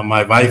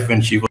my wife,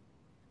 when she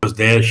was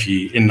there,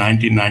 in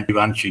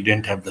 1991, she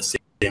didn't have the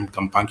same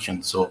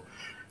compunction. So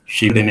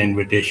she did an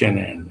invitation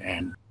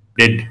and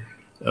did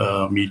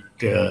meet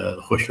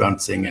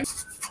Khushwant Singh, and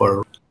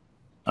for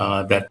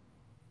that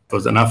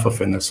was enough of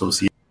an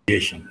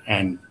association.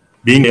 And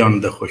being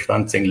on the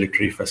Khushwant Singh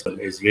Literary Festival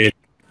is really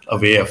a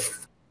way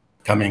of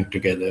coming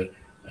together,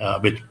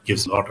 which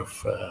gives a lot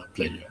of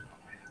pleasure.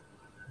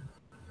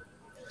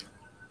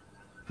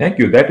 Thank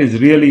you. That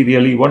is really,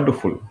 really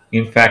wonderful.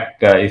 In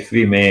fact, if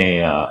we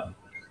may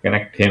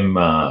connect him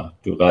to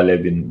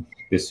Ghalib in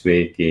this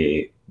way,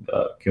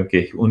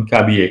 क्योंकि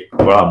उनका भी एक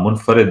बड़ा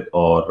मुनफरिद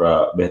और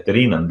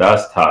बेहतरीन अंदाज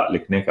था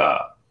लिखने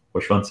का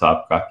खुशवंत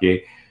साहब का,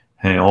 कि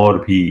हैं और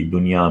भी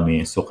दुनिया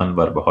में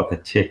सुखनवर बहुत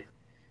अच्छे,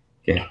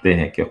 कहते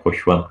हैं कि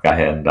खुशवंत का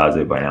है अंदाज़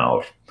बयां।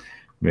 और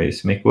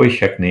इसमें कोई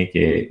शक नहीं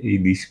कि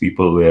these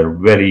people were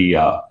very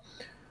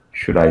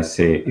should I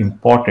say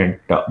important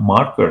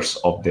markers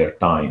of their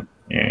time.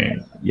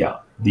 And yeah,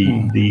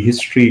 the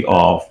history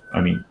of,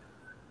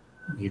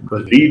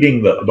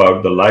 reading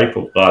about the life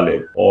of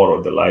Ghalib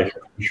or the life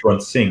of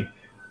Khushwant Singh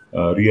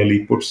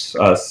really puts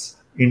us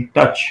in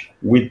touch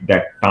with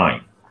that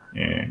time,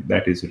 and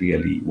that is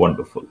really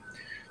wonderful.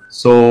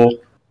 So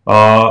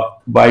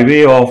by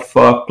way of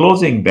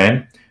closing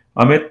then,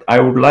 Amit,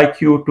 I would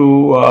like you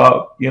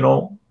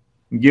to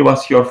give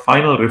us your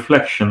final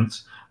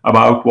reflections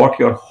about what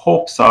your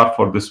hopes are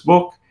for this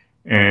book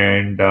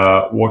and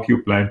what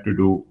you plan to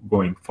do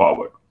going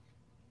forward.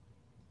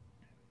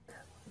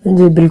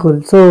 जी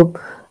बिल्कुल. So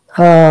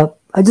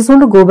I just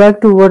want to go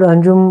back to what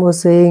Anjum was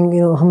saying,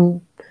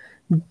 हम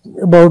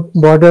about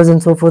borders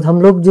and so forth.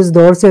 हम लोग जिस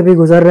दौर से अभी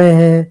गुजर रहे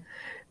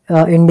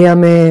हैं इंडिया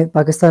में,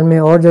 पाकिस्तान में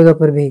और जगह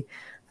पर भी,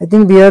 I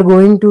think we are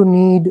going to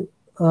need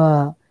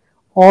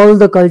all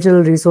the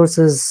cultural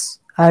resources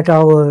at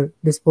our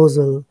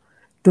disposal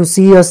to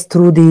see us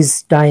through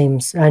these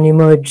times and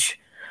emerge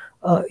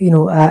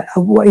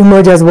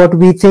as what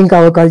we think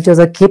our cultures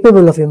are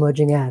capable of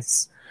emerging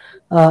as.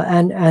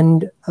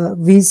 And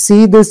we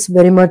see this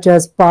very much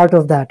as part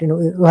of that.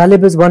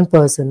 Ghalib is one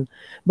person,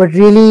 but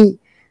really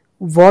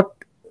what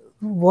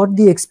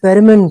the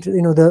experiment,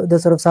 the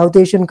sort of South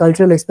Asian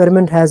cultural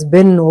experiment has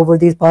been over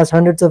these past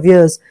hundreds of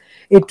years,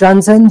 it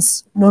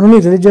transcends not only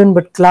religion,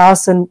 but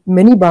class and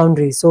many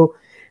boundaries. So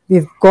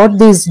we've got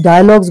these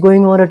dialogues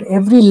going on at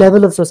every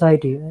level of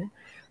society.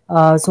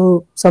 Right?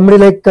 So somebody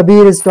like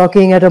Kabir is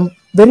talking at a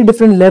very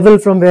different level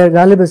from where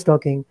Ghalib is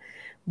talking,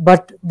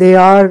 but they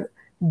are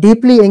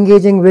deeply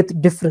engaging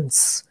with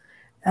difference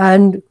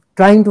and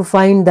trying to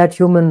find that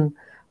human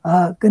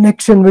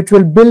connection which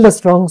will build a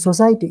strong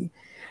society.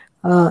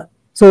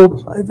 So,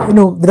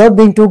 without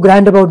being too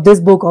grand about this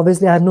book,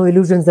 obviously I have no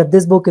illusions that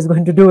this book is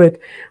going to do it.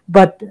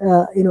 But,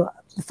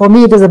 for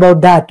me, it is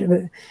about that.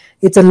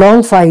 It's a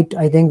long fight.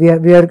 I think we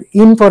are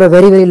in for a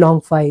very, very long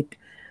fight.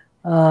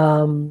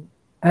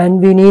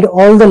 And we need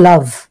all the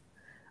love,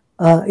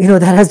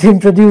 that has been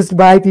produced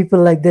by people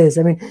like this.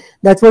 I mean,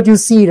 that's what you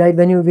see, right?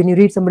 When you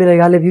read somebody like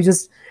Ghalib, you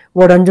just,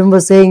 what Anjum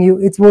was saying,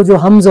 it's wo jo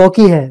hum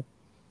zauki hai,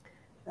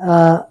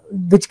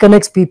 which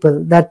connects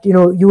people, that,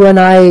 you and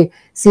I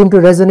seem to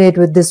resonate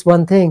with this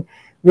one thing.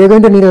 We're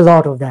going to need a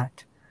lot of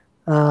that.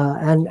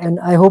 And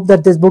I hope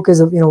that this book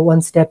is,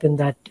 one step in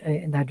that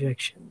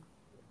direction.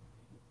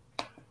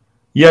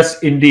 Yes,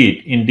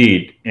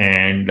 indeed.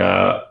 And,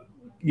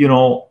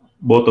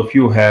 both of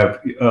you have,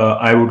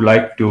 I would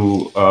like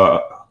to,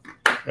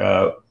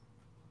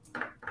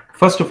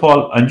 first of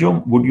all,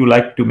 Anjum, would you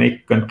like to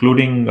make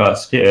concluding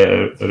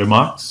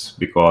remarks?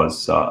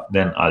 Because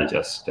then I'll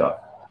just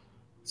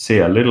say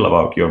a little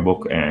about your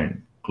book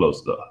and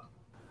close the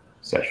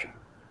session.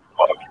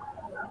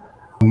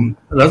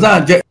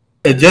 Raza,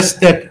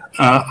 just that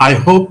I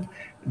hope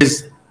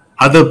there's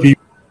other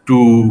people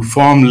to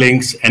form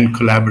links and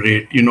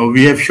collaborate.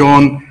 We have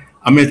shown,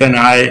 Amit and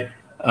I,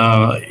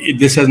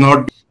 this has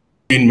not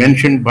been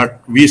mentioned,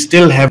 but we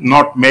still have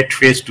not met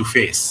face to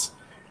face.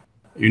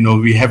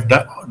 We have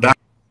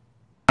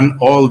done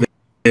all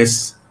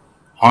this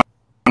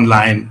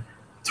online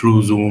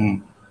through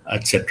Zoom,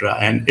 etc.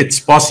 And it's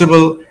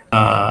possible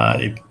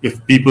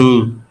if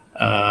people,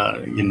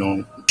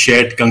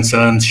 shared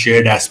concerns,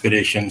 shared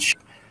aspirations,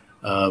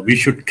 we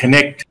should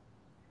connect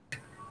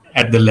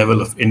at the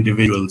level of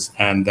individuals,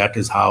 and that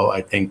is how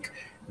I think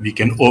we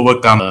can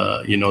overcome,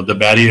 the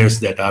barriers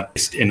that are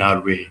in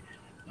our way.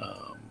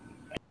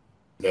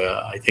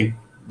 I think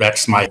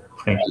that's my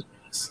thing.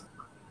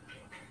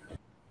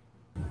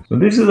 So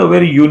this is a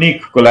very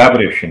unique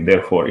collaboration.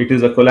 Therefore, it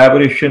is a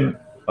collaboration.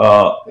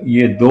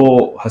 ये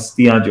दो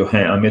हस्तियां जो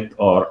हैं, अमित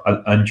और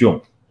अंजुम,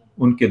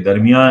 उनके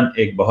दरमियान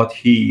एक बहुत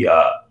ही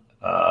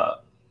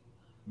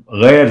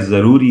गैर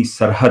ज़रूरी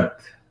सरहद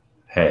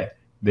है.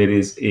 There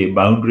is a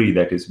boundary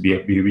that is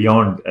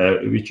beyond,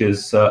 which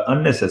is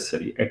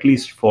unnecessary, at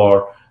least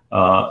for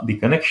the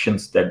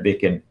connections that they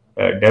can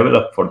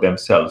develop for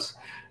themselves.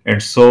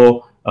 And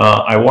so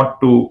I want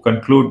to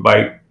conclude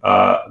by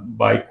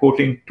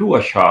quoting two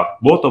ashar.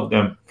 Both of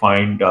them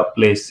find a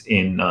place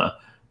in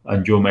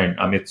Anjum and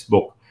Amit's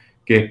book.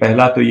 कि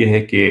पहला तो ये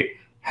है कि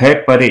है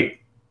परे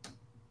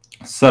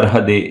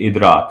सरहदे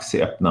इदराक से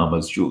अपना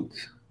मस्जूद.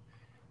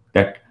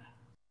 That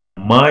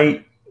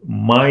my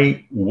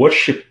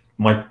worship,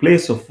 my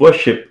place of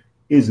worship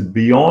is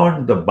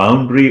beyond the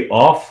boundary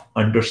of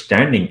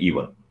understanding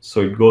even.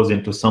 So it goes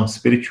into some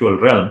spiritual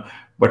realm,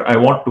 but I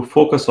want to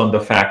focus on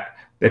the fact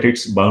that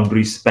it's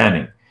boundary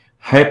spanning.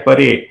 है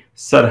परे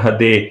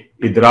सरहदे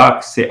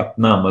इदराक से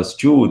अपना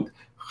मस्जूद,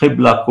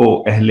 क़िबला को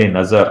अहले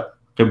नज़र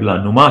क़िबला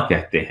नुमा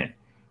कहते हैं.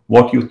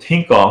 What you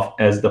think of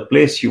as the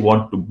place you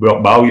want to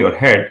bow your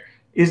head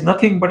is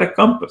nothing but a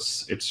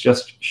compass. It's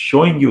just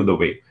showing you the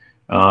way.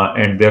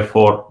 And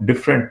therefore,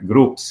 different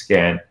groups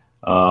can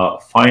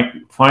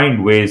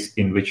find ways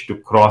in which to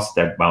cross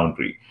that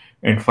boundary.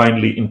 And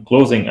finally, in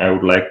closing, I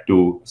would like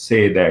to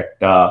say that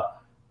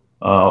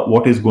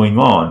what is going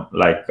on,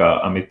 like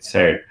Amit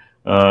said,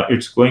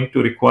 it's going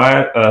to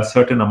require a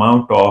certain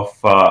amount of,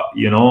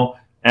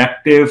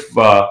 active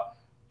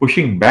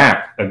pushing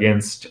back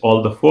against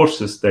all the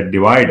forces that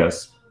divide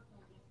us.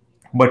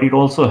 But it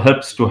also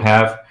helps to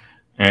have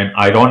an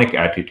ironic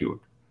attitude.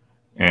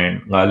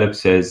 And Ghalib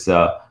says,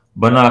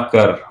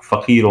 Banakar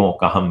faqiron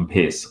ka hum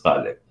bhes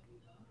Ghalib.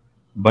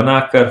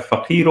 Banakar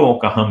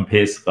faqiron ka hum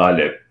bhes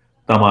Ghalib,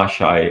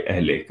 tamashaye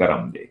ahle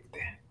karam dekhte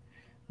hain.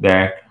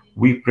 That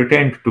we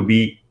pretend to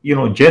be,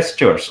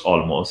 gestures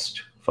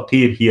almost.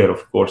 Faqir here,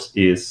 of course,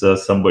 is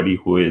somebody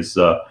who is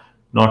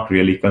not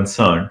really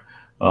concerned.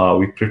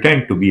 We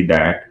pretend to be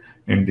that,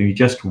 and we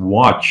just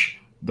watch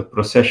the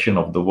procession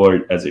of the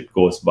world as it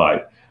goes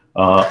by.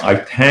 I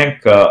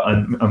thank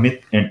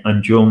Amit and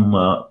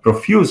Anjum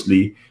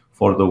profusely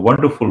for the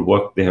wonderful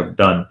work they have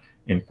done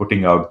in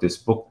putting out this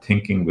book,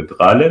 Thinking with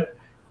Ghalib.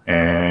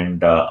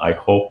 And I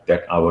hope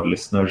that our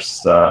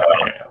listeners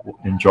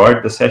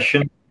enjoyed the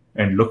session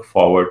and look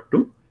forward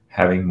to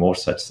having more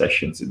such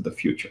sessions in the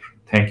future.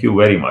 Thank you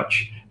very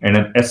much. And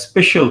a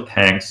special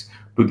thanks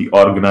to the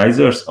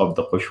organizers of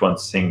the Khushwant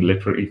Singh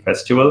Literary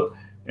Festival,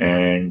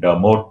 and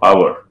more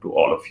power to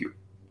all of you.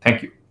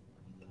 Thank you.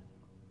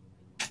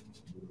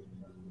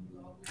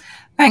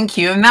 Thank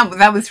you. And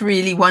that was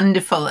really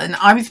wonderful. And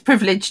I was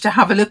privileged to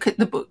have a look at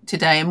the book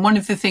today. And one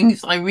of the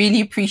things I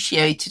really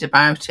appreciated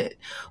about it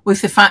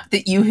was the fact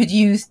that you had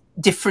used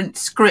different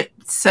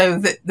scripts so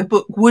that the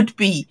book would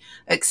be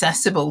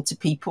accessible to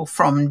people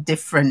from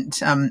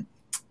different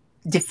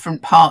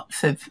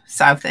parts of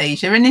South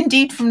Asia, and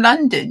indeed from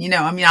London.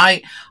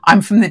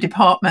 I'm from the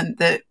department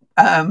that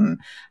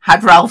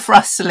had Ralph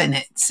Russell in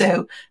it.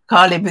 So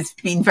Ghalib has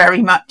been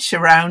very much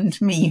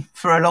around me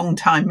for a long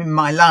time in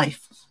my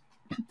life.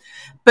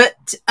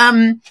 But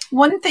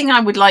one thing I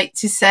would like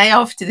to say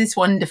after this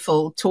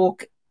wonderful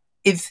talk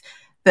is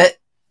that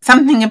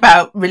something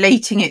about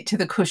relating it to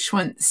the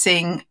Khushwant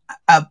Singh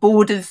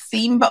borders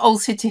theme, but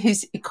also to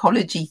his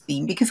ecology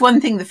theme. Because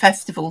one thing the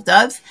festival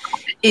does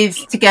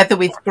is, together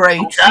with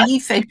Grow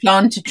Trees, they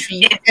plant a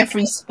tree for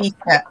every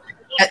speaker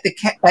at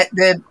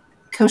the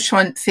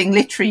Khushwant Singh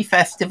Literary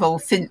Festival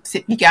since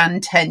it began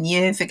 10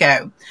 years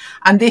ago.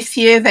 And this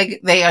year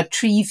they are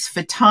trees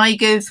for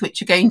tigers,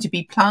 which are going to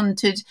be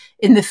planted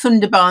in the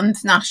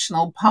Sundarbans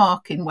National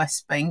Park in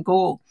West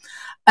Bengal.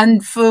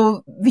 And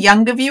for the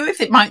younger viewers,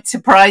 it might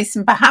surprise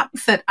them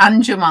perhaps that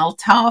Anjum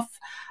Altaf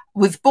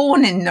was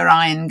born in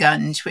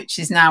Narayanganj, which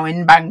is now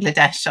in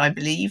Bangladesh, I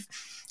believe.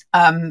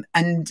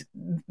 And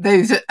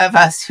those of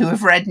us who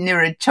have read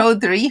Nirad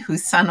Chaudhary,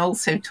 whose son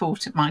also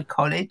taught at my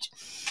college,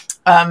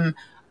 are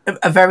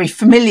very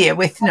familiar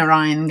with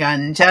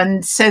Narayanganj.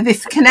 And so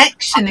this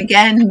connection,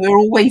 again, we're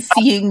always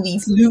seeing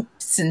these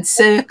loops and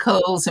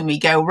circles, and we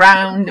go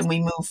round and we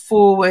move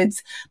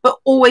forwards, but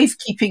always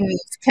keeping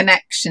these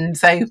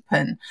connections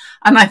open.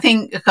 And I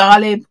think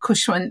Ghalib,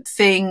 Khushwant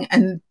Singh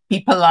and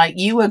people like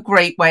you are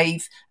great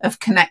ways of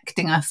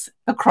connecting us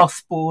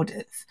across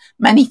borders.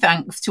 Many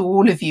thanks to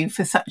all of you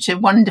for such a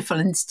wonderful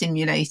and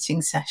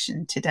stimulating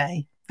session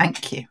today.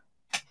 Thank you.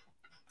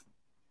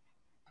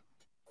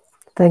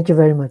 Thank you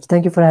very much.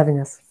 Thank you for having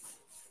us.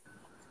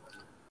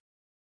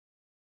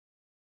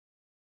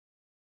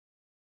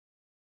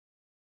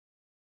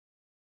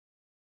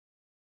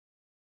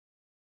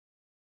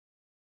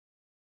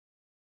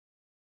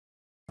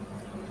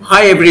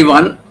 Hi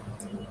everyone,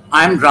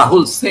 I'm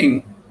Rahul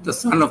Singh, the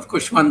son of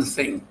Khushwant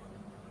Singh.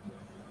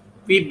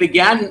 We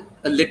began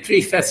a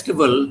literary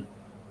festival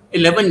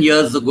 11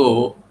 years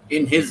ago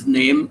in his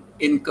name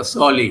in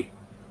Kasauli,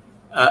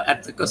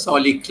 at the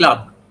Kasauli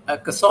Club.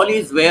 Kasauli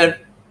is where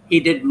he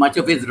did much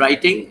of his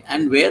writing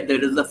and where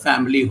there is a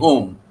family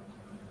home.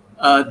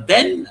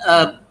 Then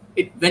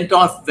it went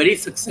off very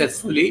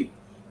successfully.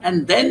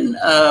 And then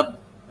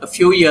a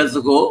few years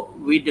ago,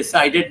 we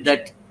decided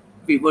that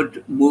we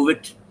would move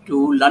it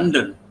to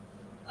London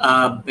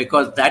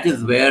because that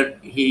is where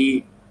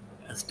he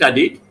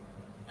studied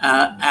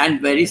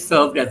and where he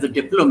served as a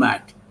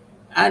diplomat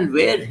and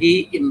where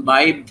he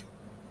imbibed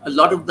a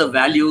lot of the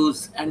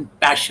values and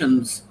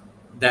passions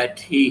that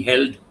he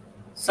held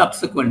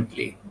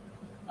subsequently.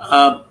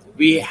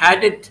 We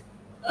had it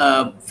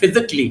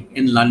physically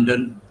in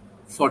London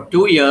for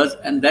 2 years,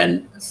 and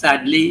then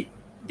sadly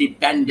the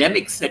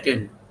pandemic set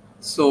in.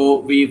 So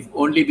we've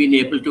only been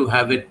able to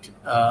have it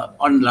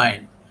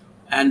online.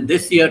 And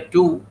this year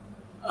too,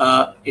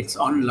 it's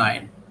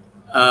online.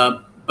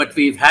 But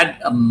we've had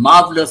a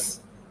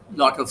marvelous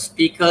lot of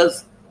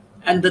speakers,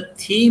 and the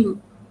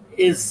theme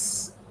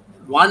is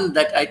one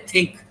that I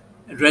think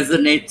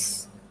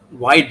resonates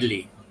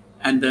widely.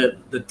 And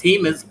the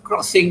theme is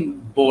crossing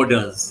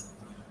borders.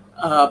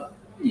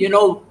 You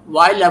know,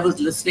 while I was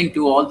listening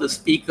to all the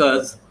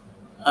speakers,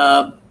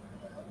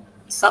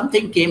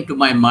 something came to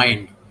my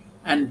mind,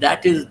 and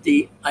that is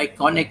the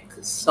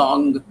iconic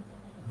song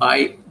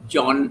by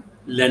John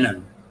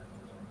Lennon.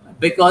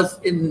 Because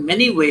in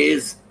many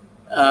ways,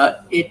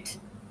 it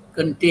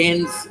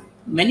contains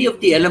many of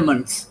the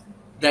elements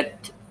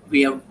that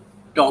we have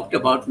talked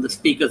about and the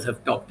speakers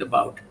have talked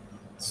about.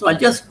 So I'll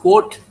just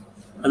quote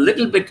a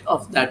little bit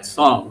of that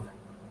song.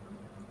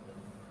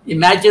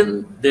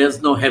 Imagine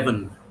there's no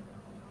heaven.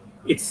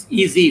 It's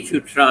easy if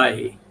you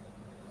try.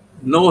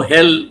 No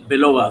hell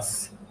below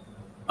us.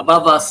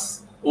 Above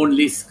us,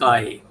 only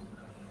sky.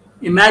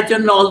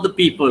 Imagine all the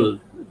people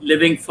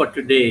living for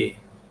today.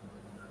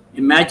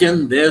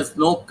 Imagine there's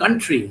no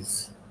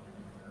countries.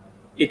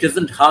 It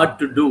isn't hard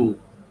to do.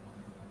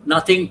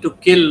 Nothing to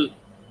kill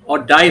or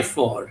die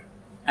for,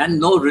 and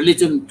no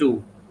religion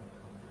too.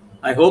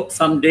 I hope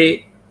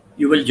someday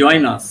you will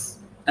join us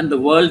and the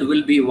world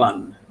will be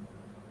one.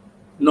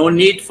 No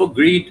need for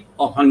greed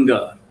or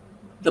hunger,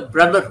 the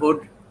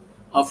brotherhood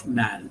of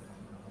man.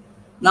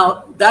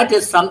 Now, that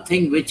is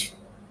something which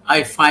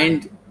I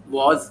find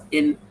was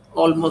in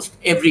almost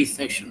every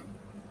session.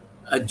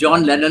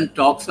 John Lennon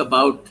talks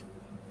about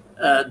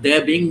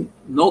there being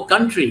no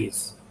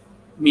countries,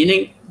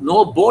 meaning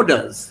no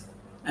borders.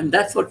 And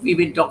that's what we've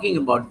been talking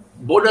about.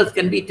 Borders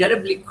can be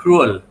terribly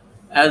cruel,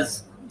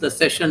 as the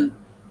session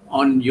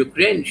on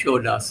Ukraine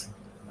showed us.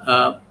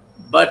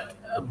 But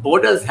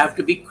borders have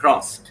to be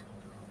crossed.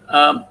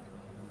 There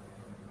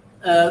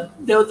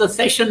was a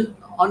session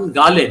on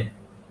Ghalib,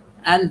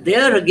 and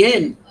there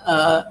again,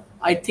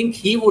 I think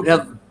he would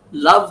have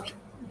loved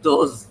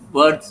those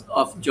words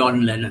of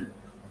John Lennon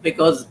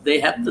because they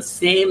have the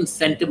same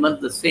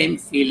sentiment, the same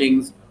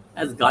feelings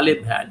as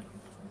Ghalib had.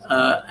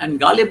 And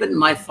Ghalib and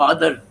my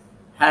father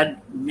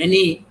had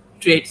many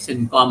traits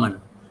in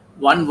common.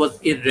 One was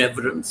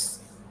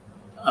irreverence,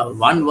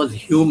 one was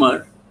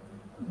humor,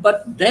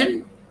 but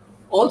then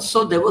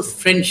also there was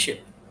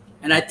friendship.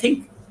 And I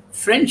think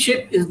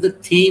friendship is the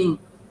theme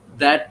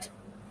that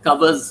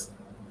covers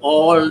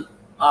all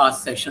our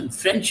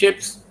sessions.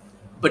 Friendships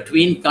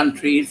between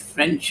countries,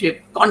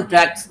 friendship,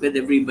 contacts with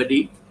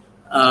everybody.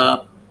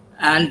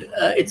 And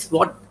it's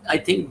what I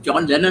think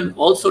John Lennon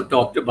also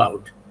talked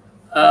about.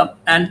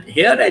 And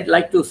here I'd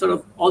like to sort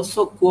of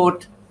also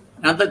quote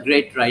another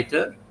great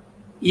writer,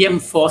 E.M.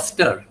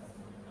 Forster,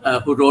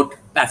 who wrote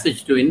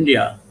Passage to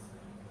India.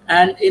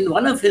 And in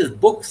one of his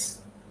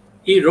books,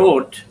 he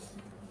wrote,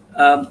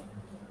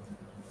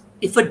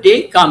 if a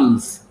day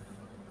comes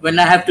when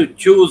I have to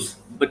choose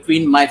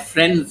between my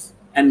friends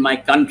and my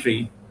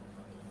country,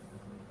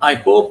 I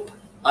hope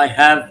I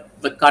have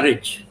the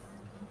courage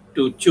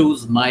to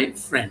choose my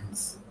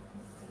friends.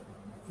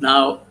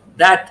 Now,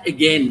 that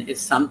again is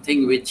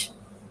something which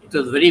it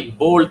was a very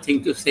bold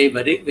thing to say,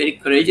 very, very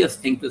courageous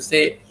thing to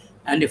say.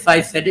 And if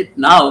I said it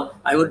now,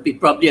 I would be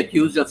probably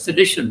accused of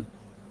sedition.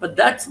 But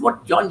that's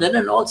what John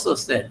Lennon also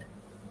said.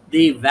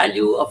 The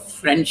value of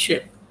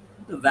friendship,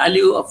 the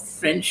value of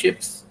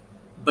friendships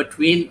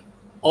between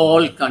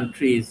all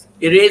countries,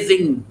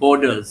 erasing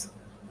borders,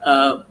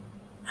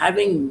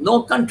 having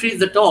no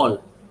countries at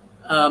all.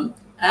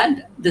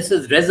 And this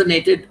has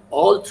resonated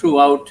all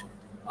throughout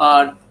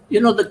our,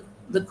 the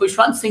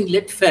Khushwant Singh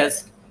Lit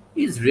Fest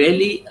is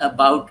really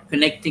about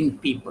connecting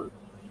people.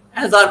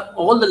 As are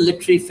all the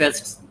literary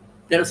fests.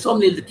 There are so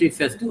many literary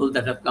festivals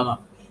that have come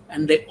up,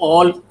 and they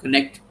all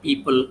connect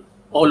people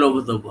all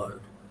over the world.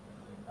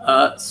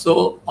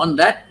 So on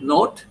that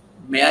note,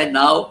 may I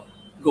now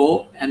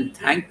go and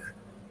thank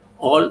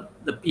all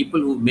the people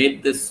who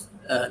made this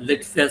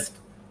Lit Fest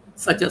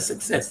such a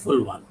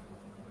successful one.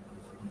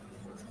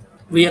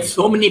 We have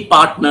so many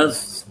partners,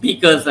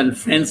 speakers, and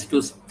friends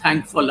to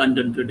thank for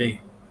London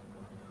today.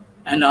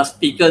 And our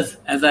speakers,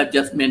 as I've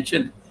just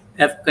mentioned,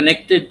 have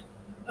connected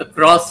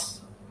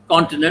across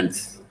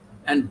continents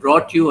and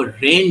brought you a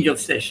range of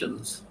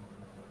sessions.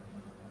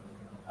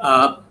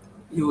 The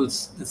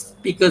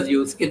speakers,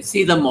 you can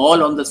see them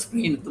all on the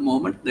screen at the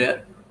moment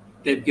there.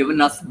 They've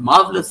given us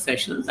marvelous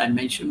sessions. I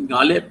mentioned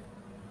Ghalib.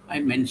 I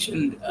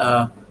mentioned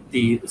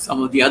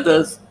some of the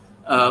others.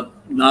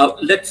 Now,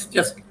 let's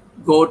just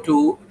go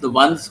to the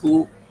ones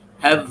who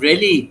have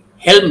really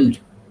helmed,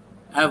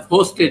 have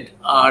hosted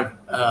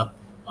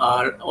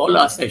all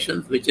our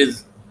sessions, which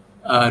is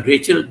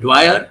Rachel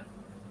Dwyer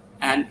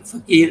and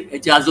Fakir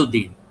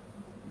Ejazuddin.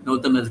 Know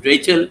them as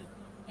Rachel,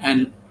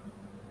 and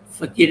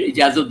Fakir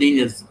Ejazuddin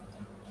is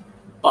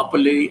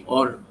popularly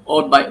or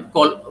by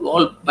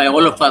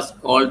all of us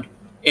called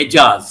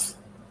Ejaz.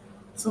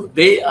 So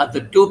they are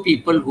the two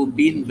people who've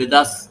been with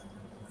us.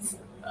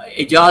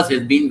 Ejaz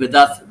has been with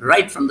us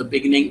right from the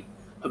beginning,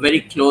 a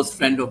very close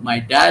friend of my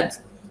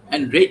dad's,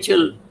 and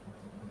Rachel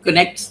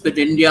connects with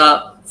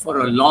India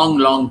for a long,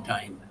 long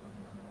time.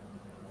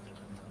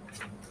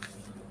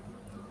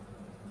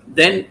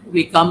 Then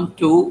we come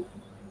to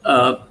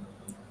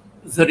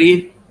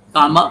Zarir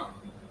Kama,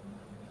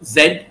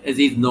 Zed as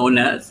he's known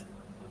as,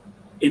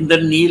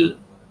 Indraneil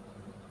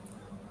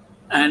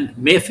and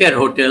Mayfair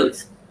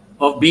Hotels,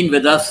 who have been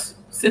with us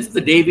since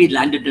the day we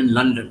landed in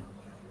London.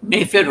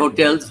 Mayfair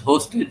Hotels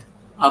hosted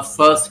our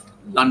first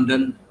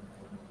London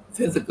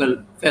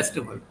physical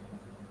festival.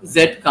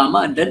 Zed Kama,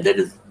 and then there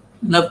is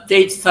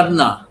Navtej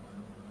Sarna,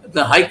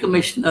 the High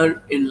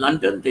Commissioner in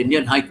London, the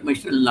Indian High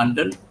Commissioner in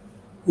London,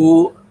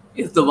 who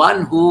is the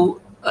one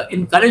who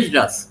encouraged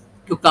us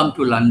to come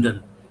to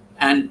London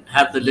and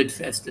have the Lit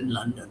Fest in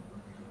London.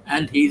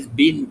 And he's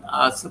been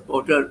our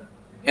supporter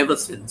ever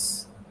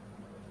since.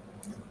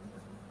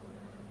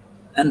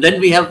 And then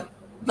we have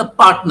the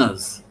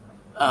partners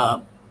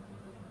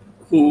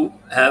who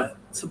have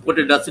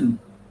supported us in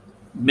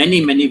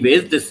many, many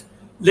ways. This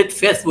Lit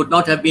Fest would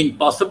not have been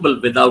possible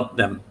without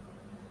them.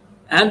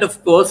 And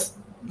of course,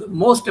 the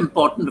most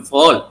important of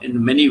all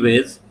in many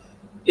ways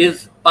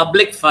is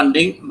public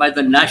funding by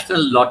the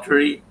National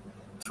Lottery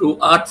through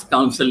Arts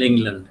Council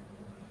England.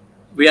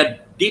 We are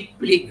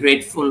deeply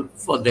grateful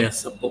for their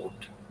support.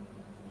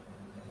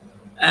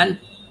 And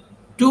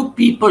two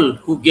people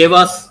who gave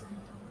us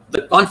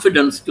the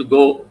confidence to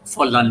go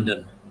for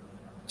London,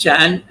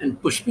 Chan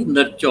and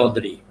Pushpinder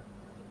Chaudhary,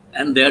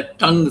 and their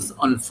Tongues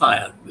on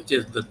Fire, which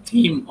is the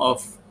theme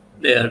of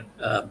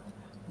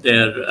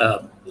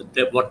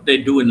what they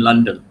do in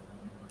London.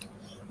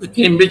 The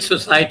Cambridge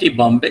Society,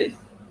 Bombay,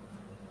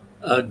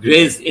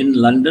 Gray's Inn,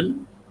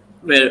 London,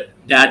 where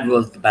Dad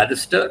was the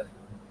barrister.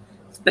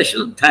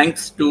 Special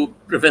thanks to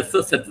Professor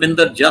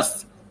Satvinder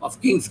Jas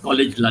of King's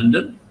College,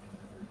 London.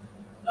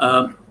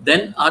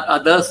 Then our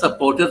other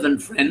supporters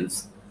and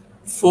friends,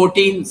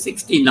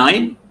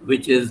 1469,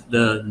 which is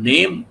the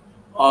name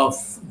of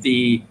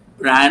the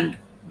brand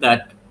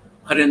that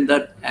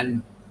Harinder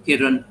and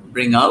Kiran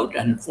bring out,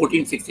 and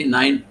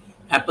 1469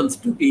 happens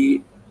to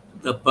be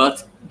the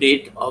birth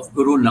date of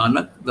Guru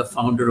Nanak, the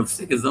founder of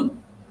Sikhism.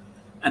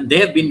 And they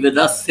have been with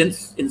us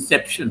since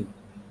inception,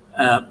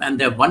 and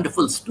they have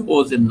wonderful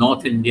stores in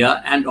North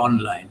India and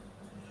online.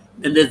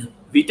 Then there's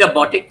Vita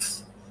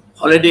Botics,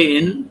 Holiday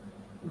Inn,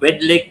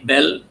 Wedlake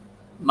Bell,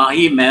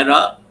 Mahi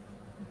Mehra,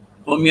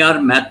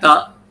 Homyar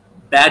Mehta,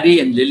 Barry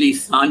and Lily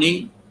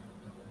Sani,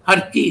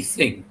 Harki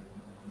Singh.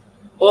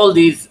 All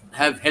these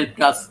have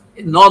helped us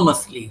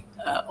enormously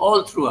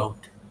all throughout.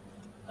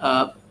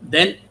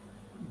 Then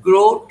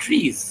grow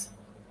trees,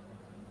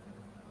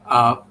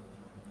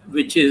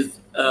 which is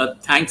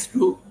thanks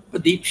to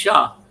Pradeep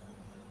Shah.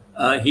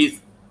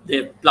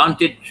 They've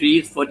planted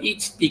trees for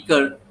each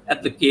speaker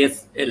at the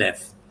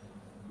KSLF.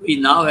 We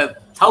now have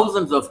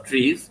thousands of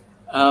trees.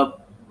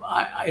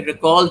 I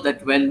recall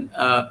that when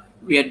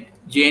we had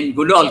Jane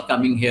Goodall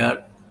coming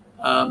here,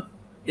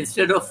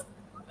 instead of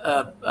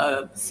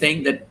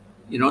saying that,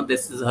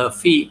 this is her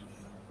fee,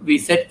 we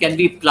said, can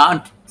we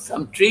plant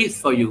some trees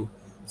for you?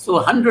 So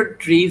 100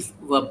 trees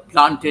were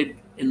planted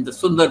in the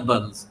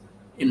Sundarbans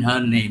in her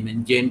name,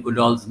 in Jane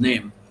Goodall's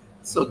name.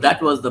 So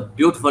that was the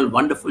beautiful,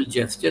 wonderful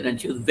gesture, and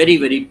she was very,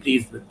 very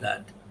pleased with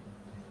that.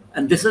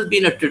 And this has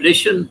been a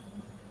tradition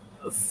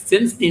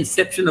since the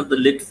inception of the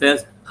Lit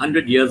Fest 10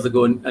 years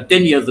ago in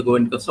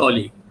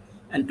Kasoli.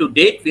 And to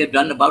date, we have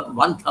done about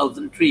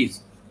 1,000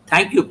 trees.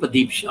 Thank you,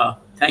 Pradeep Shah.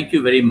 Thank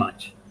you very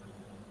much.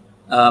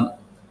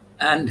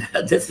 And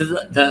this is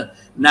the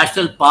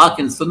national park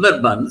in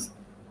Sundarbans,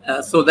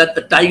 so that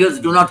the tigers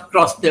do not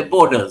cross their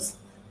borders,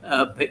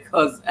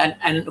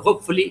 and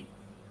hopefully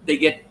they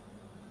get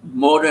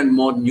more and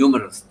more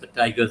numerous, the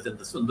tigers in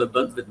the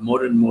Sundarbans, with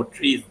more and more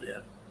trees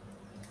there.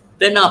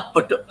 Then our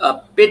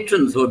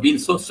patrons who have been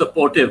so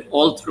supportive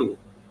all through,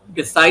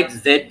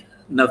 besides Zed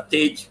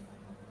Navtej,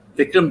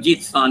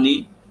 Vikramjit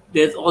Sani,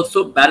 there's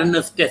also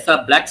Baroness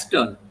Tessa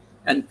Blackstone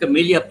and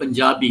Camellia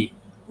Punjabi,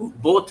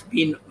 who've both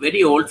been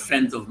very old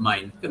friends of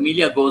mine.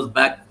 Camellia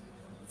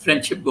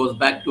friendship goes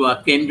back to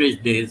our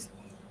Cambridge days.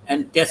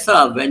 And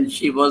Tessa, when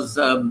she was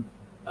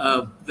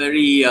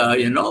very,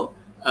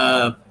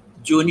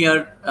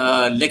 junior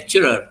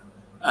lecturer,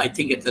 I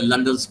think at the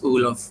London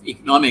School of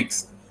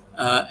Economics,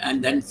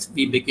 and then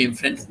we became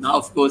friends. Now,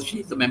 of course,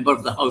 she's a member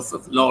of the House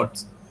of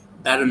Lords,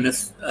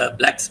 Baroness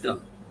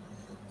Blackstone.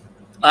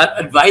 Our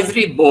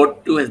advisory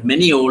board too has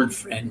many old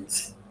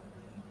friends.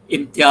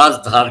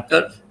 Imtiaz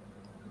Dharkar,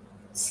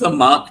 Sir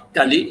Mark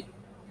Tully,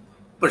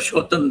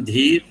 Purushottam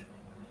Dheer,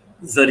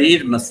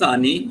 Zarir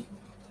Masani,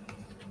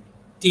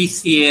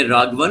 TCA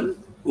Raghavan,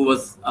 who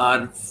was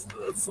our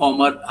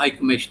former High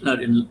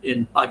Commissioner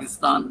in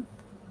Pakistan.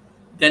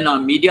 Then our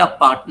media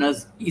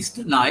partners,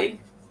 Eastern Eye.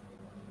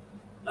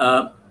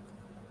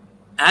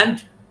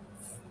 And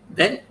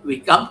then we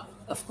come,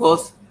 of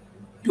course,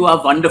 to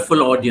our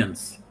wonderful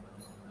audience.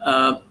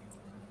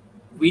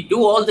 We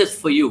do all this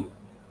for you,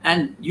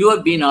 and you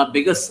have been our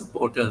biggest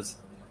supporters.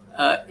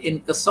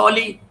 In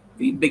Kasoli,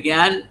 we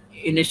began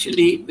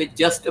initially with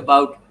just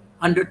about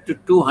 100 to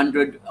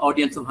 200,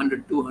 audience of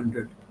 100,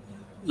 200.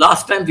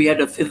 Last time we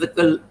had a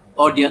physical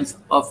audience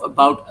of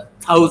about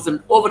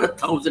 1,000, over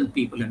 1,000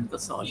 people in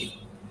Kasoli.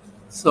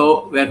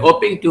 So we're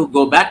hoping to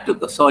go back to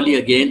Kasoli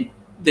again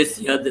this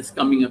year, this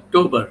coming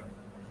October.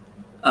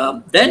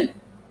 Then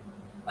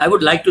I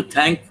would like to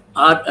thank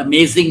our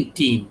amazing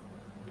team,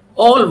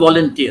 all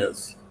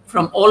volunteers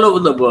from all over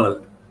the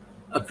world,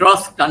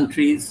 across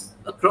countries,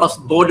 across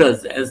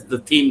borders, as the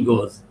theme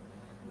goes,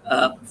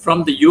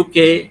 from the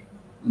UK,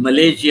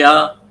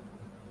 Malaysia,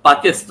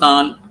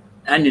 Pakistan,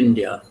 and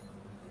India.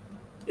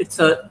 It's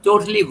a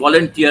totally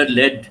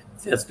volunteer-led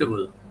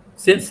festival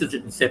since its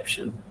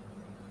inception.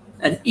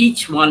 And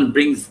each one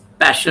brings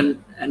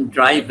passion and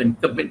drive and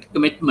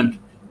commitment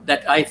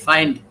that I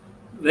find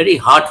very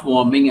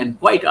heartwarming and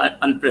quite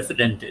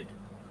unprecedented.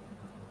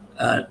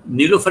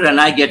 Niloufar and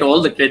I get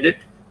all the credit,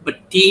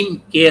 but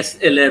Team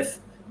KSLF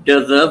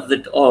deserves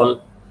it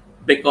all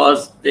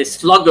because they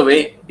slog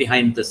away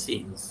behind the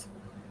scenes.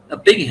 A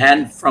big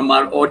hand from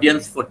our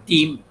audience for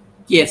Team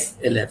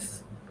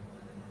KSLF.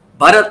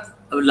 Bharat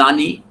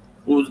Avlani,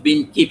 who's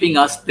been keeping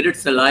our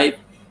spirits alive,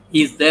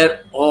 he's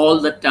there all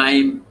the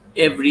time,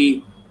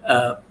 every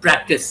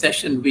practice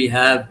session we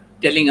have,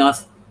 telling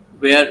us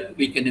where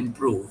we can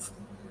improve.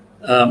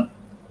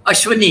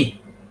 Ashwini,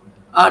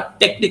 our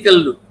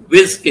technical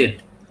whiz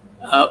kid,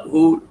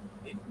 who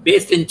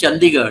based in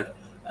Chandigarh.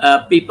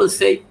 People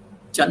say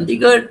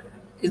Chandigarh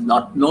is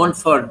not known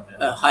for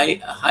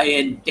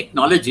high-end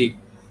technology,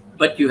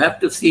 but you have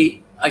to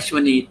see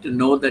Ashwini to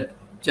know that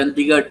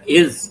Chandigarh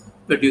is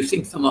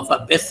producing some of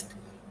our best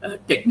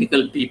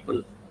technical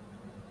people.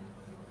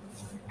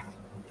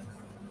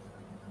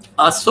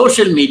 Our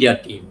social media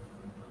team,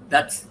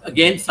 that's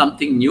again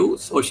something new.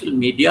 Social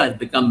media has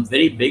become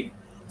very big.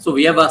 So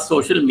we have our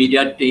social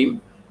media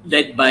team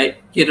led by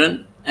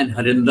Kiran and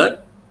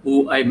Harinder,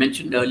 who I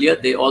mentioned earlier.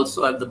 They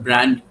also have the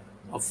brand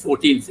of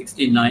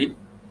 1469.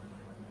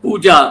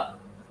 Pooja,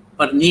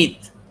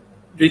 Parneet,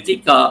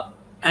 Ritika,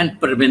 and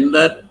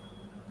Parvinder,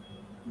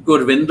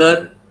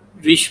 Gurvinder,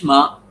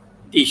 Rishma,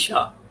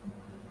 Disha.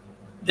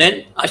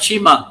 Then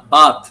Ashima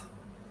Bath,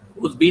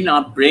 who's been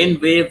our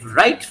brainwave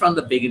right from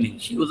the beginning.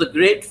 She was a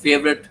great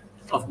favorite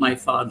of my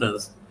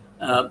father's.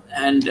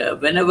 And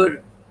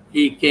whenever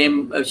she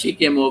came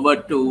over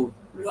to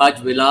Raj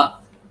Villa,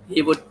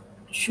 he would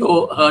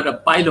show her a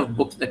pile of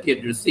books that he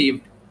had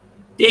received.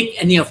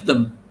 Take any of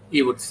them,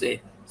 he would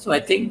say. So I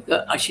think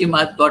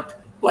Ashima has got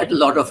quite a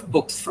lot of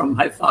books from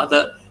my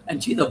father,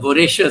 and she's a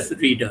voracious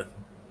reader.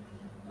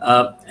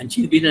 And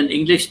she's been an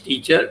English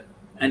teacher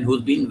and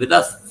who's been with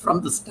us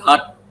from the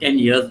start 10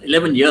 years,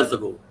 11 years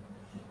ago.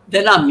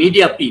 Then our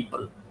media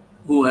people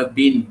who have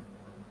been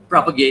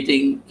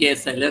propagating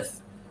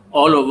KSLF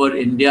all over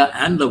India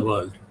and the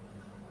world.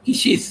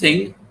 Kishi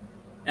Singh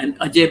and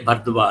Ajay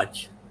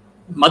Bhardwaj,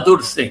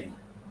 Madhur Singh.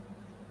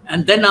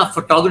 And then our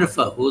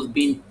photographer who's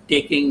been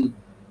clicking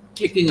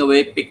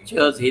away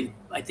pictures. He,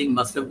 I think,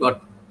 must have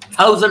got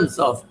thousands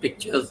of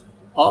pictures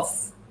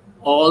of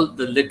all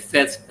the Lit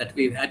Fest that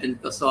we've had in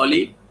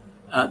Kasauli.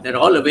 They're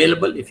all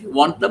available if you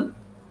want them.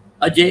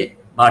 Ajay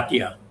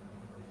Bhatia.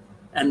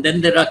 And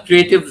then there are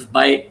creatives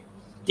by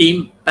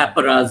Team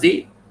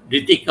Paparazzi,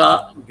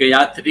 Ritika,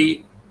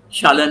 Gayatri,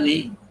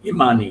 Shalini,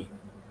 Imani.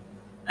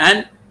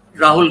 And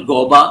Rahul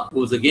Goba,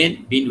 who's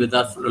again been with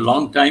us for a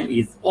long time,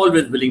 is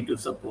always willing to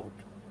support.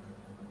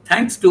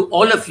 Thanks to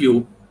all of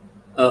you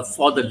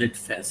for the Lit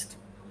Fest.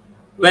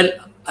 Well,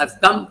 I've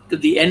come to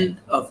the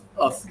end of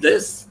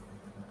this.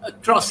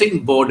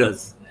 Crossing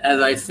borders, as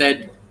I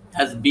said,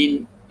 has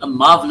been a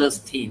marvelous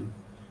theme.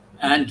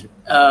 And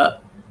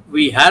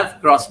we have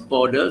crossed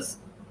borders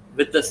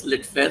with this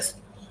Lit Fest.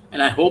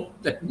 And I hope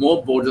that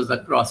more borders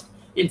are crossed.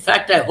 In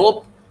fact, I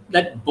hope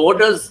that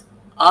borders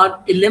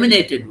are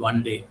eliminated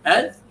one day,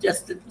 as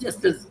just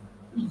as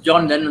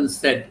John Lennon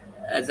said,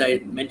 as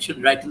I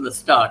mentioned right in the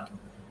start.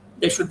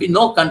 There should be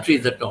no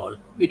countries at all.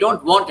 We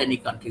don't want any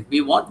countries.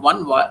 We want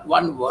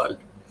one world.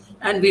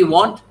 And we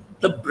want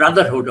the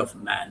brotherhood of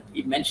man.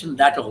 He mentioned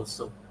that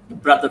also, the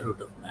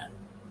brotherhood of man.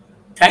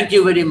 Thank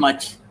you very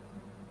much,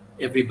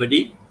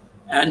 everybody.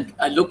 And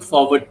I look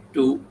forward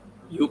to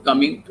you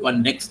coming to our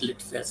next Lit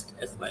Fest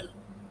as well.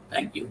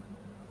 Thank you.